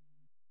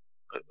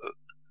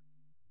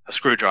 A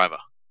screwdriver.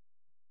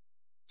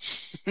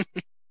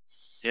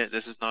 Yeah,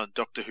 this is not a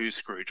Doctor Who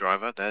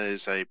screwdriver. That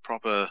is a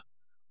proper...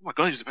 Oh my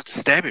God, he was about to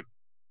stab him.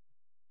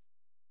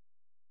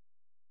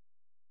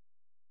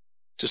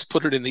 Just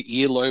put it in the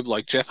earlobe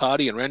like Jeff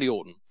Hardy and Randy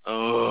Orton.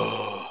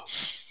 Oh.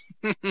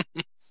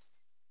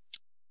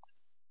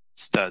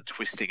 Started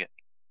twisting it.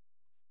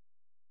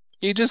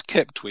 He just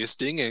kept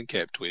twisting and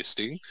kept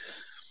twisting.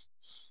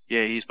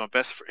 Yeah, he's one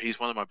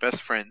of my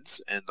best friends,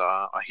 and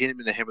I hit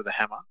him in the head with a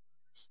hammer,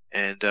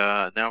 and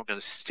now I'm going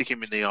to stick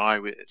him in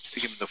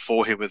the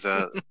forehead with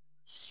a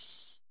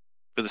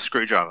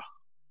screwdriver.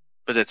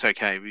 But that's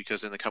okay,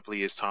 because in a couple of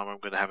years' time, I'm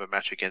going to have a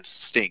match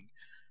against Sting,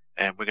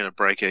 and we're going to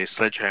break a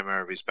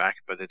sledgehammer over his back,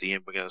 but at the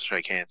end, we're going to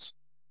shake hands.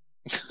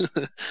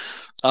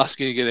 Ask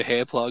you to get a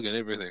hair plug and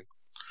everything.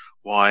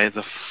 Why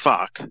the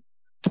fuck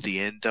did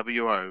the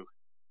NWO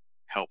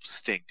help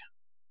Sting?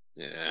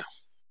 Yeah.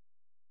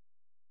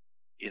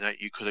 You know,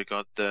 you could have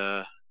got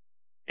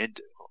we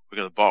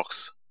got a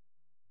box.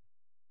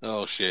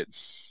 Oh, shit.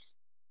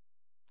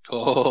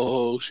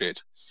 Oh,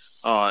 shit.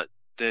 Oh,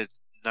 there's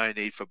no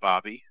need for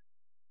Barbie.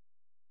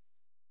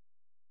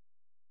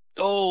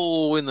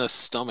 Oh, in the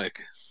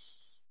stomach.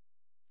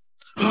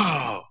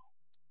 Oh,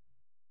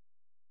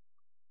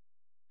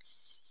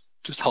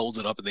 Just holds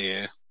it up in the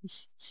air.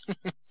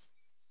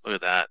 look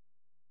at that.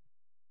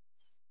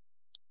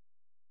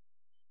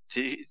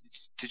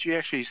 Did you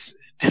actually...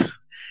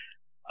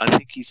 I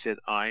think he said,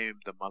 I am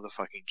the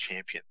motherfucking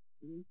champion.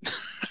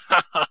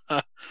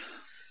 Oh,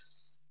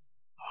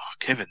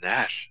 Kevin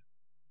Nash.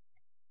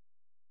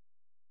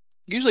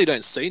 Usually you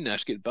don't see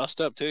Nash get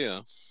bust up, do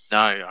you? No,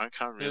 I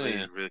can't really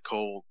Yeah.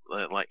 recall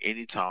like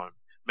any time.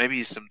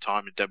 Maybe some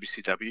time in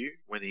WCW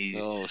when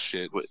Oh,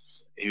 shit.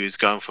 he was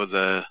going for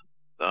the...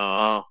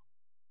 Oh,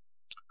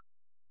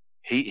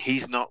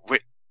 he's not...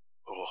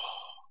 Oh,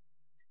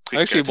 I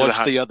quick, actually go to the watched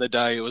heart. the other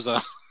day. It was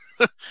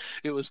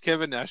it was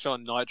Kevin Nash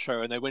on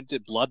Nitro, and they went to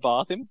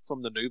bloodbath him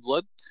from the New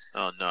Blood.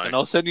 Oh, no. And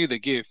I'll send you the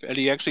GIF. And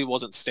he actually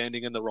wasn't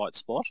standing in the right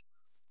spot.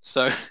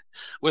 So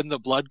when the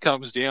blood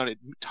comes down, it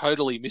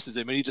totally misses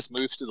him, and he just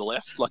moves to the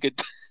left, like it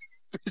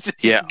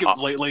Yeah,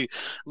 completely.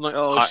 I'm like,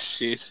 oh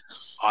shit!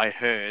 I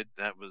heard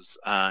that was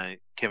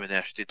Kevin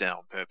Nash did that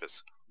on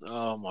purpose.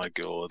 Oh my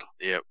god!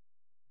 Yep.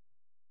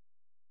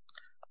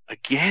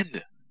 Again,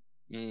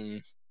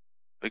 Mm.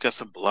 we got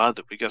some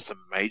blood. We got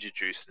some major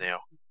juice now.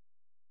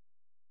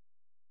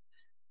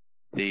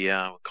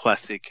 The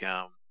classic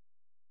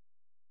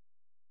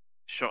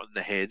shot in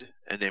the head,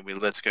 and then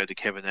let's go to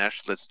Kevin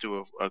Nash. Let's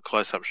do a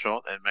close-up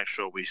shot and make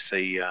sure we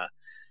see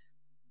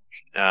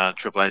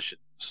Triple H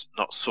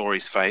not saw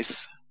his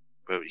face,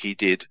 but he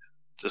did,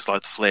 just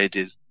like Flair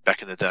did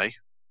back in the day.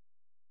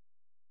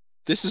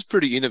 This is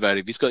pretty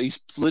innovative. He's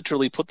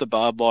literally put the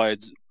barbed wire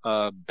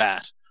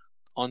bat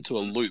onto a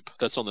loop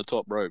that's on the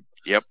top rope.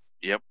 Yep.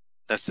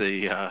 That's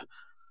the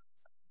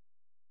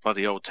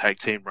bloody old tag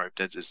team rope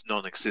that is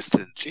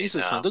non-existent.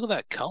 Jesus, man, look at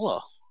that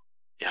color.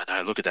 Yeah,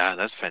 no, look at that.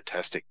 That's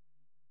fantastic.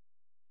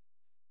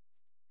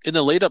 In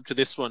the lead up to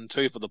this one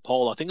too, for the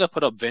poll, I think I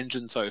put up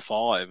Vengeance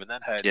 05, and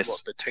that had Yes.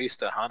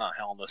 Batista, Hunter,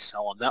 Hell in the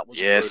Cell, and that was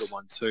a Yes. brutal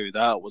one too.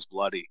 That was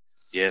bloody.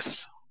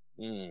 Yes.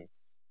 Mm.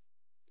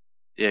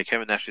 Yeah,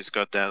 Kevin Nash has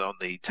got that on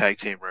the tag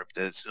team rope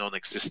that's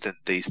non-existent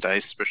these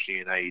days, especially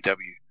in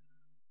AEW.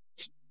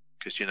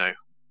 Because,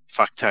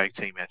 fuck tag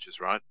team matches,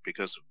 right?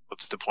 Because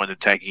what's the point of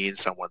tagging in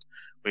someone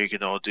where you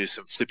can all do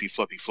some flippy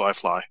floppy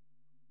fly?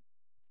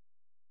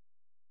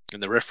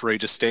 And the referee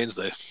just stands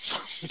there.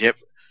 Yep.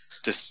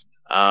 Just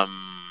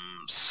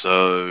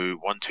so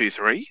 1, 2,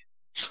 3.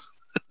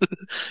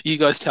 You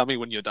guys tell me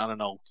when you're done,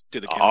 and I'll do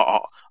the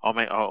count.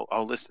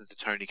 I'll listen to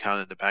Tony Khan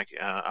in the back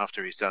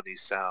after he's done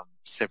his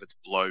 7th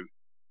blow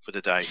for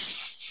the day.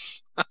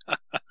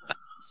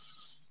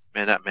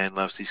 Man, that man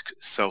loves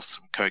himself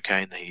some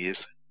cocaine. He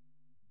is.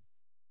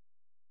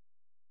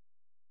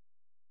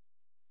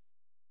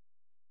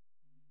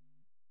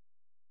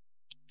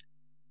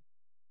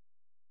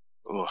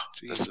 Oh,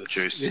 that's some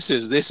juice. This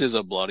is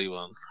a bloody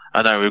one.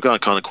 I know we've gone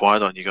kind of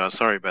quiet on you guys.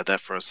 Sorry about that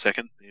for a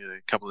second.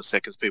 A couple of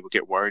seconds, people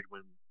get worried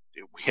when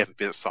we have a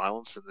bit of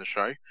silence in the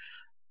show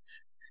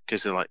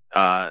because they're like,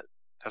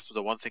 that's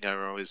the one thing I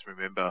always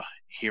remember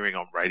hearing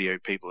on radio.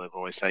 People have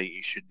always say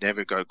you should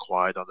never go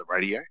quiet on the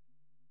radio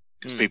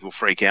because people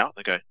freak out.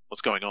 They go,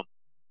 "What's going on?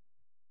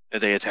 Are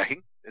they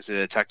attacking? Is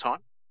it attack time?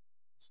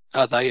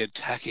 Are they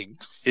attacking?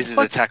 Is it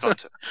attack on?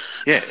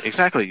 Yeah,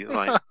 exactly.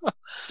 Like,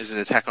 is it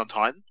attack on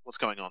Titan? What's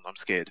going on? I'm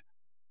scared."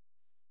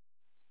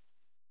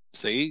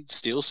 See,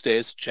 steel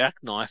stairs,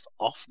 jackknife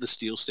off the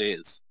steel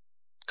stairs.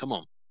 Come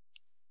on.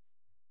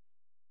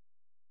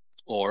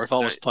 Or if I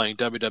was playing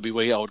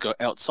WWE, I would go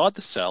outside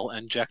the cell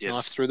and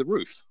jackknife through the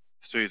roof.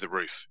 Through the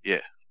roof, yeah.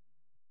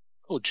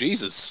 Oh,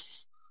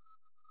 Jesus.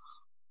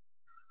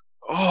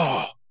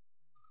 Oh.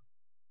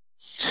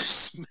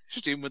 Just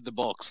smashed him with the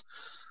box.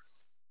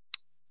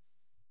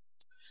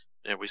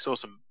 Yeah, we saw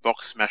some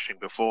box smashing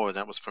before, and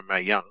that was from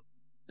Mae Young.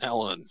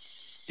 Alan.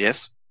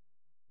 Yes?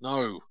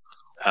 No.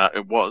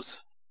 It was.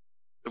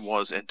 It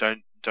was, and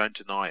don't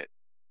deny it.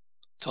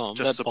 Tom,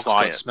 Just that box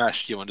supply got it.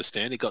 smashed, you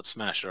understand? It got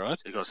smashed, all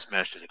right? It got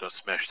smashed, and it got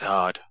smashed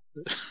hard.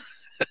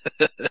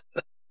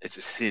 It's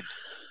a sin.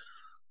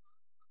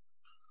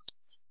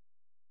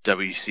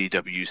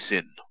 WCW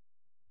sin.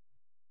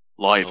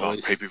 Live on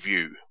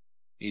pay-per-view.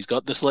 He's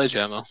got the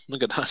sledgehammer.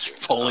 Look at that.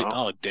 Foley.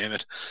 Oh, damn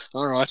it.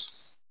 All right.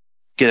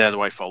 Get out of the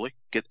way, Foley.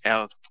 Get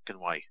out of the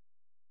fucking way.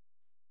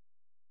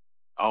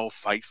 Oh,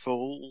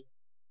 Fateful.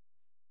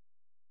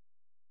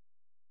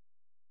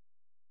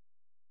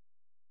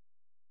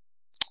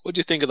 What do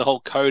you think of the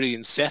whole Cody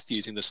and Seth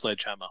using the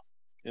sledgehammer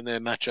in their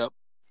matchup?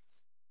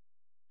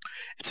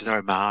 It's an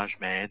homage,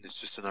 man.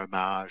 It's just an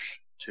homage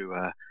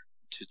to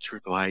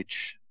Triple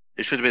H.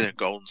 It should have been a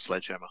golden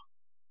sledgehammer.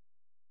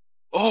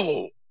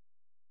 Oh!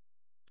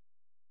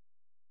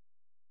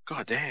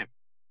 God damn.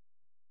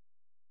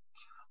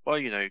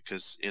 Well,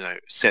 because,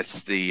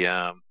 Seth's the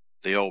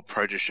old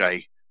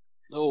protege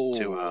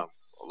to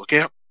look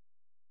out.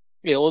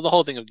 Yeah, well, the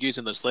whole thing of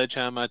using the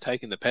sledgehammer,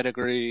 taking the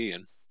pedigree,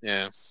 and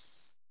yeah.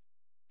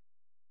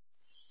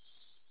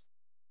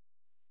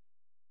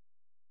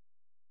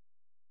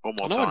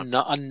 One more I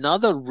know time.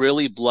 another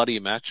really bloody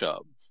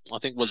matchup, I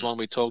think was one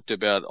we talked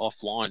about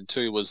offline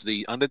too, was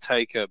the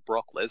Undertaker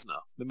Brock Lesnar.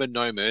 Remember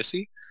No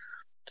Mercy?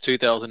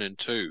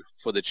 2002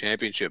 for the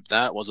championship.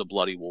 That was a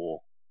bloody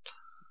war.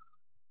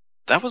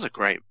 That was a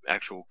great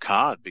actual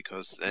card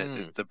because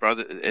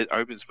it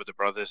opens with the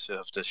Brothers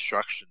of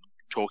Destruction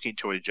talking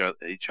to each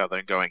other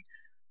and going,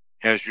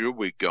 "How's your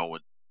week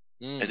going?"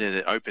 And then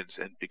it opens,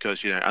 and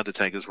because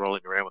Undertaker's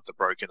rolling around with the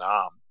broken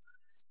arm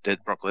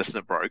that Brock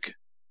Lesnar broke,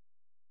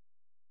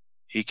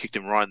 he kicked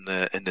him right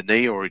in the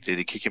knee, or did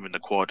he kick him in the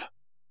quad?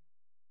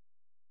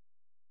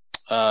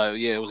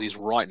 Yeah, it was his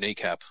right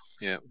kneecap.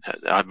 Yeah.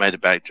 I made a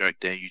bad joke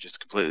there. You just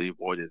completely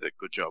avoided it.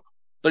 Good job.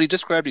 But he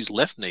just grabbed his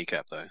left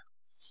kneecap, though.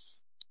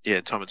 Yeah,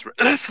 Thomas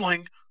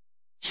wrestling.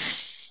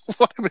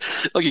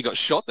 Like he got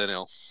shot then,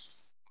 Al.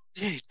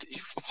 Yeah, he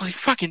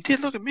fucking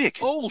did. Look at Mick.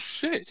 Oh,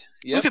 shit.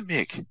 Yep. Look at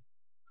Mick.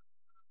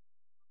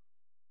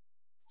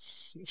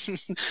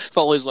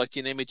 Foley's like, do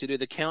you need me to do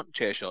the count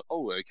chair shot?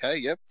 Oh, okay,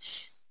 yep.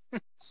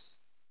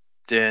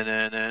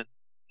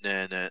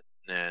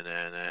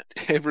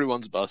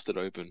 Everyone's busted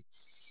open.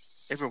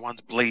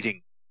 Everyone's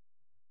bleeding.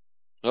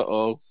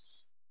 Uh-oh.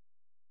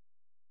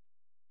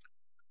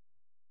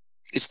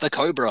 It's the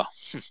Cobra.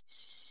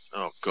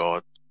 Oh,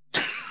 God.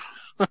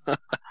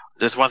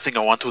 There's one thing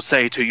I want to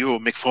say to you,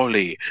 Mick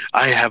Foley.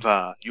 You have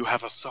a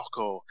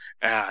Socko,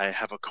 I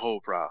have a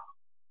Cobra.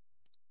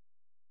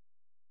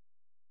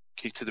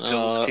 Kick to the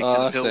pills, kick to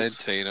the pills.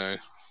 Santino.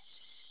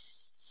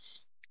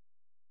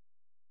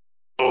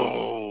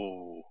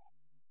 Oh.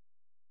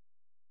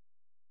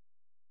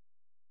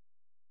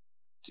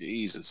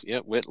 Jesus,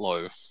 yep, wet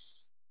low.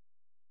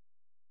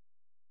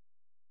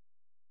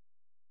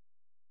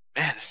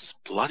 Man, this is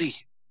bloody.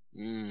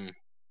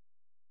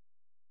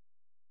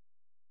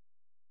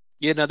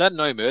 Yeah, no, that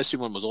No Mercy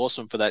one was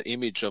awesome for that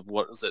image of,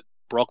 what was it,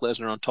 Brock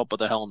Lesnar on top of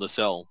the Hell in the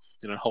Cell,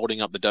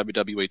 holding up the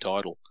WWE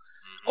title.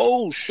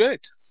 Oh,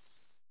 shit.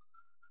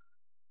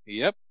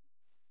 Yep.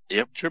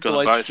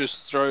 Triple H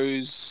just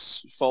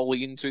throws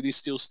Foley into the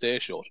steel stair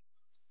shot.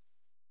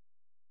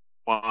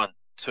 1,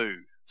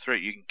 2, 3.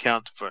 You can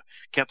count to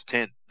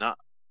 10. Nah.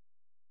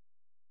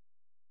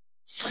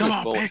 Come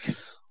on, Mick.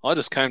 I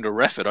just came to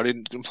ref it. I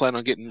didn't plan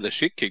on getting the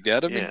shit kicked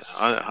out of me. Yeah,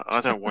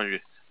 I don't want you.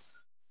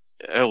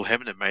 Earl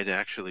Hebner made it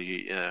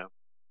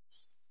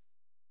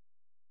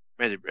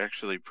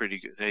actually pretty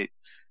good. Hey,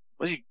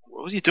 what are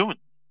you doing?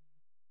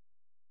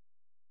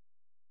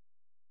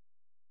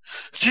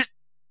 Shit.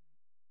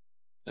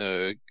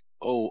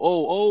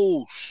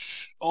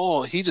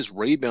 He just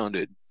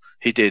rebounded.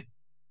 He did.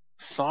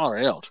 Far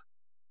out.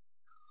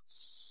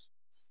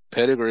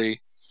 Pedigree.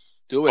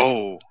 Do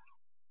it.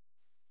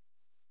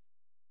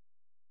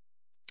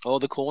 Oh,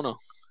 the corner.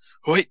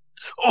 Wait.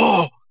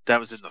 Oh, that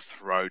was in the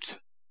throat.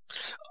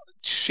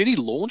 Shit, he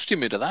launched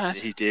him into that.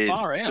 He did.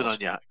 Far out.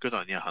 Good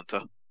on you,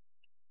 Hunter.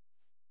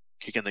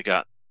 Kick in the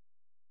gut.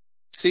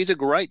 See, he's a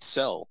great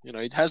sell. He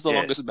has the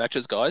longest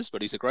matches, guys,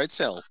 but he's a great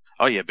sell.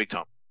 Oh, yeah, big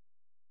time.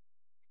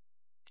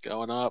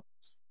 Going up.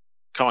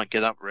 Come on,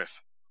 get up,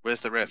 ref.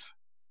 Where's the ref?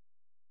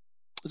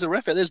 There's a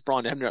ref. There's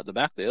Brian Hebner at the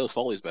back there. There's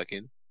Foley's back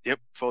in. Yep,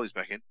 Foley's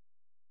back in.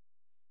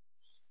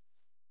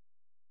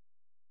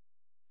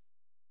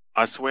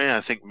 I swear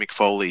I think Mick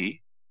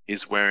Foley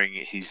is wearing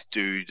his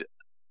dude.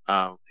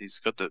 He's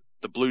got the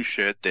blue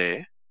shirt there.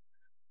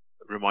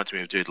 It reminds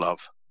me of Dude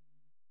Love.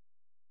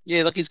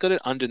 Yeah, like he's got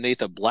it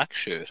underneath a black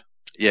shirt.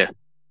 Yeah.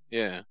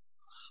 Yeah.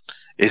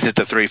 Is it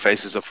the three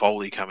faces of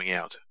Foley coming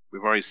out?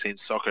 We've already seen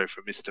Socko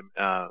from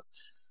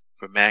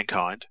from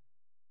Mankind.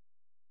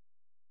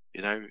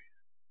 No.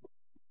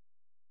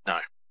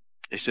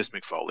 It's just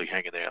Mick Foley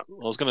hanging out.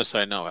 I was going to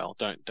say no, Al.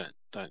 Don't.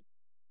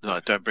 No,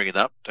 don't bring it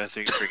up. Don't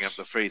think bring up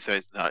the free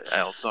throws. No,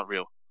 Al, it's not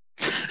real.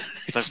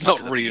 It's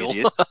not real.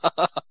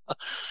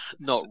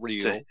 Not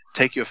real.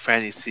 Take your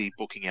fantasy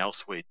booking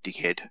elsewhere,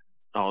 dickhead.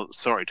 Oh,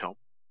 sorry, Tom.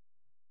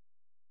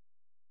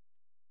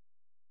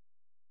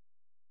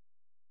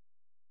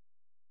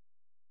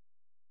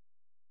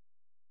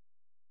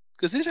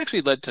 Because this actually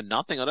led to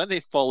nothing. I don't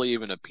think Foley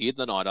even appeared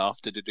the night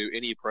after to do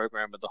any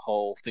program with the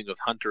whole thing of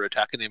Hunter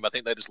attacking him. I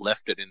think they just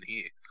left it in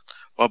here.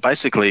 Well,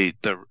 basically,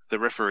 the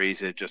referees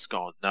had just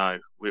gone, no,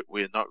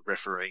 we're not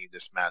refereeing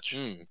this match.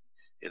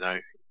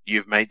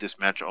 You've made this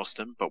match,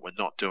 Austin, but we're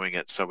not doing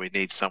it, so we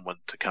need someone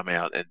to come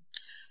out and,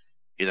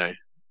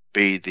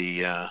 be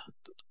the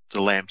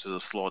lamb to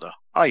the slaughter.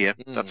 Oh, yeah,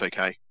 that's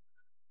okay.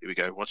 Here we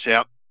go. Watch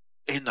out.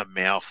 In the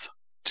mouth.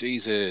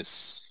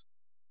 Jesus.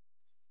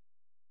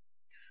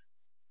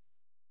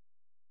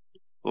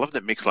 I love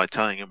that Mick's like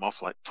telling him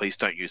off, like, please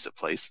don't use it,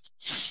 please.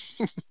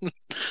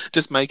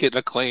 Just make it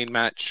a clean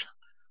match.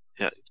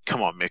 Yeah,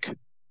 come on, Mick.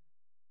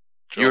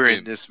 You're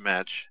in this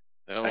match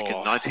back in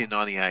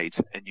 1998,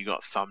 and you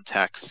got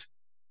thumbtacks,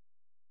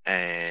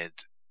 and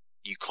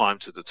you climb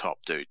to the top,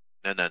 dude.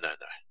 No.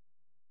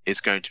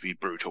 It's going to be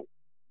brutal.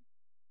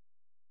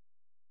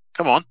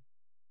 Come on.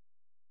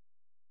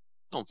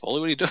 Come on, Foley,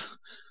 what are you doing?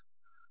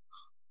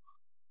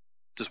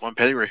 Just one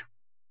pedigree.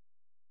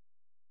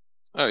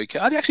 Okay,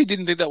 I actually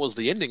didn't think that was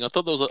the ending. I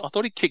thought I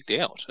thought he kicked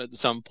out at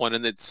some point,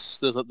 and there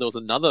was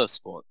another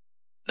spot.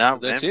 No,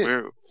 But that's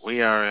man, it.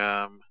 we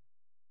are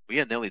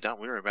nearly done.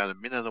 We're about a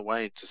minute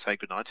away to say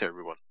goodnight to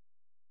everyone.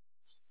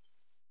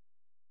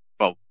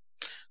 Well,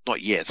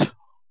 not yet.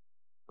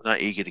 We're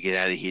not eager to get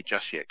out of here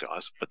just yet,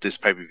 guys. But this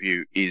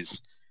pay-per-view is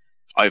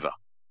over.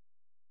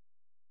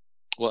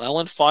 Well,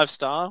 Alan,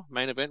 5-star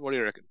main event. What do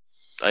you reckon?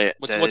 Yeah,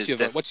 What's your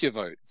vote? What's your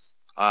vote?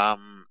 Oh,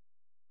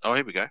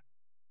 here we go.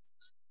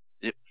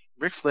 Yep.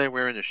 Ric Flair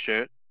wearing a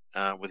shirt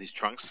with his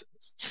trunks.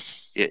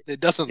 Yeah, It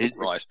doesn't look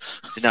right.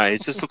 No,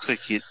 it just looks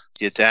like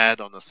your dad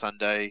on a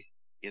Sunday.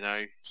 You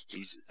know,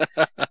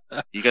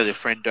 you got a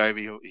friend over.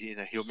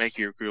 He'll make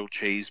you a grilled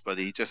cheese, but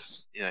he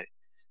just,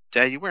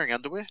 Dad, you wearing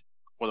underwear?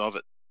 What of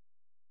it?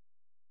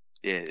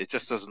 Yeah, it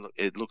just doesn't look.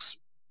 It looks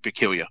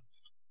peculiar.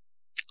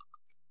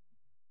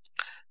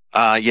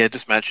 Yeah,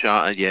 this match.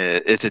 Yeah,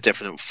 it's a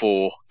definite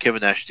 4.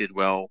 Kevin Nash did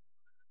well.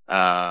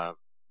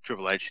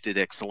 Triple H did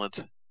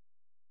excellent,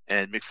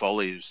 and Mick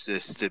Foley was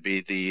just to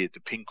be the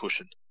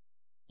pincushion.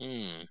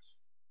 Hmm.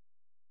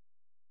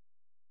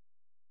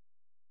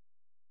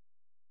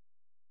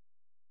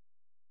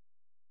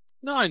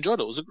 No, I enjoyed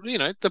it. It was,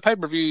 the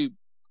pay-per-view,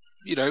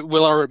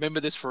 will I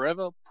remember this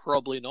forever?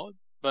 Probably not.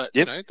 But,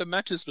 Yep. The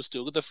matches were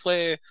still good. The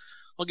Flair,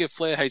 I'll give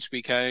Flair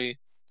HBK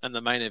and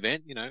the main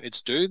event,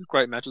 it's due.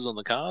 Great matches on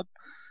the card.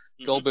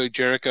 Mhm. Goldberg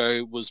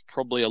Jericho was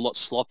probably a lot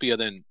sloppier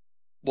than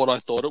what I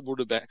thought it would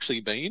have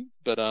actually been.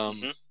 But,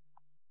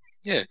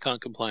 yeah,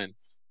 can't complain.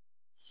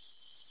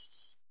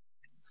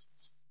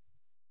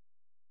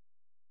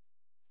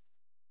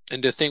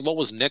 And to think what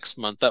was next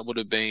month, that would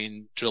have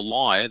been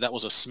July. That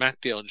was a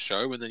SmackDown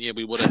show. And then, yeah,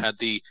 we would have had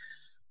the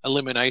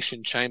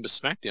Elimination Chamber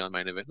SmackDown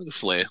main event. Look at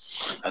Flair.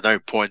 At no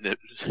point that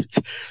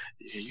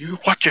you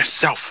watch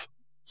yourself,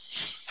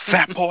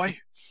 fat boy.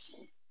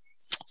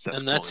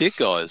 And that's it,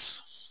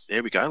 guys.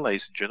 There we go,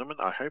 ladies and gentlemen.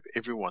 I hope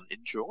everyone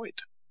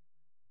enjoyed.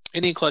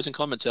 Any closing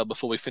comments, Al,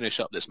 before we finish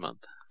up this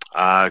month?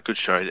 Good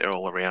show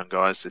all around,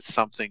 guys. It's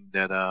something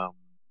that,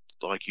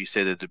 like you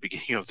said at the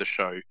beginning of the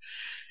show,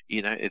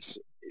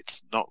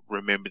 it's not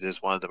remembered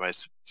as one of the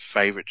most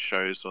favorite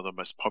shows or the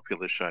most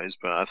popular shows,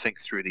 but I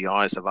think through the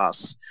eyes of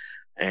us,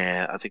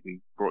 and I think we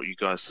brought you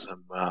guys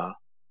some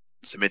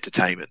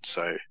entertainment.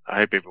 So I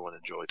hope everyone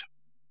enjoyed.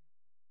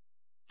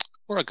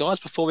 All right, guys,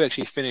 before we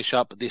actually finish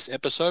up this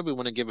episode, we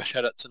want to give a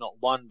shout out to not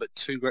one, but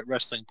 2 great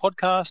wrestling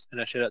podcasts,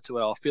 and a shout out to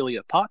our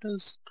affiliate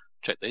partners.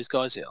 Check these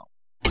guys out.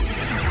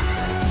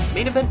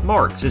 Main Event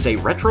Marks is a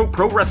retro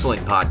pro wrestling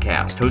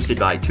podcast hosted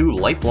by 2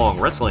 lifelong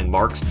wrestling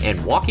marks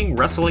and walking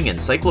wrestling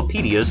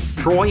encyclopedias,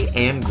 Troy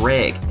and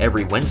Greg.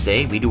 Every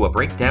Wednesday, we do a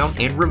breakdown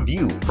and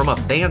review from a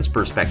fan's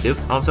perspective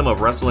on some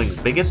of wrestling's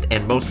biggest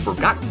and most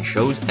forgotten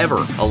shows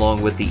ever,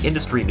 along with the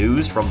industry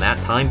news from that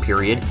time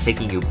period,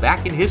 taking you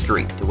back in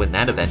history to when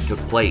that event took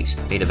place.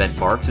 Main Event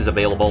Marks is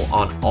available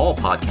on all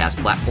podcast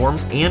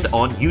platforms and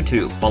on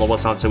YouTube. Follow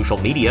us on social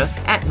media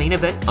at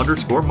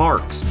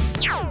 @main-event_marks.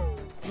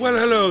 Well,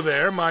 hello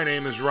there. My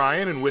name is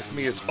Ryan, and with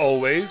me, as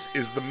always,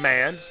 is the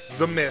man,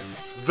 the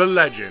myth, the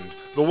legend,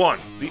 the one,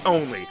 the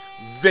only,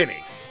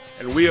 Vinny.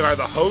 And we are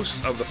the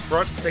hosts of the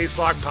Front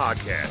Facelock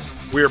Podcast.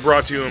 We are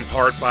brought to you in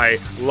part by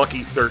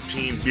Lucky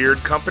 13 Beard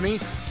Company. You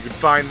can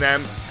find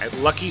them at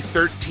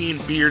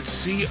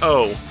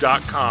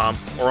lucky13beardco.com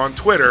or on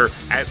Twitter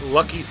at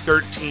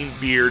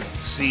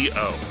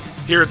lucky13beardco.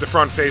 Here at the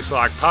Front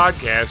Facelock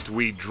Podcast,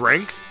 we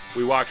drink,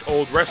 we watch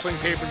old wrestling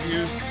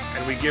pay-per-views,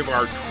 and we give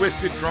our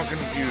twisted, drunken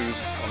views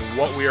on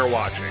what we are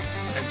watching.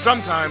 And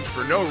sometimes,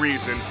 for no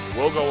reason,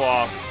 we'll go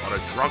off on a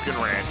drunken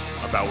rant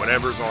about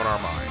whatever's on our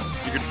mind.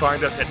 You can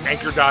find us at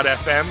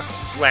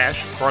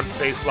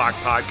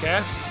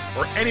anchor.fm/frontfacelockpodcast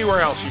or anywhere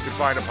else you can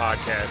find a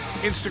podcast.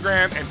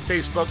 Instagram and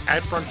Facebook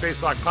at Front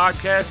Facelock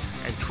Podcast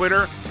and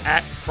Twitter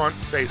at Front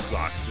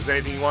Facelock. If there's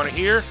anything you want to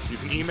hear, you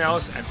can email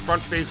us at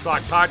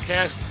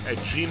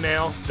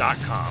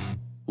frontfacelockpodcast@gmail.com.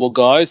 Well,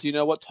 guys, you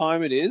know what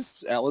time it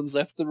is. Alan's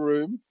left the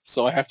room,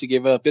 so I have to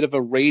give a bit of a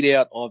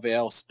readout of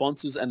our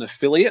sponsors and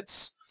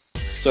affiliates.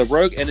 So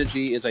Rogue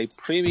Energy is a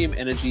premium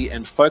energy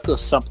and focus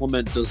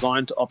supplement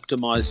designed to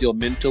optimize your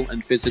mental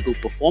and physical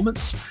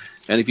performance.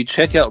 And if you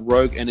check out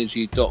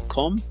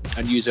rogueenergy.com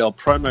and use our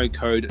promo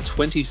code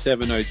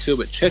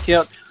 2702 at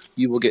checkout,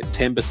 you will get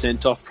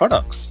 10% off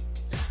products.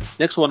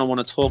 Next one I want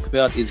to talk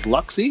about is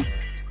Luxy.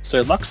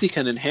 So Luxy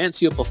can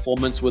enhance your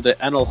performance with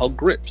their analog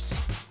grips.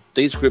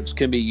 These grips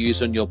can be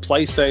used on your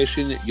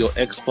PlayStation, your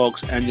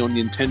Xbox, and your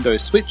Nintendo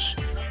Switch.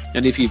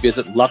 And if you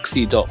visit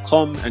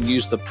Luxy.com and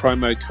use the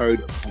promo code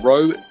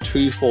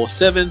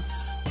BRO247,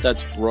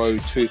 that's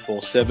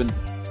BRO247,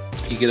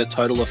 you get a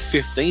total of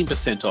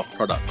 15% off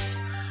products.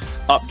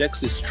 Up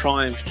next is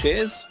Triumph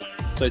Chairs.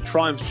 So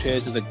Triumph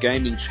Chairs is a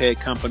gaming chair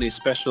company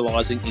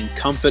specializing in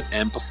comfort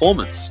and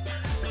performance.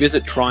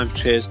 Visit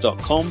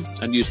triumphchairs.com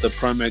and use the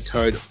promo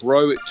code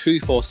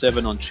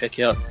BRO247 on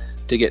checkout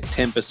to get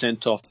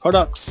 10% off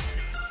products.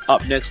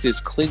 Up next is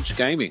Clinch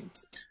Gaming.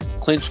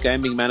 Clinch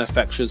Gaming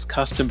manufactures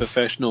custom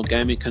professional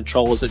gaming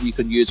controllers that you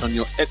can use on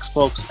your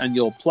Xbox and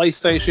your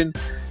PlayStation.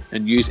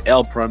 and use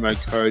our promo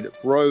code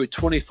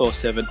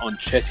BRO247 on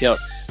checkout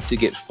to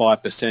get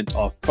 5%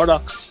 off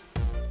products.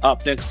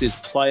 Up next is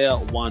Player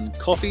One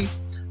Coffee.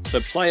 So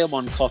Player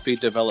One Coffee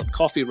develop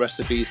coffee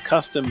recipes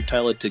custom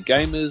tailored to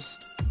gamers,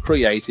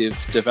 creative,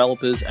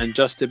 developers, and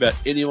just about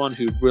anyone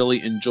who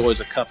really enjoys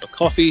a cup of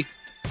coffee.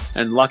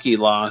 And lucky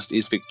last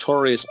is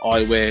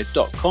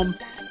victoriouseyewear.com.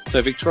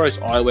 So Victorious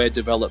Eyewear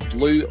developed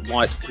blue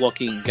light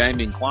blocking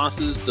gaming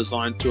glasses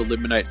designed to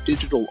eliminate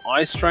digital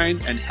eye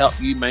strain and help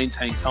you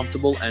maintain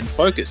comfortable and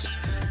focused.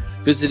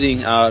 Visiting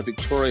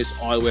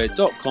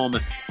victoriouseyewear.com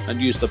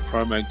and use the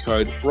promo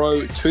code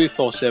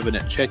BRO247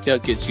 at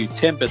checkout gets you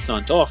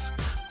 10% off.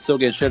 So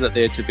again, shout out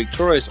there to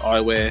Victorious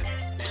Eyewear,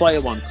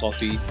 Player One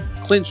Coffee,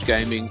 Clinch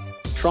Gaming,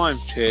 Triumph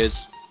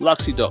Chairs,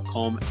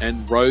 Luxy.com,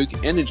 and Rogue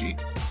Energy.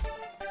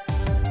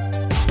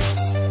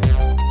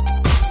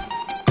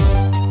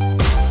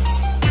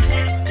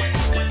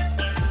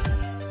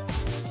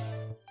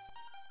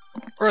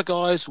 Alright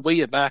guys,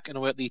 we are back and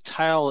we're at the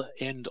tail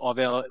end of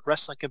our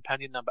Wrestling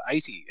Companion number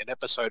 80 in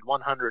episode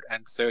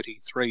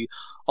 133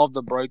 of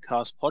the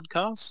Broadcast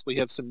Podcast. We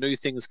have some new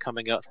things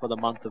coming out for the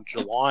month of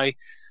July.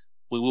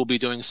 We will be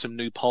doing some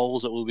new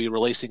polls that we'll be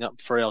releasing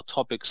up for our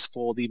topics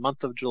for the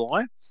month of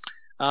July.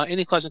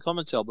 Any closing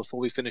comments, Al,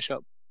 before we finish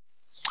up?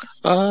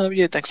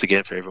 Yeah, thanks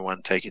again for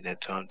everyone taking their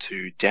time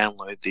to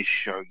download this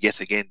show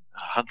yet again.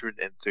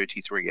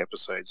 133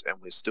 episodes and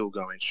we're still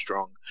going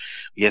strong.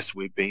 Yes,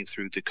 we've been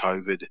through the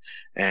COVID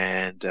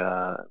and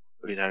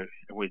we're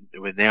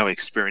now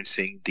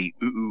experiencing the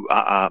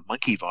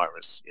monkey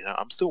virus.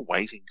 I'm still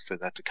waiting for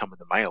that to come in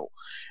the mail,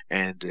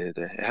 and it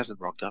hasn't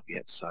rocked up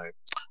yet. So I'm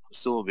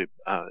still a bit,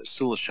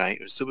 still ashamed.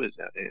 Still a bit,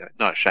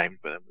 not ashamed,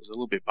 but I was a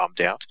little bit bummed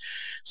out.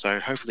 So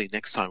hopefully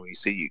next time we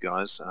see you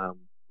guys,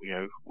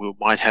 we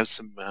might have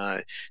some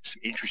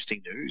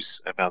interesting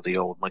news about the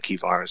old monkey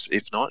virus.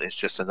 If not, it's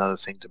just another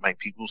thing to make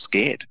people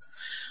scared.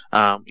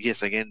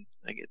 Yes, again,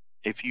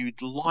 if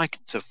you'd like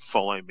to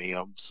follow me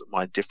on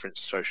my different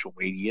social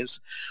medias,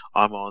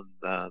 I'm on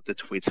the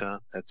Twitter.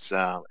 That's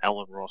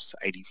Alan Ross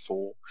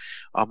 84.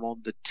 I'm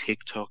on the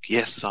TikTok.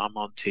 Yes, I'm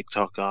on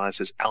TikTok,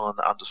 guys. It's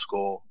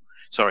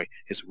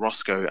it's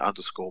Roscoe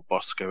 _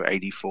 Bosco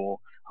 84.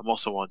 I'm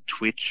also on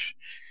Twitch.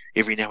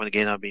 Every now and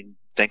again,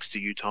 thanks to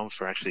you, Tom,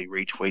 for actually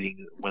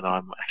retweeting when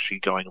I'm actually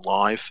going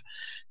live.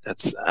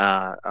 That's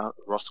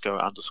Roscoe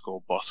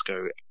 _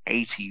 Bosco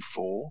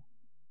 84.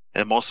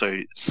 And I'm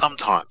also,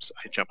 sometimes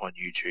I jump on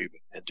YouTube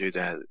and do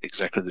that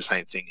exactly the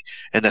same thing.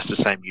 And that's the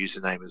same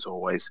username as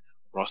always,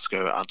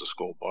 Roscoe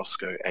 _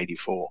 Bosco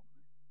 84.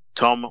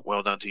 Tom,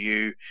 well done to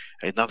you.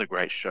 Another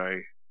great show.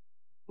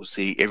 We'll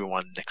see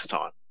everyone next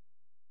time.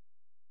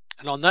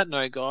 And on that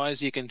note,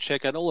 guys, you can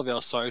check out all of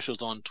our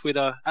socials on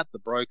Twitter at The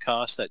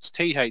Broadcast. That's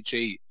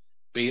THEBROKAST.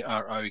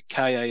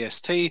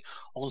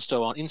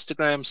 Also on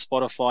Instagram,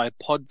 Spotify,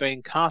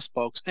 Podbean,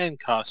 Castbox, and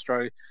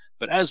Castro.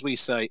 But as we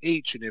say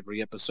each and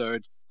every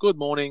episode, good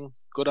morning,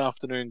 good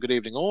afternoon, good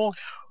evening, or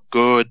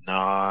good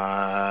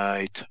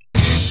night.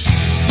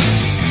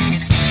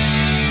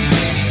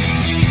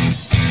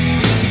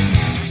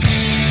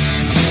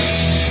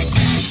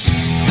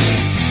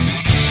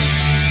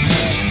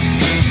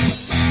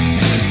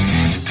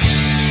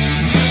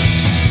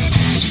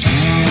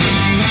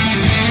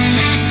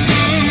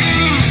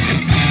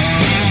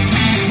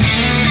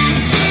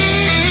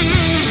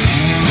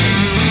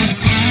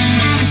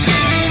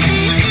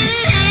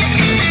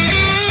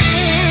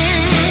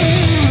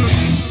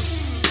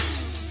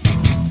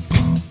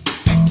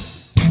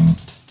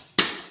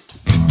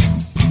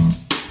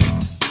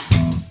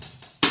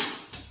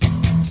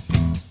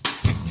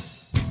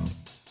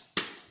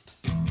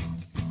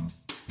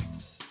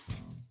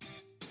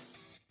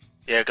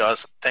 Yeah,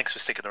 guys, thanks for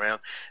sticking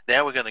around.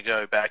 Now we're going to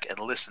go back and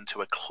listen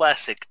to a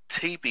classic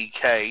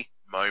TBK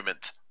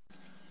moment.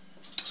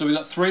 So we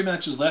got 3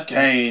 matches left.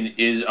 Kane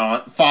is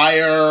on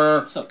fire.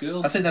 What's up,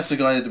 girls? I think that's the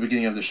guy at the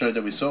beginning of the show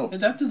that we saw. Yeah,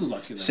 that did look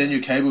like you. Send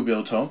your cable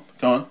bill, Tom.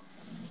 Go on.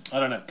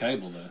 I don't have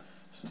cable, though.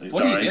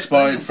 What do you get,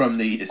 expired though? From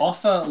the...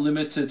 Offer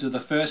limited to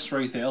the first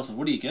 3,000.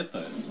 What do you get,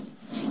 though?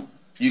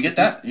 You get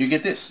that. You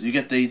get this. You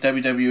get the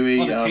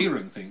WWE... the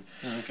keyring thing.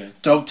 Oh, okay.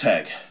 Dog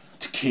tag.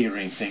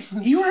 Keyring thing.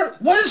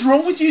 What is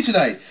wrong with you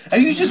today? Are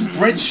you just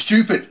bred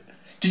stupid?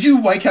 Did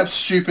you wake up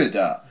stupid?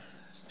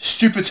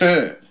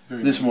 Stupider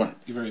this morning.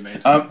 You're very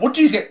mad. What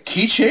do you get?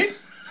 Keychain?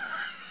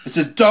 It's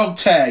a dog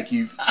tag,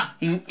 you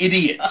fucking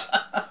idiot.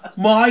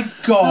 My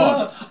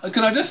God.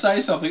 Can I just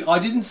say something? I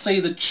didn't see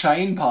the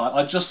chain part.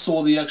 I just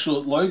saw the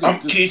actual logo.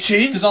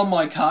 Keychain? Because on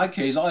my car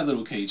keys, I have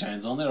little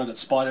keychains on there. I got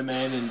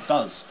Spider-Man and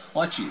Buzz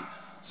Lightyear.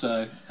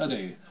 So, how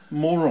dare you?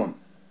 Moron.